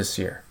 interceptions this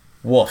year.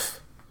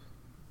 Woof.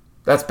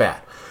 That's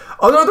bad.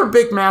 Another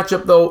big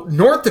matchup, though,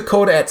 North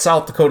Dakota at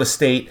South Dakota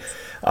State.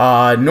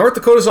 North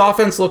Dakota's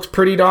offense looks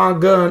pretty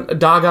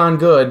doggone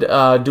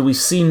good. Do we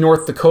see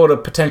North Dakota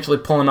potentially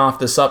pulling off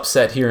this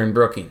upset here in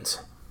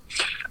Brookings?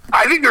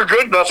 I think they're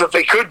good enough that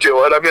they could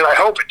do it. I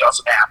hope it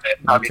doesn't happen.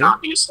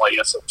 Obviously,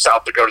 as a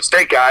South Dakota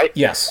State guy.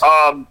 Yes.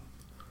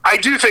 I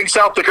do think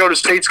South Dakota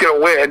State's going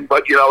to win,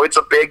 but, it's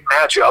a big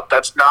matchup.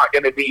 That's not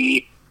going to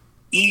be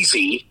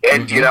easy.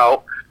 And,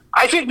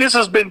 I think this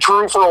has been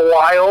true for a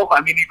while.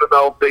 Even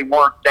though they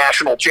weren't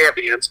national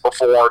champions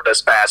before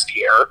this past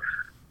year,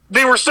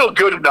 they were still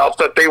good enough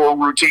that they were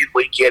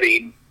routinely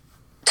getting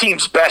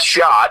team's best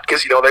shot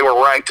because, they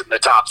were ranked in the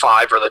top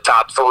 5 or the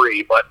top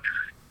 3. But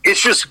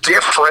it's just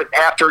different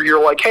after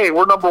you're like, hey,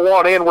 we're number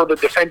 1 and we're the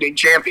defending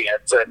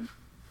champions. And,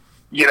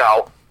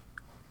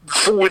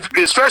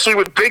 especially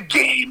with big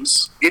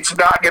games, it's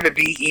not going to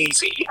be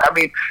easy.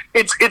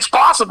 It's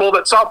possible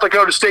that South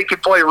Dakota State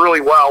could play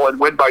really well and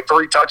win by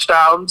 3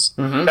 touchdowns,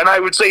 and I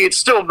would say it's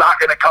still not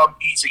going to come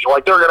easy.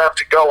 Like, they're going to have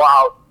to go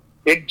out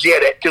and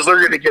get it because they're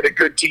going to get a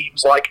good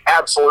team's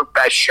absolute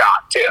best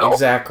shot too.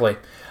 Exactly.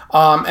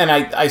 And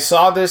I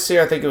saw this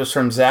here. I think it was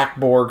from Zach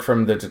Borg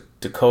from the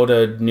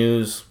Dakota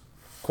News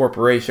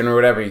Corporation or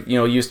whatever.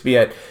 Used to be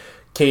at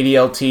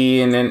KDLT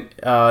and then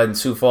in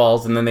Sioux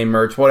Falls, and then they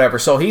merged, whatever.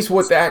 So he's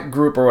with that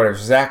group or whatever.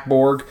 Zach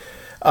Borg.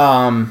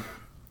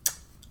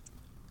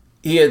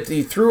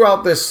 He threw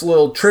out this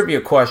little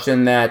trivia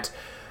question that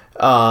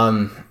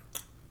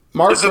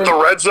Mark. Is it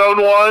the red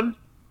zone one?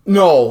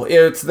 No,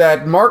 it's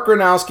that Mark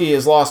Gronowski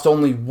has lost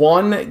only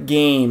 1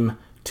 game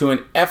to an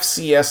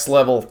FCS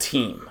level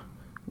team,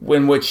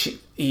 in which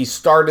he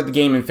started the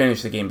game and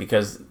finished the game,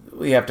 because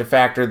we have to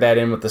factor that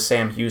in with the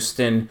Sam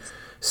Houston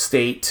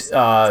State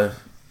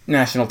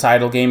national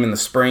title game in the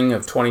spring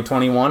of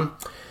 2021.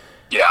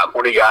 Yeah,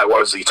 what he got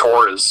was he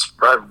tore his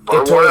whatever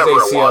it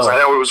ACL. was. I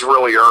know it was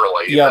really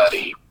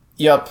early.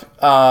 Yep.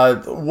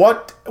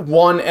 What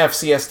one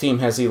FCS team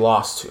has he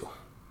lost to?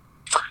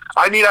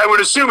 I would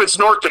assume it's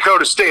North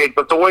Dakota State,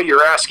 but the way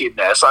you're asking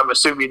this, I'm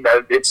assuming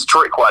that it's a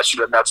trick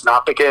question, and that's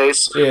not the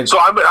case. So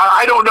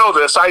I don't know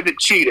this. I didn't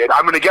cheat it.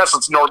 I'm going to guess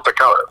it's North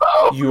Dakota,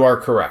 though. You are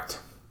correct.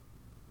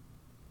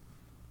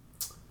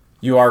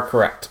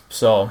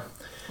 So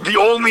the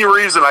only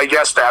reason I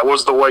guessed that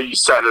was the way you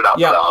set it up,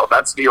 though.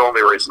 That's the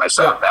only reason I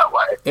said it that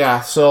way.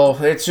 Yeah, so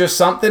it's just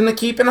something to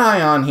keep an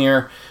eye on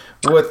here.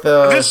 With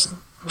this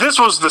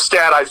was the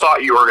stat I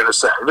thought you were going to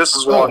say. This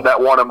is one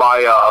that one of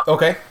my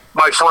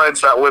my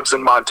friends that lives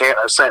in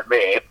Montana sent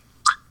me.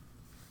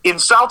 In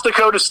South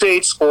Dakota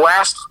State's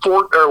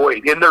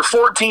in their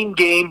 14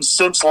 games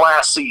since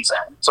last season,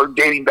 so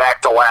dating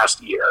back to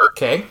last year.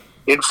 Okay.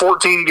 In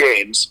 14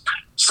 games,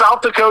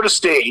 South Dakota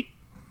State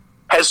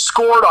has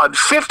scored on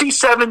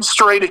 57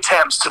 straight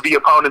attempts to the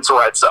opponent's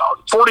red zone.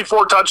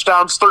 44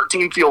 touchdowns,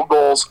 13 field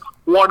goals,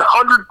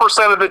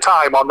 100% of the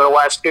time on their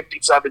last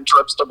 57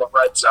 trips to the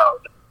red zone.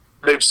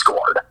 They've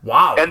scored.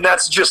 Wow. And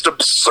that's just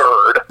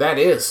absurd. That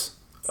is.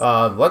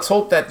 Let's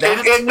hope that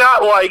and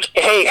not like,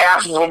 hey,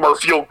 half of them are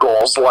field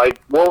goals.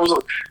 Like, what was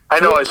it? I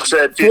know I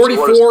said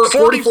 44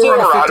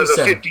 out of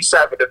the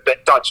 57 have been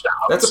touchdowns.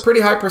 That's a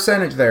pretty high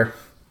percentage there.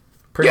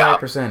 High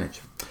percentage.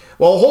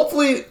 Well,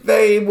 hopefully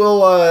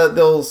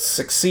they'll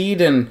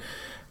succeed, and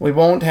we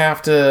won't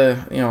have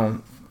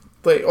to,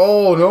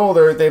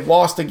 they've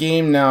lost a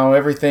game now.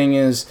 Everything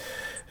is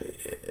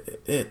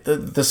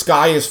the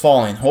sky is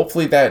falling.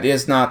 Hopefully that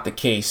is not the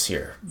case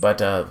here, but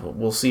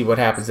we'll see what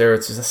happens there.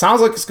 It sounds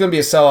like it's going to be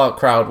a sellout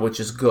crowd, which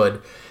is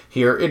good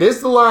here. It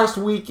is the last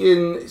week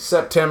in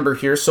September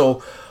here,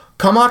 so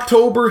come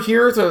October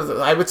here,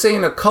 I would say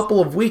in a couple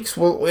of weeks,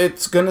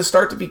 it's going to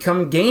start to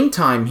become game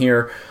time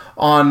here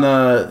on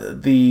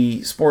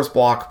the Sports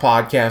Block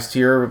podcast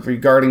here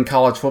regarding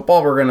college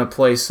football. We're going to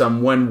play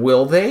some When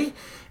Will They?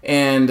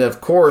 And,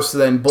 of course,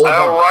 then Bull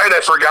Bound. Oh, right,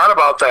 I forgot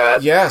about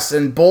that. Yes,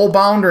 and Bull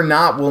Bound or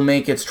Not will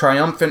make its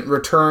triumphant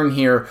return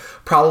here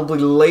probably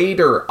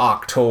later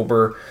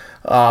October.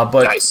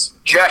 But nice.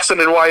 Jackson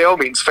in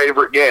Wyoming's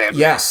favorite game.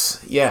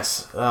 Yes.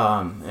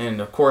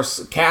 And, of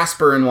course,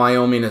 Casper in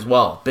Wyoming as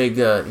well. Big,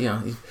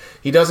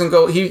 he doesn't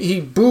go. He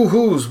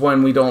boo-hoos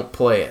when we don't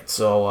play it.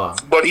 So,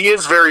 but he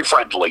is very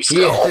friendly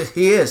still.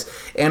 He is,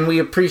 and we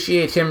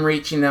appreciate him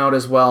reaching out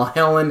as well.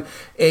 Helen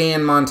A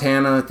in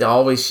Montana,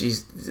 always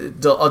she's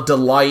a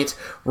delight.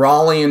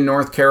 Raleigh in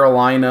North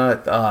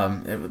Carolina.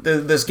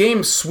 This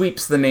game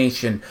sweeps the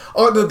nation.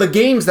 The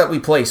games that we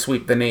play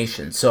sweep the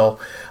nation. So,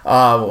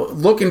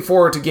 looking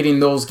forward to getting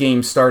those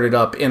games started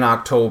up in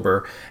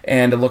October,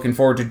 and looking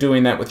forward to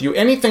doing that with you.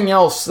 Anything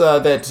else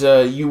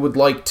that you would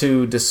like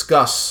to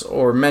discuss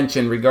or mention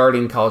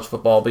regarding college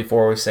football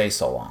before we say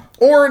so long?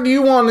 Or do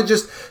you want to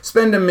just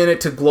spend a minute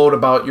to gloat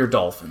about your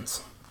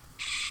Dolphins?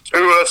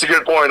 Ooh, that's a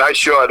good point. I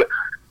should.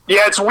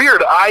 Yeah, it's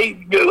weird.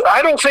 I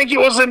don't think it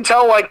was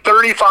until like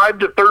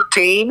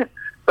 35-13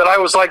 that I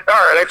was like, all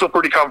right, I feel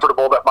pretty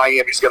comfortable that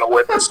Miami's going to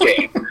win this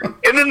game.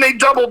 And then they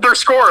doubled their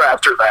score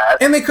after that.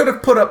 And they could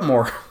have put up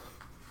more.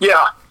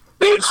 Yeah.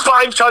 They had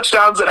 5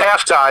 touchdowns at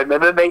halftime,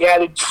 and then they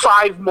added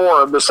 5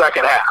 more in the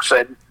second half.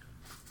 And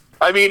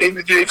I mean,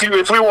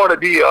 if we want to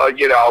be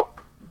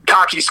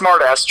cocky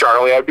smartass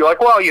Charlie, I'd be like,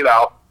 well,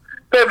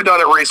 they haven't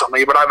done it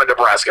recently, but I'm a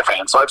Nebraska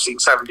fan, so I've seen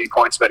 70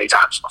 points many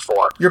times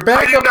before.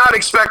 I do not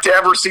expect to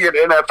ever see an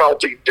NFL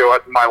team do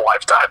it in my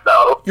lifetime,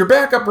 though. Your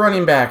backup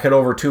running back had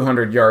over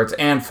 200 yards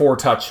and 4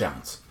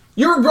 touchdowns.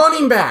 Your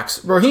running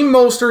backs, Raheem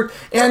Mostert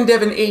and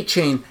Devin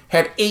Achane,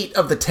 had 8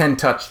 of the 10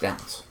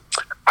 touchdowns.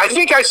 I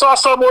think I saw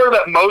somewhere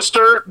that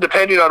Mostert,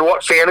 depending on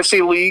what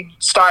fantasy league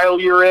style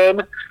you're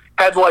in,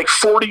 had like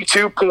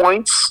 42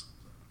 points.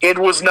 It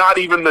was not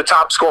even the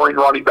top scoring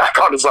running back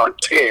on his own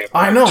team.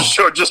 I know. To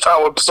show just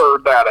how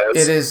absurd that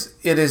is.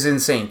 It is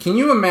insane. Can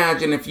you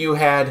imagine if you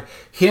had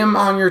him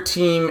on your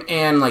team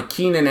and like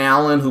Keenan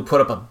Allen, who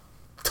put up a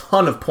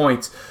ton of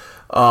points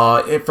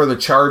for the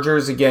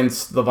Chargers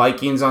against the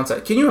Vikings on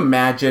Saturday? Can you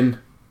imagine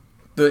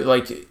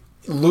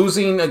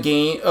losing a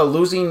game,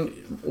 losing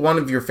one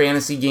of your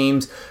fantasy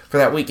games for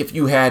that week if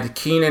you had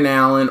Keenan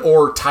Allen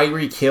or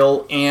Tyreek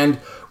Hill and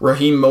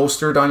Raheem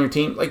Mostert on your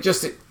team? Like,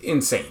 just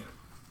insane.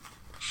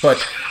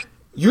 But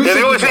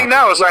the only thing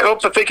now is I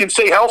hope that they can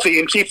stay healthy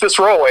and keep this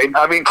rolling.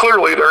 I mean,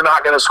 clearly they're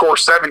not going to score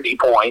 70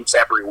 points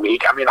every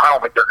week. I mean, I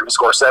don't think they're going to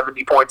score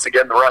 70 points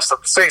again the rest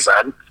of the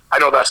season. I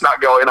know that's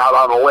not going out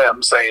on a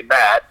limb saying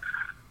that.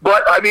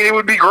 But, I mean, it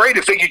would be great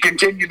if they could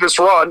continue this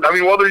run. I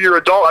mean, whether you're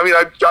a Dolphin, I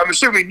mean, I'm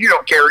assuming you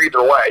don't care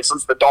either way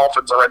since the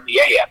Dolphins are in the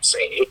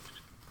AFC.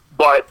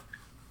 But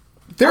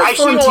I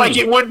feel like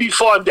it would be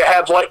fun to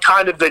have, like,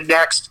 kind of the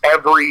next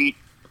every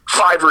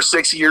 5 or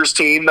 6 years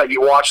team that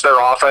you watch their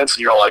offense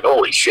and you're like,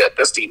 holy shit,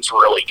 this team's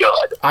really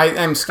good.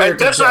 I'm scared.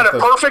 That's not a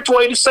perfect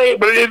way to say it,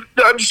 but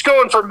I'm just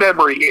going from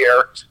memory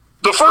here.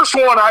 The first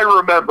one I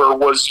remember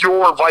was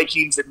your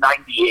Vikings in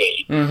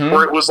 98,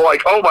 where it was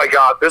like, oh my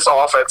God, this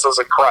offense is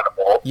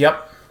incredible.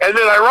 Yep. And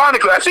then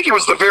ironically, I think it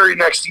was the very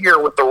next year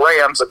with the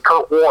Rams and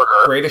Kurt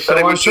Warner. Greatest show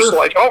and it was just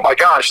like, oh my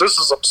gosh, this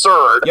is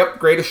absurd. Yep,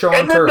 greatest show on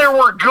turf. And then there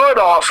were good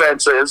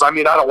offenses. I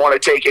mean, I don't want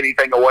to take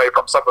anything away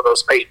from some of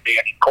those Peyton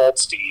Manning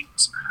Colts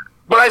teams.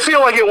 But I feel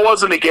like it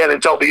wasn't again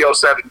until the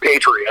 07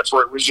 Patriots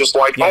where it was just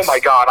like, oh my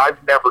God, I've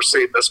never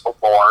seen this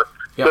before.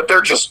 Yep. That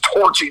they're just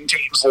torching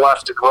teams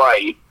left and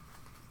right.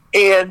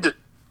 And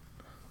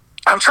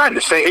I'm trying to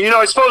think,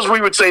 I suppose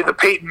we would say the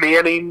Peyton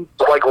Manning,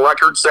 like,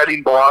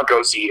 record-setting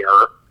Broncos year,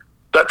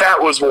 that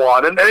was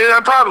one. And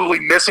I'm probably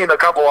missing a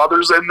couple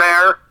others in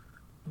there.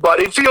 But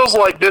it feels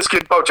like this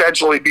could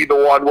potentially be the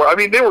one where, I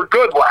mean, they were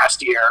good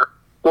last year,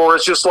 where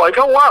it's just like,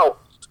 oh, wow,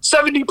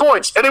 70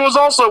 points. And it was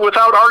also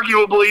without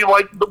arguably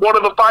like one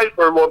of the 5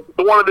 or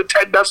one of the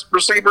 10 best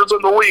receivers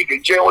in the league,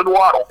 Jalen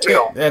Waddle, too.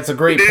 Yeah, that's a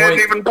great point. He didn't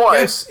even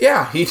play. Yes,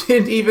 yeah, he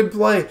didn't even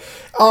play.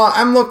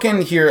 I'm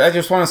looking here. I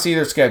just want to see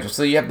their schedule.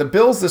 So you have the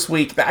Bills this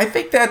week. I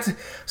think that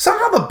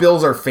somehow the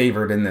Bills are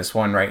favored in this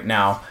one right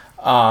now.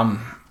 I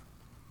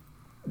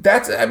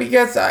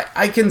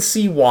can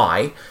see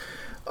why.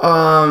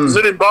 Is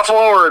it in Buffalo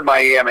or in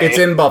Miami? It's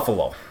in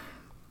Buffalo.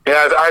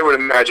 Yeah, I would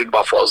imagine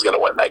Buffalo's going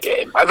to win that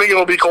game. I think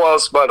it'll be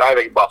close, but I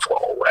think Buffalo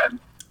will win.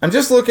 I'm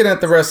just looking at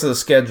the rest of the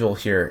schedule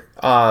here.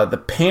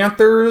 The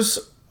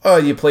Panthers,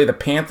 you play the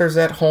Panthers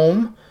at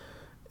home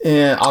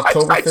in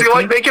October 15th. I feel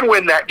like they can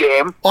win that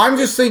game. I'm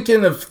just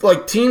thinking of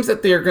like teams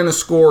that they're going to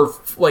score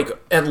like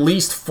at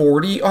least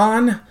 40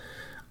 on.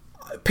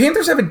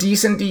 Panthers have a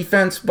decent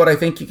defense, but I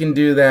think you can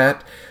do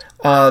that.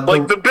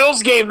 The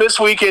Bills game this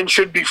weekend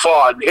should be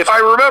fun. If I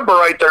remember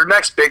right, their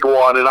next big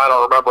one, and I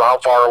don't remember how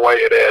far away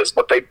it is,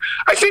 but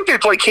I think they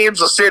play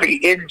Kansas City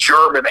in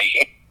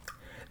Germany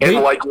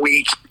in like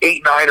week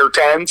 8, 9, or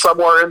 10,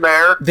 somewhere in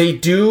there. They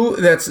do.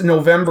 That's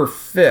November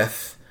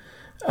 5th.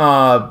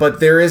 But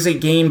there is a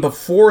game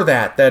before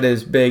that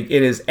is big.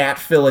 It is at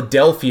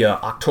Philadelphia,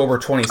 October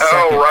 22nd.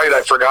 Oh, right.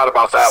 I forgot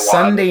about that one.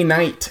 Sunday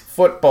night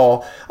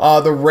football.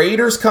 The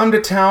Raiders come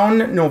to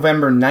town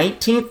November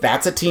 19th.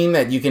 That's a team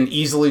that you can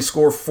easily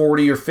score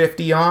 40 or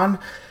 50 on.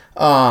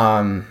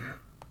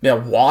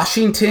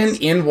 Washington,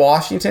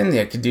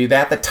 they could do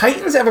that. The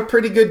Titans have a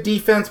pretty good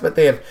defense, but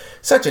they have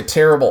such a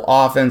terrible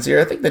offense here.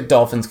 I think the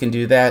Dolphins can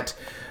do that.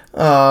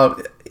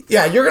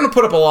 You're going to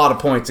put up a lot of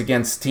points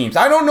against teams.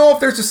 I don't know if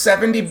there's a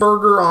 70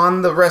 burger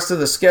on the rest of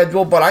the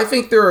schedule, but I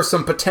think there are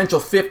some potential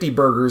 50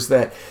 burgers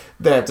that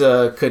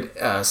could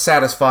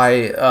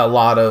satisfy a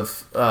lot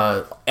of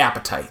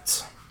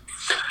appetites.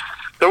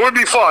 That would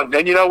be fun.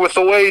 And, with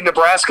the way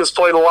Nebraska's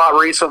played a lot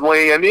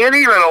recently, and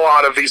even a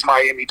lot of these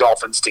Miami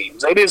Dolphins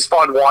teams, it is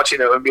fun watching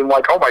them and being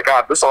like, oh, my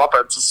God, this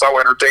offense is so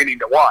entertaining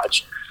to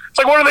watch. It's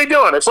like, what are they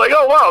doing? It's like,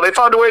 oh, wow, they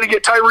found a way to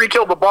get Tyreek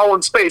Hill the ball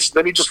in space.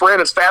 Then he just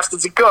ran as fast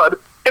as he could,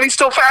 and he's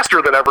still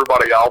faster than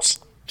everybody else.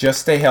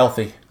 Just stay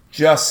healthy.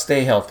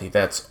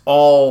 That's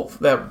all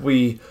that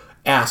we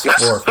ask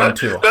for from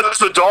Tua. That's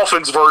the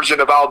Dolphins version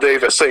of Al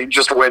Davis saying,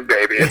 just win,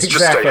 baby. It's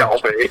exactly. Just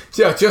stay healthy.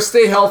 Yeah, just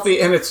stay healthy,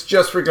 and it's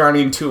just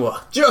regarding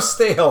Tua. Just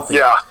stay healthy.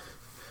 Yeah.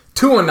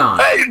 Tua non.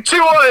 Hey,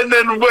 Tua and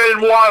then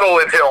Waddle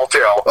and Hill,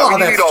 too. Oh, you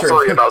need all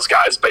three of those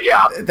guys, but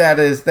yeah. That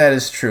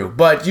is true.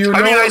 But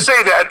I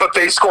say that, but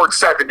they scored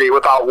 70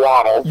 without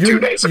Waddle 2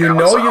 days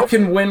ago. You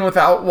can win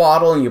without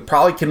Waddle, and you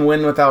probably can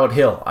win without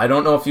Hill. I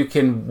don't know if you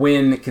can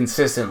win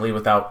consistently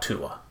without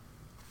Tua.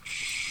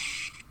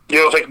 You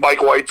don't think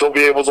Mike White will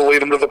be able to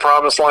lead him to the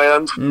promised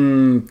land?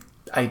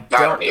 I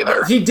don't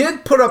either. He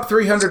did put up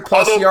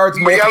 300-plus yards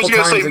multiple times. I was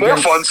going to say more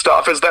fun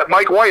stuff is that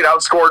Mike White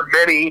outscored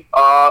many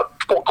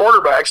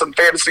quarterbacks in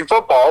fantasy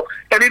football,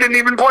 and he didn't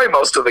even play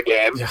most of the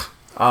game. Yeah.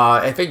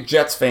 I think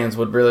Jets fans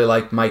would really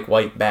like Mike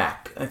White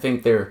back. I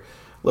think they're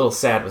a little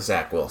sad with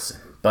Zach Wilson,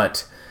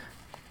 but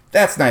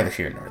that's neither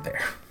here nor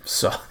there.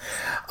 So,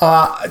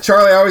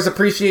 Charlie, I always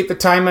appreciate the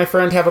time, my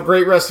friend. Have a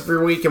great rest of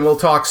your week, and we'll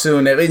talk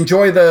soon.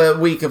 Enjoy the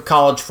week of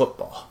college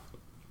football.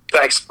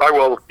 Thanks. I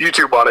will. You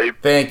too, buddy.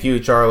 Thank you,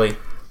 Charlie.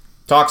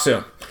 Talk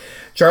soon.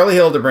 Charlie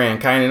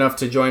Hildebrand, kind enough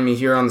to join me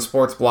here on the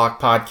Sports Block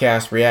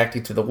podcast,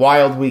 reacting to the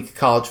wild week of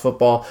college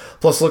football,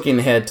 plus looking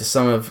ahead to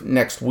some of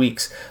next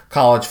week's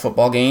college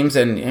football games.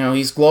 And,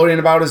 he's gloating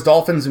about his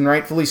Dolphins, and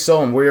rightfully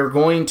so. And we are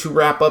going to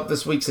wrap up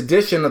this week's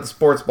edition of the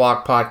Sports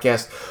Block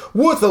podcast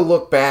with a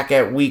look back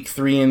at Week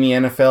 3 in the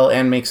NFL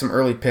and make some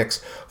early picks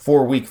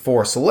for Week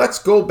 4. So let's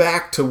go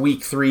back to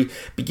Week 3.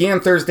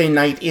 Began Thursday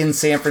night in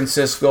San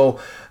Francisco.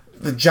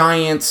 The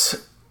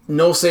Giants,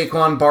 no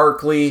Saquon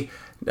Barkley,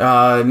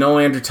 no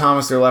Andrew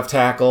Thomas, their left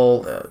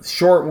tackle.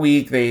 Short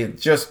week. They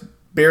just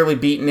barely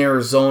beaten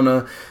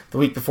Arizona. The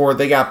week before,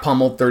 they got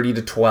pummeled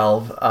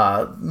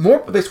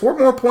 30-12. They scored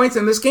more points,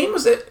 and this game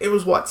was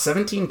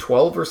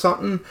 17-12 or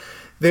something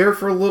there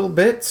for a little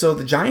bit. So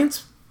the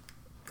Giants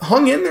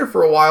hung in there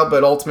for a while,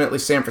 but ultimately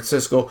San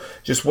Francisco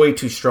just way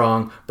too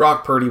strong.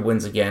 Brock Purdy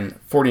wins again.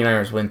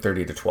 49ers win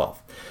 30-12.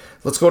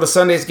 Let's go to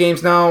Sunday's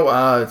games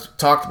now.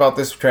 Talked about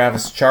this with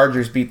Travis.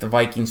 Chargers beat the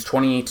Vikings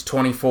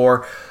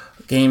 28-24.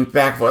 Game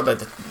back.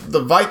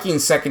 The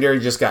Vikings secondary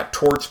just got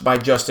torched by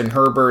Justin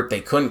Herbert. They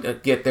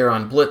couldn't get there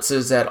on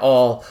blitzes at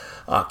all.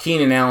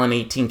 Keenan Allen,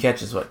 18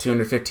 catches,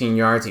 215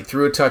 yards. He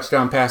threw a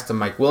touchdown pass to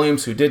Mike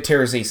Williams, who did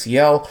tear his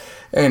ACL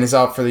and is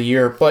out for the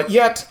year. But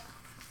yet,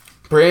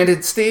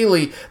 Brandon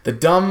Staley, the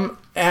dumb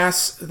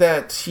ass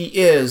that he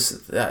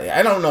is,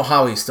 I don't know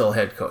how he's still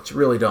head coach. I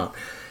really don't.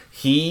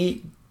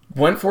 He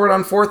went for it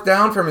on fourth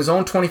down from his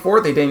own 24.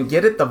 They didn't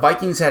get it. The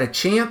Vikings had a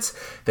chance.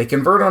 They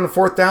convert on the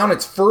fourth down.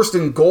 It's 1st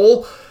and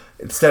goal.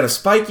 Instead of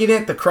spiking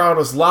it, the crowd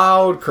was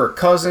loud. Kirk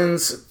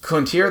Cousins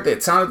couldn't hear it.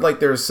 It sounded like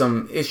there was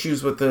some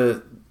issues with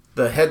the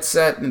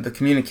headset and the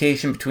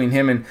communication between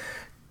him and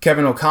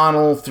Kevin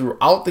O'Connell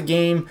throughout the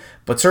game.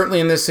 But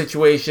certainly in this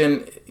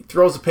situation, he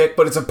throws a pick.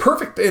 But it's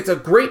a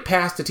great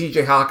pass to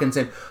TJ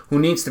Hawkinson, who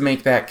needs to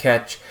make that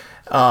catch.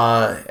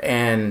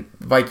 and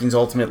Vikings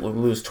ultimately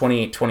lose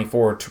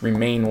 28-24 to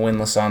remain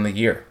winless on the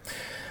year.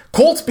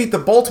 Colts beat the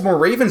Baltimore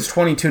Ravens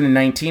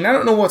 22-19. I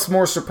don't know what's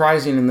more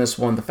surprising in this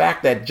one. The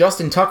fact that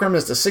Justin Tucker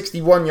missed a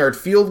 61-yard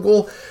field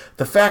goal.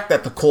 The fact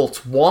that the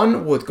Colts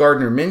won with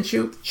Gardner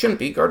Minshew. Shouldn't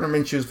be. Gardner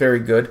Minshew is very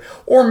good.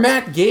 Or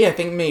Matt Gay, I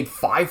think, made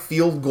 5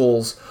 field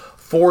goals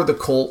for the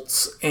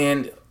Colts.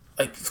 And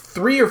like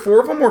 3 or 4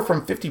 of them were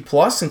from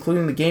 50+,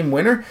 including the game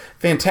winner.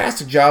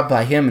 Fantastic job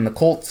by him. And the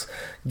Colts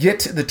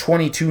get the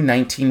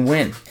 22-19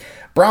 win.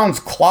 Browns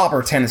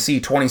clobber Tennessee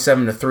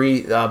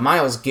 27-3.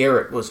 Myles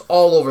Garrett was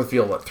all over the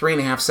field,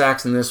 3.5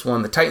 sacks in this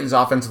one. The Titans'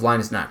 offensive line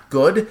is not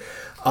good,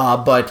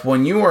 but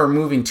when you are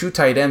moving 2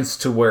 tight ends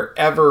to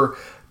wherever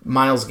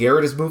Myles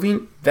Garrett is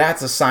moving,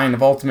 that's a sign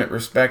of ultimate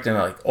respect and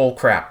like, oh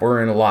crap,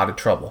 we're in a lot of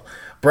trouble.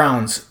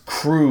 Browns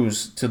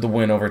cruise to the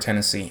win over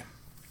Tennessee.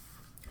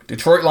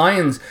 Detroit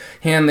Lions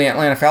hand the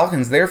Atlanta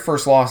Falcons their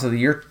first loss of the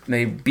year.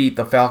 They beat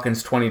the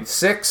Falcons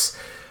 20-6.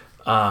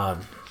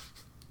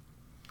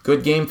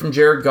 Good game from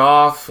Jared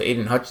Goff.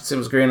 Aiden Hutchinson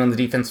was great on the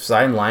defensive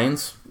side, and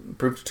Lions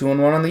improved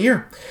 2-1 on the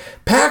year.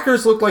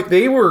 Packers looked like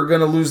they were going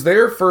to lose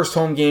their first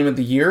home game of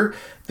the year.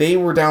 They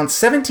were down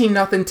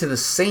 17-0 to the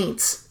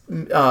Saints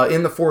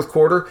in the fourth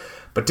quarter,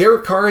 but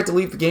Derek Carr had to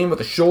leave the game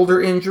with a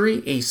shoulder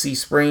injury. AC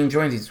sprain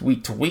joint. He's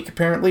week to week,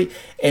 apparently.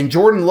 And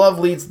Jordan Love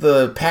leads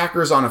the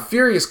Packers on a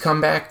furious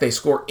comeback. They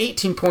score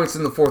 18 points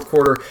in the fourth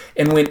quarter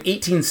and win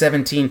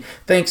 18-17,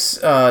 thanks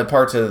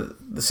part to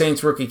the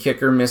Saints rookie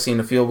kicker missing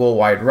a field goal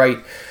wide right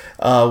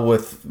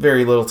with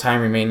very little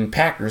time remaining.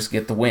 Packers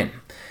get the win.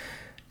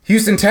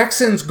 Houston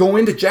Texans go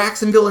into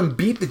Jacksonville and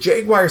beat the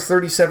Jaguars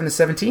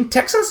 37-17.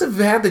 Texans have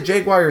had the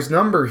Jaguars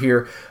number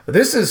here.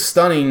 This is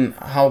stunning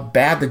how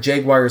bad the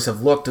Jaguars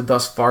have looked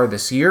thus far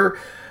this year.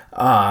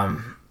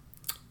 Andrew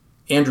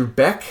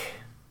Beck,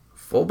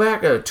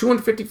 fullback, a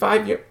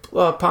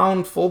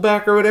 255-pound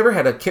fullback or whatever,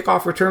 had a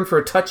kickoff return for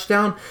a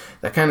touchdown.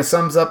 That kind of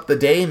sums up the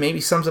day,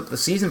 maybe sums up the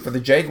season for the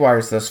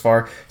Jaguars thus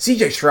far.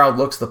 C.J. Stroud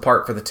looks the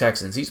part for the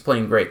Texans. He's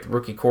playing great. The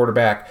rookie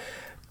quarterback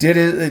did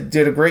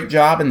a great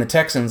job, and the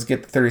Texans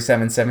get the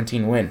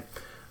 37-17 win.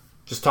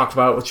 Just talked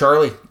about it with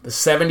Charlie. The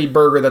 70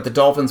 burger that the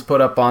Dolphins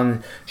put up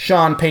on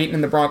Sean Payton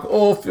and the Broncos.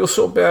 Oh, I feel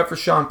so bad for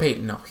Sean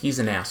Payton. No, he's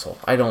an asshole.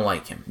 I don't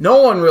like him.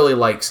 No one really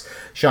likes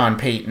Sean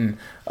Payton,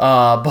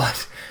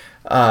 but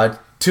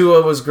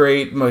Tua was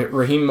great.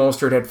 Raheem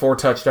Mostert had 4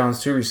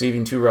 touchdowns, 2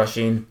 receiving, 2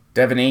 rushing.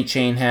 Devin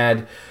Achane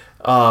had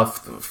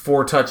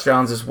 4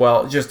 touchdowns as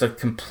well. Just a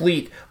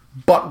complete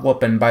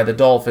butt-whooping by the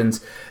Dolphins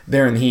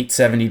there in the heat,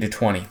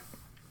 70-20.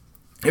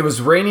 It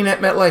was raining at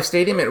MetLife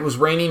Stadium. It was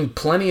raining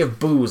plenty of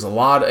boos, a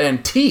lot,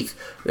 and teeth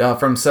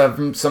from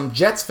some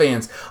Jets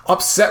fans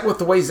upset with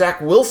the way Zach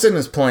Wilson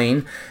is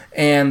playing.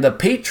 And the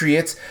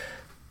Patriots,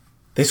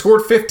 they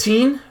scored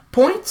 15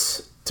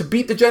 points to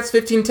beat the Jets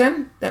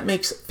 15-10. That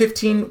makes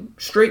 15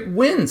 straight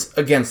wins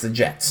against the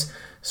Jets.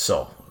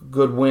 So,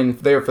 good win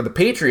there for the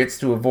Patriots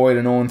to avoid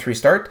an 0-3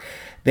 start.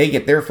 They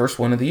get their first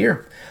win of the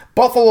year.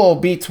 Buffalo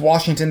beats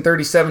Washington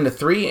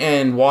 37-3,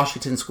 and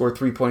Washington scored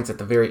 3 points at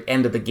the very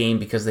end of the game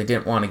because they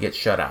didn't want to get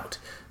shut out.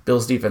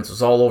 Bills' defense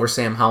was all over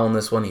Sam Howell in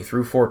this one. He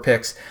threw 4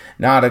 picks.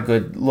 Not a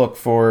good look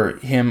for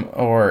him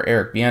or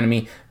Eric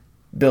Bieniemy.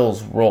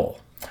 Bills roll.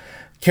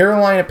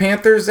 Carolina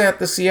Panthers at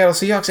the Seattle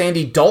Seahawks.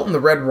 Andy Dalton, the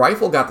Red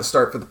Rifle, got the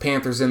start for the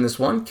Panthers in this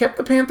one. Kept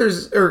the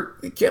Panthers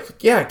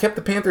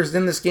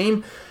in this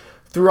game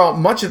throughout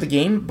much of the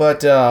game,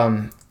 but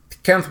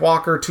Kenneth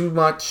Walker too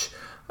much.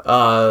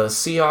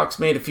 Seahawks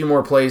made a few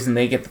more plays and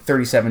they get the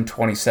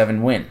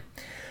 37-27 win.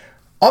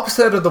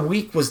 Upset of the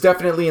week was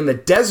definitely in the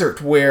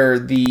desert, where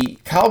the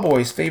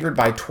Cowboys, favored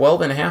by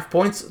 12.5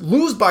 points,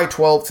 lose by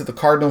 12 to the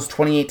Cardinals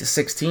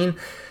 28-16.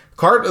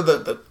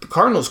 The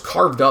Cardinals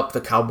carved up the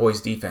Cowboys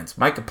defense.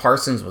 Micah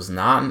Parsons was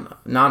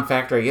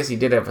non-factor. I guess he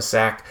did have a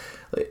sack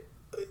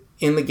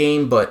in the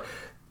game, but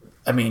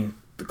I mean,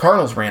 the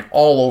Cardinals ran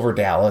all over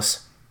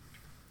Dallas.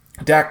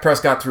 Dak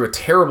Prescott threw a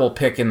terrible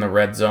pick in the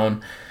red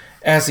zone,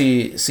 as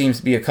he seems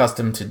to be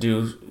accustomed to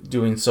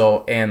doing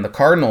so, and the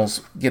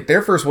Cardinals get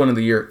their first win of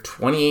the year,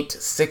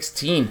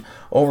 28-16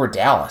 over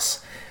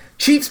Dallas.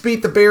 Chiefs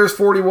beat the Bears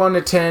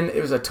 41-10.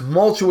 It was a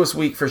tumultuous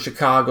week for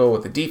Chicago,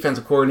 with the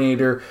defensive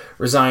coordinator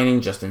resigning,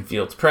 Justin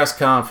Fields' press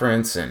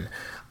conference, and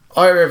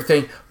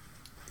everything.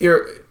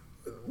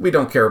 We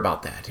don't care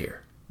about that here.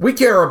 We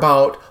care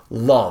about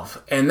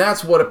love, and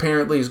that's what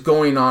apparently is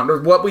going on,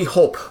 or what we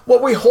hope.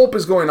 What we hope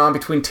is going on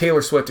between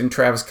Taylor Swift and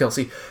Travis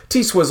Kelce.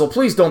 T-Swizzle,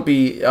 please don't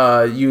be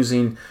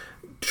using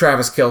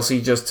Travis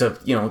Kelce just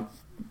to,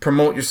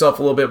 promote yourself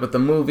a little bit with the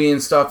movie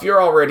and stuff.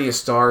 You're already a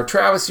star.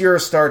 Travis, you're a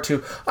star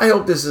too. I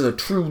hope this is a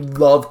true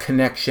love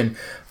connection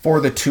for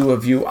the two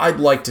of you. I'd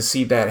like to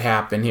see that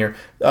happen here.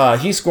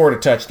 He scored a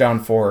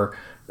touchdown for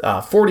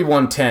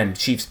 41-10.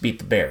 Chiefs beat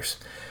the Bears.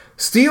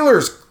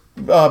 Steelers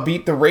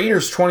beat the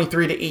Raiders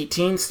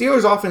 23-18.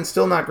 Steelers offense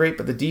still not great,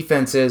 but the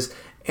defense is.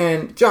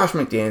 And Josh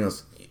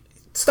McDaniels,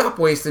 stop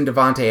wasting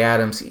Devontae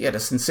Adams. He had a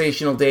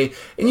sensational day.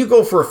 And you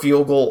go for a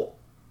field goal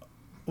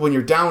when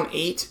you're down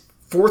 8,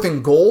 4th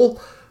and goal.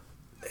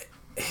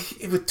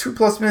 with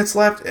 2+ minutes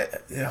left,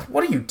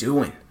 what are you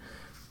doing?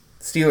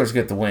 Steelers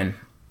get the win.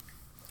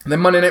 Then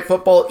Monday Night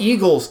Football,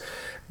 Eagles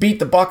beat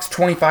the Bucs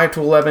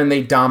 25-11.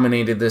 They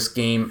dominated this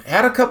game.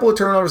 Had a couple of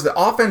turnovers. The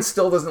offense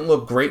still doesn't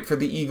look great for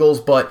the Eagles,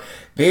 but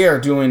they are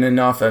doing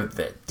enough.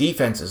 The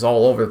defense is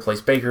all over the place.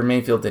 Baker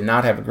Mayfield did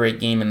not have a great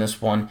game in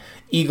this one.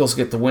 Eagles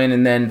get the win.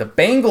 And then the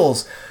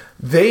Bengals,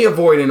 they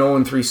avoid an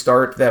 0-3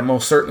 start that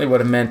most certainly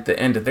would have meant the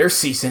end of their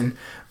season.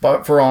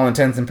 But for all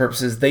intents and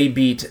purposes, they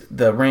beat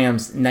the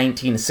Rams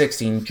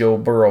 19-16. Joe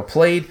Burrow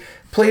played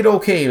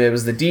okay. It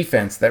was the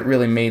defense that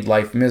really made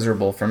life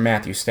miserable for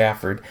Matthew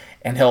Stafford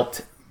and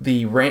helped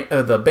the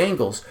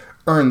Bengals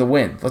earn the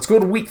win. Let's go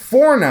to week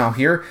 4 now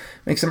here.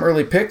 Make some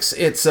early picks.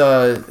 It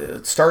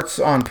starts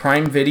on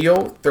Prime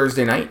Video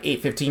Thursday night,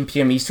 8:15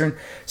 p.m. Eastern,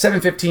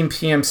 7:15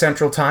 p.m.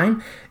 Central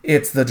Time.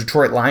 It's the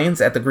Detroit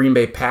Lions at the Green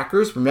Bay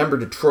Packers. Remember,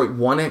 Detroit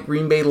won at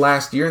Green Bay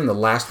last year in the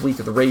last week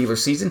of the regular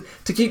season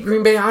to keep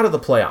Green Bay out of the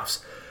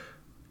playoffs.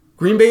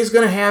 Green Bay is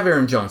going to have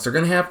Aaron Jones. They're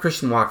going to have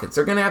Christian Watkins.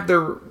 They're going to have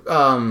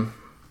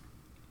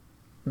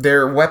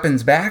their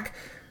weapons back.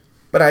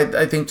 But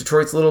I think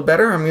Detroit's a little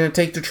better. I'm going to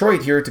take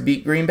Detroit here to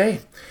beat Green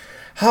Bay.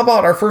 How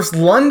about our first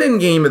London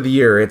game of the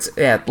year? It's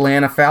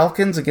Atlanta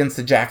Falcons against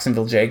the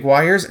Jacksonville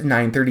Jaguars,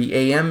 9:30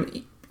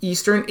 a.m.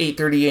 Eastern,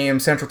 8:30 a.m.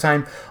 Central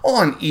Time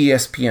on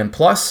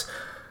ESPN+.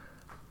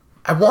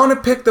 I want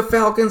to pick the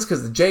Falcons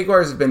because the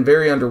Jaguars have been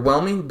very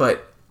underwhelming,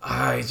 but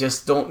I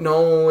just don't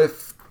know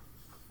if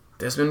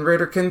Desmond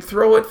Ridder can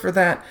throw it for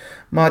that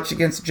much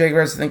against the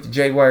Jaguars. I think the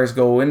Jaguars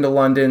go into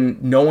London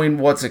knowing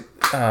what's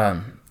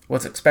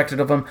expected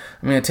of them.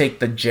 I'm going to take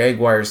the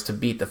Jaguars to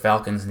beat the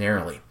Falcons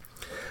narrowly.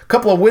 A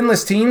couple of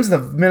winless teams, the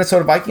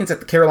Minnesota Vikings at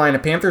the Carolina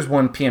Panthers,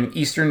 1 p.m.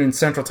 Eastern and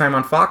Central Time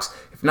on Fox.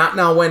 If not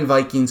now, when,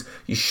 Vikings?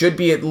 You should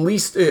be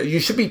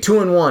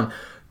 2-1.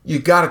 You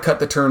got to cut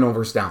the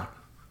turnovers down.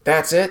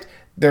 That's it.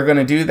 They're going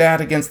to do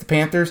that against the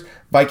Panthers.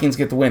 Vikings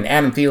get the win.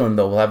 Adam Thielen,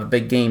 though, will have a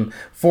big game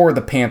for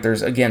the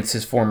Panthers against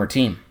his former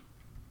team.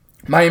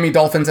 Miami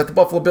Dolphins at the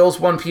Buffalo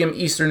Bills, 1 p.m.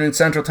 Eastern and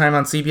Central Time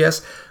on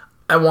CBS.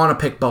 I want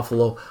to pick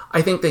Buffalo.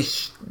 I think they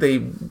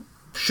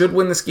should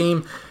win this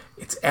game.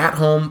 It's at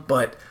home,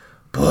 but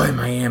boy,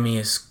 Miami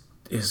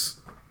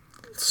is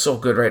so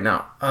good right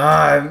now.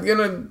 I'm going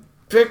to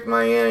pick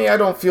Miami. I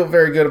don't feel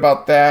very good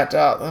about that,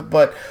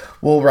 but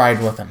we'll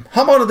ride with them.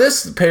 How about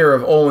this pair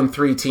of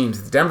 0-3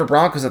 teams? The Denver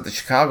Broncos at the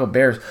Chicago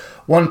Bears,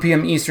 1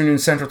 p.m. Eastern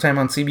and Central Time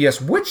on CBS.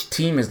 Which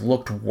team has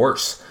looked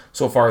worse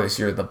so far this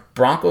year, the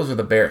Broncos or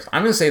the Bears?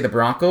 I'm going to say the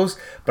Broncos,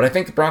 but I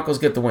think the Broncos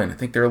get the win. I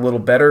think they're a little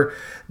better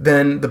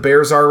than the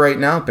Bears are right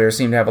now. Bears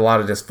seem to have a lot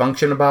of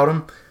dysfunction about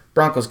them.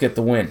 Broncos get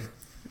the win.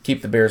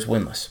 Keep the Bears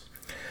winless.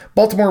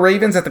 Baltimore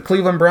Ravens at the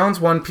Cleveland Browns,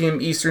 1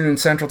 p.m. Eastern and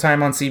Central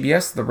Time on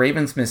CBS. The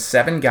Ravens missed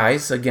 7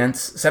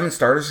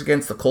 starters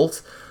against the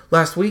Colts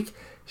last week.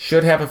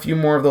 Should have a few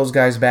more of those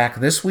guys back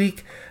this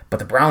week, but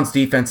the Browns'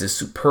 defense is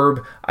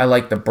superb. I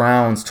like the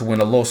Browns to win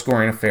a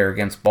low-scoring affair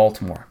against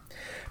Baltimore.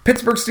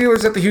 Pittsburgh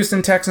Steelers at the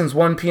Houston Texans,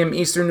 1 p.m.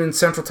 Eastern and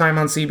Central Time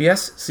on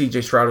CBS.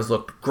 C.J. Stroud has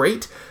looked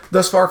great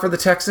thus far for the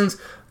Texans.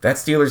 That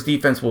Steelers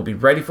defense will be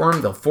ready for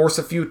him. They'll force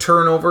a few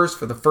turnovers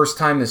for the first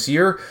time this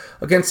year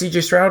against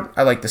C.J. Stroud.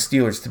 I like the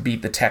Steelers to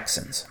beat the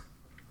Texans.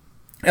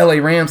 L.A.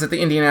 Rams at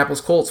the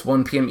Indianapolis Colts,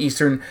 1 p.m.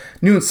 Eastern,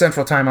 noon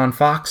Central Time on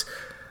Fox.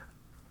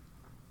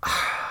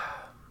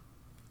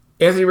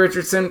 Anthony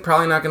Richardson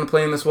probably not going to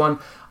play in this one.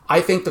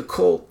 I think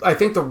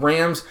the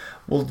Rams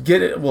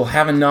will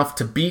have enough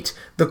to beat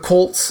the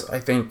Colts. I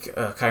think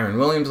Kyron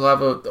Williams will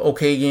have an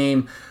okay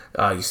game.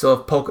 You still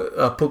have Puka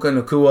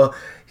Nacua.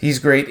 He's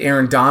great.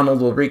 Aaron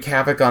Donald will wreak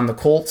havoc on the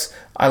Colts.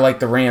 I like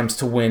the Rams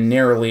to win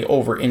narrowly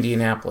over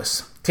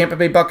Indianapolis. Tampa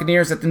Bay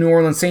Buccaneers at the New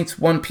Orleans Saints,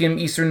 1 p.m.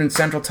 Eastern and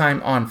Central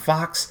Time on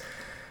Fox.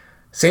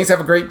 Saints have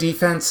a great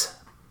defense.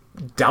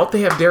 Doubt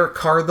they have Derek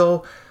Carr,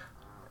 though.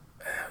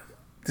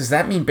 Does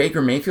that mean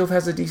Baker Mayfield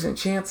has a decent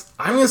chance?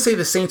 I'm going to say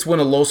the Saints win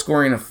a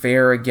low-scoring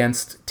affair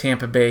against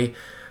Tampa Bay.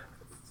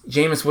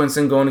 Jameis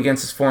Winston going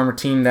against his former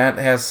team, that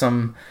has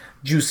some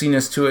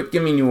juiciness to it.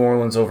 Give me New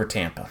Orleans over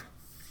Tampa.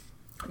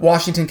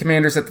 Washington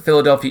Commanders at the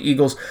Philadelphia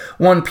Eagles,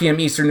 1 p.m.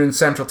 Eastern and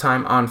Central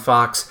Time on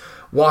Fox.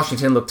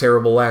 Washington looked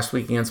terrible last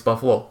week against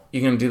Buffalo.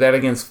 You're going to do that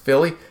against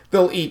Philly?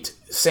 They'll eat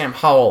Sam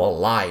Howell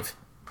alive.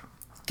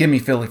 Give me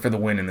Philly for the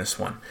win in this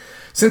one.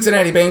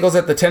 Cincinnati Bengals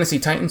at the Tennessee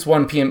Titans,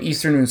 1 p.m.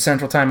 Eastern and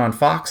Central Time on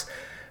Fox.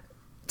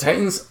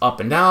 Titans up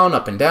and down,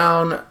 up and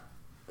down.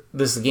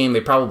 This is a game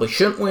they probably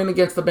shouldn't win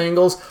against the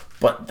Bengals,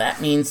 but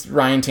that means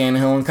Ryan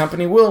Tannehill and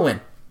company will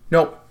win.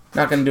 Nope,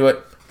 not going to do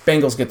it.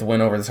 Bengals get the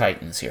win over the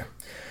Titans here.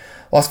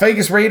 Las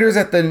Vegas Raiders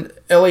at the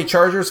LA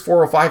Chargers,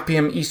 4:05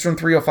 p.m. Eastern,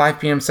 3:05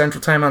 p.m.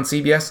 Central Time on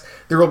CBS.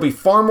 There will be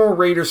far more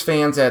Raiders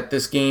fans at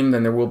this game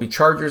than there will be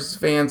Chargers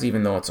fans,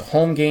 even though it's a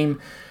home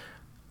game.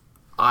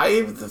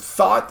 I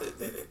thought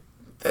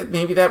that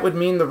maybe that would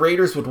mean the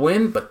Raiders would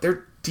win, but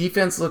their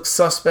defense looks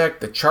suspect.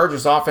 The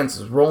Chargers' offense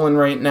is rolling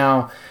right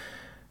now.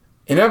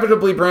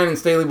 Inevitably, Brandon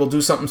Staley will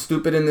do something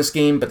stupid in this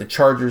game, but the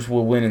Chargers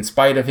will win in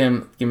spite of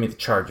him. Give me the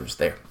Chargers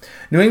there.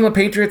 New England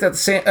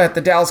Patriots at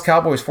the Dallas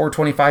Cowboys,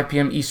 4:25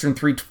 p.m. Eastern,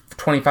 3:25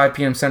 4:25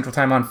 p.m. Central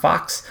Time on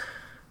Fox.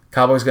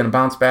 Cowboys going to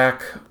bounce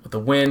back with a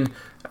win.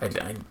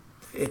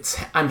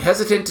 I'm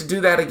hesitant to do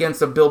that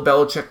against a Bill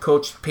Belichick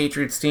coached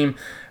Patriots team,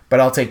 but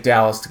I'll take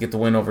Dallas to get the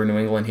win over New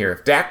England here.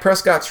 If Dak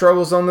Prescott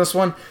struggles on this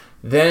one,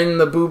 then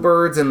the Boo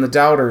Birds and the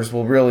Doubters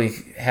will really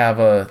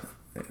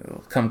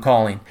come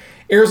calling.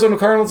 Arizona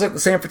Cardinals at the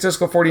San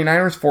Francisco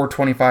 49ers,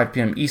 4:25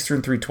 p.m.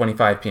 Eastern,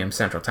 3:25 p.m.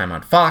 Central Time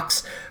on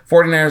Fox.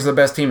 49ers are the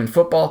best team in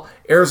football.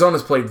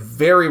 Arizona's played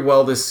very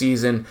well this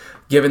season,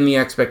 given the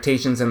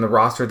expectations and the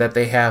roster that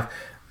they have,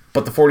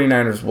 but the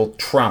 49ers will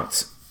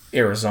trounce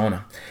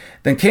Arizona.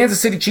 Then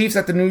Kansas City Chiefs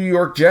at the New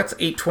York Jets,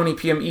 8:20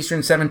 p.m. Eastern,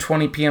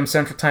 7:20 p.m.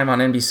 Central Time on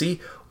NBC.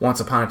 Once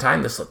upon a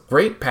time, this looked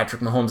great.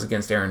 Patrick Mahomes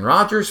against Aaron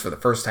Rodgers for the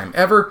first time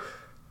ever.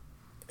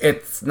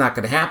 It's not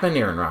going to happen.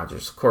 Aaron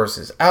Rodgers, of course,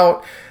 is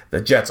out.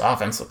 The Jets'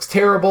 offense looks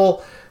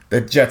terrible.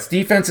 The Jets'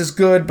 defense is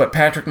good, but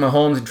Patrick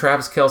Mahomes and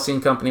Travis Kelce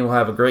and company will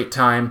have a great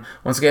time.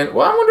 Once again,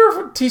 well, I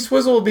wonder if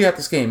T-Swizzle will be at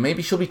this game.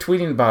 Maybe she'll be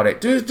tweeting about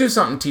it. Do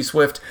something,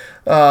 T-Swift.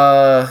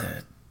 Travis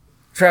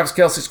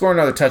Kelce, score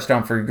another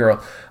touchdown for your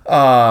girl.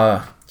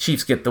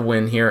 Chiefs get the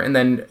win here. And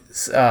then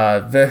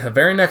the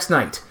very next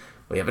night,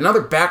 we have another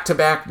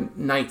back-to-back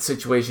night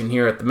situation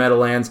here at the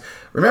Meadowlands.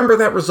 Remember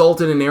that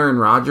resulted in Aaron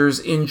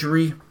Rodgers'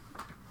 injury?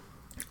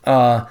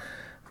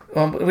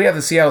 We have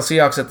the Seattle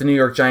Seahawks at the New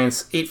York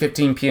Giants,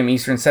 8:15 p.m.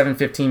 Eastern,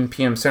 7:15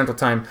 p.m. Central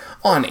Time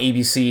on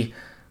ABC.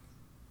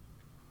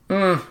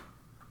 I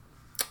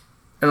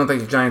don't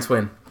think the Giants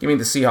win. Give me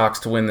the Seahawks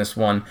to win this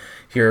one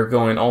here,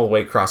 going all the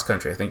way cross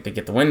country. I think they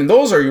get the win. And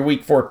those are your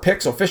Week 4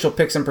 picks. Official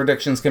picks and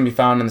predictions can be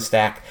found in the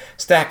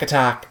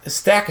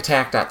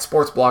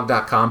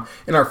stackattack.sportsblog.com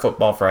in our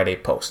Football Friday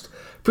post.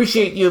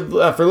 Appreciate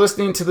you for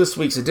listening to this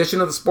week's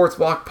edition of the Sports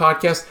Block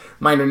Podcast.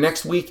 Reminder,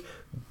 next week,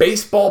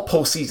 baseball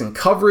postseason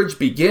coverage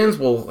begins.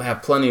 We'll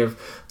have plenty of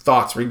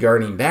thoughts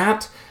regarding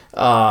that.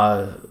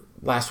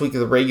 Last week of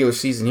the regular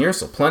season here,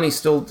 so plenty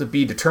still to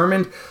be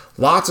determined.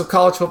 Lots of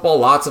college football,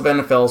 lots of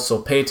NFL,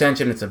 so pay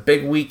attention. It's a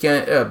big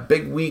weekend,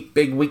 big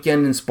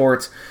weekend in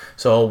sports.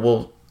 So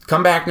we'll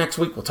come back next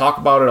week. We'll talk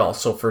about it all.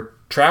 So for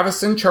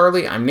Travis and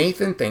Charlie, I'm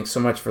Nathan. Thanks so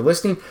much for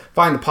listening.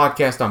 Find the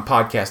podcast on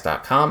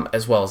podcast.com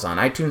as well as on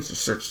iTunes.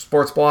 Just search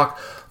Sports Block.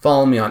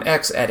 Follow me on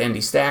X at Andy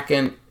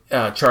Stacken.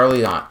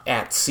 Charlie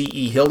at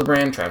CE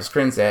Hildebrand, Travis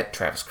Kriens at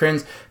Travis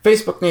Kriens,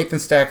 Facebook Nathan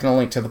Stacken, a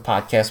link to the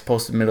podcast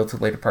posted middle to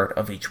later part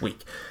of each week.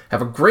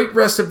 Have a great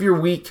rest of your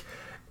week.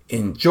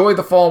 Enjoy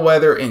the fall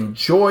weather,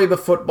 enjoy the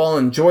football,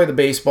 enjoy the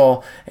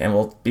baseball, and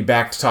we'll be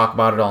back to talk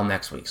about it all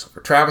next week. So for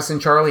Travis and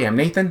Charlie, I'm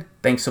Nathan.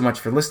 Thanks so much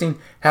for listening.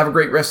 Have a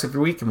great rest of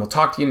your week, and we'll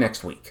talk to you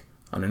next week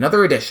on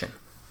another edition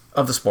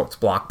of the Sports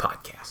Block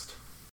Podcast.